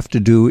all you have to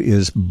do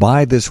is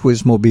buy this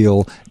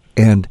Whizmobile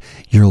and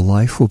your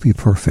life will be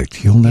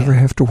perfect. You'll never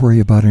have to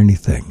worry about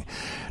anything.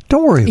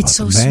 Don't worry about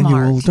the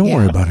manual. Don't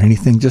worry about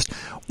anything. Just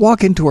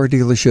walk into our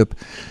dealership,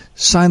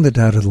 sign the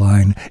dotted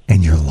line,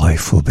 and your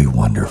life will be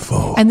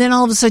wonderful. And then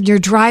all of a sudden you're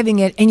driving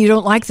it and you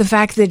don't like the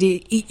fact that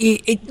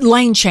it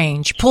lane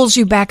change pulls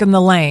you back in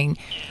the lane.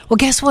 Well,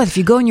 guess what? If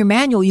you go in your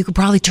manual, you could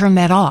probably turn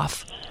that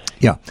off.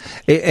 Yeah.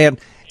 And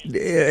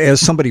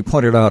as somebody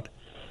pointed out,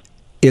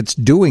 it's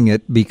doing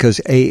it because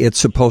A, it's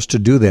supposed to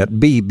do that.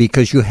 B,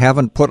 because you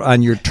haven't put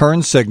on your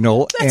turn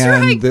signal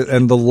and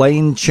the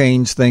lane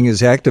change thing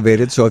is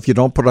activated. So if you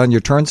don't put on your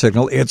turn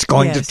signal, it's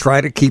going to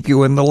try to keep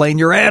you in the lane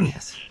you're in.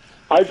 Yes.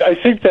 I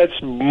think that's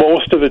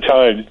most of the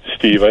time,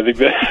 Steve. I think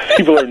that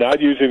people are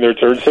not using their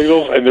turn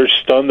signals and they're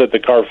stunned that the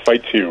car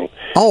fights you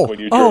when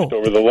you drift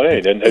over the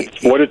lane. And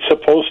it's what it's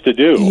supposed to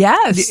do.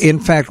 Yes. In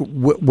fact,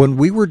 when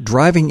we were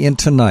driving in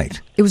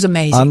tonight, it was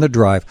amazing. On the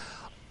drive,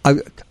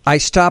 I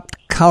stopped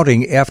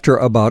counting after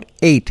about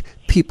 8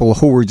 people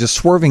who were just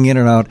swerving in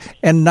and out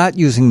and not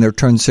using their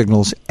turn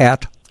signals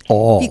at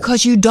all.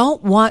 Because you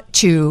don't want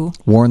to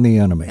warn the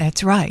enemy.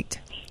 That's right.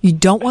 You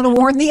don't want to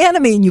warn the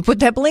enemy, and you put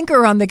that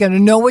blinker on, they're going to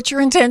know what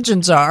your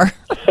intentions are.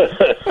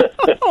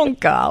 Oh,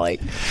 golly.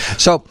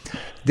 So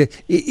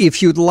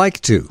if you'd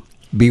like to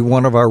be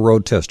one of our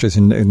road testers,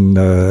 and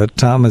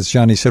Tom, as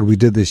Johnny said, we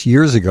did this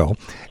years ago,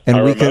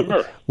 and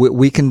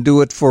we can do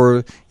it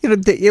for,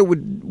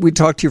 we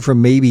talk to you for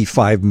maybe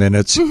 5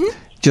 minutes. Mm-hmm.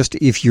 Just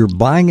if you're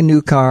buying a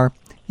new car,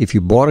 if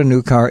you bought a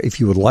new car, if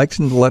you would like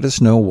to let us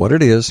know what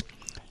it is,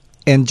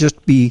 and just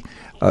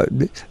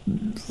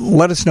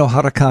let us know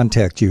how to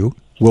contact you.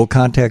 We'll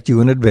contact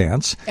you in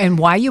advance. And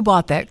why you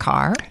bought that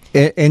car.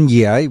 And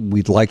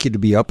we'd like you to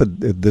be up at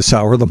this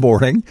hour of the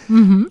morning.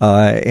 Mm-hmm.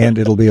 And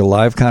it'll be a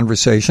live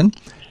conversation.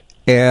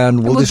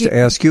 And we'll just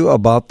ask you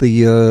about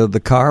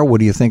the car. What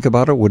do you think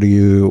about it?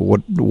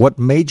 What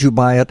made you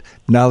buy it?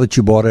 Now that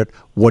you bought it,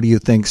 what do you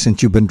think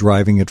since you've been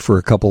driving it for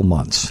a couple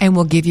months? And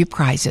we'll give you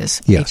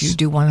prizes if you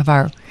do one of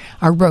our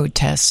road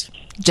tests.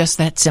 Just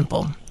that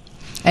simple.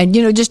 And,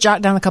 just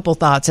jot down a couple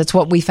thoughts. That's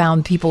what we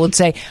found people would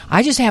say.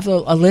 I just have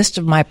a list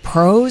of my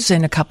pros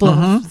and a couple of,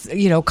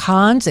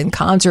 cons. And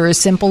cons are as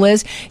simple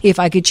as if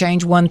I could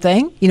change one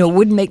thing, it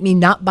wouldn't make me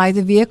not buy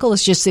the vehicle.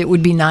 It's just it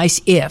would be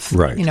nice if,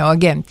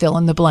 again, fill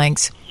in the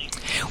blanks.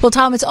 Well,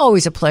 Tom, it's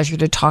always a pleasure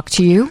to talk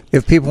to you.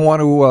 If people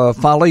want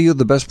to follow you,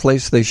 the best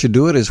place they should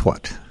do it is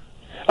what?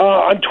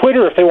 On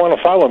Twitter, if they want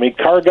to follow me,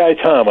 Car Guy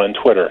Tom on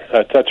Twitter.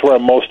 That's where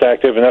I'm most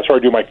active, and that's where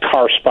I do my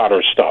car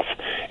spotter stuff.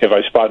 If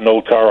I spot an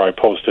old car, I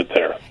post it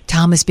there.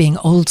 Tom is being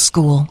old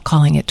school,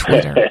 calling it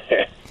Twitter.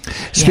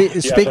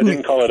 Yes, I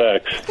didn't call it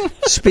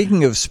X.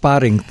 Speaking of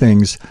spotting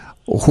things,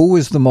 who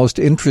was the most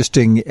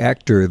interesting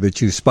actor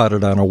that you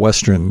spotted on a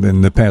Western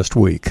in the past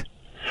week?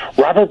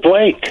 Robert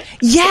Blake.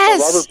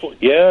 Yes.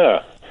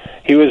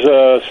 He was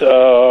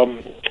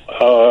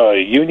a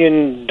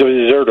Union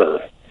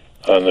deserter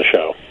on the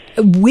show.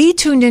 We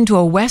tuned into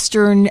a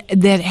Western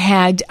that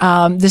had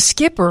the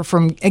skipper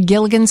from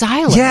Gilligan's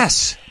Island.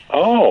 Yes.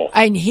 Oh.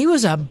 And he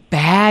was a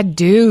bad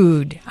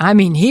dude. I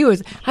mean,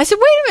 I said,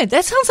 wait a minute,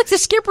 that sounds like the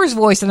skipper's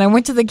voice. And I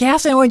went to the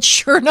cast and I went,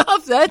 sure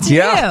enough, that's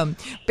him.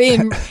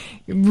 Being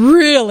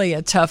really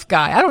a tough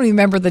guy. I don't even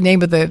remember the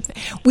name of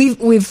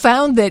We've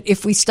found that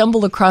if we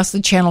stumble across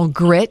the channel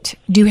Grit,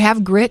 do you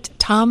have Grit,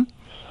 Tom?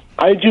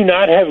 I do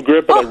not have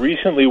Grit, but I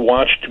recently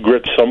watched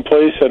Grit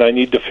someplace, and I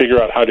need to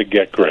figure out how to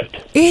get Grit.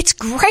 It's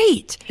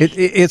great.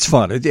 It's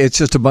fun. It's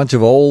just a bunch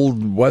of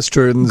old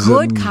Westerns.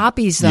 Good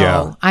copies, though.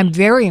 Yeah. I'm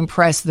very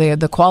impressed,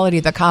 the quality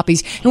of the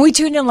copies. And we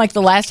tuned in like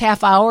the last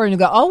half hour and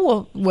go,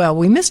 oh, well,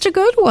 we missed a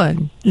good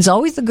one. It's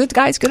always the good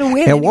guy's going to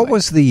win. And anyway. What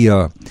was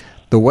the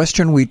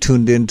Western we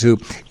tuned into?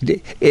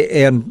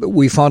 And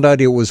we found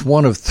out it was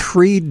one of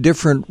 3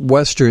 different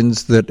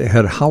Westerns that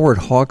had Howard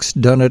Hawks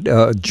done it.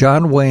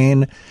 John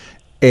Wayne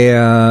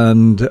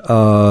and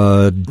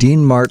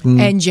Dean Martin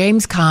and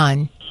James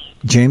Caan,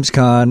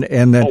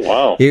 and then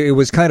it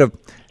was kind of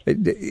a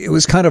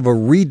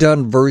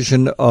redone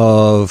version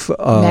of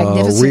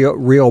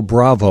Rio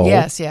Bravo.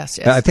 Yes.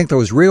 I think there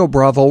was Rio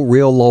Bravo,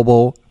 Rio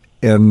Lobo,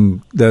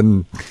 and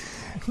then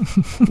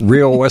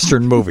Real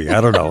Western Movie.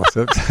 I don't know,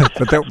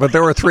 but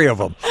there were 3 of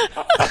them.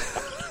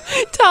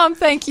 Tom,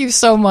 thank you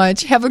so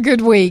much. Have a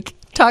good week.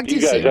 Talk to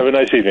you soon. You guys have a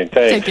nice evening.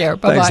 Thanks. Take care.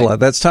 Bye-bye. Thanks a lot.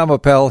 That's Tom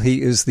Appel.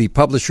 He is the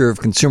publisher of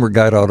Consumer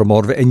Guide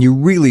Automotive, and you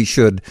really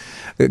should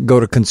go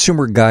to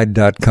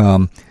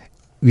consumerguide.com.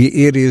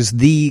 It is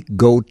the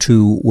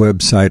go-to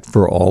website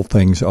for all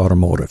things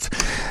automotive.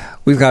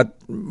 We've got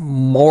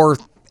more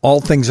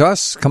All Things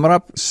Us coming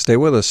up. Stay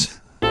with us.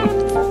 I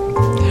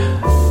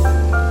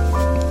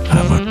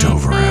looked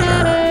over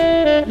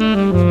at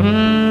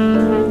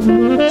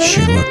her.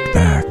 She looked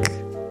back.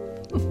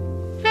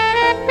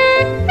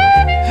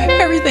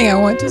 Everything I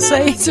want to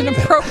say is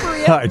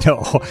inappropriate. I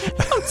know.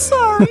 I'm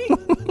sorry.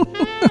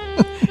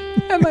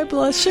 Am I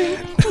blushing?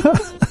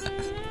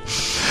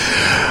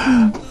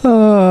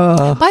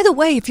 By the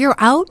way, if you're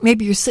out,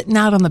 maybe you're sitting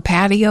out on the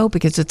patio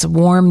because it's a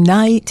warm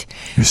night.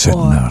 You're sitting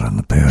out on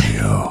the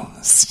patio.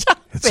 It's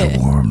a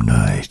warm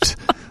night.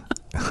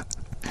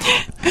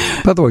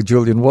 By the way,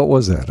 Julian, what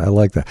was that? I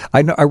like that.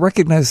 I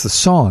recognize the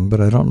song, but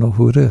I don't know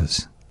who it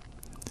is.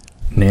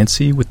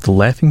 Nancy with the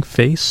Laughing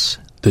Face,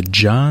 the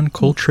John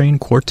Coltrane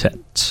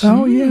Quartet.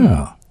 Oh,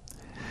 yeah.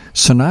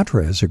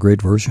 Sinatra has a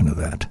great version of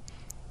that.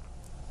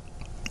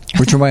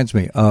 Which reminds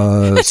me,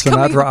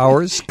 Sinatra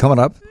Hours coming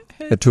up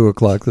at 2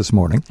 o'clock this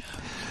morning.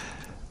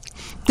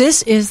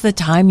 This is the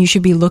time you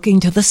should be looking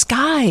to the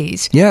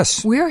skies.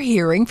 Yes. We're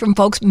hearing from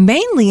folks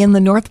mainly in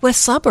the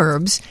northwest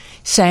suburbs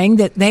saying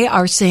that they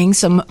are seeing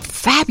some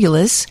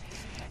fabulous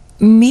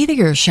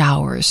meteor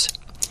showers.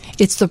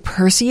 It's the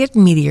Perseid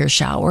meteor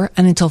shower,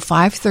 and until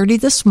 5:30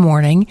 this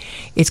morning,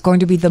 it's going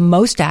to be the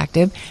most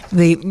active.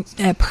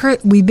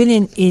 We've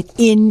been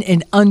in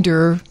and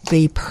under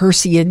the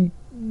Perseid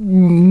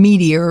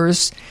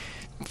meteors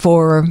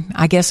for,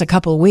 I guess, a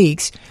couple of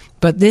weeks,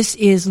 but this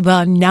is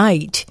the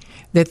night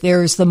that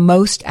there's the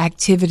most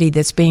activity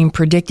that's being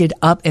predicted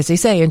up, as they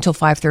say, until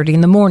 5:30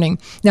 in the morning.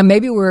 Now,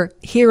 maybe we're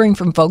hearing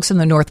from folks in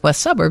the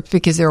northwest suburbs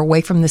because they're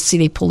away from the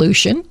city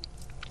pollution.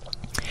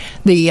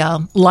 The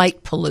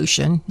light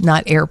pollution,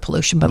 not air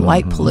pollution, but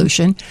light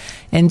pollution.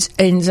 And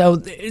so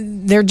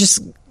they're just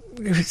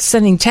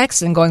sending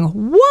texts and going,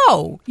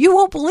 whoa, you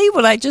won't believe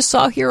what I just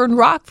saw here in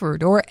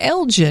Rockford or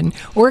Elgin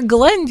or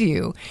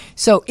Glenview.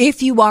 So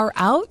if you are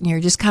out and you're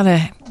just kind of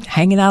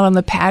hanging out on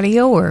the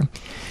patio or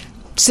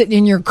sitting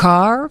in your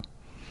car,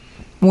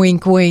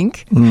 wink,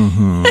 wink.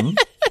 Mm-hmm.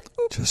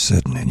 Just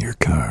sitting in your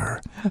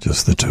car,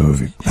 just the two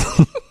of you.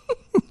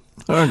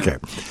 Okay.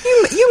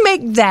 You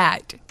make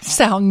that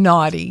sound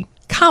naughty.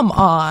 Come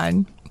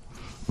on.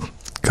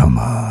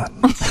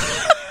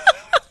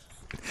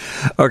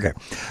 Okay.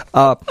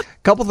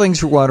 Couple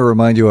things we want to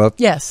remind you of.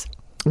 Yes.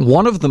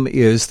 One of them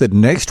is that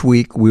next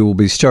week we will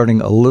be starting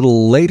a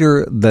little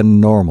later than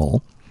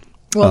normal.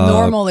 Well,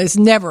 normal is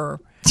never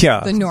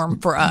the norm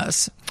for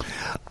us.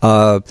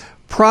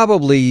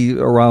 Probably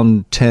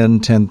around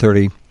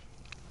 10:30.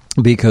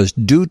 Because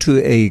due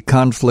to a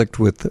conflict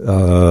with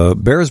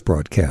Bears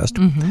broadcast,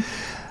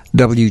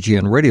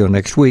 WGN Radio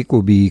next week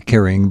will be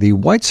carrying the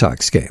White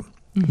Sox game,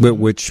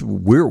 which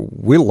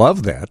we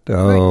love that.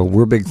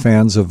 We're big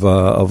fans of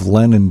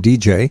Len and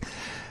DJ.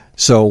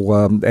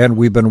 So, and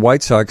we've been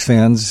White Sox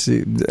fans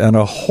in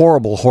a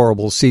horrible,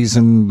 horrible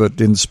season,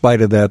 but in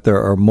spite of that,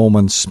 there are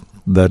moments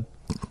that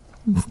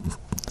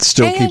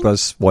still keep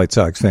us White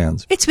Sox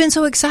fans. It's been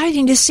so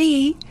exciting to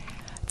see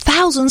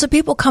thousands of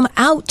people come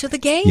out to the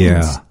games.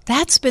 Yeah.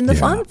 That's been the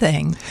fun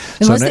thing.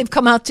 Unless they've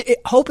come out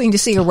hoping to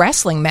see a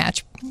wrestling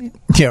match.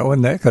 Yeah,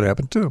 and that could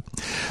happen too.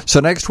 So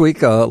next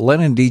week,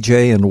 Len and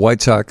DJ and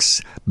White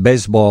Sox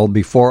baseball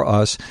before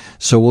us.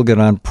 So we'll get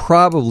on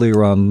probably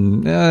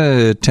around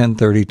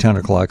 10:30, 10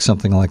 o'clock,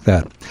 something like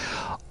that.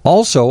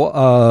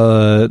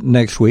 Also,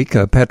 next week,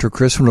 Patrick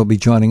Crispin will be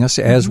joining us,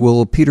 as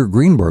will Peter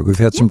Greenberg. We've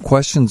had some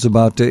questions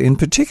about, in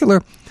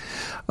particular,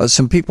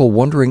 some people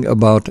wondering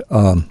about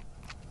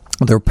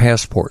their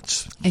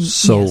passports.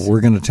 So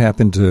we're going to tap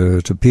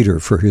into Peter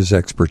for his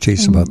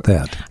expertise about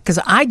that. Because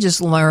I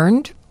just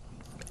learned,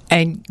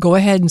 and go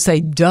ahead and say,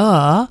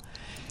 duh,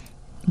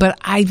 but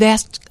I've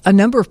asked a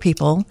number of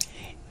people,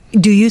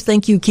 do you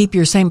think you keep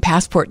your same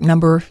passport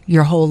number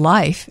your whole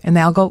life? And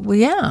they'll go, well,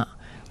 yeah,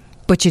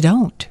 but you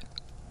don't.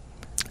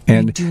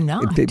 And you do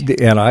not.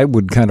 And I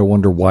would kind of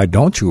wonder, why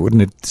don't you?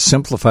 Wouldn't it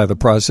simplify the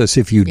process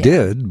if you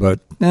did? But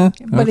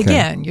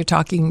again, you're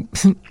talking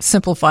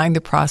simplifying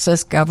the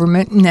process.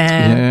 Government, nah.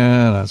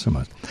 Yeah, not so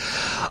much.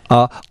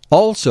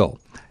 Also,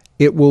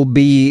 it will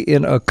be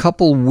in a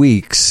couple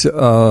weeks.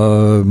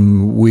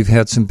 We've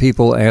had some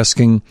people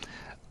asking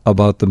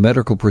about the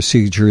medical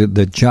procedure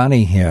that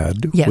Johnny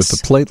had with the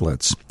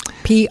platelets.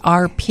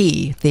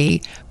 PRP,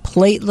 the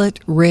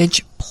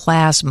platelet-rich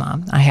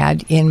plasma I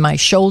had in my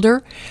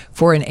shoulder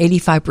for an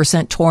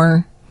 85%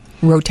 torn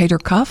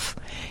rotator cuff.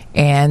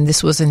 And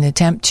this was an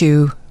attempt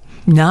to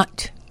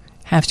not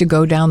have to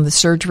go down the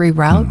surgery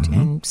route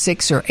and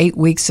 6 or 8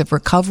 weeks of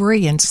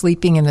recovery and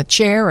sleeping in a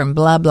chair and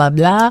blah, blah,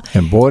 blah.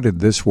 And boy, did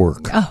this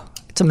work. Oh,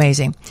 it's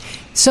amazing.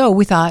 So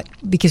we thought,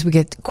 because we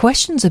get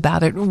questions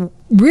about it,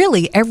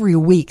 really every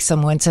week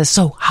someone says,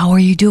 so how are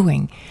you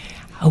doing?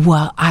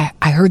 Well, I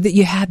heard that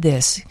you had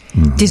this.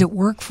 Did it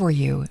work for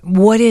you?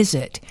 What is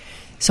it?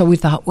 So we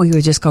thought we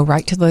would just go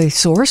right to the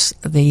source.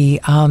 The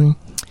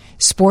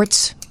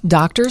sports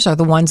doctors are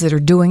the ones that are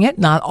doing it,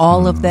 not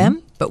all of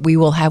them, but we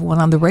will have one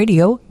on the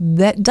radio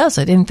that does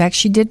it. In fact,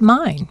 she did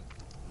mine.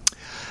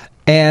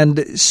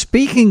 And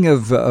speaking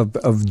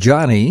of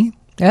Johnny.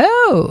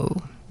 Oh,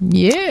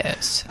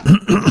 yes.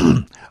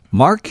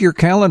 Mark your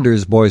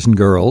calendars, boys and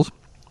girls.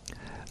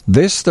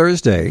 This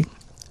Thursday,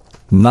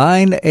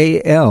 9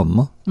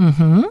 a.m.,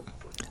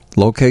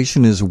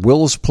 location is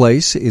Will's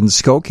Place in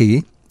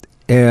Skokie,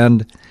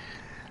 and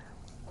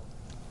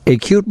a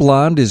cute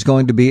blonde is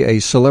going to be a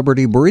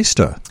celebrity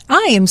barista.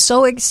 I am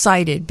so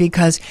excited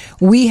because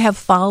we have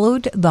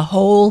followed the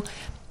whole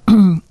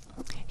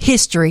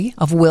history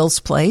of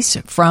Will's Place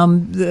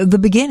from the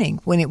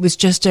beginning, when it was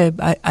just a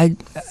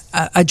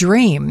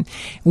dream.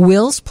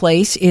 Will's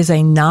Place is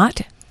a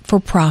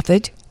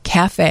not-for-profit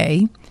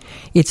cafe.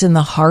 It's in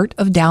the heart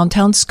of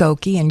downtown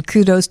Skokie, and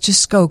kudos to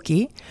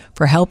Skokie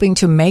for helping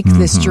to make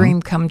this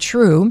dream come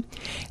true.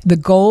 The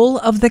goal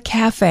of the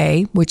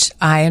cafe, which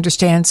I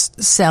understand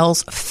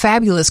sells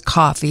fabulous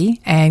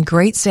coffee and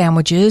great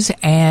sandwiches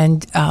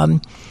and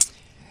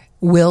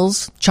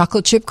Will's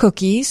chocolate chip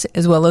cookies,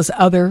 as well as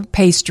other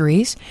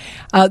pastries.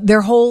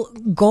 Their whole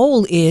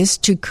goal is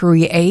to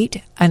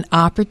create an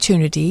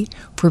opportunity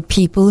for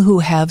people who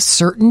have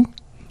certain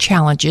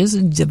challenges,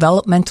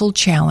 developmental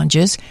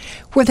challenges,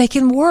 where they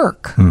can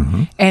work.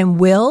 And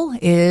Will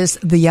is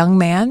the young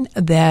man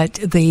that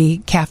the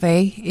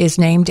cafe is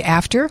named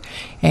after,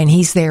 and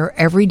he's there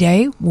every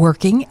day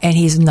working, and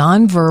he's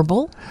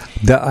nonverbal.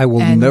 I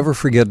will never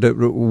forget that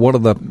one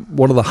of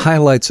the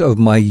highlights of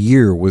my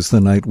year was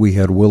the night we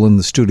had Will in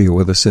the studio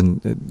with us,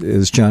 and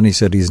as Johnny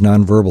said, he's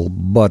nonverbal,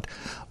 but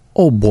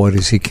oh boy,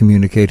 does he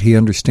communicate. He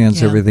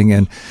understands everything,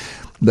 and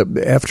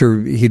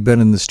after he'd been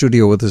in the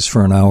studio with us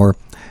for an hour,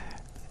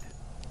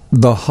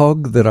 the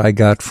hug that I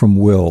got from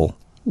Will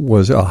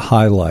was a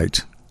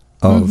highlight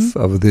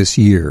of this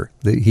year.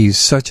 He's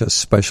such a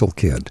special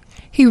kid.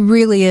 He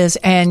really is.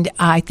 And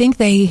I think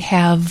they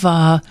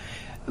have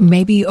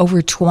maybe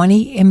over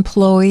 20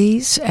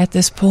 employees at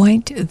this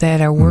point that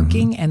are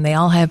working, and they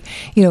all have,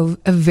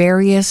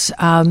 various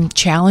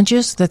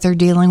challenges that they're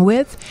dealing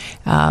with.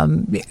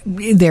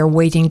 They're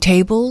waiting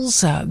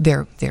tables.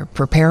 They're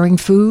preparing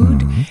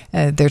food.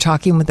 They're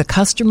talking with the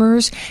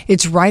customers.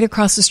 It's right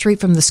across the street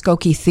from the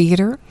Skokie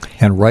Theater.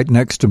 And right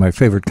next to my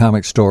favorite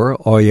comic store,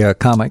 Oh Yeah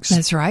Comics.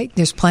 That's right.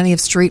 There's plenty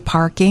of street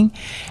parking.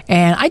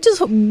 And I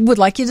just would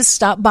like you to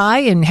stop by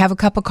and have a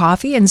cup of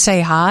coffee and say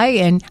hi.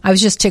 And I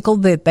was just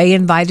tickled that they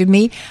invited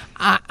me.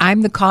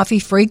 I'm the coffee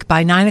freak.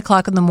 By 9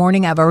 o'clock in the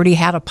morning, I've already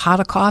had a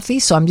pot of coffee,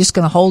 so I'm just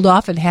going to hold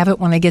off and have it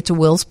when I get to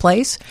Will's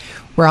Place,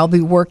 where I'll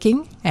be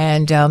working.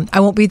 And I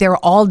won't be there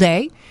all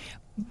day,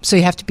 so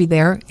you have to be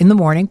there in the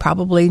morning,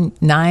 probably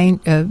 9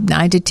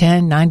 to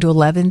 10, 9 to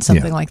 11,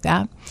 something like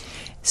that.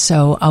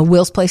 So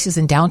Will's Place is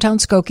in downtown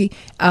Skokie.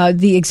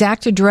 The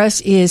exact address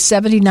is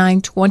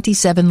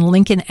 7927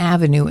 Lincoln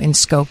Avenue in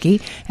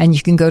Skokie, and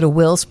you can go to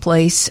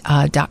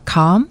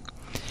willsplace.com.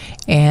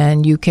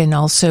 And you can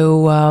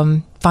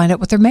also find out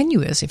what their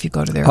menu is if you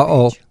go to their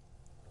page.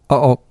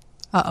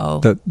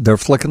 They're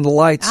flicking the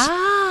lights.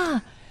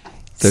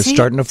 They're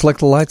starting to flick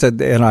the lights,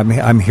 and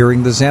I'm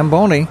hearing the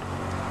Zamboni.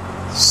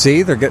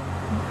 See, they're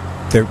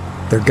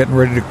getting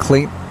ready to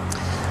clean.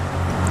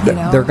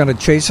 They're going to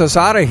chase us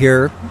out of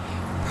here.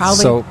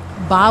 Probably. So,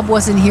 Bob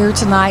wasn't here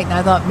tonight, and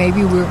I thought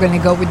maybe we were going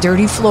to go with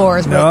dirty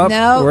floors. But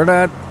no, we're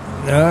not.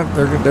 No,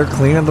 they're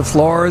cleaning the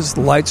floors.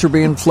 The lights are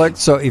being flicked.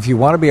 So if you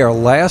want to be our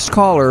last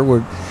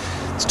caller,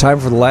 it's time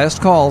for the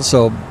last call.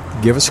 So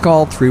give us a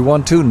call,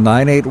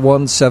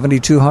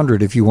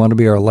 312-981-7200 if you want to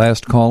be our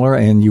last caller,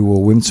 and you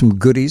will win some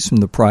goodies from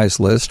the prize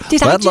list.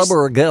 That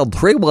number again,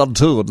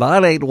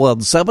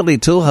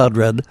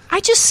 312-981-7200. I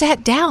just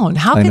sat down.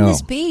 How can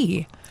this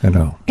be? I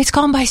know. It's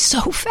gone by so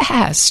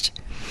fast.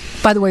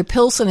 By the way,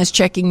 Pilsen is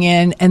checking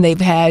in, and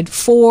they've had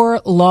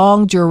 4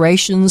 long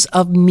durations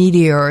of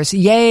meteors.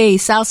 Yay,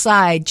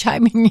 Southside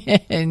chiming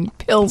in.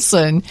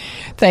 Pilsen,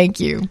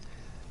 thank you.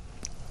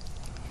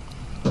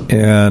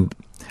 And,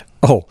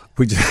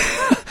 we just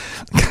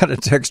got a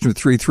text from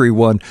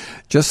 331,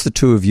 just the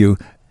two of you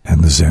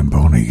and the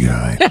Zamboni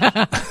guy.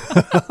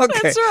 Okay.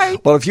 That's right.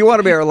 Well, if you want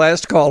to be our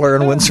last caller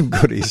and win some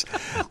goodies,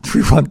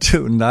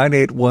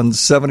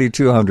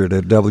 312-981-7200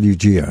 at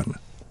WGN.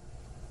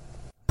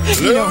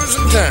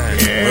 Closing time.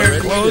 Yeah,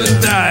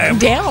 closing time.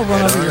 Dan will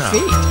run over your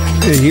feet.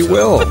 Yeah, he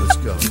will. Let's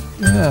go.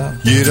 Yeah.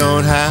 You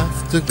don't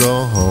have to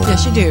go home.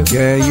 Yes, you do.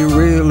 Yeah, you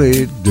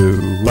really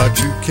do. But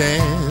you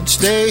can't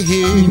stay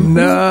here.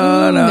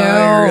 No,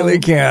 you really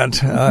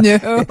can't.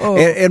 No.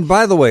 And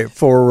by the way,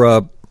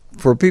 for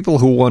people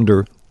who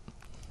wonder,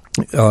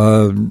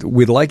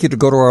 we'd like you to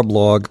go to our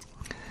blog,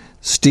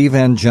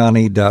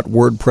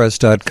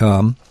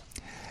 steveandjohnny.wordpress.com.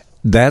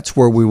 That's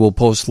where we will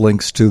post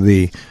links to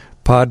the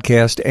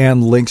podcast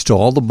and links to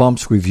all the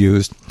bumps we've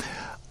used.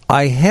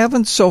 I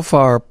haven't so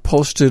far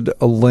posted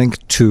a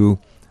link to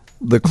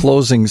the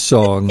closing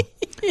song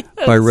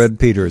by Red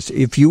Peters.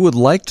 If you would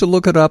like to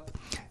look it up,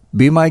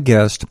 be my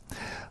guest.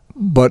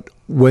 But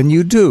when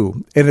you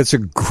do, and it's a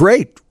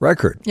great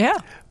record. Yeah.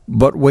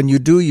 But when you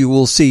do, you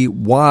will see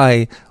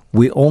why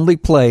we only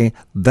play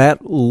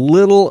that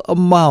little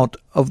amount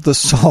of the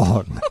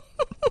song.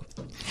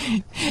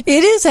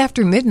 It is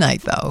after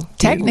midnight, though.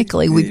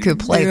 Technically, we could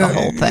play the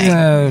whole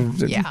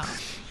thing. Yeah.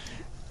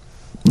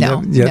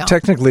 No.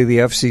 Technically, the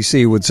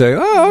FCC would say,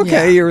 "Oh,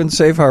 okay, you're in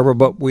safe harbor,"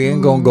 but we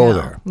ain't gonna go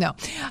there. No.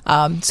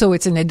 So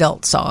it's an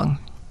adult song.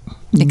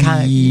 It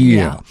kind of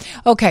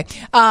Okay.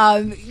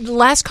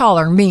 Last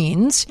caller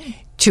means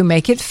to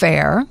make it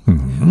fair.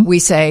 Mm-hmm. We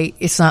say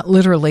it's not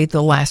literally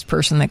the last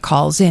person that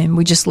calls in.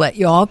 We just let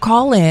you all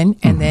call in,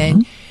 and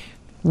then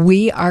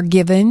we are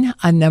given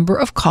a number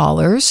of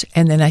callers,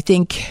 and then I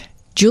think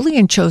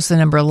Julian chose the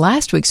number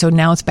last week, so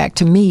now it's back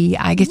to me.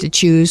 I get to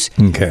choose.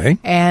 Okay.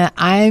 And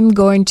I'm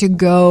going to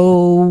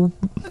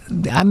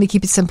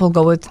keep it simple,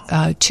 go with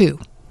 2.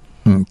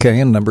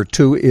 Okay, and number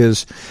 2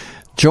 is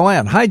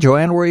Joanne. Hi,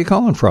 Joanne. Where are you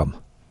calling from?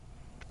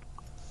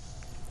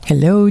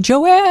 Hello,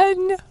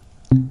 Joanne.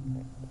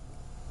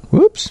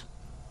 Whoops.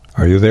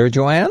 Are you there,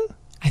 Joanne?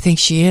 I think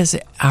she is.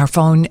 Our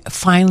phone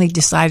finally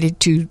decided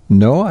to...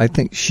 No, I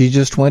think she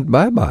just went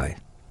bye-bye.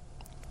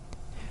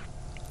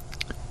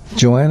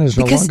 Joanne is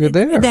no longer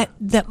there. That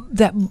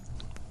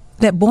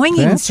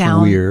boinging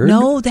sound. Weird.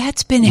 No,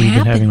 that's been happening.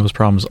 We've been having those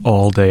problems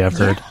all day, I've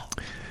heard.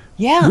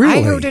 Yeah, really?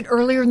 I heard it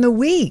earlier in the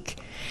week.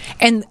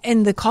 And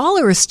the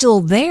caller is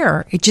still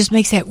there. It just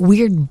makes that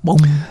weird boom.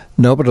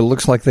 No, but it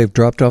looks like they've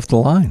dropped off the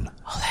line.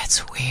 Oh,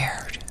 that's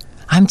weird.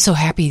 I'm so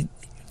happy.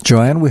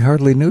 Joanne, we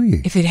hardly knew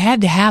you. If it had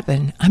to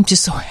happen, I'm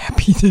just so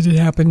happy that it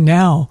happened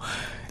now.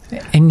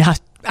 And not,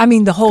 I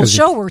mean, the whole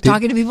show, we're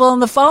talking to people on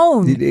the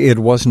phone. It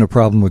wasn't a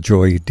problem with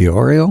Joy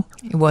DiOrio.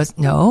 It was,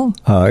 no.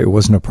 It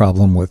wasn't a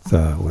problem with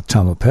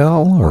Tom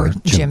Appel or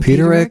Jim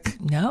Peterik.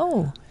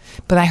 No.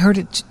 But I heard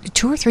it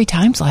 2 or 3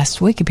 times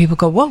last week, and people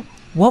go, whoa,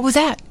 what was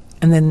that?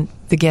 And then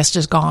the guest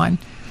is gone.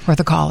 Or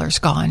the caller's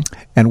gone.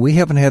 And we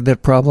haven't had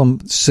that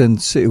problem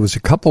since it was a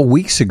couple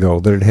weeks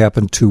ago that it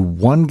happened to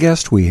one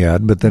guest we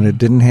had, but then it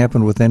didn't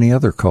happen with any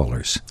other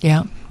callers.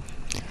 Yeah.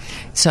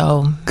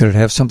 So... Could it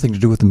have something to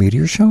do with the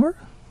meteor shower?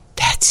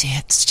 That's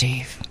it,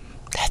 Steve.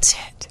 That's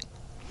it.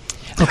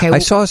 Okay. I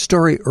saw a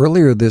story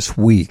earlier this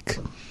week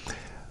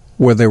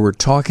where they were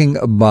talking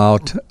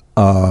about...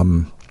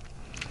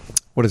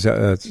 what is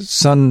that?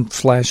 Sun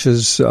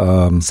flashes...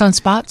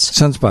 Sunspots?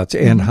 Sunspots,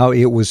 and how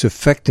it was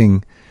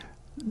affecting...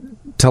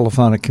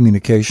 telephonic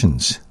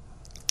communications.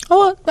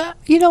 Oh, I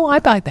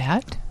buy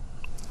that.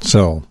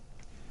 So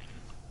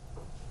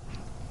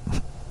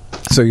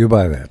you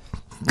buy that.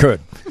 Good.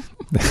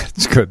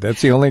 That's good.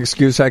 That's the only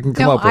excuse I can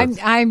come up with.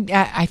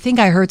 I think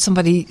I heard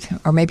somebody,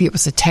 or maybe it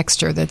was a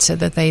texter that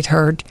said that they'd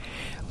heard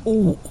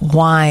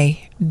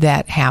why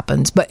that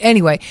happens. But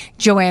anyway,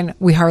 Joanne,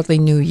 we hardly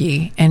knew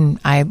ye, and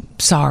I'm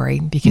sorry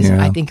because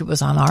I think it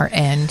was on our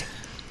end.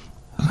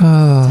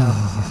 So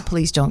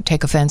please don't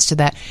take offense to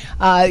that.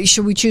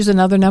 Should we choose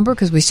another number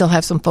because we still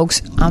have some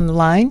folks on the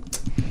line?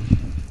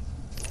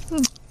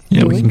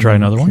 Yeah, we can try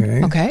another one.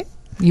 Okay.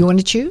 You want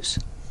to choose?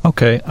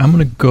 Okay, I'm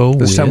going to go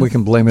This time we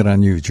can blame it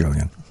on you,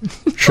 Julian.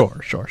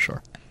 Sure.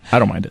 I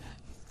don't mind it.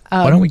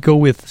 Why don't we go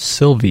with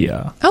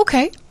Sylvia?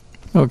 Okay.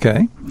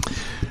 Hi,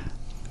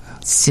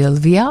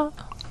 Sylvia?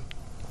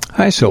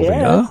 Sylvia.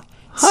 Yeah.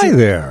 Hi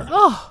there.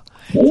 Oh,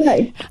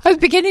 Hi. I was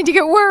beginning to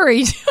get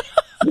worried.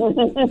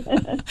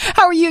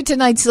 How are you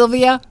tonight,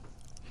 Sylvia?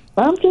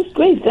 I'm just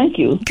great, thank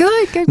you.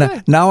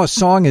 Good. Now a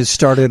song has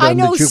started on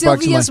the jukebox.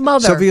 Sylvia's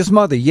mother. Sylvia's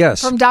mother,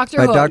 yes. From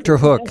Dr. Hook. By Dr.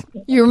 Hook.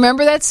 You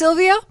remember that,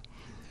 Sylvia?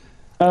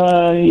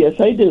 Yes,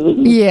 I do.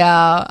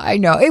 Yeah, I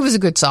know. It was a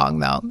good song,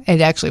 though.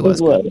 It actually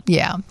was. Good.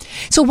 Yeah.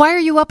 So why are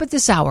you up at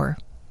this hour?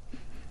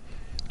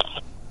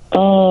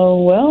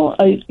 Well,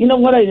 you know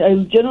what? I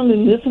generally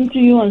listen to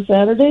you on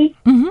Saturday.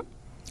 Mm-hmm.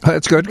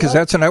 That's good because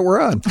that's the night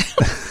we're on.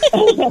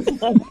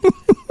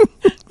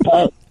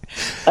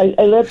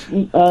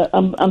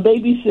 I'm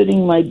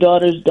babysitting my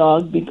daughter's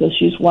dog because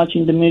she's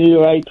watching the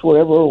meteorites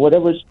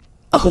whatever's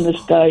up in the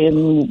sky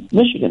in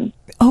Michigan.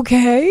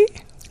 Okay.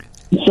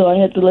 So I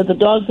had to let the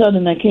dogs out,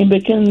 and I came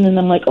back in, and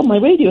I'm like, oh, my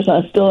radio's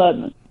still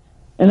on.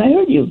 And I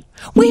heard you.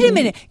 Wait a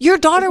minute. Your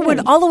daughter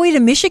went all the way to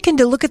Michigan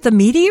to look at the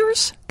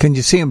meteors? Can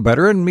you see them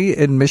better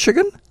in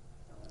Michigan?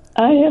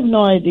 I have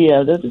no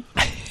idea.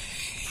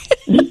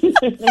 It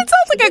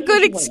sounds like a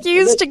good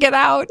excuse to get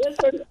out. That's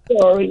her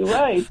story,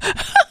 right.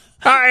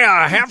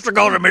 I have to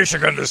go to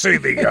Michigan to see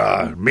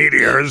the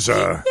meteors.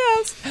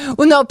 Yes.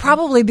 Well, no,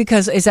 probably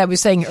because, as I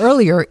was saying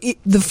earlier,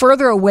 the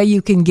further away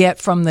you can get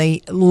from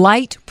the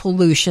light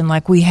pollution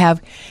like we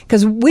have,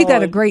 because we've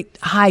got a great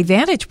high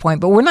vantage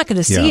point, but we're not going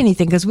to see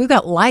anything because we've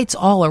got lights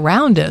all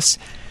around us.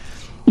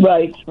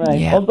 Right.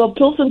 Yeah. Although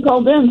Pilsen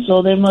called in,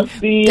 so there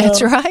must be...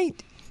 That's right.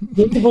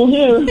 Visible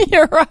here.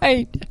 You're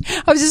right.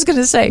 I was just going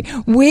to say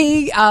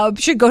we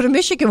should go to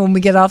Michigan when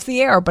we get off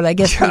the air, but I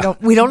guess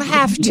we don't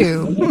have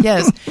to.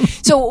 Yes.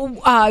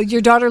 So your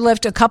daughter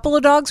left a couple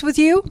of dogs with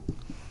you?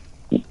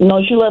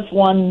 No, she left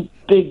one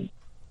big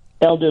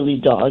elderly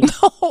dog.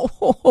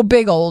 A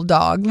big old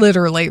dog,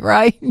 literally,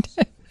 right?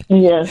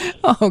 Yes.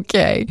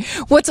 Okay.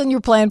 What's on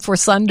your plan for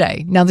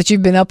Sunday now that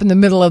you've been up in the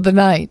middle of the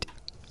night?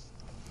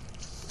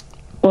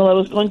 Well, I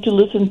was going to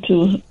listen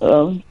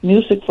to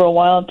music for a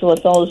while until I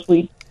fell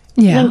asleep.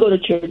 Yeah. And then go to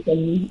church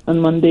on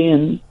Monday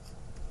and...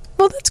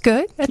 Well, that's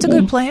good. That's a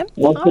good plan.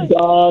 Walk the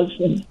dogs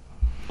and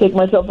take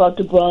myself out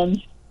to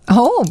brunch.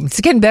 Oh, it's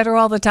getting better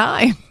all the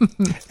time.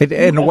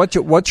 And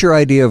what's your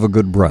idea of a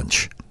good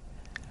brunch?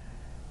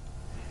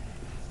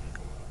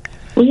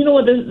 Well, you know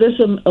what? There's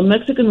a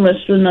Mexican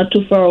restaurant not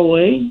too far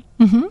away.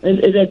 Mm-hmm.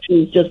 It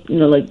actually is just,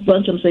 like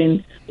brunch. I'm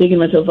saying taking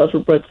myself out for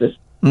breakfast.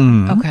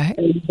 Mm. Okay.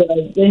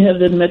 And they have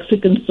the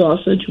Mexican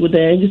sausage with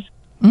eggs.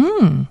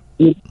 Mm.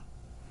 With a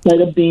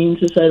side of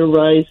beans, a side of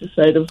rice, a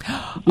side of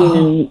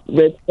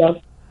red stuff.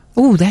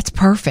 Oh, that's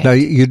perfect. Now,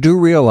 you do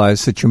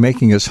realize that you're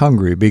making us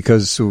hungry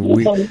because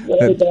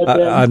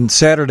on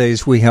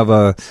Saturdays we have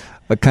a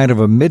kind of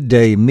a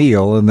midday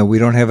meal, and then we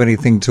don't have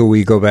anything till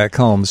we go back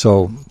home.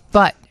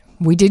 But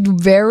we did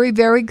very,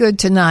 very good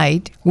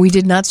tonight. We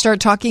did not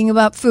start talking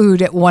about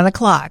food at 1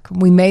 o'clock.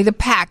 We made a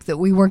pact that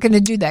we weren't going to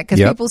do that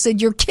because people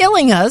said, you're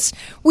killing us.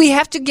 We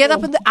have to get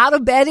up out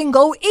of bed and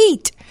go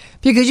eat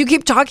because you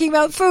keep talking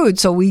about food.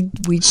 So we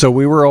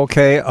were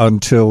okay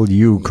until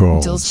you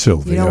called,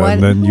 Sylvia, you know what?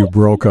 And then you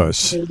broke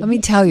us. Let me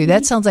tell you,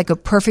 that sounds like a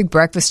perfect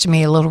breakfast to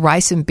me. A little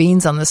rice and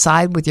beans on the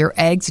side with your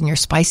eggs and your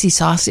spicy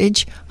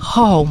sausage.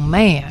 Oh,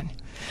 man.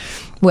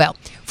 Well,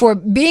 for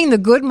being the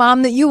good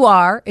mom that you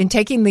are and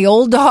taking the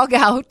old dog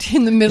out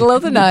in the middle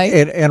of the night.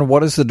 And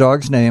what is the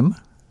dog's name?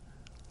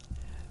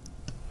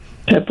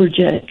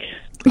 Pepperjack.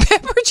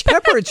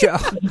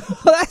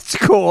 Pepperjack. That's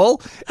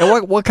cool.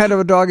 And what kind of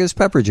a dog is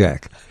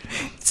Pepperjack?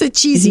 It's a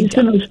cheesy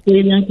dog. He's an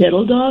Australian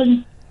kettle dog.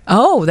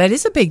 Oh, that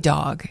is a big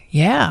dog.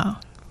 Yeah.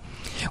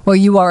 Well,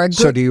 you are a good...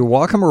 So do you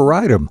walk him or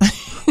ride him?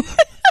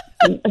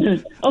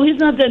 Oh, he's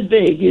not that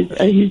big. He's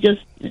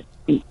just,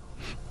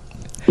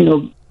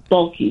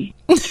 bulky.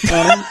 I've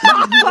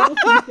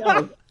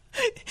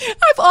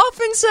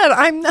often said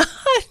I'm not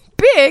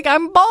big,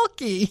 I'm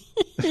bulky.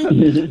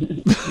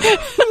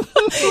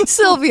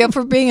 Sylvia,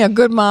 for being a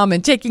good mom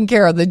and taking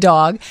care of the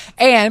dog,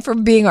 and for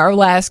being our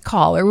last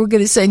caller, we're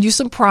going to send you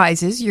some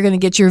prizes. You're going to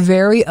get your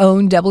very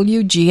own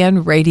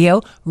WGN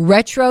Radio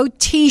retro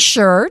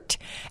T-shirt,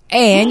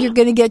 and you're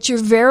going to get your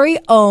very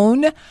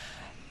own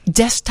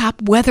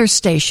desktop weather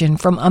station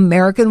from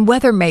American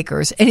Weather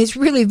Makers, and it's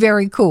really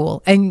very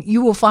cool. And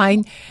you will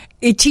find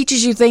it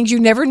teaches you things you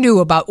never knew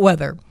about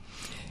weather.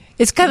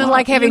 It's kind of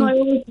like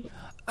having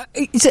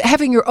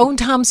your own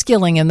Tom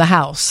Skilling in the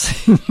house.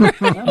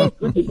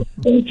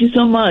 Thank you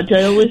so much.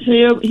 I always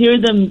hear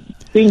them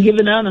being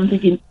given out. I'm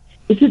thinking,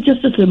 is it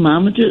just a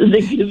thermometer that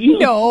they give you?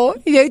 No,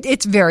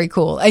 it's very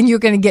cool. And you're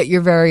going to get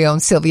your very own,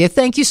 Sylvia.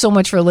 Thank you so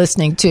much for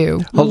listening,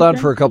 too. Hold on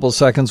for a couple of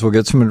seconds. We'll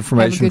get some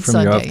information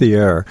from you off the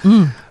air.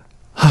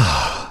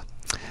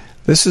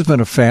 This has been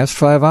a fast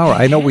 5 hour.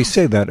 I know we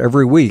say that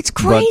every week. It's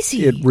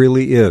crazy. But it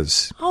really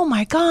is. Oh,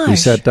 my gosh. We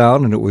sat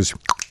down and it was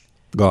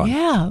gone.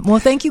 Yeah. Well,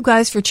 thank you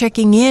guys for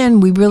checking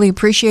in. We really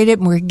appreciate it.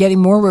 And we're getting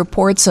more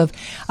reports of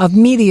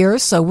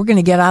meteors. So we're going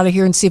to get out of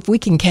here and see if we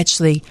can catch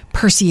the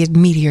Perseid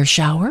meteor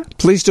shower.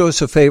 Please do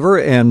us a favor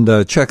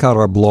and check out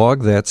our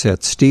blog. That's at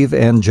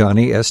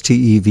steveandjohnny,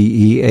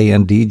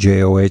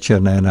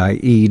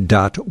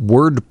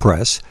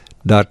 SteveandJohnnie.wordpress.com.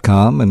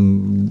 blogspot.com.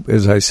 And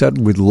as I said,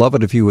 we'd love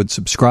it if you would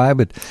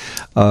subscribe. It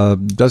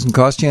doesn't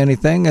cost you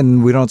anything,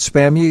 and we don't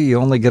spam you. You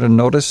only get a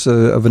notice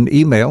of an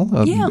email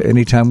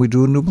anytime we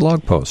do a new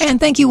blog post. And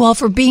thank you all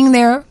for being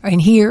there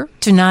and here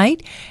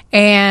tonight.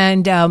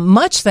 And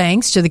much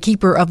thanks to the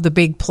keeper of the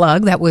big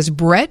plug. That was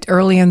Brett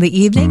early in the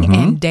evening,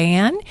 and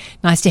Dan.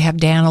 Nice to have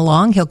Dan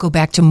along. He'll go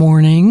back to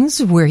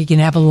mornings where he can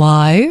have a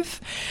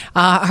live.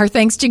 Our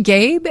thanks to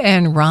Gabe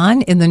and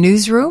Ron in the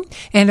newsroom,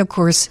 and of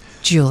course,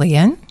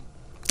 Julian.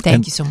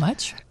 Thank you so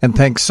much. And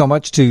thanks so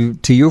much to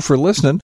you for listening.